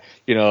slightly here,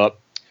 you know,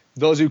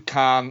 those who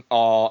can't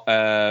or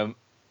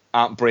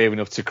aren't brave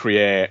enough to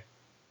create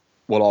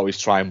will always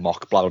try and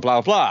mock, blah, blah,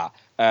 blah, blah.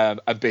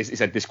 And basically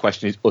said this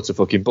question is utter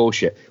fucking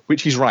bullshit,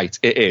 which he's right,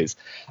 it is.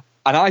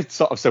 And I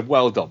sort of said,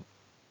 well done.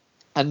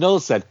 And Noel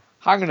said,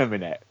 hang on a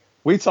minute,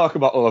 we talk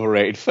about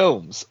overrated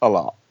films a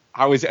lot.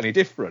 How is it any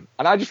different?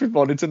 And I just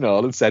responded to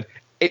Noel and said,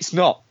 it's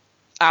not.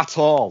 at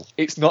all.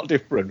 It's not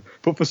different.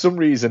 But for some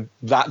reason,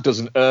 that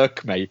doesn't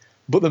irk me.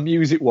 But the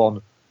music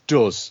one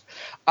does.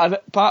 And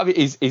part of it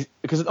is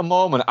because at the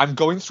moment, I'm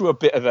going through a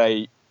bit of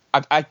a...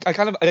 I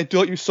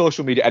don't use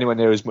social media anywhere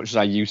near as much as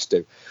I used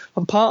to.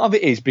 And part of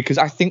it is because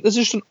I think there's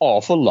just an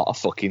awful lot of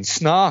fucking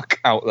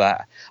snark out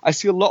there. I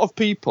see a lot of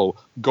people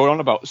going on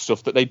about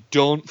stuff that they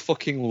don't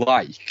fucking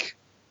like,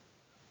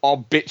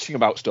 or bitching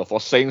about stuff, or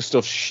saying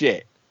stuff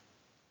shit,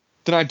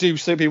 than I do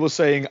see people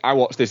saying, I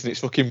watched this and it's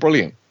fucking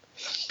brilliant.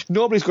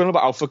 Nobody's going on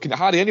about how fucking...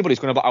 Hardly anybody's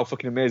going on about how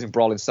fucking amazing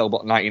Brawling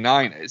Cellbot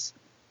 99 is,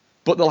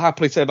 but they'll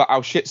happily say about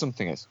how shit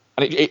something is.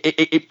 And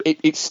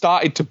it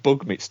started to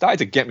bug me. It started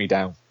to get me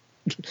down.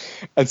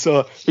 And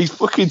so he's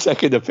fucking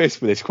taking the piss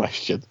with this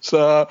question.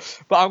 So,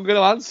 but I'm going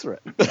to answer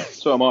it.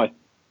 So am I.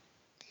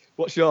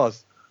 What's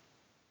yours?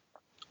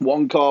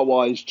 One Car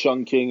Wise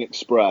Chungking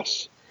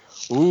Express.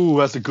 Ooh,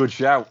 that's a good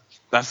shout.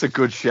 That's a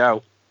good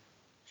shout.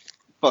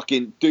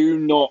 Fucking do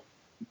not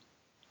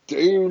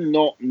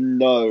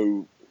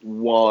know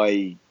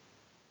why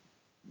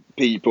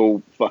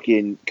people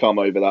fucking come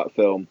over that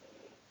film.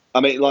 I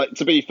mean, like,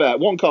 to be fair,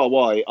 Wong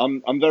Kar-wai,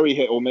 I'm very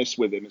hit or miss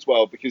with him as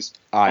well, because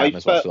I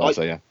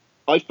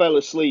fell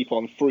asleep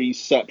on 3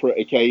 separate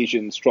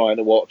occasions trying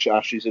to watch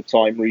Ashes of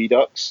Time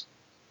Redux.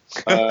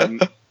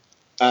 And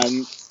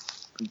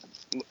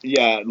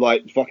yeah,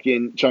 like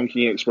fucking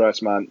Chungking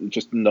Express, man,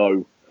 just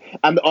no.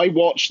 And I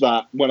watched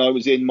that when I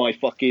was in my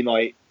fucking,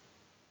 like,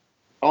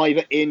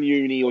 either in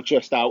uni or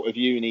just out of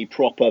uni,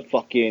 proper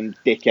fucking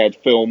dickhead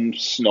film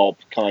snob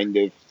kind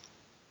of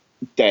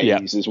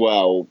days as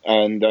well.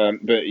 And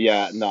but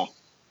yeah, no.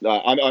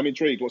 I'm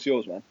intrigued. What's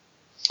yours, man?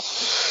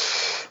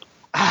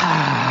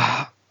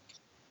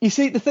 You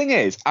see, the thing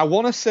is, I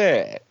want to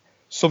say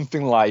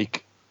something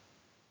like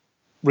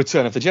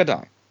Return of the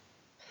Jedi,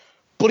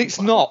 but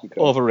it's not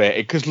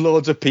overrated because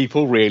loads of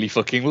people really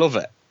fucking love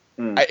it.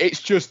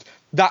 It's just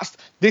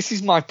this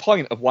is my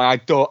point of why I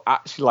don't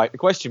actually like the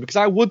question, because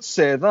I would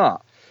say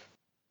that,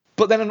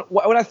 but then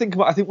when I think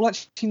about it, I think, well,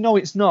 actually, no,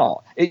 it's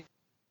not. It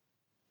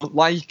don't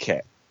like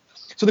it.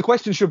 So the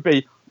question should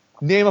be: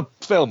 name a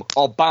film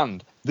or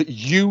band that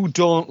you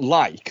don't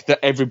like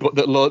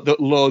that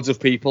loads of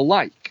people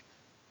like.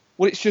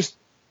 Well, it's just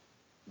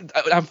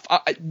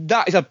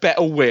that is a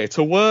better way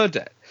to word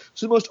it.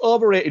 So the most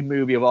overrated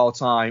movie of all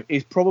time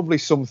is probably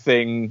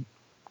something.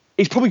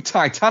 It's probably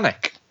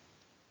Titanic.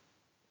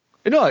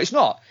 No, it's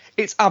not.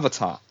 It's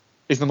Avatar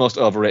is the most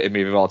overrated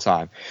movie of all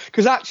time,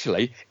 because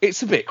actually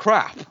it's a bit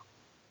crap.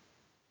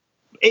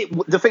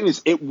 The thing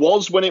is, it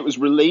was when it was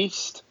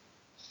released.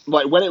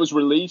 Like, when it was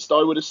released,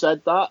 I would have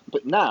said that,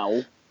 but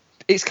now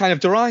it's kind of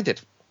derided.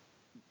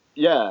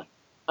 Yeah,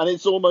 and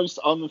it's almost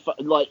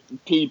like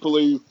people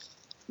who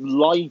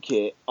like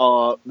it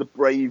are the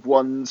brave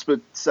ones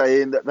for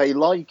saying that they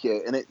like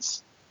it, and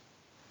it's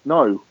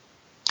no.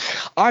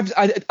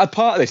 A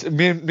part of this,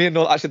 me and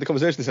Noel actually had the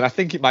conversation this, and I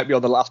think it might be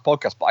on the last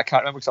podcast, but I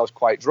can't remember because I was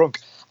quite drunk.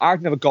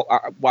 I've never got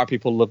why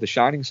people love The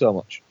Shining so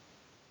much.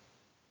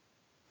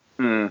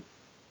 Okay.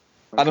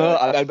 I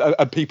know,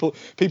 and people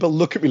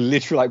look at me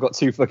literally like I've got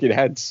 2 fucking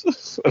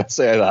heads when I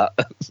say that.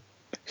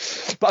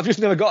 But I've just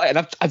never got it,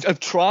 and I've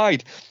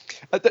tried.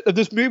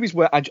 There's movies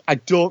where I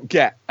don't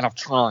get, and I've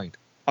tried.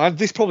 And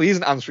this probably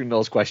isn't answering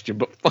Noel's question,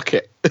 but fuck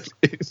it.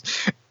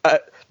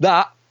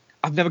 That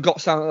I've never got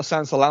Silence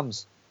of the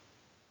Lambs.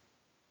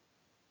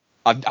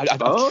 I've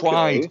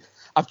tried.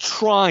 I've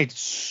tried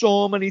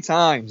so many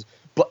times,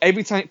 but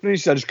every time it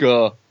finishes, I just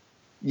go,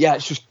 "Yeah,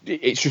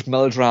 it's just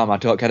melodrama. I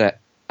don't get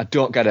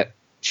it.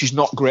 She's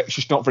not great.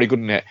 She's not very good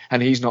in it,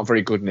 and he's not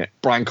very good in it.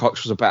 Brian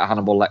Cox was a better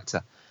Hannibal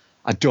Lecter.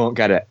 I don't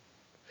get it."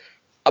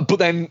 But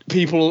then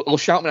people will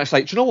shout me, and I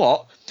say, "Do you know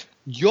what?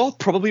 You're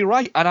probably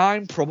right, and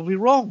I'm probably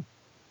wrong.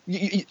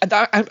 And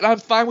I'm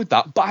fine with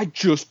that. But I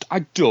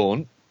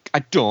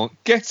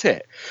don't get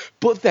it.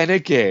 But then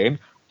again,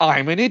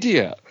 I'm an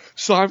idiot,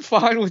 so I'm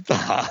fine with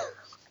that."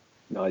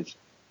 Nice.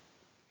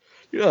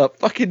 Yeah,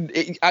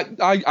 fucking.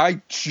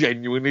 I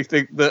genuinely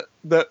think that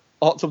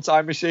Hot Tub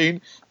Time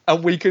Machine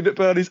and Weekend at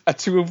Bernie's are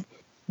 2 of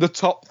the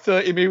top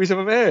 30 movies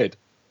ever made.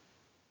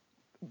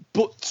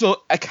 But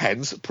so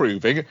hence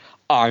proving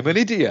I'm an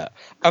idiot.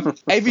 I'm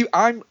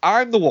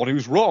the one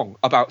who's wrong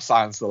about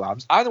Silence of the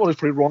Lambs. I'm the one who's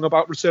pretty wrong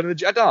about Return of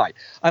the Jedi,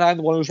 and I'm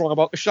the one who's wrong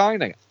about The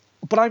Shining.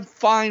 But I'm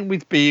fine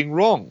with being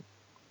wrong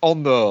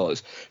on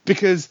those,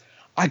 because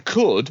I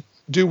could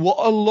do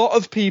what a lot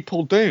of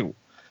people do,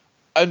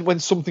 and when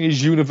something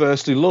is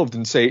universally loved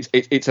and say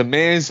it's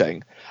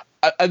amazing,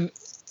 and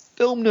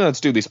film nerds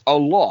do this a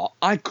lot,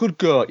 I could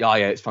go, yeah,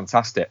 it's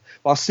fantastic,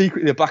 while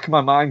secretly in the back of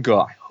my mind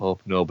go, I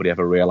hope nobody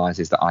ever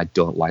realises that I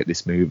don't like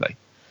this movie.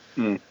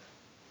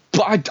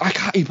 But I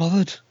can't be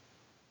bothered.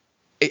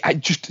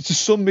 There's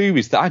some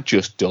movies that I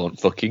just don't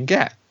fucking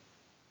get.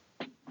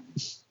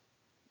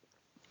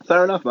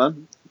 Fair enough,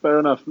 man. Fair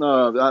enough.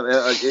 No,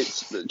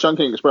 it's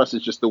Chungking Express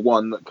is just the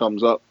one that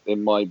comes up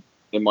in my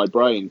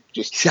brain.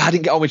 See, I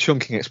didn't get on with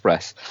Chungking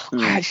Express.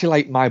 I actually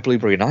like My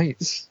Blueberry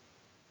Nights.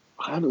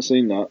 I haven't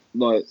seen that.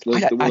 Like,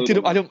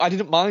 I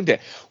didn't mind it.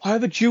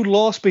 However, Jude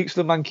Law speaks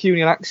with a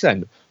Mancunian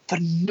accent for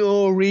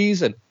no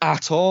reason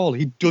at all.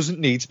 He doesn't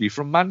need to be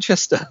from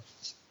Manchester.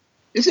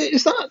 Is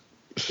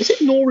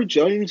it Norah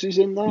Jones who's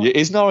in that? It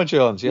is Norah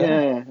Jones, yeah.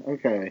 Yeah,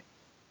 okay.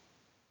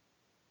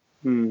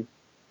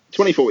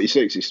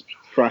 2046 is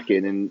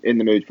cracking, and In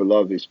the Mood for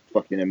Love is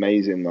fucking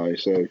amazing, though,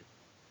 so,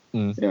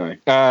 you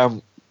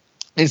know.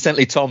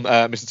 Incidentally,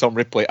 Mr. Tom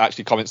Ripley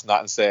actually comments on that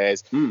and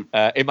says, in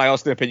my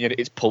honest opinion,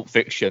 it's Pulp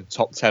Fiction,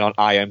 top 10 on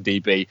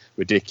IMDb,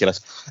 ridiculous.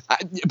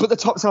 But the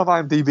top 10 of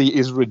IMDb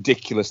is a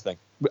ridiculous thing.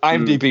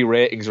 IMDb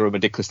ratings are a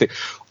ridiculous thing.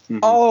 Mm-hmm.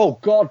 Oh,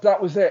 God,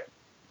 that was it.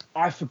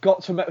 I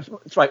forgot to mention.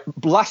 Right,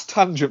 last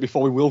tangent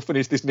before we will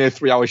finish this near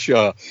 3-hour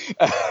show.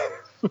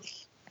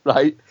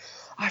 Right,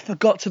 I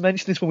forgot to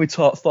mention this when we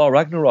taught Thor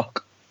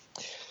Ragnarok.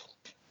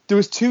 There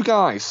was 2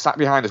 guys sat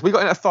behind us. We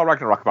got into Thor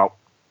Ragnarok about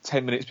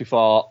 10 minutes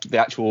before the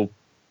actual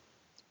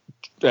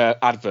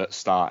advert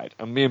started,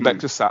 and me and Beck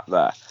just sat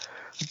there.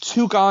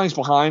 2 guys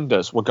behind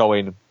us were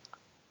going,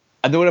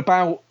 and they were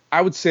about,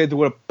 I would say they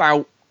were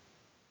about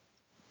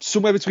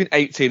somewhere between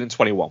 18 and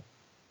 21.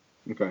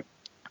 Okay.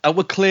 And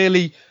we're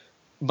clearly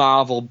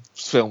Marvel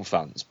film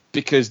fans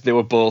because they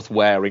were both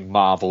wearing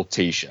Marvel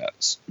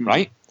t-shirts,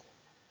 right?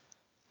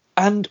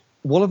 And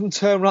one of them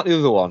turned around to the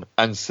other one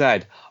and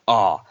said,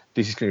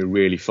 this is going to be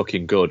really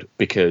fucking good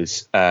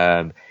because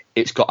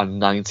it's got a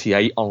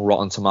 98 on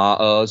Rotten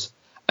Tomatoes,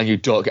 and you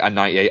don't get a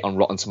 98 on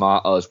Rotten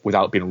Tomatoes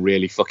without being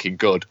really fucking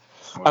good.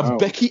 Wow. And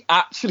Becky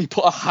actually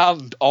put a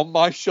hand on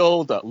my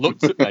shoulder,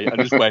 looked at me, and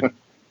just went,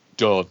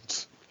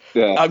 "Don't."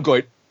 Yeah. I'm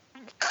going.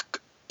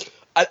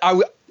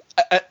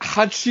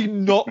 Had she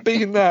not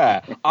been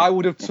there, I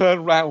would have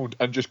turned round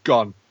and just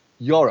gone,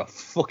 "You're a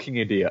fucking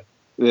idiot."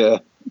 Yeah.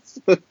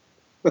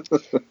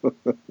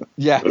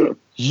 Yeah.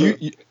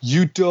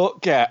 You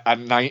don't get a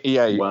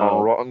 98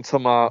 on Rotten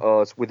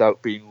Tomatoes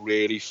without being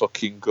really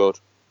fucking good.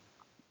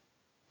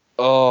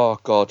 Oh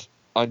God,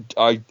 I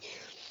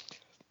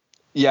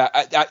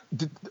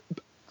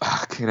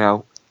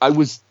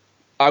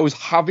was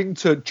having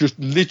to just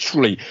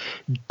literally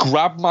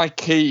grab my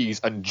keys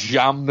and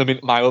jam them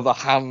into my other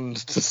hand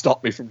to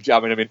stop me from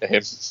jamming them into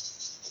him.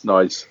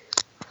 Nice.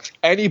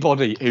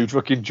 Anybody who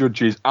fucking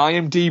judges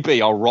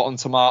IMDb or Rotten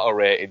Tomato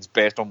ratings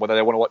based on whether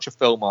they want to watch a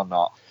film or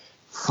not,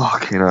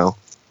 fucking hell.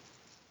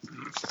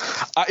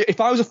 If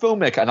I was a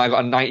filmmaker and I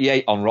got a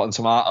 98 on Rotten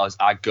Tomatoes,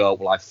 I'd go,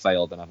 well, I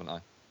failed then, haven't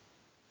I?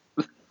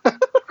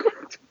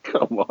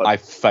 Come on. I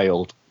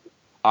failed.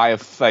 I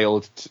have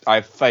failed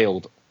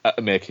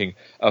at making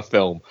a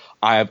film.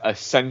 I've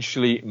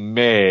essentially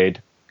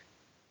made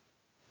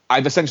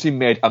a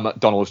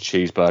McDonald's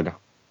cheeseburger.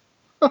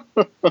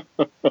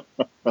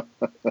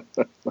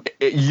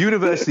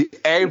 Universally,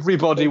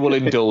 everybody will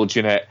indulge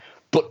in it,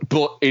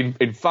 but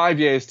in 5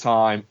 years'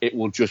 time, it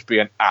will just be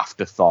an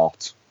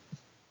afterthought.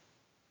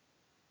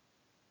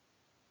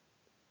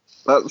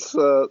 That's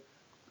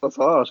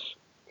harsh.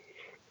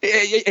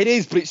 It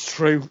is, but it's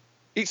true.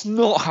 It's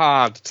not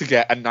hard to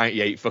get a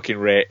 98 fucking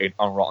rating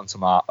on Rotten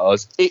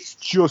Tomatoes. It's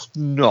just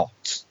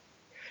not.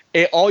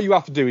 All you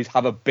have to do is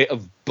have a bit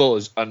of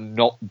buzz and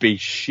not be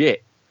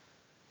shit.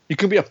 You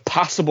can be a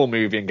passable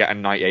movie and get a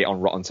 98 on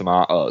Rotten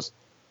Tomatoes.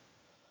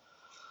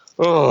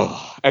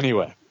 Oh,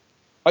 anyway.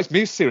 It's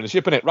me steering the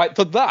ship, isn't it? Right,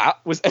 so that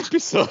was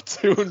episode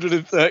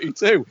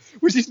 232,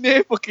 which is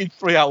near fucking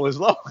 3 hours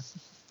long.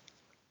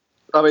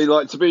 I mean,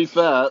 like, to be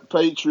fair,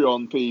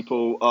 Patreon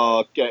people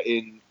are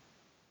getting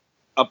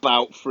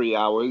about 3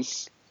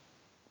 hours.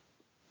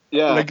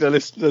 Yeah. Regular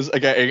listeners are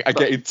getting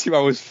 2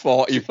 hours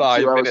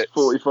 45 minutes.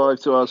 2 hours 45,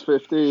 2 hours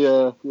 50,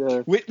 yeah.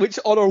 Which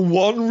on a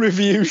one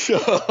review show.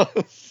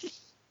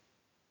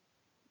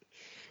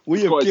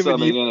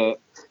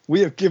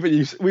 We've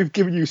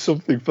given you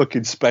something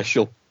fucking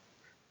special.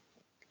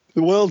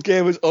 The world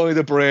gave us Only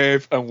the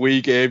Brave, and we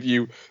gave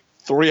you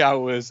 3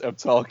 hours of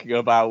talking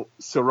about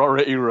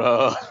Sorority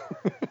Row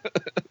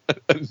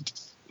and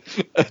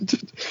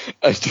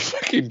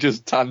fucking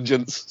just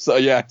tangents. So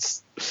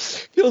yes,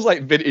 feels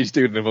like vintage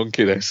Dude and the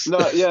Monkey. This. No,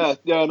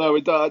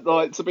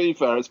 like, to be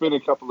fair, it's been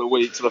a couple of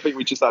weeks, and I think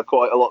we just had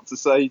quite a lot to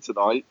say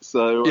tonight.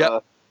 So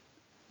yeah.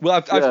 Well,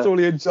 I've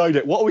thoroughly enjoyed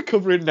it. What are we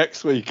covering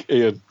next week,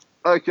 Ian?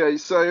 Okay,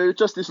 so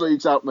Justice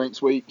League's out next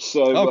week.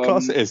 So of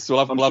course it is. So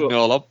we'll have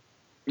Noel on.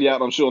 Yeah,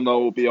 I'm sure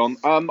Noel will be on.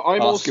 I'm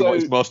asking what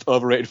his most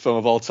overrated film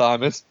of all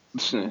time is.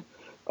 I'm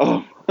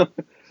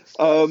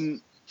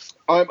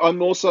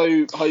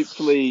also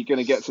hopefully going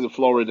to get to the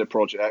Florida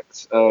project.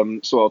 So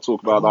I'll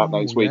talk about that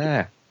next week.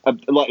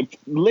 Like,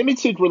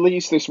 limited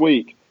release this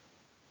week.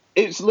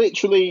 It's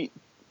literally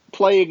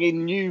playing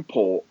in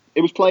Newport. It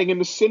was playing in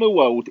the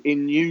Cineworld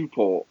in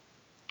Newport.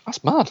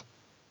 That's mad.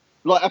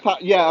 Like,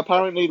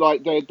 apparently,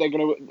 like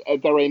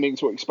they're aiming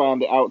to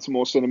expand it out to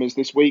more cinemas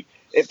this week.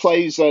 It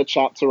plays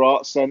Chapter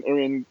Arts Centre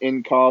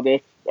in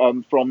Cardiff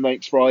from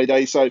next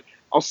Friday, so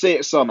I'll see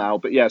it somehow.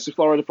 But yeah, so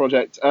Florida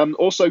Project.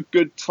 Also,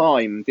 Good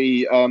Time,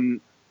 the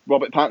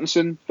Robert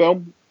Pattinson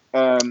film.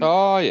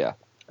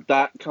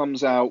 That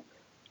comes out,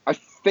 I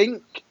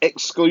think,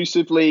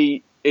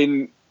 exclusively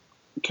in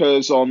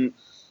Curzon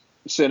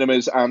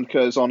cinemas and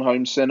Curzon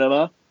Home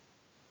Cinema.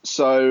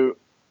 So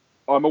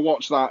I'm gonna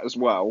watch that as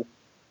well.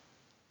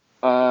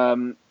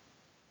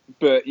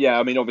 But yeah,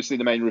 I mean, obviously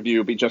the main review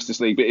will be Justice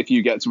League. But if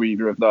you get to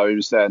either of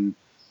those, then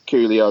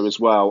Coolio as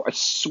well. I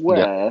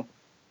swear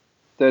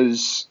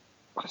there's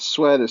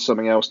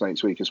something else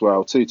next week as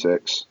well. 2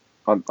 ticks.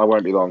 I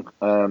won't be long.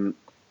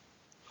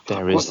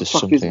 There's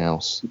something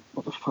else.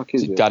 What the fuck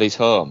is it? Daddy's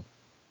Home.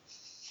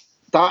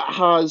 That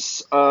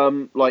has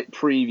like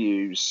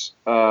previews.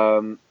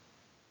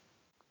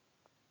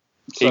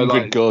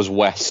 Ingrid Goes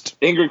West.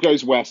 Ingrid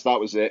Goes West. That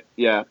was it.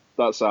 Yeah,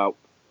 that's out.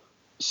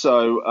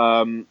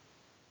 So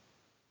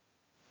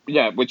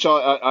which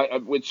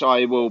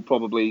I will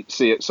probably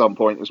see at some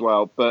point as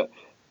well. But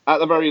at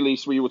the very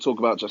least, we will talk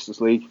about Justice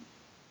League.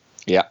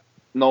 Yeah.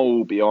 Noel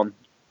will be on,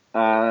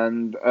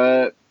 and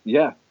there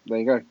you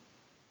go.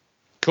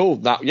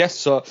 Cool.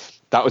 So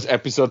that was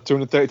episode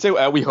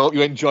 232. We hope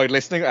you enjoyed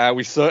listening.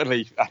 I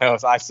certainly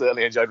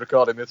enjoyed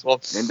recording this one.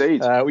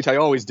 Indeed. Which I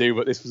always do,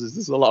 but this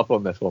was a lot of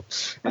fun, this one.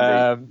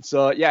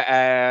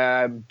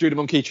 Dude the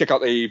Monkey, check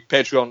out the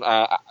Patreon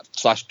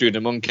 /Dude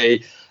the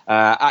Monkey,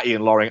 at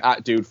Ian Loring,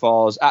 at Dude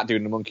Falls, at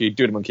Dude the Monkey,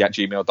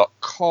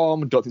 dudethemonkey@gmail.com.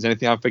 Don't think there's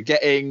anything I'm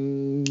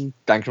forgetting.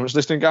 Thank you very much for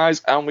listening,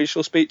 guys, and we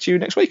shall speak to you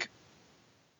next week.